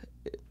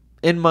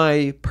in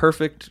my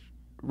perfect,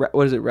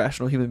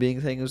 rational human being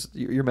thing is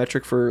your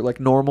metric for like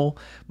normal.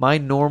 My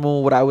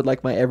normal, what I would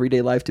like my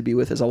everyday life to be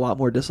with, is a lot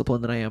more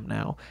disciplined than I am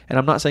now. And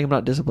I'm not saying I'm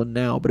not disciplined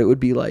now, but it would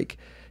be like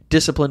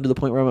disciplined to the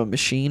point where I'm a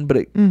machine, but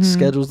it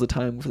schedules the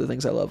time for the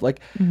things I love.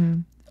 Like,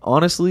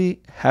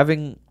 honestly,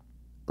 having.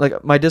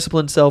 Like, my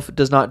disciplined self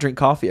does not drink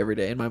coffee every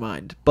day in my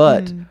mind,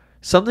 but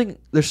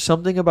there's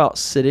something about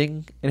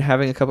sitting and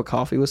having a cup of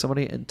coffee with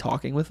somebody and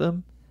talking with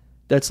them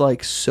that's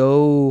like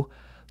so,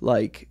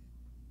 like,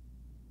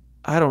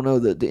 I don't know,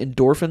 the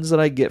endorphins that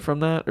I get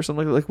from that or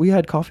something. Like we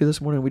had coffee this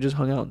morning, we just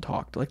hung out and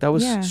talked. Like, that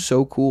was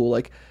so cool.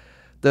 Like,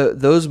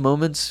 those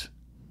moments,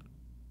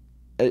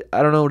 I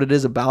don't know what it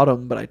is about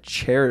them, but I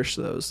cherish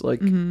those.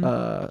 Like,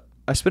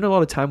 I spend a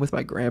lot of time with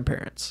my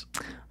grandparents.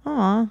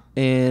 Aww.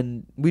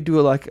 And we do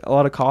like a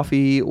lot of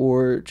coffee,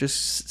 or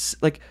just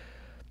like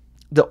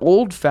the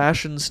old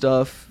fashioned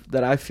stuff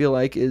that I feel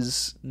like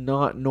is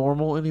not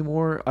normal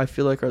anymore. I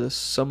feel like are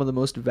some of the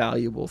most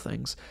valuable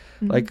things.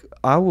 Like,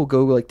 I will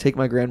go like take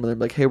my grandmother and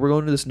be like, hey, we're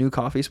going to this new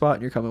coffee spot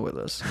and you're coming with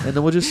us. And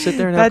then we'll just sit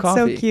there and have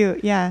coffee. That's so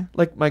cute. Yeah.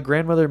 Like, my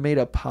grandmother made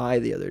a pie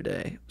the other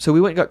day. So we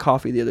went and got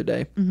coffee the other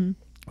day.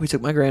 We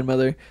took my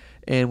grandmother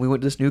and we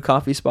went to this new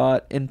coffee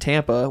spot in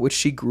Tampa, which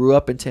she grew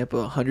up in Tampa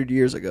 100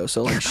 years ago.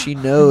 So like she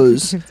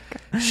knows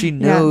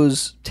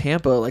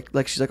Tampa.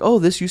 Like she's like, oh,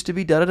 this used to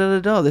be da da da da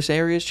da. This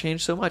area has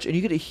changed so much, and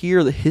you get to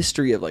hear the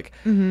history of like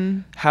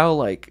how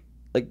like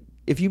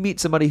if you meet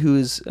somebody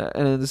who's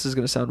and this is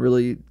gonna sound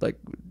really like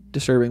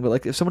disturbing, but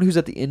like if someone who's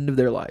at the end of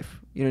their life,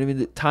 you know what I mean?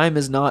 The time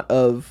is not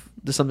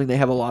something they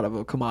have a lot of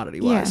a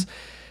commodity wise.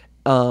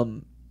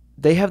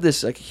 They have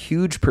this like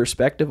huge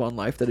perspective on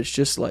life that it's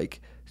just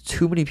like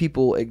too many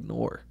people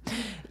ignore.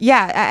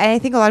 Yeah, I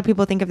think a lot of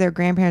people think of their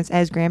grandparents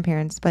as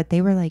grandparents, but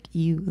they were like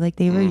you, like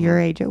they were your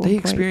age at one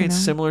point. They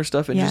experienced similar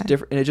stuff and just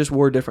different, and it just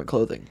wore different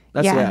clothing.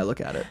 That's the way I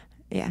look at it.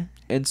 Yeah.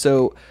 And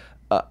so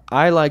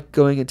I like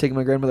going and taking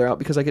my grandmother out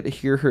because I get to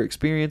hear her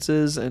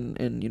experiences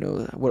and you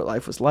know what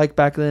life was like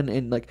back then,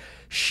 and like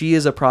she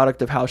is a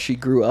product of how she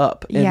grew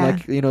up, and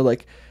like you know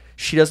like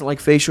she doesn't like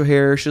facial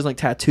hair, she doesn't like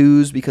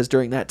tattoos, because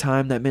during that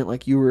time that meant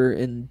like you were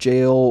in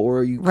jail,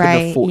 or you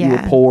couldn't afford, you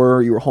were poor,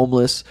 or you were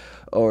homeless,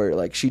 or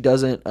like she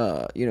doesn't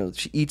you know,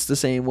 she eats the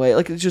same way.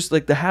 Like, it's just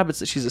like the habits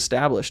that she's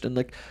established, and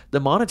like the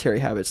monetary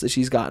habits that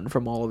she's gotten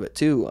from all of it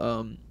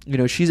too. You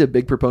know, she's a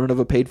big proponent of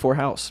a paid for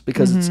house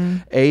because it's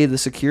A, the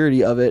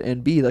security of it,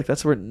 and B, like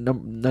that's where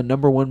the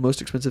number one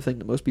most expensive thing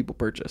that most people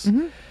purchase.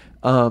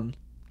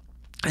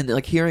 And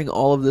like hearing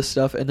all of this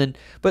stuff, and then,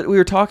 but we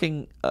were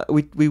talking.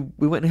 We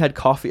went and had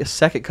coffee, a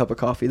second cup of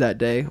coffee that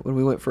day when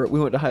we went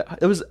to.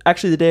 It was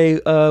actually the day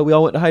we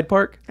all went to Hyde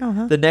Park.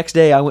 The next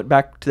day, I went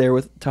back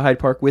to Hyde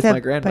Park with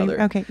my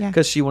grandmother. Okay, yeah.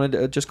 Because she wanted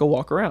to just go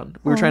walk around.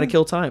 We were trying to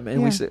kill time,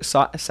 and we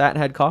sat and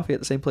had coffee at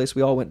the same place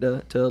we all went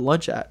to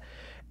lunch at.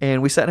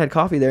 And we sat and had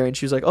coffee there, and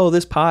she was like, oh,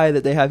 this pie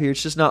that they have here,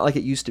 it's just not like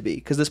it used to be,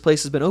 because this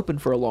place has been open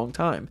for a long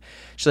time.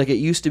 She's like, it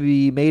used to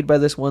be made by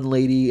this one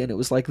lady, and it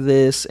was like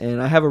this,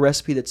 and I have a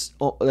recipe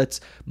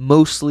that's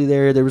mostly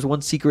there. There was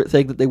one secret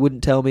thing that they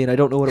wouldn't tell me, and I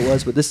don't know what it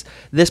was, but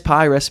this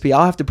pie recipe,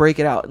 I'll have to break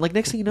it out. And like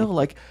next thing you know,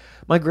 like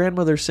my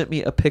grandmother sent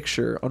me a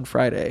picture on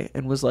Friday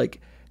and was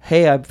like,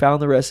 hey, I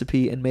found the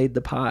recipe and made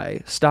the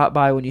pie. Stop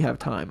by when you have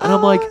time. And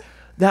I'm like,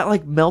 that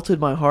like melted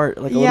my heart.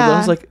 Like a little bit. I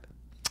was like,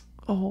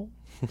 oh.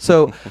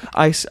 So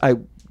I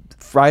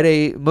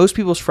Friday, most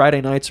people's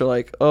Friday nights are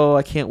like, oh,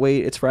 I can't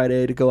wait. It's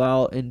Friday to go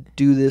out and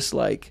do this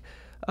like,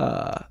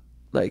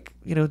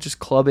 just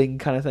clubbing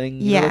kind of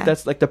thing. You know, like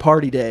that's like the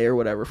party day or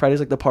whatever. Friday's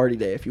like the party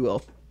day, if you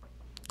will.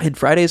 And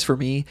Fridays for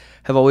me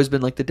have always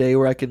been like the day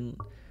where I can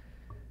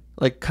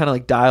like kind of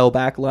like dial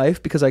back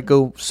life, because I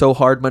go so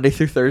hard Monday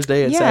through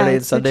Thursday, and Saturday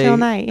and Sunday. Chill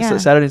night, so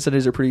Saturday and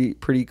Sundays are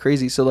pretty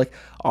crazy. So like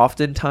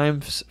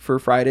oftentimes for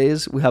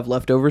Fridays we have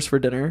leftovers for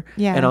dinner,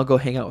 and I'll go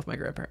hang out with my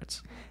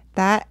grandparents.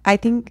 That, I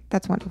think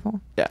that's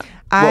wonderful. Yeah.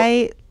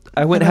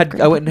 I went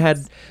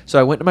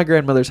to my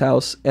grandmother's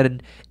house,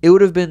 and it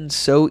would have been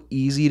so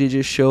easy to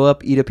just show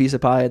up, eat a piece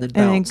of pie, and then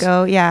bounce. And then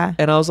go, yeah.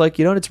 And I was like,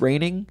 it's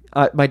raining.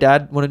 My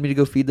dad wanted me to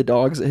go feed the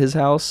dogs at his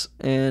house,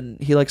 and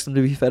he likes them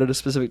to be fed at a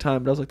specific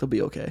time, but I was like, they'll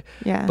be okay.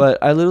 Yeah.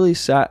 But I literally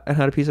sat and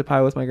had a piece of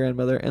pie with my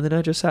grandmother, and then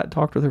I just sat and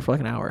talked with her for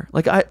like an hour.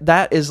 Like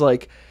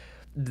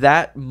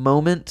that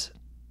moment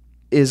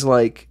is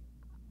like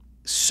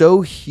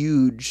so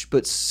huge,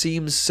 but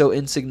seems so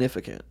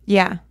insignificant.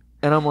 Yeah.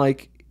 And I'm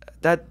like,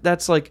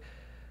 that's like,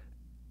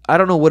 I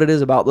don't know what it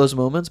is about those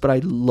moments, but I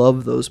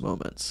love those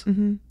moments.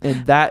 Mm-hmm.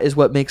 And that is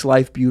what makes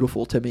life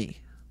beautiful to me.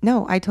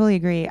 No, I totally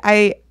agree.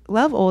 I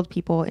love old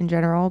people in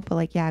general, but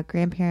like,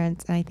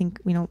 grandparents. And I think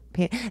we don't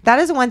pay. That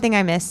is one thing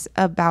I miss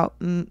about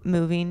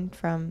moving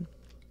from.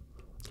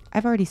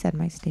 I've already said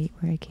my state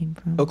where I came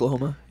from.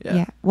 Oklahoma.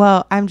 Yeah.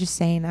 Well, I'm just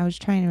saying, I was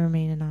trying to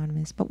remain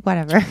anonymous, but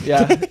whatever.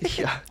 Yeah.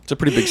 It's a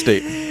pretty big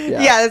state.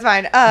 Yeah, that's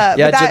fine.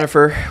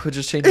 Jennifer would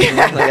just change like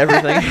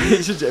everything.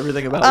 It's just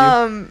everything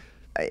about you.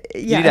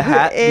 You need a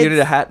hat. You need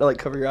a hat to like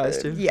cover your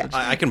eyes too. Yeah.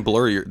 I can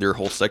blur your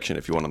whole section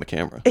if you want on the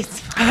camera.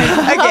 It's fine.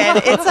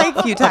 Again, it's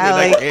like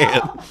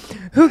futile.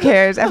 Who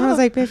cares? Everyone's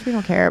like, bitch, we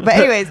don't care. But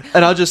anyways.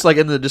 And I'll just like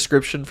in the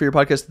description for your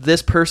podcast,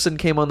 this person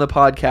came on the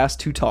podcast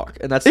to talk,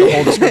 and that's the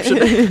whole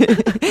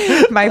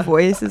description. My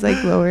voice is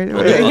like lowered.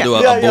 We'll do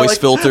a voice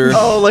filter.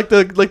 Oh, like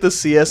the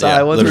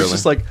CSI one. It's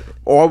just like,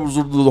 I was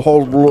the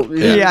whole world.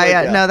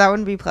 Yeah. No, that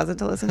wouldn't be pleasant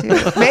to listen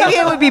to. Maybe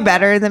it would be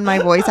better than my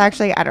voice,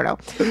 actually. I don't know.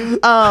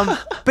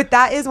 But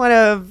that is one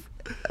of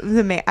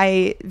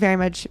I very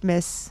much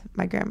miss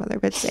my grandmother,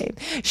 but same.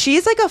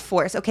 She's like a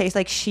force. Okay, so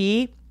like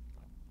she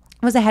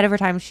was ahead of her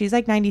time. She's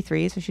like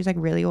 93, so she's like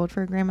really old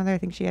for a grandmother. I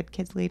think she had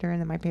kids later,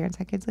 and then my parents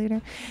had kids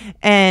later.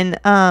 And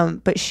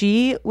but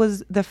she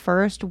was the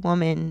first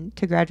woman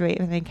to graduate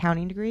with an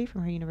accounting degree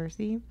from her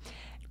university.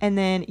 And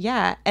then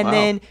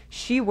then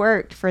she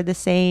worked for the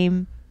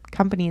same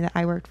company that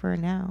I worked for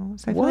now.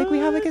 So I feel like we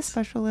have like a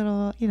special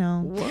little,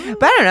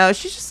 But I don't know.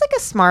 She's just like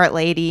a smart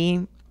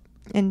lady,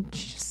 and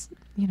she's just,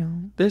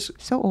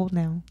 so old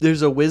now.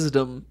 There's a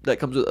wisdom that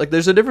comes with, like,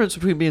 there's a difference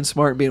between being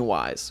smart and being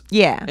wise.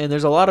 Yeah. And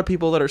there's a lot of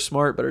people that are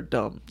smart but are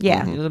dumb.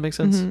 Yeah. Does that make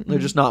sense? Mm-hmm, They're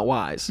just not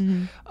wise.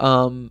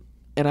 Mm-hmm.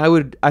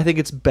 And I think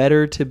it's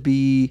better to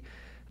be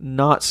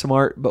not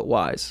smart but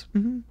wise.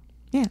 Mm-hmm.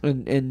 Yeah.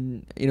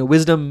 And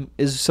wisdom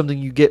is something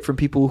you get from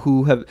people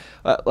who have,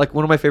 like,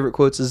 one of my favorite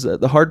quotes is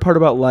the hard part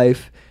about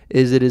life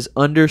is it is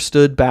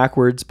understood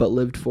backwards but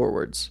lived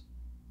forwards.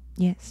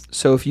 Yes.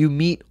 So if you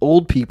meet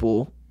old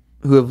people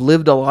who have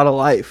lived a lot of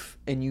life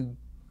and you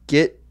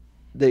get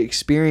the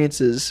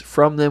experiences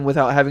from them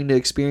without having to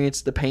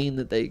experience the pain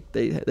that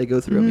they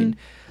go through, I mean,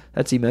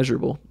 that's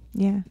immeasurable.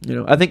 Yeah.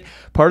 I think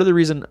part of the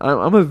reason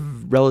I'm a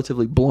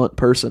relatively blunt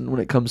person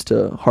when it comes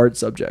to hard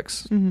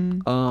subjects.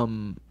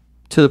 Mm-hmm.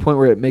 To the point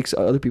where it makes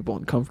other people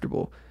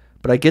uncomfortable.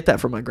 But I get that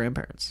from my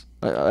grandparents.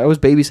 I was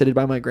babysitted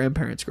by my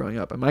grandparents growing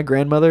up. And my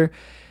grandmother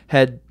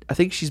I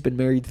think she's been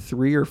married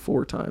 3 or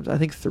 4 times. I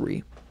think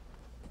 3.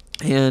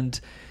 And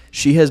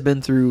she has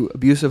been through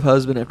abusive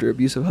husband after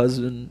abusive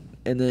husband.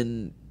 And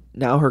then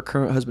now her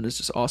current husband is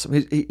just awesome.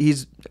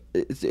 He's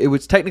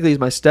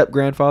my step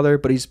grandfather,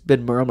 but he's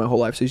been around my whole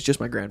life. So he's just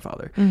my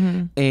grandfather.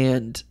 Mm-hmm.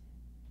 And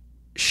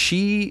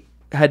she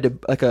had to,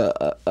 like,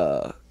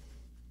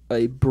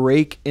 a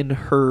break in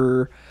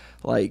her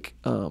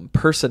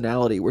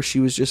personality where she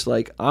was just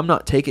like, I'm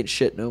not taking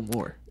shit no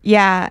more.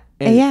 Yeah.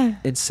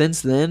 And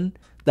since then,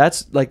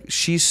 that's like,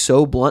 she's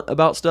so blunt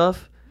about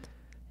stuff,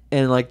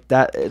 and like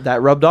that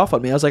rubbed off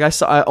on me. I was like,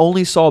 I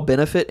only saw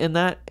benefit in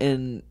that,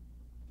 and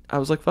I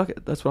was like, fuck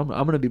it, that's what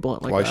I'm gonna be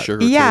blunt like. Why that.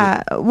 sugarcoat?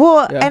 Yeah.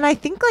 Well, and I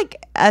think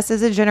like us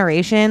as a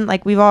generation,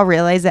 like we've all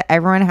realized that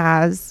everyone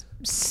has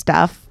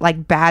stuff,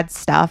 like bad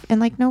stuff, and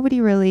like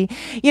nobody really,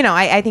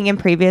 I think in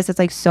previous it's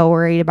like so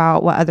worried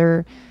about what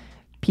other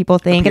people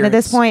think, and at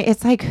this point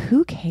it's like,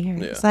 who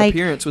cares? Yeah. Like,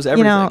 appearance was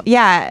everything.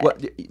 What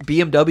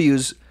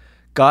BMWs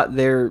got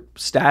their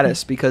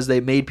status because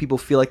they made people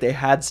feel like they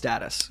had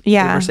status.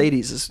 Yeah.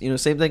 Mercedes is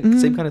same thing,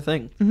 same kind of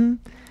thing. Mm-hmm.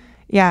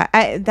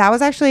 Yeah, that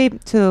was actually,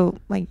 to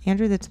like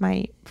Andrew, that's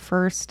my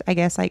first, I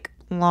guess, like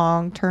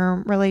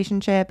long-term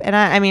relationship. And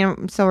I mean,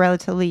 I'm still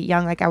relatively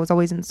young. Like I was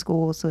always in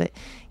school. So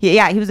he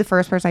was the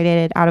first person I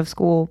dated out of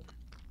school.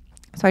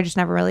 So I just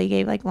never really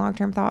gave like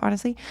long-term thought,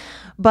 honestly.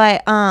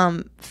 But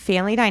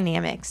family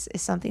dynamics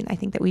is something I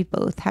think that we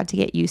both had to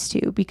get used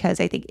to, because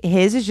I think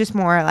his is just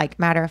more like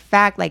matter of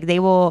fact. Like they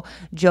will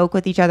joke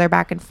with each other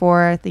back and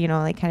forth, you know,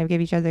 like kind of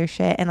give each other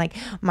shit. And like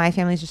my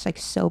family is just like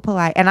so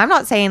polite. And I'm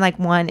not saying like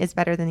one is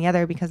better than the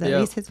other, because at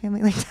least his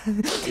family like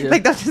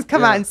like they'll just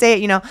come out and say it,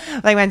 you know.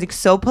 Like mine's like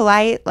so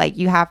polite, like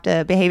you have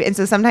to behave. And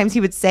so sometimes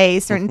he would say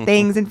certain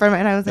things in front of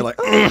me, and I was like,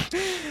 we actually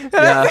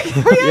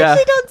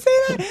don't say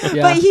that.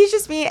 But he's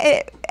just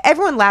being,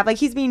 everyone laughed, like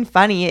he's being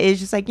funny. It's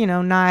just like, you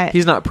know,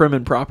 he's not prim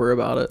and proper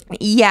about it.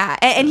 Yeah,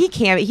 and he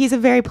can be. He's a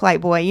very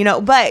polite boy, you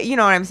know. But you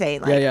know what I'm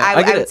saying. Like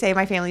I would say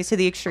my family's to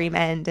the extreme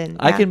end, and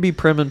I can be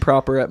prim and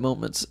proper at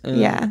moments.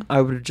 And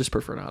I would just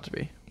prefer not to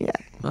be. Yeah.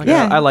 Like,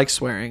 I like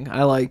swearing.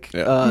 I like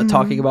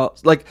talking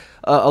about like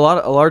a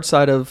large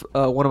side of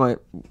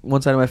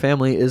one side of my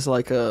family is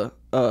like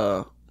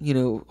you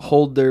know,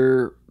 hold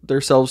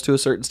themselves to a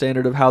certain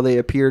standard of how they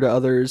appear to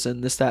others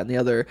and this, that, and the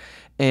other.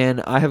 And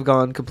I have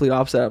gone complete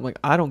opposite. I'm like,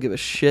 I don't give a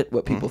shit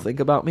what people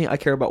think about me. I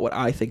care about what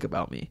I think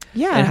about me.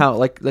 Yeah. And how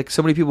like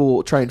so many people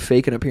will try and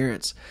fake an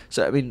appearance.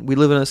 So I mean, we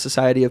live in a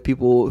society of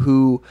people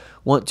who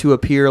want to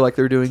appear like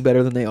they're doing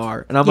better than they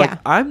are. And I'm like,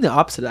 I'm the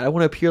opposite of that. I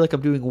want to appear like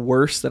I'm doing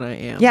worse than I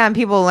am. Yeah, and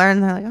people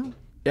learn, they're like, oh.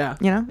 Yeah.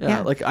 You know?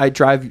 Yeah. Like I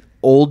drive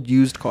old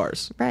used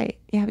cars. Right.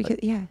 Yeah, because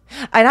and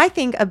I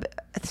think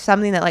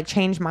something that like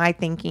changed my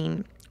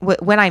thinking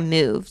when I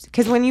moved,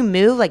 because when you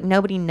move, like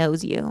nobody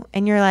knows you,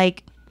 and you're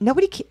like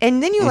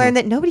and then you learn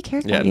that nobody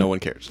cares about you. No one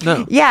cares.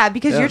 No. Yeah,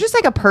 because you're just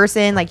like a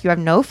person, like you have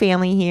no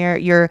family here,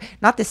 you're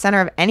not the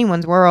center of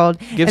anyone's world.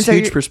 Gives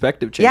huge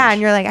perspective change. Yeah,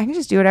 and you're like, I can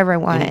just do whatever I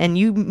want, and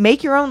you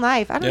make your own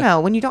life. I don't know,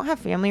 when you don't have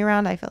family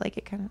around, I feel like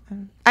it kind of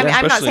I mean,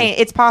 I'm not saying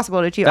it's possible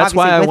to achieve, that's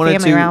obviously, why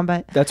with family around,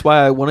 but that's why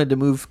I wanted to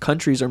move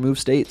countries or move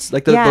states.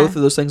 Like both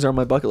of those things are on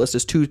my bucket list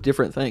as two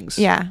different things.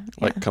 Yeah.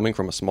 Like coming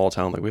from a small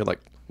town, like we had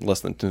like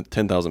less than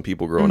 10,000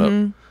 people growing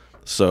up.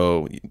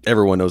 So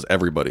everyone knows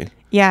everybody.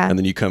 Yeah. And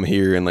then you come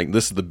here and like,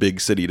 this is the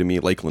big city to me,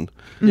 Lakeland.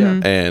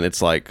 Yeah. And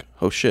it's like,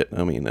 oh shit.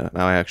 I mean, now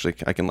I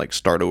can like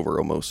start over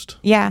almost.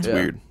 Yeah. It's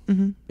weird.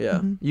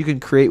 Yeah. You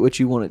can create what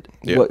you want,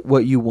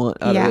 what you want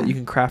out of it. You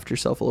can craft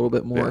yourself a little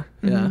bit more.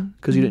 Yeah.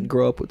 Because you didn't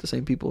grow up with the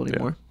same people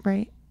anymore.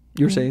 Right.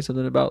 You were saying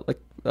something about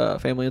like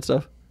family and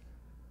stuff.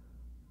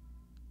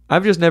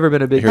 I've just never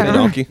been a big. You hear the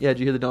donkey? Yeah, did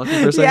you hear the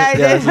donkey for a second?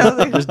 Yeah, I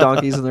did. There's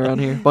donkeys and they're around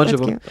here, bunch of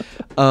them.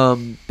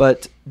 Cute.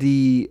 But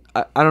I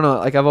don't know.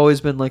 Like I've always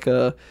been like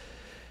a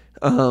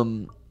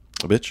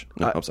bitch.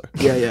 No, I'm sorry.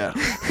 Yeah,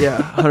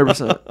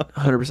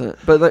 100%.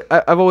 But like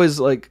I've always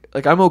like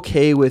I'm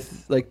okay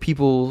with like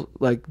people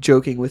like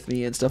joking with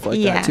me and stuff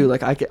like that too.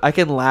 Like I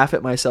can laugh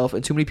at myself,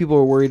 and too many people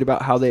are worried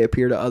about how they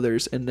appear to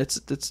others, and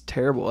it's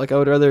terrible. Like I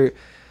would rather.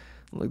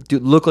 Like,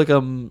 look like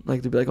I'm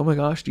like, they'd be like, oh my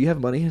gosh, do you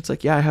have money? It's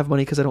like, yeah, I have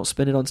money because I don't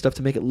spend it on stuff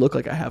to make it look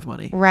like I have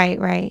money.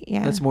 Right.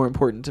 Yeah. That's more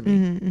important to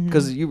me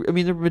because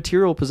the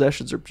material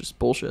possessions are just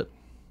bullshit.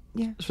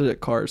 Yeah. Especially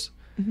like cars.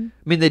 I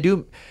mean, they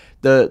do.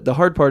 The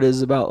hard part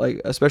is about like,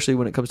 especially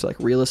when it comes to like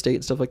real estate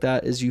and stuff like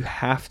that, is you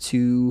have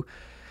to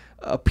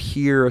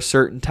appear a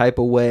certain type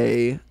of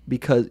way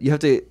because you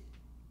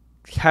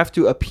have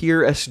to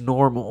appear as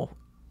normal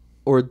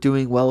or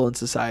doing well in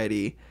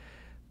society.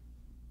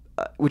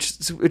 Which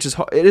is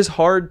it is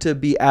hard to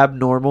be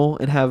abnormal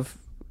and have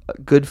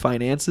good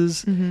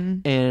finances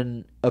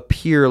and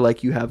appear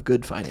like you have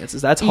good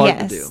finances. That's hard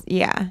to do.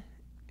 Yeah,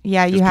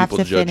 you have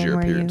to fit in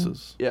where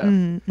appearances. you. Yeah,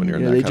 when you're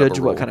in that they kind judge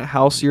of what kind of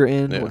house you're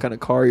in, what kind of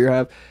car you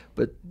have,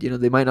 but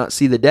they might not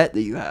see the debt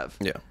that you have.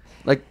 Yeah,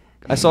 like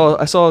I saw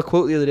a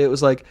quote the other day. It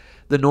was like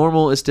the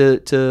normal is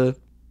to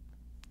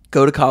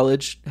go to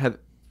college, have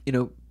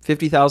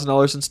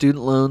 $50,000 in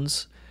student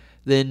loans.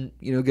 Then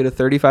get a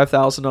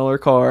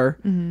 $35,000 car,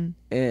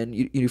 and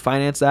you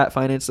finance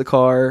the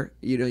car.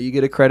 You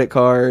get a credit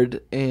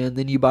card, and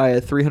then you buy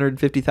a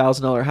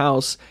 $350,000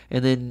 house,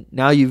 and then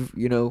now you're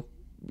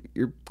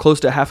close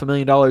to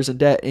 $500,000 in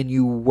debt, and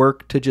you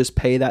work to just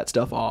pay that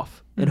stuff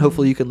off, and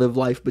hopefully you can live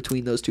life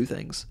between those two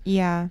things.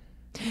 Yeah.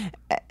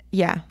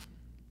 In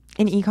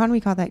econ,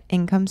 we call that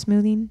income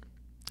smoothing,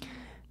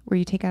 where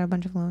you take out a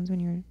bunch of loans when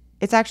you're.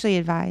 It's actually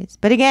advised.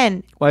 But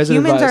again,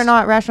 humans are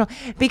not rational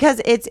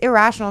because it's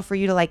irrational for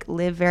you to like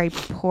live very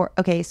poor.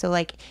 Okay, so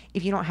like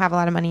if you don't have a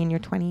lot of money in your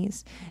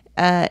 20s,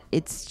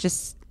 it's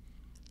just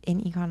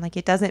in econ, like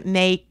it doesn't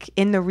make,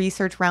 in the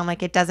research realm,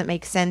 like it doesn't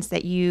make sense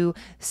that you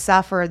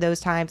suffer those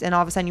times and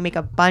all of a sudden you make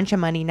a bunch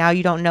of money. Now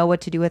you don't know what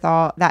to do with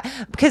all that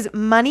because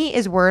money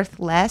is worth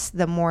less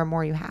the more and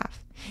more you have.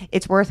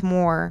 It's worth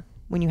more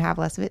when you have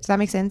less of it. Does that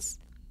make sense?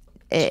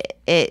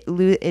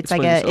 It's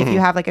like if you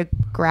have like a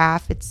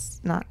graph, it's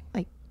not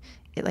like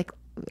it like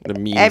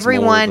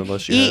everyone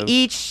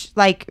each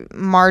like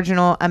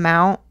marginal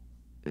amount,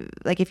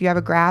 like if you have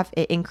a graph,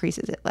 it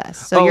increases it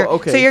less. So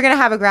you're gonna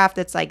have a graph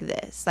that's like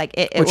this, like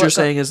it what you're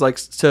saying is like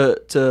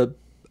to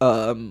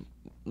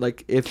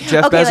like if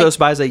Jeff Bezos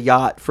buys a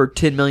yacht for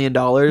 $10 million,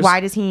 why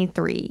does he need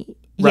 3?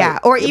 Right. Yeah,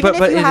 or even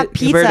if you have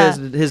pizza,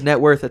 compared to his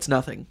net worth, it's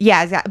nothing.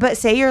 Yeah, exactly. But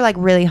say you're like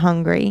really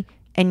hungry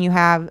and you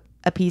have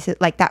a piece of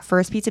like that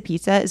first piece of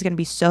pizza is going to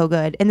be so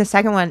good, and the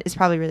second one is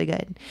probably really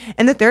good,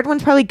 and the third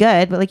one's probably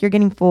good, but like you're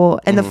getting full,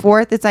 and the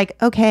fourth it's like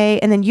okay,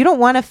 and then you don't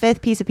want a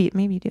fifth piece of pizza.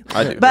 Maybe you do.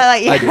 I do.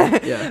 But like I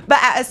do. Yeah. But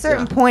at a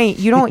certain point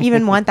you don't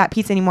even want that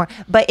pizza anymore.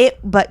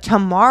 But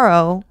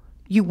tomorrow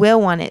you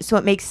will want it, so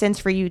it makes sense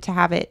for you to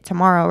have it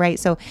tomorrow, right?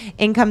 So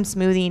income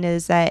smoothing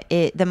is that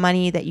the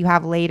money that you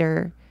have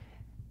later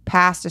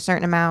past a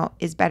certain amount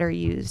is better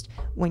used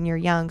when you're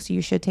young, so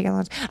you should take out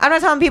loans. I'm not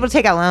telling people to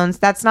take out loans.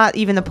 That's not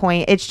even the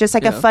point. It's just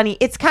like a funny,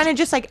 it's kind of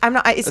just like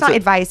it's not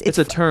advice. It's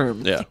a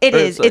term. Yeah. It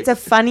is. It's a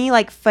funny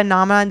like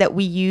phenomenon that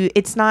we use.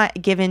 It's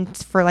not given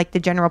for like the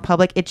general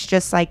public. It's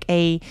just like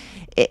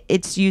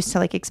it's used to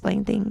like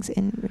explain things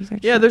in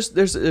research. Yeah, there's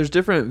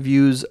different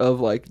views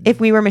of like if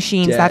we were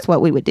machines, debt. that's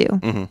what we would do.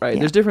 Right. Yeah.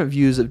 There's different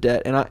views of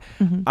debt, and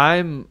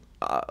I'm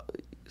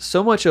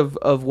so much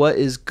of what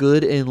is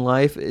good in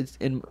life is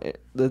in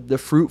the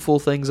fruitful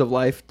things of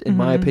life, in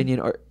my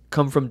opinion,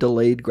 come from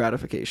delayed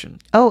gratification.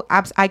 Oh,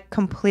 I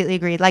completely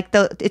agree. Like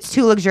it's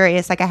too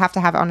luxurious. Like I have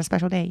to have it on a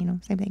special day.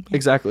 Same thing. Yeah.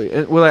 Exactly.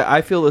 And well,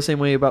 I feel the same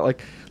way about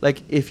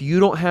like if you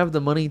don't have the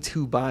money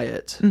to buy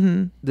it,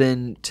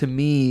 then to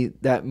me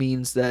that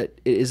means that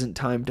it isn't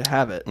time to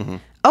have it.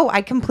 Oh,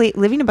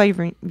 living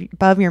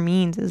above your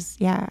means is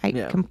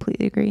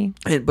completely agree.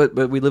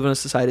 But we live in a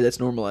society that's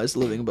normalized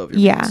living above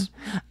your means.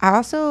 I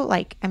also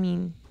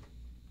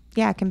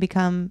it can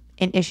become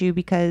an issue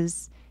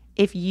because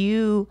if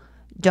you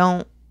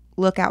don't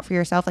look out for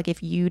yourself, like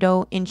if you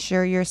don't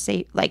ensure you're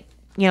safe, like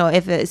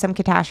if some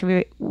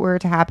catastrophe were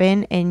to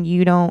happen and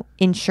you don't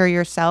insure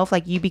yourself,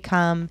 like you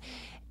become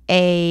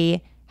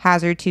a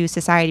hazard to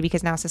society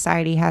because now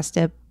society has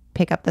to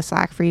pick up the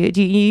slack for you.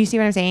 Do you see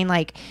what I'm saying?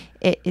 Like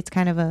it's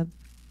kind of a,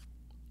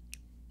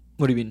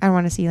 what do you mean? I don't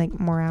want to see like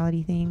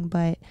morality thing,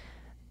 but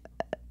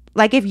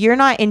like if you're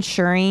not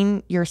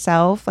insuring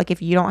yourself, like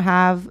if you don't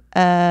have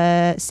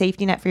a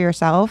safety net for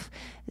yourself,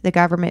 the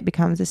government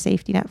becomes a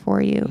safety net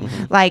for you.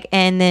 Like,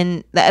 and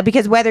then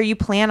because whether you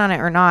plan on it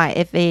or not,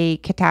 if a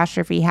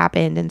catastrophe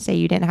happened and say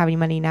you didn't have any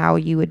money now,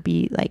 you would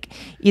be like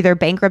either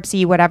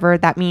bankruptcy, whatever.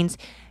 That means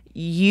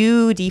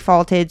you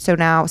defaulted. So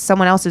now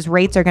someone else's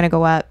rates are going to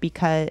go up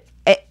because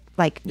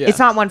it's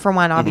not one for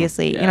one,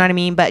 obviously, you know what I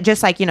mean? But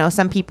just like,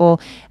 some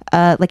people,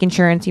 like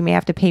insurance, you may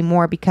have to pay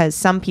more because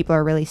some people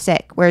are really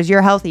sick, whereas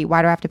you're healthy.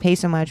 Why do I have to pay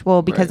so much?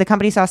 Well, because the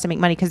company still has to make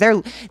money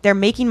because they're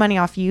making money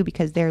off you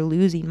because they're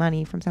losing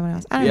money from someone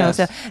else. I don't know.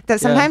 So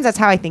sometimes that's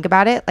how I think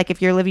about it. Like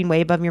if you're living way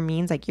above your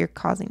means, like you're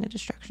causing a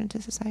destruction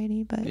to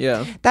society. But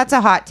that's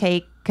a hot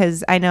take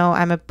because I know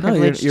I'm a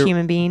privileged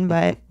human being,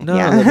 but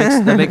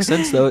that makes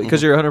sense though,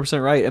 because you're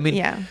 100% right. I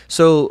mean,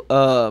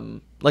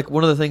 so like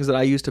one of the things that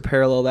I use to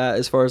parallel that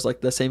as far as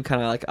like the same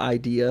kind of like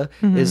idea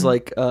is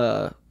like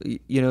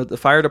the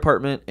fire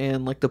department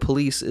and like the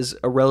police is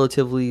a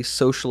relatively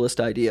socialist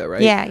idea,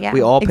 right? Yeah.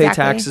 We all pay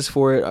taxes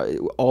for it.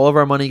 All of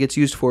our money gets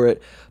used for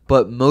it,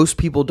 but most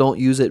people don't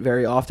use it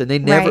very often. They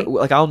never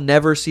like I'll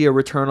never see a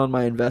return on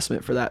my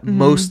investment for that,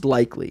 most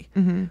likely.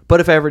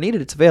 But if I ever need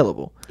it, it's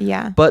available.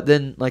 Yeah. But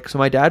then like so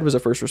my dad was a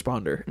first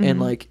responder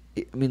and like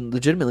I mean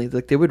legitimately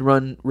like they would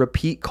run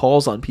repeat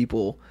calls on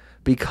people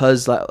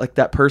because like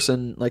that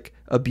person like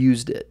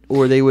abused it,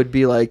 or they would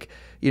be like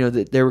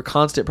there were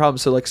constant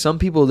problems. So like some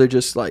people they're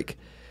just like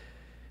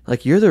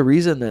you're the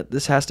reason that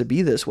this has to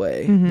be this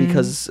way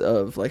because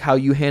of like how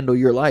you handle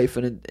your life,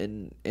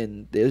 and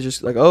they're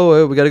just like,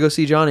 oh, we got to go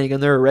see Johnny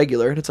again, they're a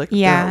regular, and it's like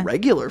they're a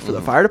regular for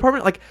the fire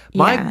department. Like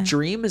my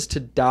dream is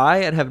to die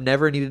and have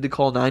never needed to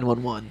call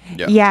 911.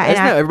 Isn't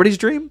that everybody's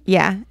dream?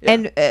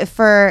 And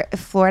for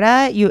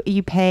Florida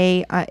you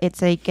pay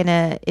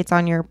it's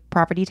on your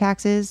property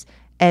taxes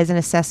as an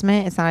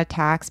assessment. It's not a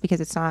tax because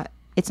it's not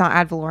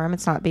ad valorem.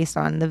 It's not based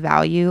on the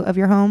value of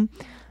your home.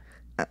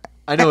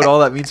 I know what all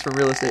that means from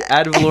real estate.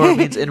 Ad valorem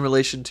means in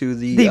relation to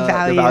the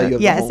value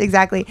of the home.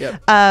 Exactly.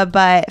 Yep.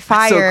 But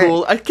fire. That's so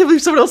cool. I can't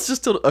believe someone else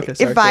just told. Okay,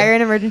 sorry. Fire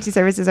and emergency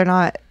services are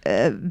not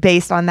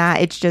based on that.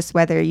 It's just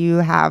whether you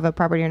have a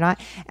property or not,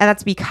 and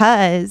that's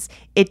because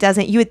it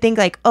doesn't. You would think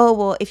like, oh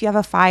well, if you have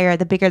a fire,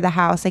 the bigger the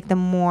house, like the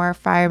more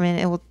firemen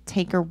it will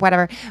take or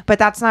whatever. But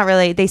that's not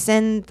really. They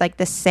send like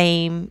the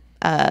same.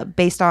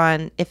 Based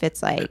on if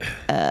it's like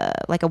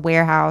a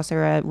warehouse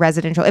or a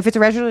residential. If it's a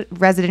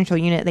residential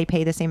unit, they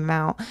pay the same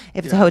amount.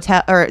 If it's a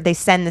hotel, or they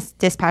send this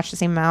dispatch the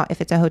same amount.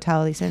 If it's a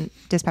hotel, they send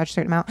dispatch a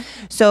certain amount.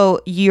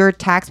 So you're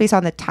taxed based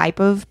on the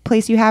type of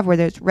place you have,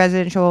 whether it's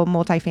residential,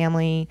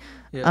 multifamily,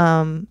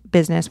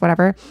 business,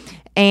 whatever.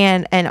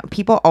 And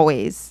people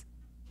always.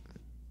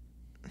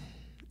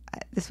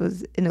 This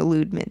was an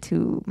alludement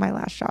to my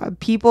last job.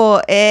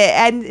 People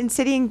and in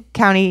city and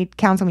county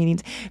council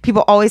meetings,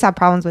 people always have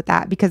problems with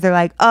that because they're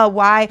like, oh,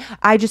 why?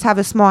 I just have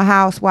a small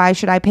house. Why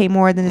should I pay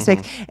more than this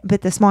big?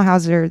 But the small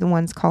houses are the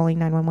ones calling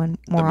 911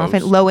 more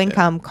often. Low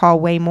income call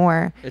way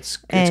more. It's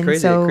crazy.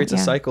 So, it creates a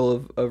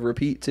cycle of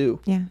repeat too.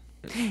 Yeah.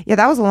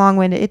 That was a long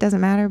winded. It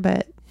doesn't matter,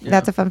 but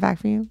that's a fun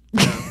fact for you.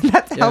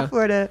 That's how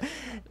Florida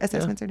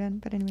assessments are done.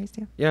 But anyways,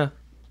 too. Yeah.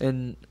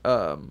 And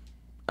I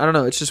don't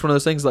know. It's just one of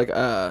those things like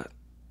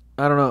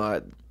I don't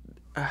know.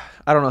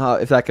 I don't know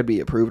if that could be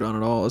approved on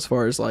at all as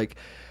far as like,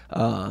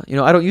 I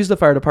don't use the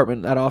fire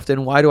department that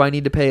often. Why do I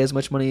need to pay as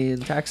much money in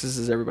taxes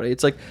as everybody?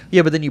 It's like,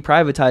 yeah, but then you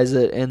privatize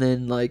it, and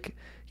then like,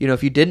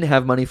 if you didn't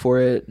have money for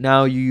it,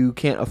 now you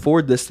can't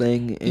afford this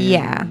thing.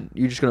 And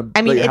you're just gonna.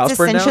 It's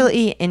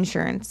essentially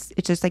insurance.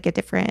 It's just like a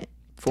different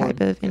type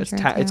of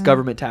insurance. It's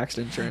government taxed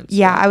insurance.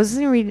 Yeah, I was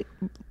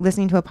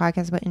listening to a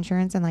podcast about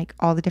insurance and like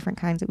all the different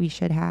kinds that we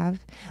should have.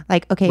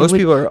 Like, okay, most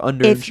people are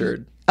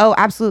underinsured. Oh,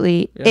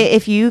 absolutely. Yeah.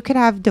 If you could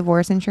have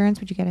divorce insurance,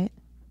 would you get it?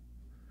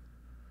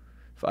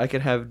 If I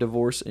could have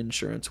divorce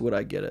insurance, would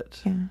I get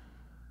it? Yeah.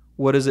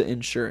 What is it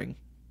insuring?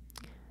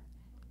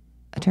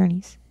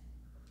 Attorneys.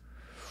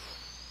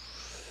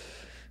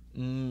 I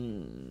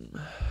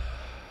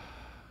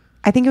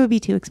think it would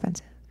be too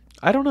expensive.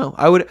 I don't know.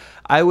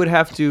 I would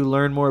have to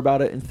learn more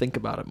about it and think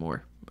about it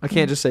more. I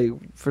can't just say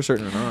for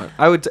certain or not.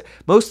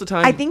 Most of the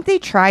time. I think they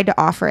tried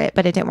to offer it,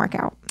 but it didn't work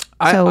out.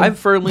 I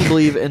firmly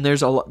believe, and there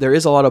is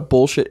a lot of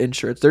bullshit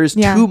insurance. There is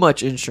too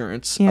much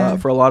insurance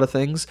for a lot of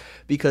things,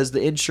 because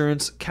the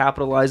insurance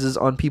capitalizes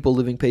on people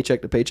living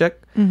paycheck to paycheck,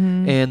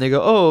 and they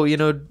go, oh, you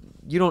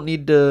don't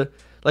need to,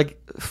 like,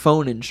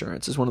 phone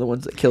insurance is one of the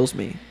ones that kills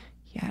me.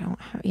 Yeah, I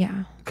don't have,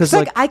 yeah. Because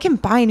like I can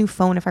buy a new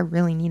phone if I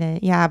really need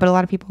it. Yeah, but a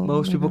lot of people.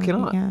 Most people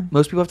cannot. Yeah.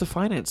 Most people have to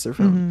finance their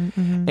phone,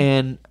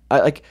 and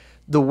I like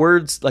the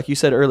words, like you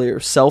said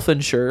earlier,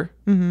 self-insure.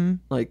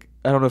 Like,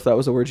 I don't know if that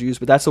was the word you used,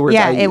 but that's the word.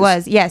 Yeah, it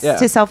was. Yes,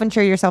 to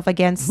self-insure yourself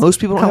against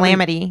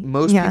calamity.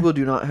 Most people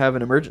do not have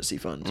an emergency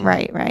fund.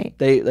 Right.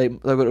 They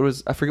like what it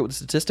was. I forget what the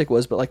statistic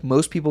was, but like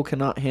most people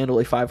cannot handle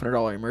a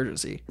 $500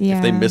 emergency. Yeah.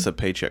 If they miss a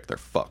paycheck, they're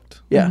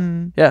fucked.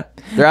 Yeah, yeah,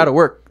 they're out of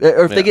work.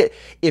 Or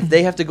if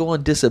they have to go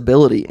on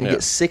disability and get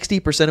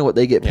 60% of what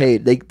they get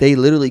paid, they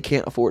literally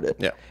can't afford it.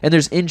 Yeah, and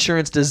there's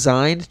insurance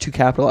designed to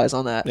capitalize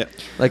on that. Yeah,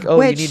 like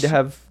you need to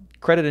have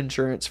credit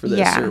insurance for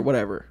this or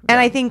whatever. And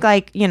I think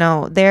like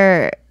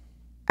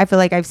I feel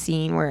like I've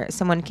seen where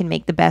someone can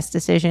make the best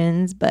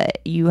decisions, but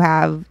you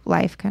have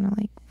life kind of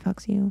like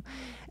fucks you.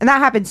 And that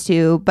happens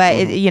too.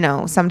 But,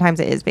 sometimes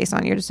it is based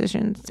on your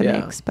decisions to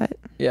mix. But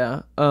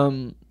yeah.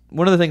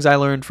 One of the things I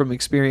learned from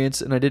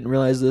experience, and I didn't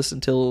realize this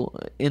until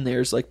in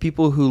there, is like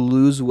people who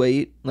lose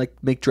weight, like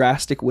make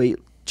drastic weight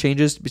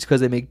changes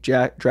because they make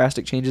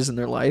drastic changes in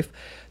their life.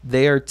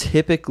 They are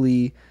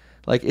typically...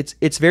 Like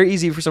it's very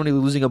easy for somebody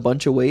losing a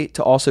bunch of weight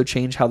to also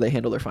change how they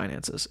handle their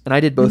finances. And I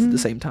did both at the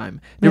same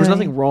time. There was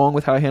nothing wrong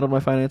with how I handled my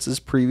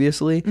finances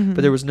previously, but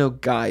there was no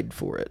guide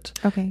for it.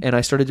 Okay. And I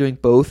started doing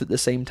both at the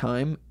same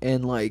time.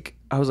 And like,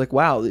 I was like,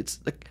 wow, it's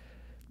like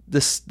the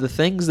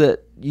things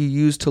that you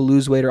use to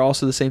lose weight are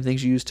also the same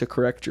things you use to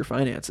correct your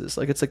finances.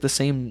 Like, it's like the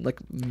same, like,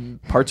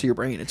 parts of your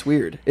brain. It's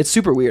weird. It's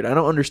super weird. I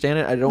don't understand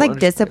it. I don't like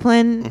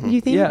discipline, you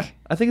think? Yeah.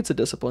 I think it's a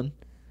discipline.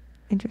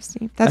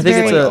 Interesting. I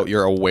think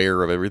you're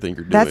aware of everything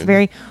you're doing. That's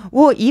very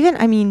well.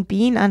 Even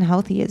being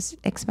unhealthy is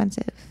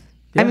expensive.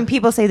 Yeah. I mean,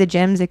 people say the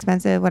gym's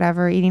expensive,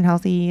 whatever. Eating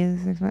healthy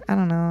is expensive. I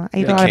don't know. I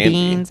eat a lot of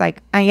beans.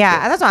 Like,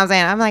 that's what I'm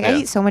saying. I'm like, I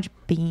eat so much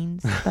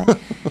beans. But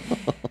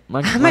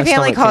my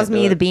family calls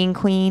me the bean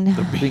queen.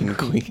 The bean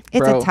queen.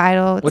 It's a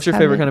title. What's your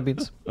favorite kind of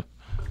beans?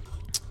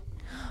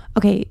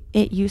 Okay,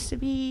 it used to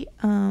be.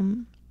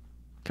 Can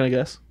I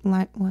guess?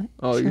 What?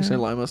 Oh, you're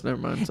saying limas? Never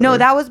mind. Sorry. No,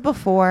 that was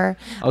before.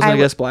 I was gonna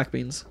guess black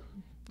beans.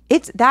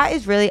 That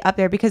is really up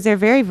there because they're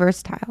very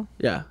versatile.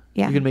 Yeah.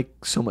 Yeah. You can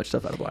make so much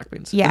stuff out of black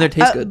beans. Yeah. And they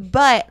taste good.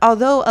 But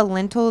although a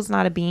lentil is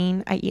not a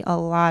bean, I eat a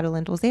lot of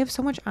lentils. They have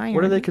so much iron.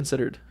 What are they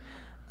considered?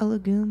 A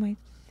legume, I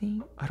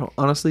think. I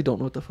honestly don't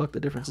know what the fuck the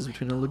difference is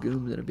between a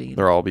legume and a bean.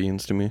 They're all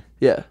beans to me.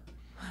 Yeah.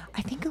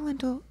 I think a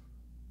lentil.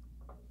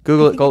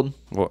 Google it, Colton.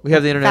 What? We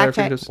have the internet at our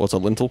fingertips. What's a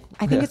lentil?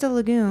 I think it's a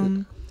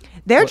legume.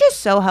 They're just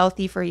so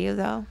healthy for you,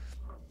 though.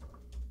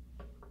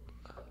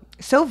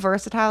 So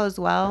versatile as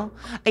well.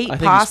 I eat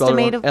pasta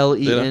made of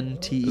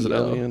Lenteo. Is it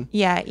L-E-N?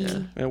 Yeah,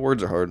 E. Yeah,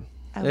 words are hard.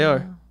 They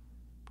are.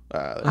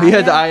 We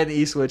had the I and the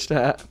E switched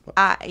to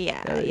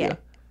Yeah.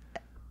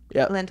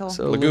 Lentil.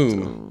 So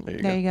legume.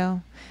 There you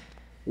go.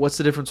 What's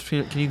the difference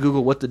between? Can you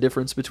Google what the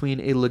difference between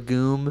a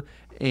legume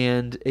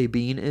and a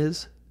bean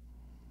is?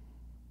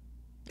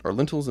 Are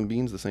lentils and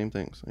beans the same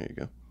things? There you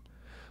go.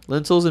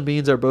 Lentils and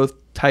beans are both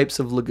types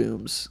of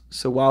legumes.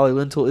 So while a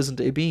lentil isn't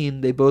a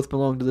bean, they both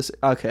belong to this.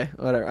 Okay,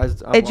 whatever.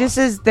 It just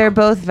says they're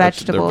both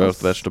vegetables. They're both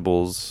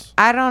vegetables.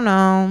 I don't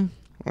know.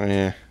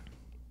 Yeah.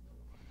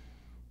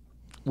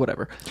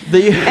 Whatever.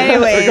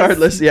 Anyways,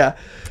 regardless, yeah.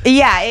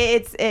 Yeah,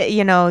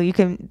 you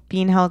can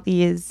being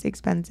healthy is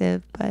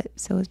expensive, but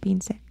so is being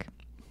sick.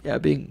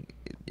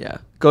 Yeah,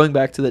 going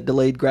back to that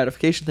delayed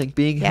gratification thing,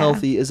 being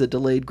healthy is a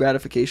delayed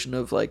gratification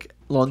of like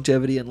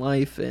longevity in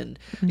life, and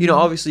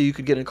obviously you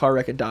could get in a car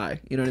wreck and die.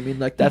 You know what I mean?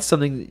 Like that's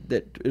something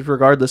that is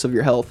regardless of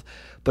your health,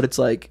 but it's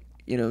like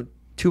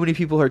too many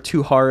people are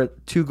too hard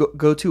to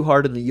go too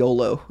hard in the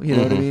YOLO. You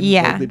know what I mean?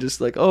 Yeah, like they're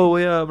just like, oh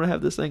yeah, I'm gonna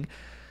have this thing.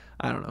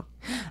 I don't know.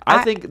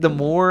 I think the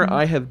more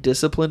I have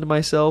disciplined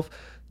myself,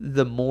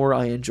 the more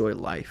I enjoy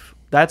life.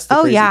 That's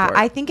the crazy part.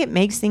 I think it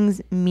makes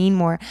things mean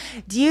more.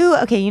 You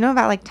know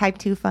about like type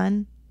 2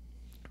 fun?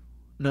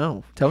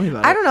 No, tell me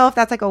about it. I don't know if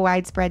that's like a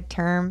widespread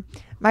term.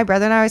 My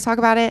brother and I always talk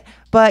about it,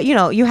 but you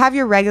know, you have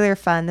your regular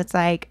fun that's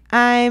like,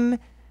 I'm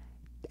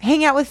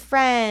hanging out with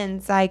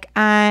friends, like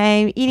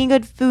I'm eating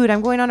good food,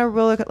 I'm going on a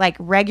roller coaster, like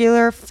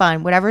regular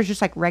fun, whatever's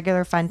just like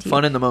regular fun to you.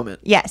 Fun in the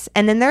moment. Yes.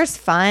 And then there's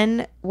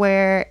fun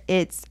where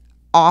it's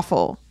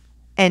awful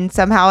and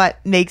somehow it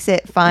makes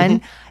it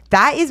fun.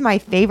 That is my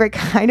favorite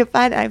kind of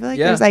fun. I feel like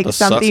there's like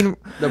something.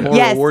 The more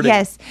rewarding.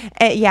 Yes.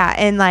 Yeah.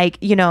 And like,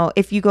 you know,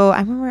 if you go, I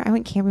remember I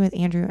went camping with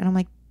Andrew and I'm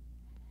like,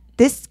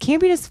 this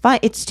camping is fun.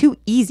 It's too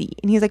easy.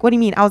 And he's like, what do you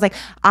mean? I was like,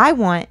 I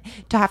want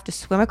to have to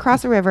swim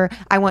across a river.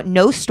 I want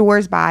no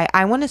stores by.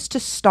 I want us to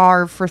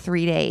starve for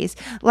 3 days.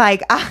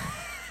 Like,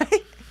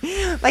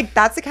 like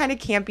that's the kind of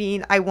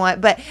camping I want.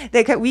 But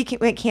we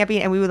went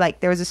camping and we would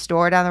like, there was a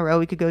store down the road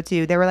we could go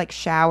to. There were like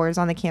showers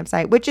on the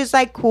campsite, which is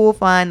like cool,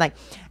 fun. Like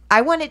I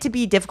want it to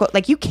be difficult.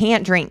 Like you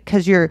can't drink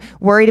because you're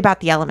worried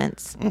about the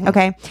elements.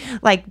 Okay.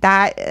 Like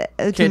that.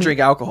 Can't drink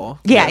alcohol.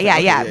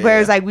 Yeah.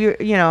 Whereas like we,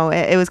 you know,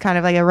 it was kind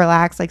of like a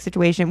relaxed like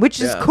situation, which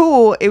is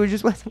cool. It was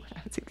just wasn't what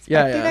I was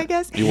expecting, I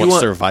guess. You want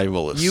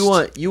survivalist.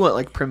 You want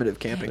like primitive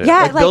camping.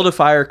 Yeah. Like build a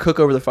fire, cook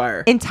over the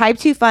fire. And type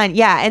 2 fun.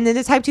 Yeah. And then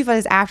the type 2 fun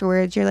is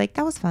afterwards. You're like,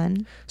 that was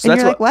fun. So and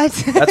that's you're what?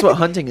 That's what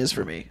hunting is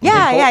for me.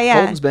 Yeah.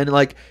 Colton's been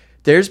like,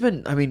 there's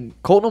been, I mean,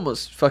 Colton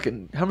almost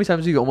fucking, how many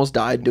times have you almost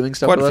died doing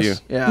stuff Quite with a few.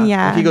 us?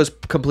 Yeah. Like he goes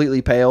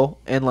completely pale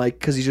and like,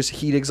 because he's just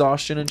heat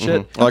exhaustion and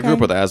shit. Well, I grew up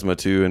with asthma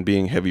too, and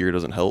being heavier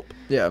doesn't help.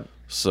 Yeah.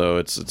 So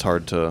it's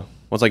hard to,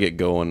 once I get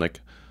going,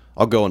 like,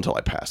 I'll go until I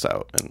pass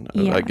out, and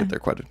I get there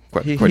quite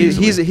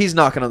easily. He's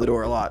knocking on the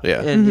door a lot.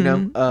 Yeah. And, you know,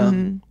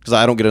 because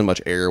I don't get in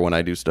much air when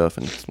I do stuff,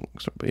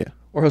 but yeah.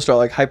 Or he'll start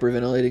like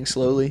hyperventilating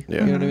slowly.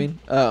 Yeah. You know what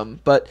I mean?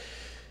 But,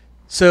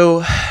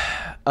 so,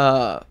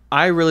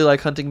 I really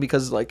like hunting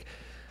because like,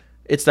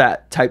 it's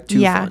that type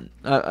 2 fun.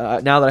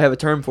 Now that I have a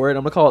term for it,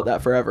 I'm gonna call it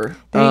that forever.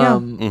 There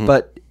you go.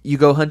 But you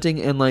go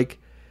hunting and like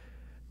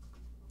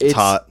it's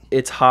hot.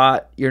 It's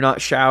hot. You're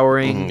not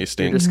showering. You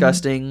stink. You're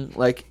disgusting.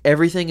 Like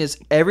everything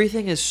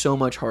is so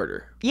much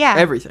harder. Yeah.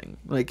 Everything.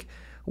 Like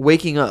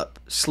waking up,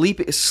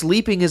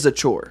 sleeping is a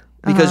chore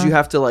because you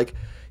have to like,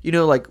 you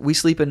know, like we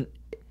sleep in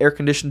air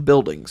conditioned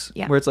buildings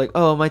where it's like,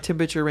 oh, my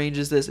temperature range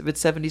is this. If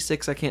it's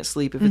 76, I can't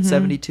sleep. If it's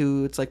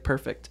 72, it's like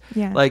perfect.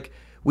 Yeah. Like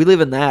we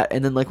live in that,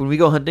 and then like when we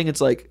go hunting, it's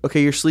like,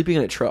 okay, you're sleeping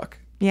in a truck.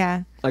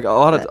 Yeah. Like a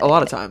lot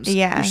of times.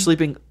 Yeah. You're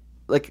sleeping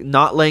like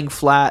not laying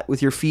flat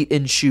with your feet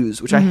in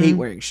shoes, which I hate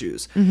wearing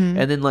shoes.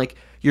 And then like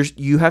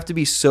you have to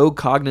be so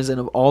cognizant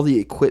of all the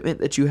equipment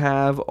that you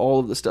have, all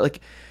of the stuff. Like,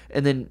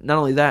 and then not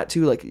only that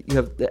too, like you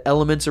have the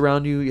elements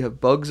around you, you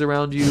have bugs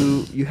around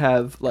you, you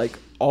have like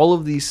all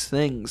of these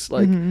things.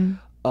 Like,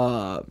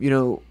 you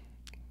know,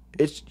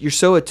 you're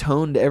so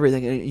attuned to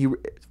everything, and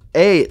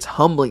it's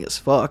humbling as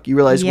fuck. You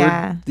realize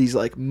we're these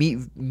like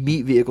meat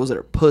vehicles that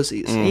are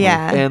pussies.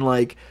 Yeah. And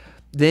like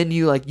then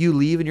you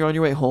leave and you're on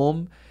your way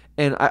home,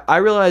 and I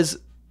realize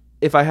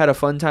if I had a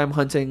fun time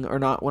hunting or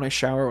not when I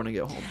shower when I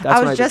get home.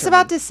 I was just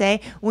about to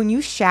say, when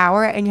you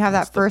shower and you have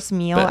that first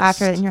meal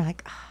after it and you're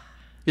like,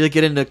 you like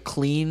get into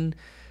clean,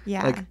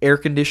 like air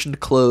conditioned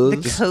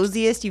clothes, the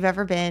coziest you've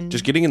ever been.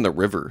 Just getting in the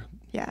river.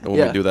 Yeah. And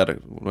when we do that,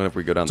 whenever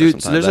we go down there,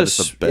 sometimes that is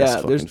the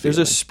best. There's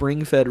a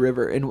spring fed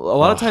river, and a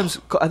lot of times,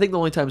 I think the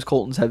only times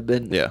Colton has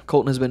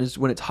been is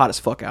when it's hot as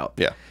fuck out.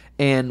 Yeah.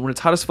 And when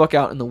it's hot as fuck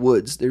out in the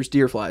woods, there's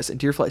deer flies, and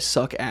deer flies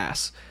suck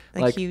ass.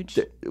 Like huge.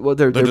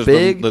 They're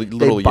big. The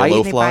little they bite,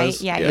 yellow flies.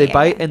 They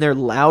bite, and they're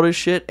loud as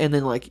shit. And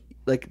then like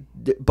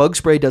bug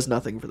spray does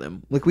nothing for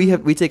them. Like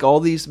we take all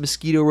these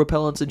mosquito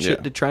repellents and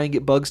shit to try and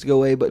get bugs to go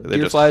away, but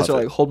deer flies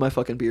are like, hold my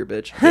fucking beer,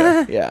 bitch.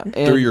 Yeah. And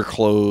through your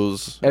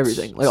clothes,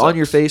 everything. Like on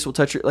your face will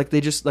touch your, like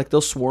they just like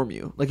they'll swarm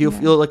you. Like you'll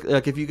feel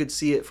like if you could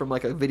see it from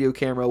like a video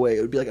camera away,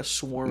 it would be like a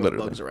swarm of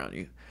bugs around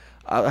you.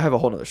 I have a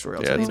whole other story.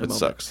 I'll tell you in a moment.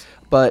 Sucks.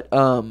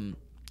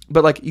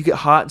 But like you get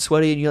hot and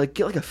sweaty, and you like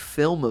get like a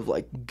film of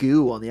like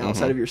goo on the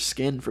outside of your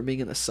skin from being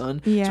in the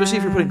sun. Yeah. Especially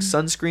if you're putting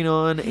sunscreen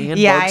on and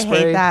bug spray.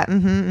 I hate that.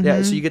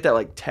 Yeah, so you get that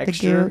like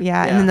texture. The goo,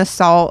 and then the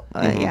salt.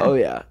 Oh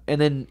yeah,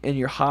 and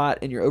you're hot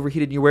and you're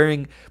overheated. And you're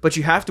wearing, but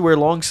you have to wear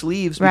long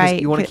sleeves because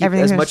you want to keep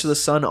as much of the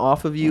sun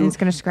off of you. And it's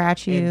gonna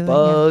scratch you. And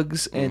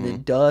bugs and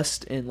then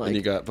dust and like. And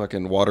you got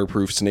fucking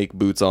waterproof snake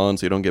boots on,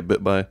 so you don't get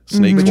bit by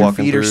snakes walking your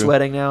feet through. Are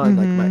sweating now, and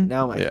like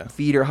my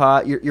feet are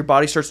hot. Your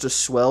body starts to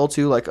swell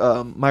too. Like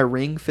my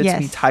ring fits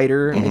me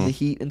tighter in the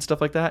heat and stuff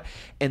like that.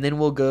 And then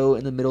we'll go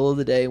in the middle of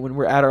the day when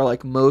we're at our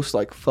like most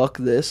like fuck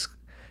this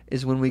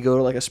is when we go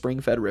to like a spring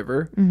fed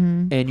river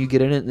and you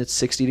get in it and it's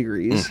 60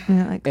 degrees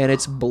and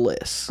it's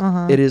bliss.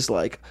 It is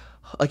like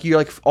you're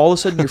like all of a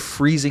sudden you're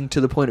freezing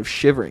to the point of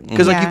shivering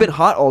because like you've been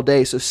hot all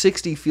day, so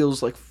 60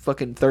 feels like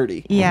fucking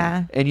 30.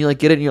 And you like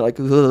get it and you're like,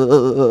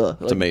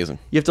 it's amazing.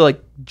 You have to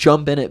like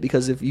jump in it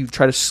because if you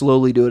try to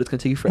slowly do it, it's gonna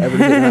take you forever to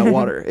get in that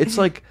water. It's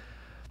like,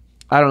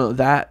 I don't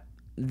know,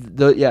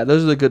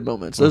 those are the good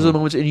moments. Those are the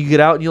moments, and you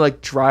get out and you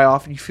like dry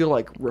off and you feel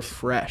like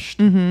refreshed.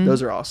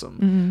 Those are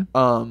awesome.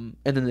 And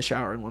then the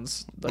showering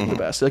one's like the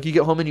best. Like you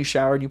get home and you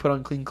shower and you put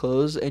on clean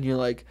clothes and you're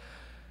like,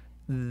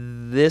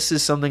 this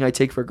is something I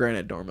take for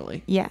granted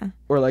normally. Yeah.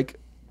 Or like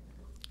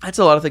that's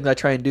a lot of things I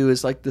try and do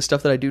is like the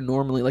stuff that I do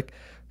normally, like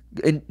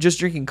and just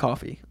drinking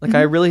coffee. Like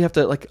I really have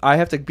to I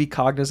have to be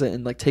cognizant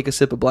and like take a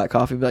sip of black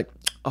coffee and be like,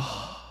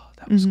 oh,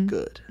 that was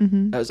good.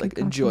 I was like,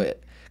 enjoy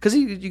it. Because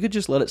you could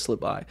just let it slip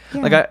by.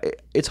 Yeah.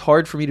 Like it's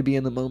hard for me to be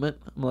in the moment.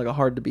 I'm like a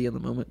hard to be in the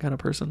moment kind of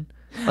person.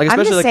 Like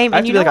especially like I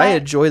have to be like I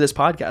enjoy this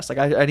podcast. Like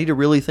I need to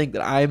really think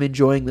that I am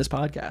enjoying this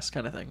podcast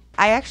kind of thing.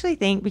 I actually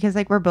think because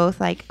like we're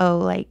both like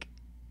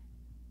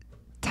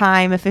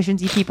time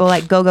efficiency people,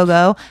 like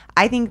go.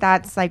 I think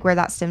that's like where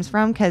that stems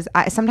from, because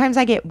sometimes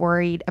I get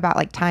worried about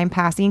like time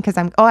passing because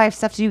I have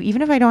stuff to do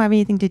even if I don't have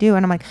anything to do,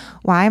 and I'm like,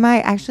 why am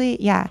I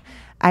actually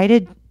I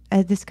did.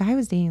 This guy I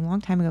was dating a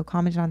long time ago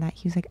commented on that.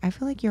 He was like, I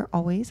feel like you're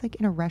always like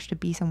in a rush to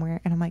be somewhere.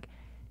 And I'm like,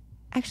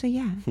 actually,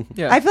 yeah.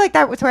 I feel like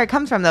that's where it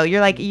comes from, though. You're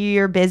like,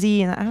 you're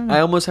busy. And I don't know. I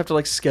almost have to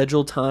like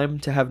schedule time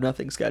to have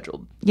nothing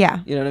scheduled.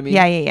 Yeah. You know what I mean?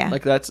 Yeah.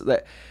 Like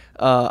that.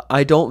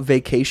 I don't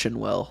vacation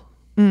well.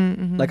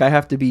 Mm-hmm. Like I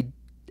have to be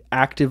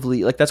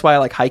actively, like that's why I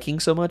like hiking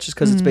so much, is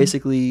because it's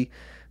basically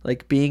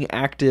like being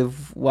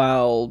active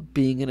while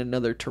being in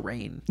another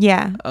terrain.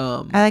 Yeah.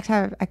 I like to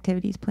have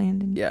activities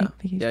planned. And yeah.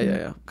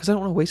 Because I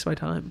don't want to waste my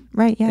time.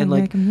 Right. Yeah. And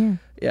like I'm here.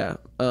 Yeah.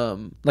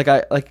 Like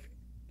I like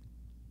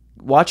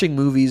watching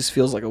movies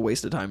feels like a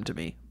waste of time to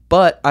me,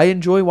 but I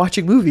enjoy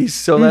watching movies.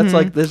 So that's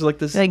like there's like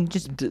this like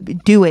just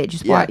do it.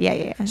 Just watch.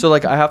 Yeah. So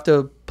like I have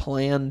to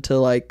plan to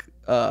like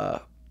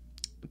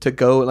to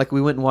go. Like we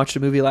went and watched a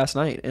movie last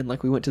night, and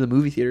like we went to the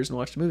movie theaters and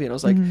watched a movie, and I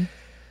was like.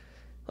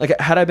 Like,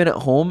 had I been at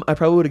home, I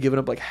probably would have given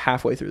up like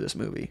halfway through this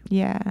movie.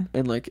 Yeah.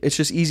 And like, it's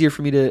just easier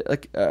for me to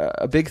like.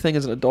 A big thing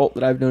as an adult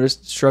that I've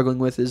noticed struggling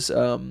with is,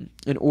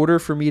 in order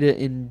for me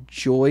to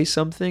enjoy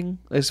something,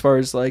 as far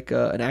as like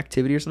an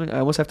activity or something, I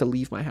almost have to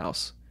leave my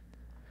house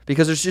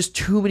because there's just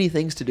too many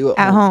things to do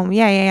at home.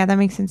 Yeah. That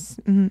makes sense.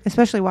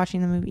 Especially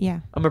watching the movie. Yeah.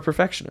 I'm a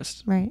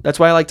perfectionist. Right. That's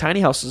why I like tiny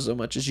houses so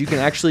much. Is you can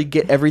actually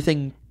get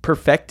everything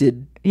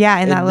perfected. Yeah,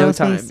 in that little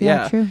time. Space.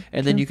 Yeah, true.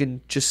 And then you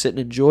can just sit and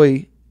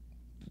enjoy.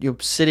 You're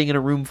sitting in a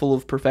room full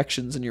of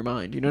perfections in your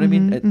mind. You know what I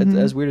mean?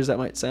 As weird as that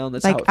might sound,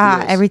 that's like, how it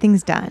feels.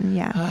 Everything's done.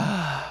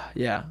 Yeah.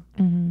 Yeah.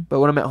 But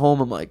when I'm at home,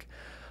 I'm like,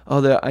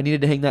 I needed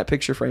to hang that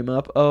picture frame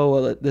up. Oh,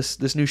 well,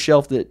 this new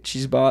shelf that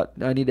she's bought,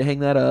 I need to hang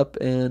that up.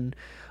 And,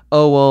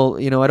 oh,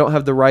 well, I don't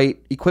have the right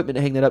equipment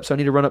to hang that up, so I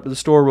need to run up to the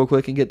store real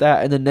quick and get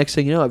that. And then next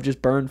thing you know, I've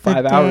just burned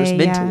 5 hours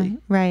mentally. Yeah.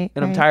 Right.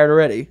 And I'm tired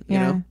already, you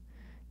know?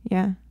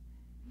 Yeah.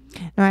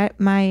 No,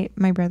 my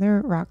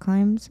brother rock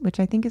climbs, which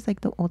I think is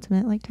like the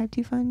ultimate like type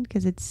 2 fun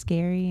because it's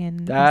scary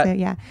and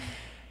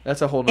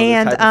that's a whole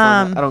nother type of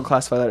fun. I don't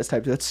classify that as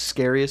type 2. That's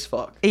scary as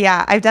fuck.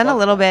 Yeah, I've done a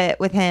little bit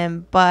with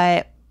him,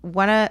 but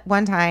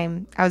one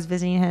time I was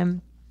visiting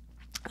him,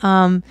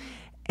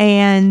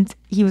 and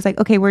he was like,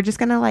 "Okay, we're just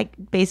gonna like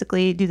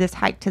basically do this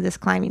hike to this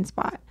climbing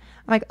spot."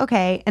 I'm like,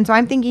 "Okay," and so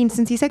I'm thinking,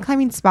 since he said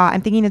climbing spot,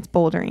 I'm thinking it's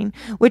bouldering,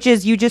 which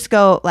is you just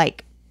go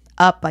like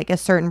up like a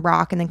certain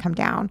rock and then come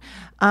down.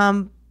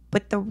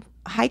 But the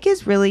hike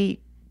is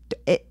really,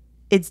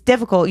 it's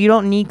difficult. You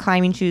don't need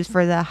climbing shoes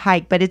for the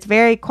hike, but it's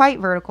quite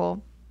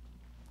vertical.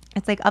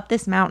 It's like up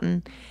this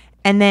mountain.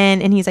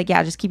 And he's like,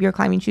 yeah, just keep your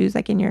climbing shoes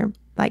like in your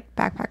like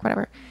backpack,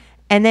 whatever.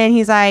 And then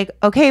he's like,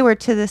 okay, we're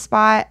to the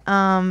spot.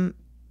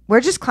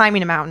 We're just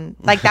climbing a mountain.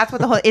 Like that's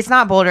what it's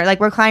not boulder.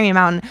 Like we're climbing a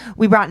mountain.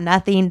 We brought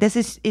nothing.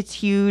 It's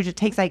huge. It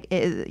takes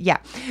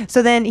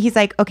So then he's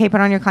like, okay,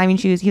 put on your climbing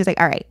shoes. He was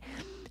like, all right.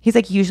 He's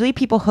like, usually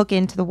people hook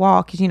into the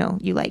wall because,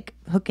 you like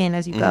hook in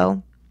as you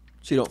go.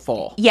 So you don't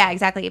fall. Yeah,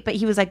 exactly. But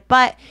he was like,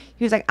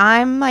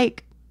 I'm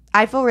like,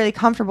 I feel really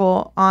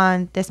comfortable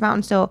on this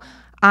mountain. So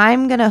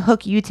I'm going to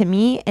hook you to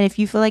me. And if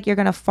you feel like you're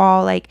going to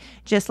fall, like,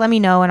 just let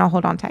me know and I'll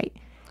hold on tight.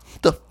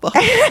 The fuck?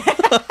 I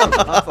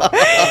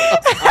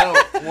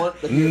don't want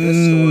to hear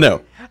this story.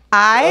 No.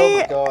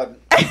 Oh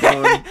my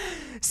God.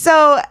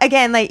 So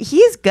again, like,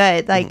 he's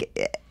good. Like,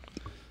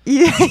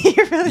 you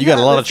got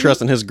a lot of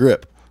trust in his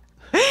grip.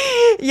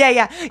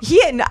 Yeah.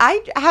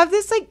 I have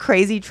this like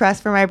crazy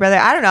trust for my brother.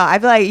 I don't know. I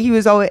feel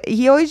like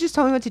he always just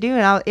told me what to do,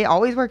 and it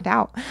always worked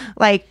out.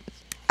 Like,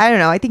 I don't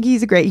know. I think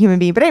he's a great human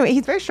being. But anyway,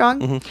 he's very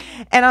strong.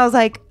 And I was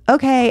like,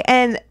 okay.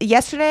 And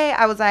yesterday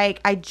I was like,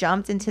 I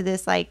jumped into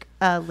this like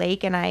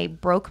lake and I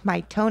broke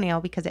my toenail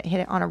because it hit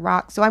it on a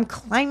rock. So I'm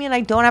climbing and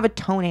I don't have a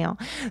toenail.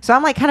 So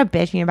I'm like kind of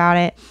bitching about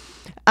it.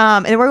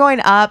 And we're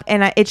going up,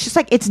 and it's just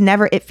like it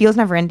feels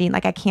never ending.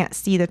 Like I can't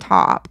see the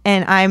top,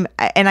 and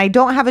I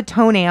don't have a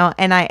toenail,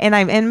 and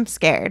I'm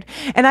scared.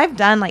 And I've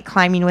done like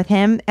climbing with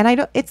him,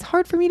 and it's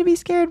hard for me to be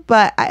scared,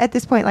 but at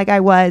this point, like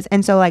I was,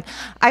 and so like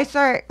I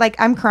start like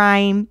I'm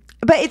crying,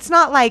 but it's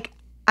not like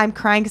I'm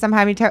crying because I'm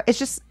having terror. It's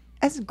just,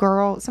 as a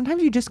girl,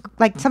 sometimes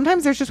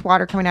sometimes there's just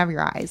water coming out of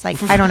your eyes.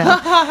 Like, I don't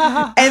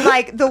know. And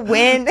like the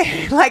wind,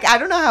 like, I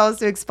don't know how else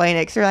to explain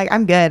it. Cause you're like,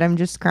 I'm good. I'm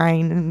just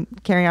crying and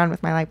carrying on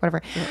with my life,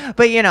 whatever. Yeah.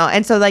 But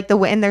and so like the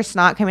wind, there's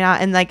snot coming out,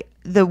 and like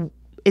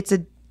it's a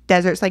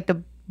desert. It's like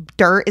the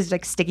dirt is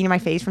like sticking to my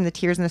face from the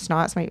tears and the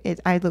snot. So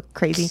I look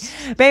crazy.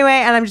 But anyway,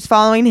 and I'm just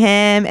following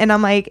him, and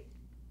I'm like,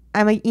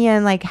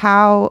 Ian, like,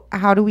 how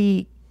do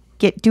we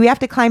do we have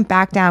to climb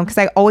back down? Because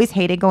I always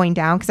hated going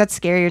down because that's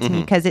scarier to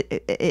me because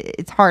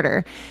it's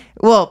harder.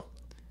 Well,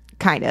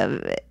 kind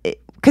of.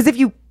 Because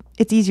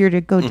it's easier to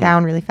go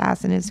down really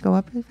fast than it is to go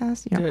up really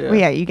fast. You know? Well,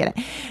 yeah, you get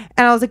it.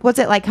 And I was like, what's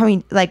it like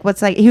coming? Like,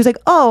 what's like? He was like,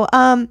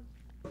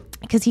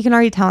 because he can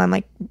already tell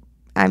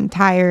I'm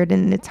tired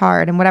and it's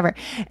hard and whatever.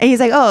 And he's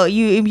like, oh,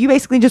 you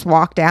basically just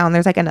walk down.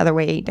 There's like another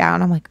way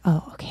down. I'm like,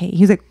 oh, okay.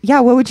 He's like, yeah,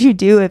 what would you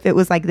do if it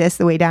was like this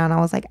the way down? I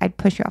was like, I'd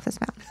push you off this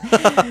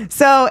mountain.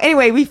 So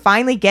anyway, we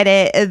finally get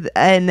it.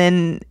 And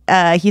then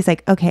he's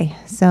like, okay,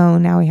 so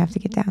now we have to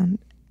get down.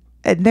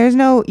 There's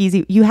no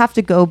easy, you have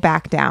to go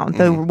back down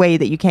the way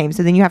that you came.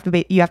 So then you have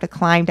to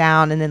climb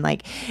down and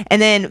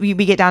then we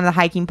get down to the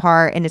hiking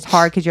part and it's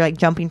hard because you're like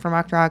jumping from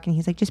rock to rock and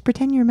he's like, just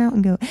pretend you're a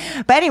mountain goat.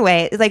 But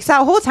anyway, it's like, so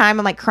the whole time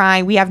I'm like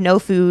crying. We have no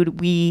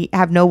food. We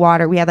have no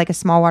water. We had like a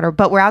small water,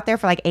 but we're out there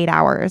for like 8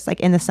 hours,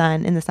 like in the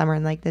sun, in the summer,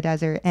 in like the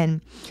desert.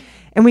 And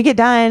we get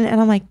done and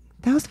I'm like,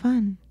 that was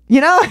fun. You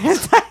know,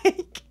 it's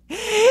like,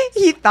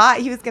 he thought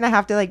he was going to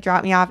have to like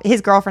drop me off his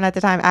girlfriend at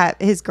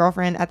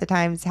the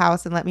time's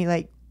house and let me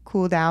like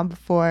cool down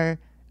before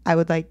I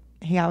would like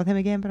hang out with him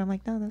again, but I'm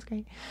like, no, that's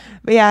great.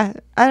 But yeah,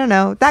 I don't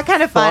know, that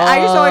kind of fun. I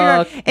just don't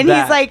remember.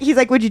 And he's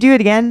like, would you do it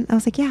again? I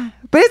was like, yeah.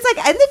 But it's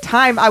like at the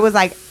time I was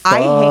like,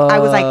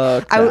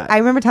 I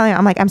remember telling him,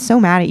 I'm like, I'm so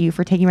mad at you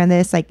for taking me on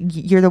this. Like,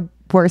 you're the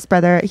worst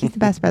brother. He's the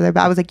best brother.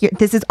 But I was like,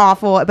 this is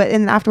awful. But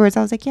then afterwards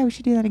I was like, yeah, we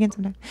should do that again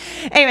sometime.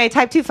 Anyway,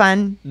 type 2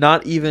 fun.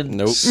 Not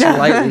even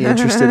slightly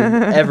interested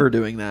in ever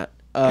doing that.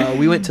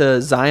 We went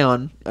to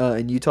Zion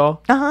in Utah.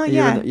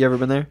 Yeah. You ever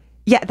been there?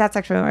 Yeah, that's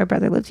actually where my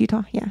brother lives,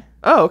 Utah. Yeah.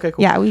 Oh, okay,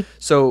 cool. Yeah,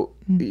 so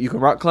you can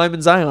rock climb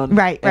in Zion.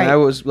 Right. And I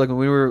was like, when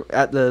we were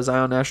at the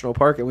Zion National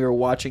Park and we were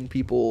watching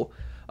people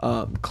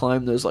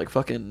climb those like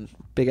fucking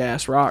big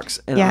ass rocks,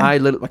 and I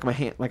literally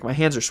my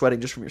hands are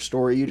sweating just from your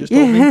story you just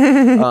told me.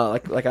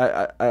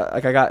 I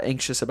got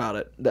anxious about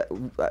it.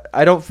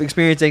 I don't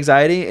experience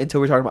anxiety until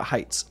we're talking about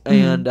heights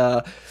and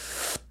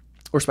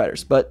or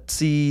spiders. But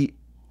see.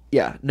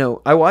 Yeah,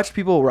 no. I watched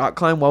people rock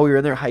climb while we were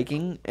in there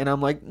hiking, and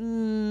I'm like,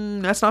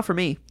 that's not for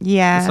me.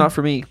 Yeah. It's not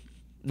for me.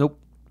 Nope.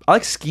 I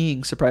like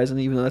skiing,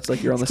 surprisingly, even though that's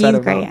like you're on the side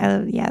of great.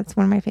 Yeah, it's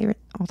one of my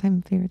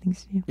all-time favorite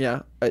things to do.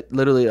 Yeah.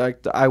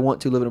 I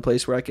want to live in a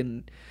place where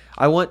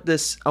I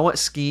want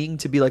skiing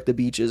to be like the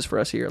beaches for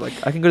us here.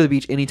 Like, I can go to the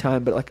beach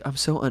anytime, but like, I'm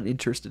so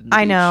uninterested in the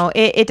beach. Know.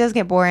 It does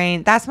get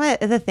boring. That's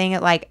the thing.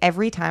 Like,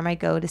 every time I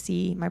go to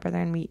see my brother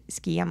and we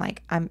ski, I'm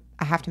like, I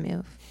have to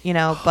move. You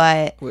know,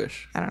 but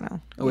I don't know.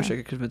 I wish I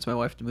could convince my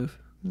wife to move.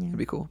 Yeah. It'd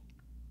be cool.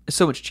 It's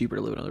so much cheaper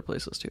to live in other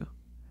places too.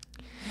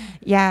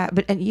 Yeah,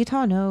 but in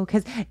Utah, no,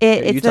 because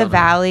it's the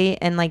valley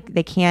and like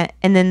they can't,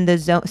 and then the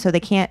zone, so they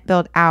can't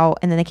build out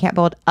and then they can't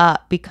build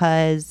up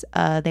because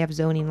they have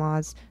zoning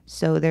laws.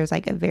 So there's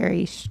like a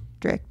very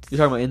strict. You're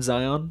talking about in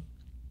Zion?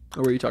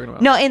 Or what are you talking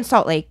about? No, in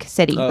Salt Lake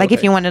City.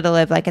 If you wanted to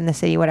live like in the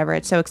city, whatever,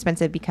 it's so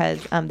expensive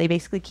because they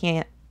basically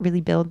can't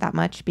really build that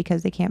much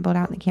because they can't build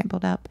out and they can't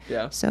build up.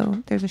 Yeah.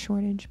 So there's a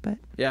shortage, but.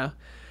 Yeah.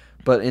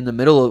 But in the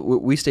middle,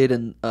 we stayed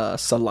in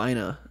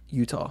Salina,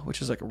 Utah,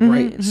 which is like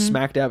right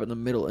smack dab in the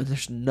middle, and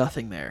there's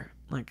nothing there.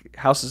 Like,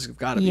 houses have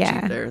got to be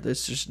cheap there.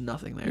 There's just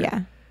nothing there.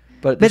 Yeah.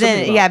 But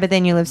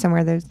then you live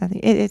somewhere there's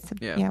nothing.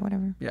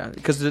 Whatever. Yeah,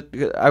 because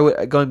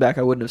going back,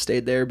 I wouldn't have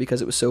stayed there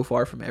because it was so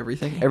far from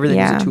everything. Everything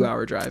was a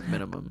 2-hour drive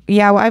minimum.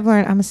 Yeah, well, I've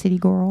learned I'm a city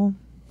girl.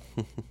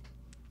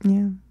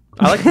 Yeah.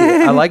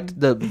 I liked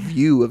the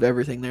view of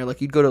everything there. Like,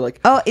 you'd go to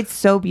like... Oh, it's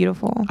so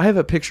beautiful. I have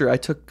a picture I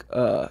took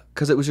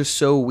because it was just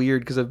so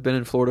weird because I've been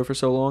in Florida for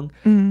so long.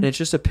 And it's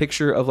just a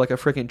picture of like a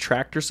freaking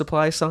Tractor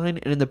Supply sign,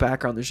 and in the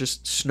background there's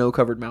just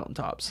snow-covered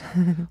mountaintops.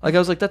 Like, I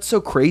was like, that's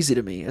so crazy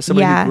to me as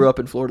somebody who grew up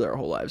in Florida our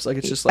whole lives. Like,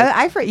 it's just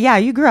like...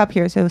 you grew up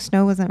here, so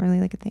snow wasn't really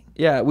like a thing.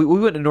 Yeah, we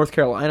went to North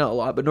Carolina a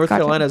lot, but North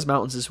Carolina's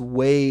mountains is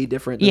way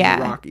different than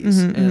the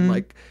Rockies. And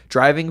like,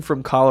 driving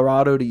from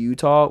Colorado to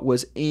Utah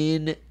was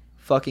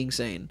fucking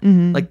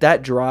sane. Like,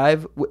 that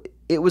drive,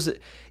 it was,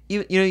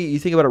 you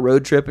think about a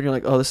road trip and you're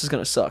like, oh, this is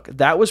gonna suck.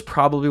 That was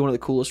probably one of the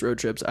coolest road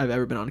trips I've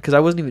ever been on because I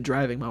wasn't even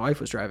driving, my wife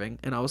was driving,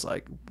 and I was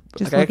like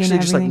I actually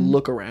just like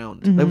look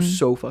around. That was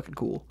so fucking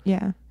cool.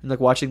 Yeah. And like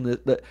watching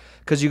the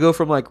because you go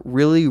from like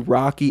really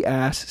rocky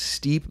ass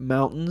steep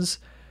mountains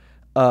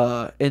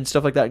and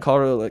stuff like that in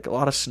Colorado, like a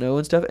lot of snow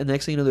and stuff, and the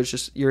next thing you know,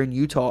 you're in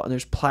Utah and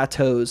there's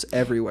plateaus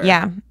everywhere.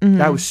 Yeah.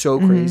 That was so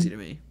crazy to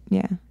me.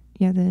 Yeah.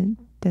 The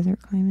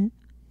desert climate.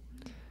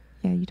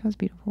 Yeah, Utah's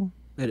beautiful.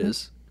 It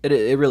is.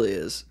 It really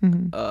is.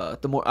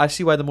 I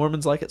see why the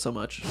Mormons like it so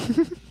much.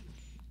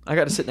 I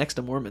got to sit next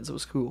to Mormons. It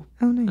was cool.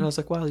 Oh, nice. And I was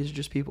like, wow, these are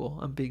just people.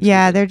 I'm being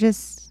stupid. They're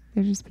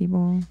just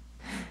people.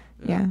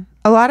 Yeah.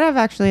 A lot of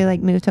actually like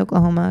moved to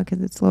Oklahoma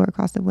because it's lower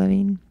cost of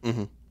living.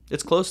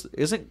 It's close.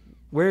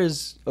 Where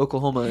is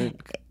Oklahoma?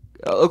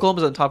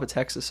 Oklahoma's on top of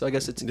Texas, so I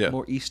guess it's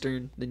more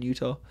eastern than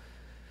Utah.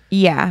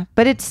 Yeah,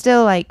 but it's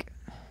still like,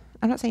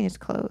 I'm not saying it's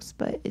close,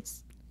 but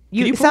it's.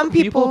 Can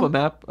you pull up a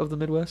map of the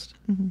Midwest?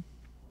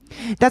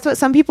 That's what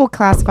some people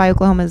classify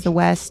Oklahoma as the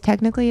West.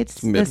 Technically,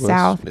 it's Midwest, the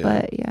South,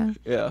 but yeah.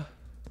 Yeah.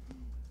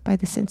 By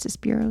the Census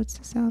Bureau, it's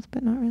the South,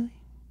 but not really.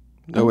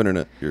 No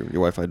internet. Your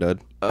Wi-Fi died.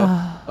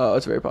 Oh,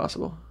 it's very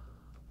possible.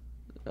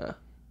 Yeah.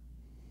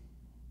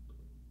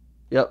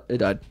 Yep, it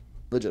died.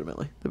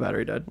 Legitimately, the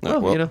battery died.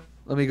 Well,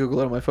 let me Google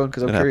it on my phone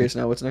because I'm curious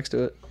now what's next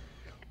to it.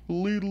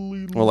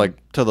 Well, like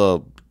to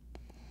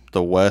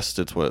the west,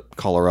 it's what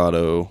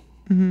Colorado,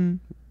 New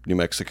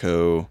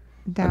Mexico,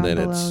 down and then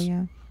below,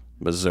 it's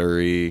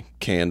Missouri,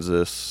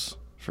 Kansas.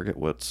 Forget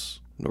what's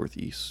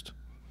northeast.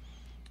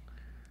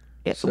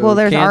 Well,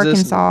 there's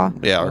Kansas, Arkansas.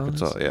 Yeah,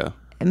 Arkansas. Yeah.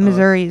 And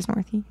Missouri is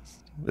northeast.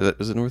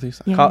 Is it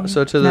northeast? Yeah,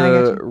 So to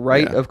the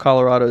right of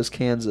Colorado is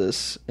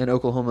Kansas, and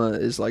Oklahoma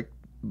is like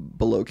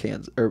below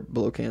Kansas.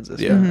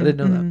 Yeah. I didn't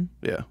know that.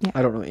 Yeah.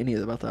 I don't know any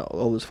about that.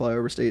 All those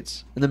flyover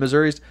states, and then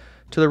Missouri's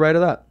to the right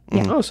of that.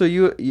 Yeah. Oh,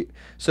 so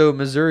so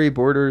Missouri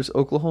borders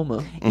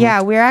Oklahoma.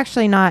 Yeah, we're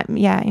actually not.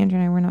 Yeah, Andrew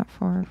and I, we're not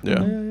far.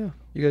 Yeah.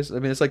 You guys, I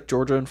mean, it's like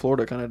Georgia and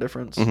Florida kind of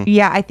difference.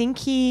 Yeah, I think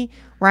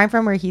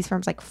where he's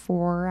from is like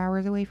 4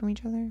 hours away from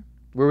each other.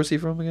 Where was he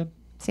from again?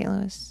 St.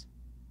 Louis.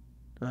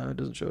 It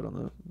doesn't show it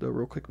on the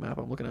real quick map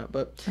I'm looking at,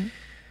 but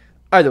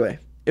either way,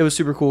 it was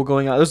super cool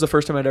going out. It was the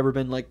first time I'd ever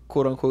been, like,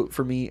 quote unquote,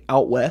 for me,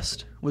 out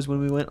west was when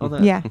we went on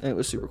that. Yeah. And it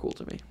was super cool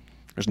to me.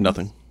 There's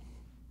nothing.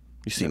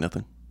 You see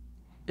nothing.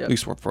 Yeah. At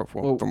least from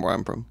where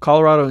I'm from.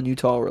 Colorado and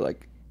Utah were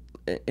like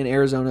in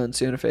Arizona and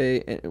Santa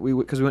Fe, and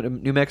because we went to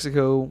New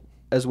Mexico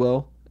as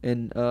well,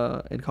 in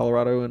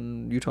Colorado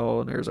and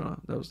Utah and Arizona.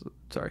 That was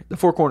the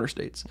Four Corner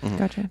states.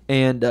 Gotcha.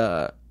 And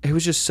it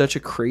was just such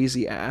a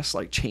crazy ass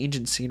like change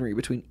in scenery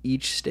between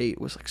each state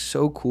was like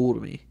so cool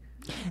to me.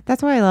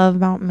 That's what I love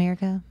about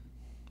America.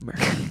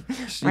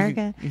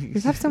 America. You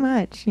just have so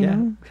much, you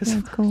know? Yeah,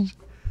 it's cool.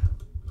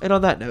 And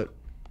on that note,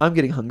 I'm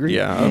getting hungry.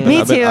 Yeah,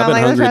 me too. I've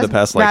been hungry the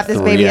past like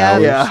 3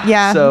 hours.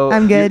 Yeah, so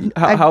I'm good.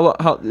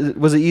 How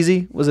was it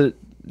easy? Was it?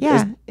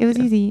 Yeah, it was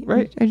easy.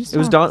 Right. I just it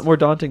was more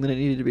daunting than it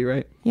needed to be,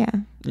 right? Yeah.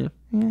 Yeah.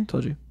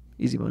 Told you.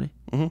 Easy money.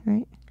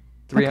 Right.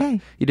 3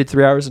 Okay. You did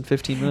 3 hours and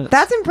 15 minutes.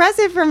 That's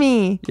impressive for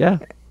me. Yeah.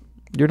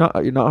 You're not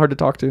hard to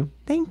talk to.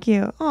 Thank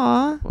you.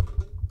 Aw.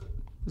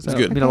 Does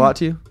that mean a lot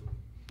to you?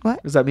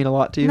 What? Does that mean a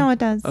lot to you? No, it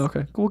does. Oh,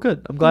 okay. Well,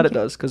 good. I'm glad it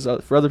does, because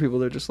for other people,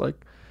 they're just like,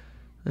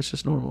 it's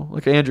just normal.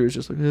 Like Andrew is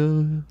just like,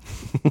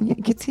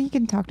 He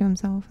can talk to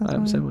himself.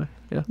 I'm the same way.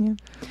 Yeah.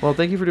 Well,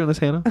 thank you for doing this,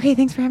 Hannah. Okay,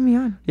 thanks for having me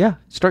on. Yeah.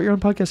 Start your own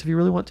podcast if you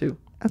really want to.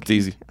 Okay. It's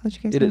easy. I'll let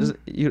you guys It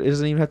know.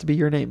 doesn't even have to be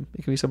your name.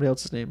 It can be somebody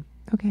else's name.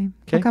 Okay.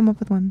 Okay. I'll come up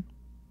with one.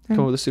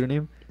 Come up with a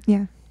pseudonym.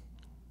 Yeah.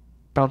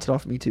 Bounce it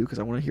off me too, because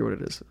I want to hear what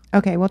it is.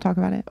 Okay, we'll talk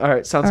about it. All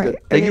right. Sounds good.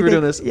 Thank you for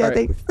doing this. Yeah, All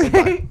right.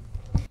 thanks.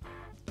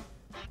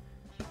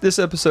 This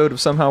episode of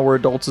Somehow We're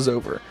Adults is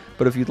over,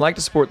 but if you'd like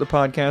to support the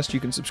podcast, you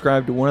can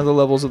subscribe to one of the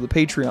levels of the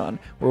Patreon,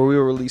 where we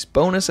will release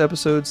bonus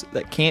episodes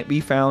that can't be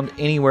found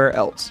anywhere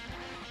else.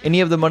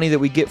 Any of the money that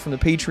we get from the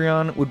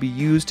Patreon would be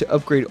used to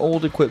upgrade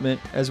old equipment,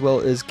 as well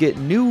as get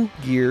new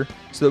gear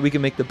so that we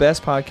can make the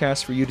best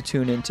podcast for you to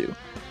tune into.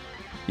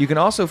 You can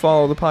also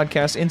follow the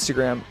podcast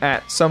Instagram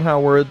at Somehow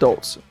We're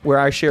Adults, where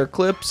I share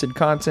clips and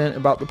content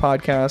about the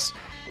podcast,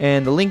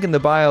 and the link in the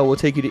bio will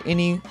take you to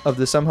any of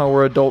the Somehow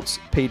We're Adults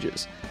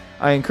pages.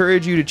 I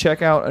encourage you to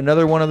check out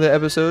another one of the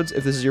episodes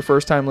if this is your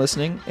first time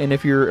listening, and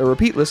if you're a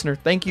repeat listener,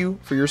 thank you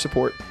for your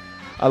support.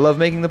 I love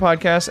making the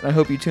podcast, and I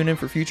hope you tune in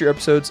for future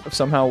episodes of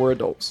Somehow We're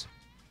Adults.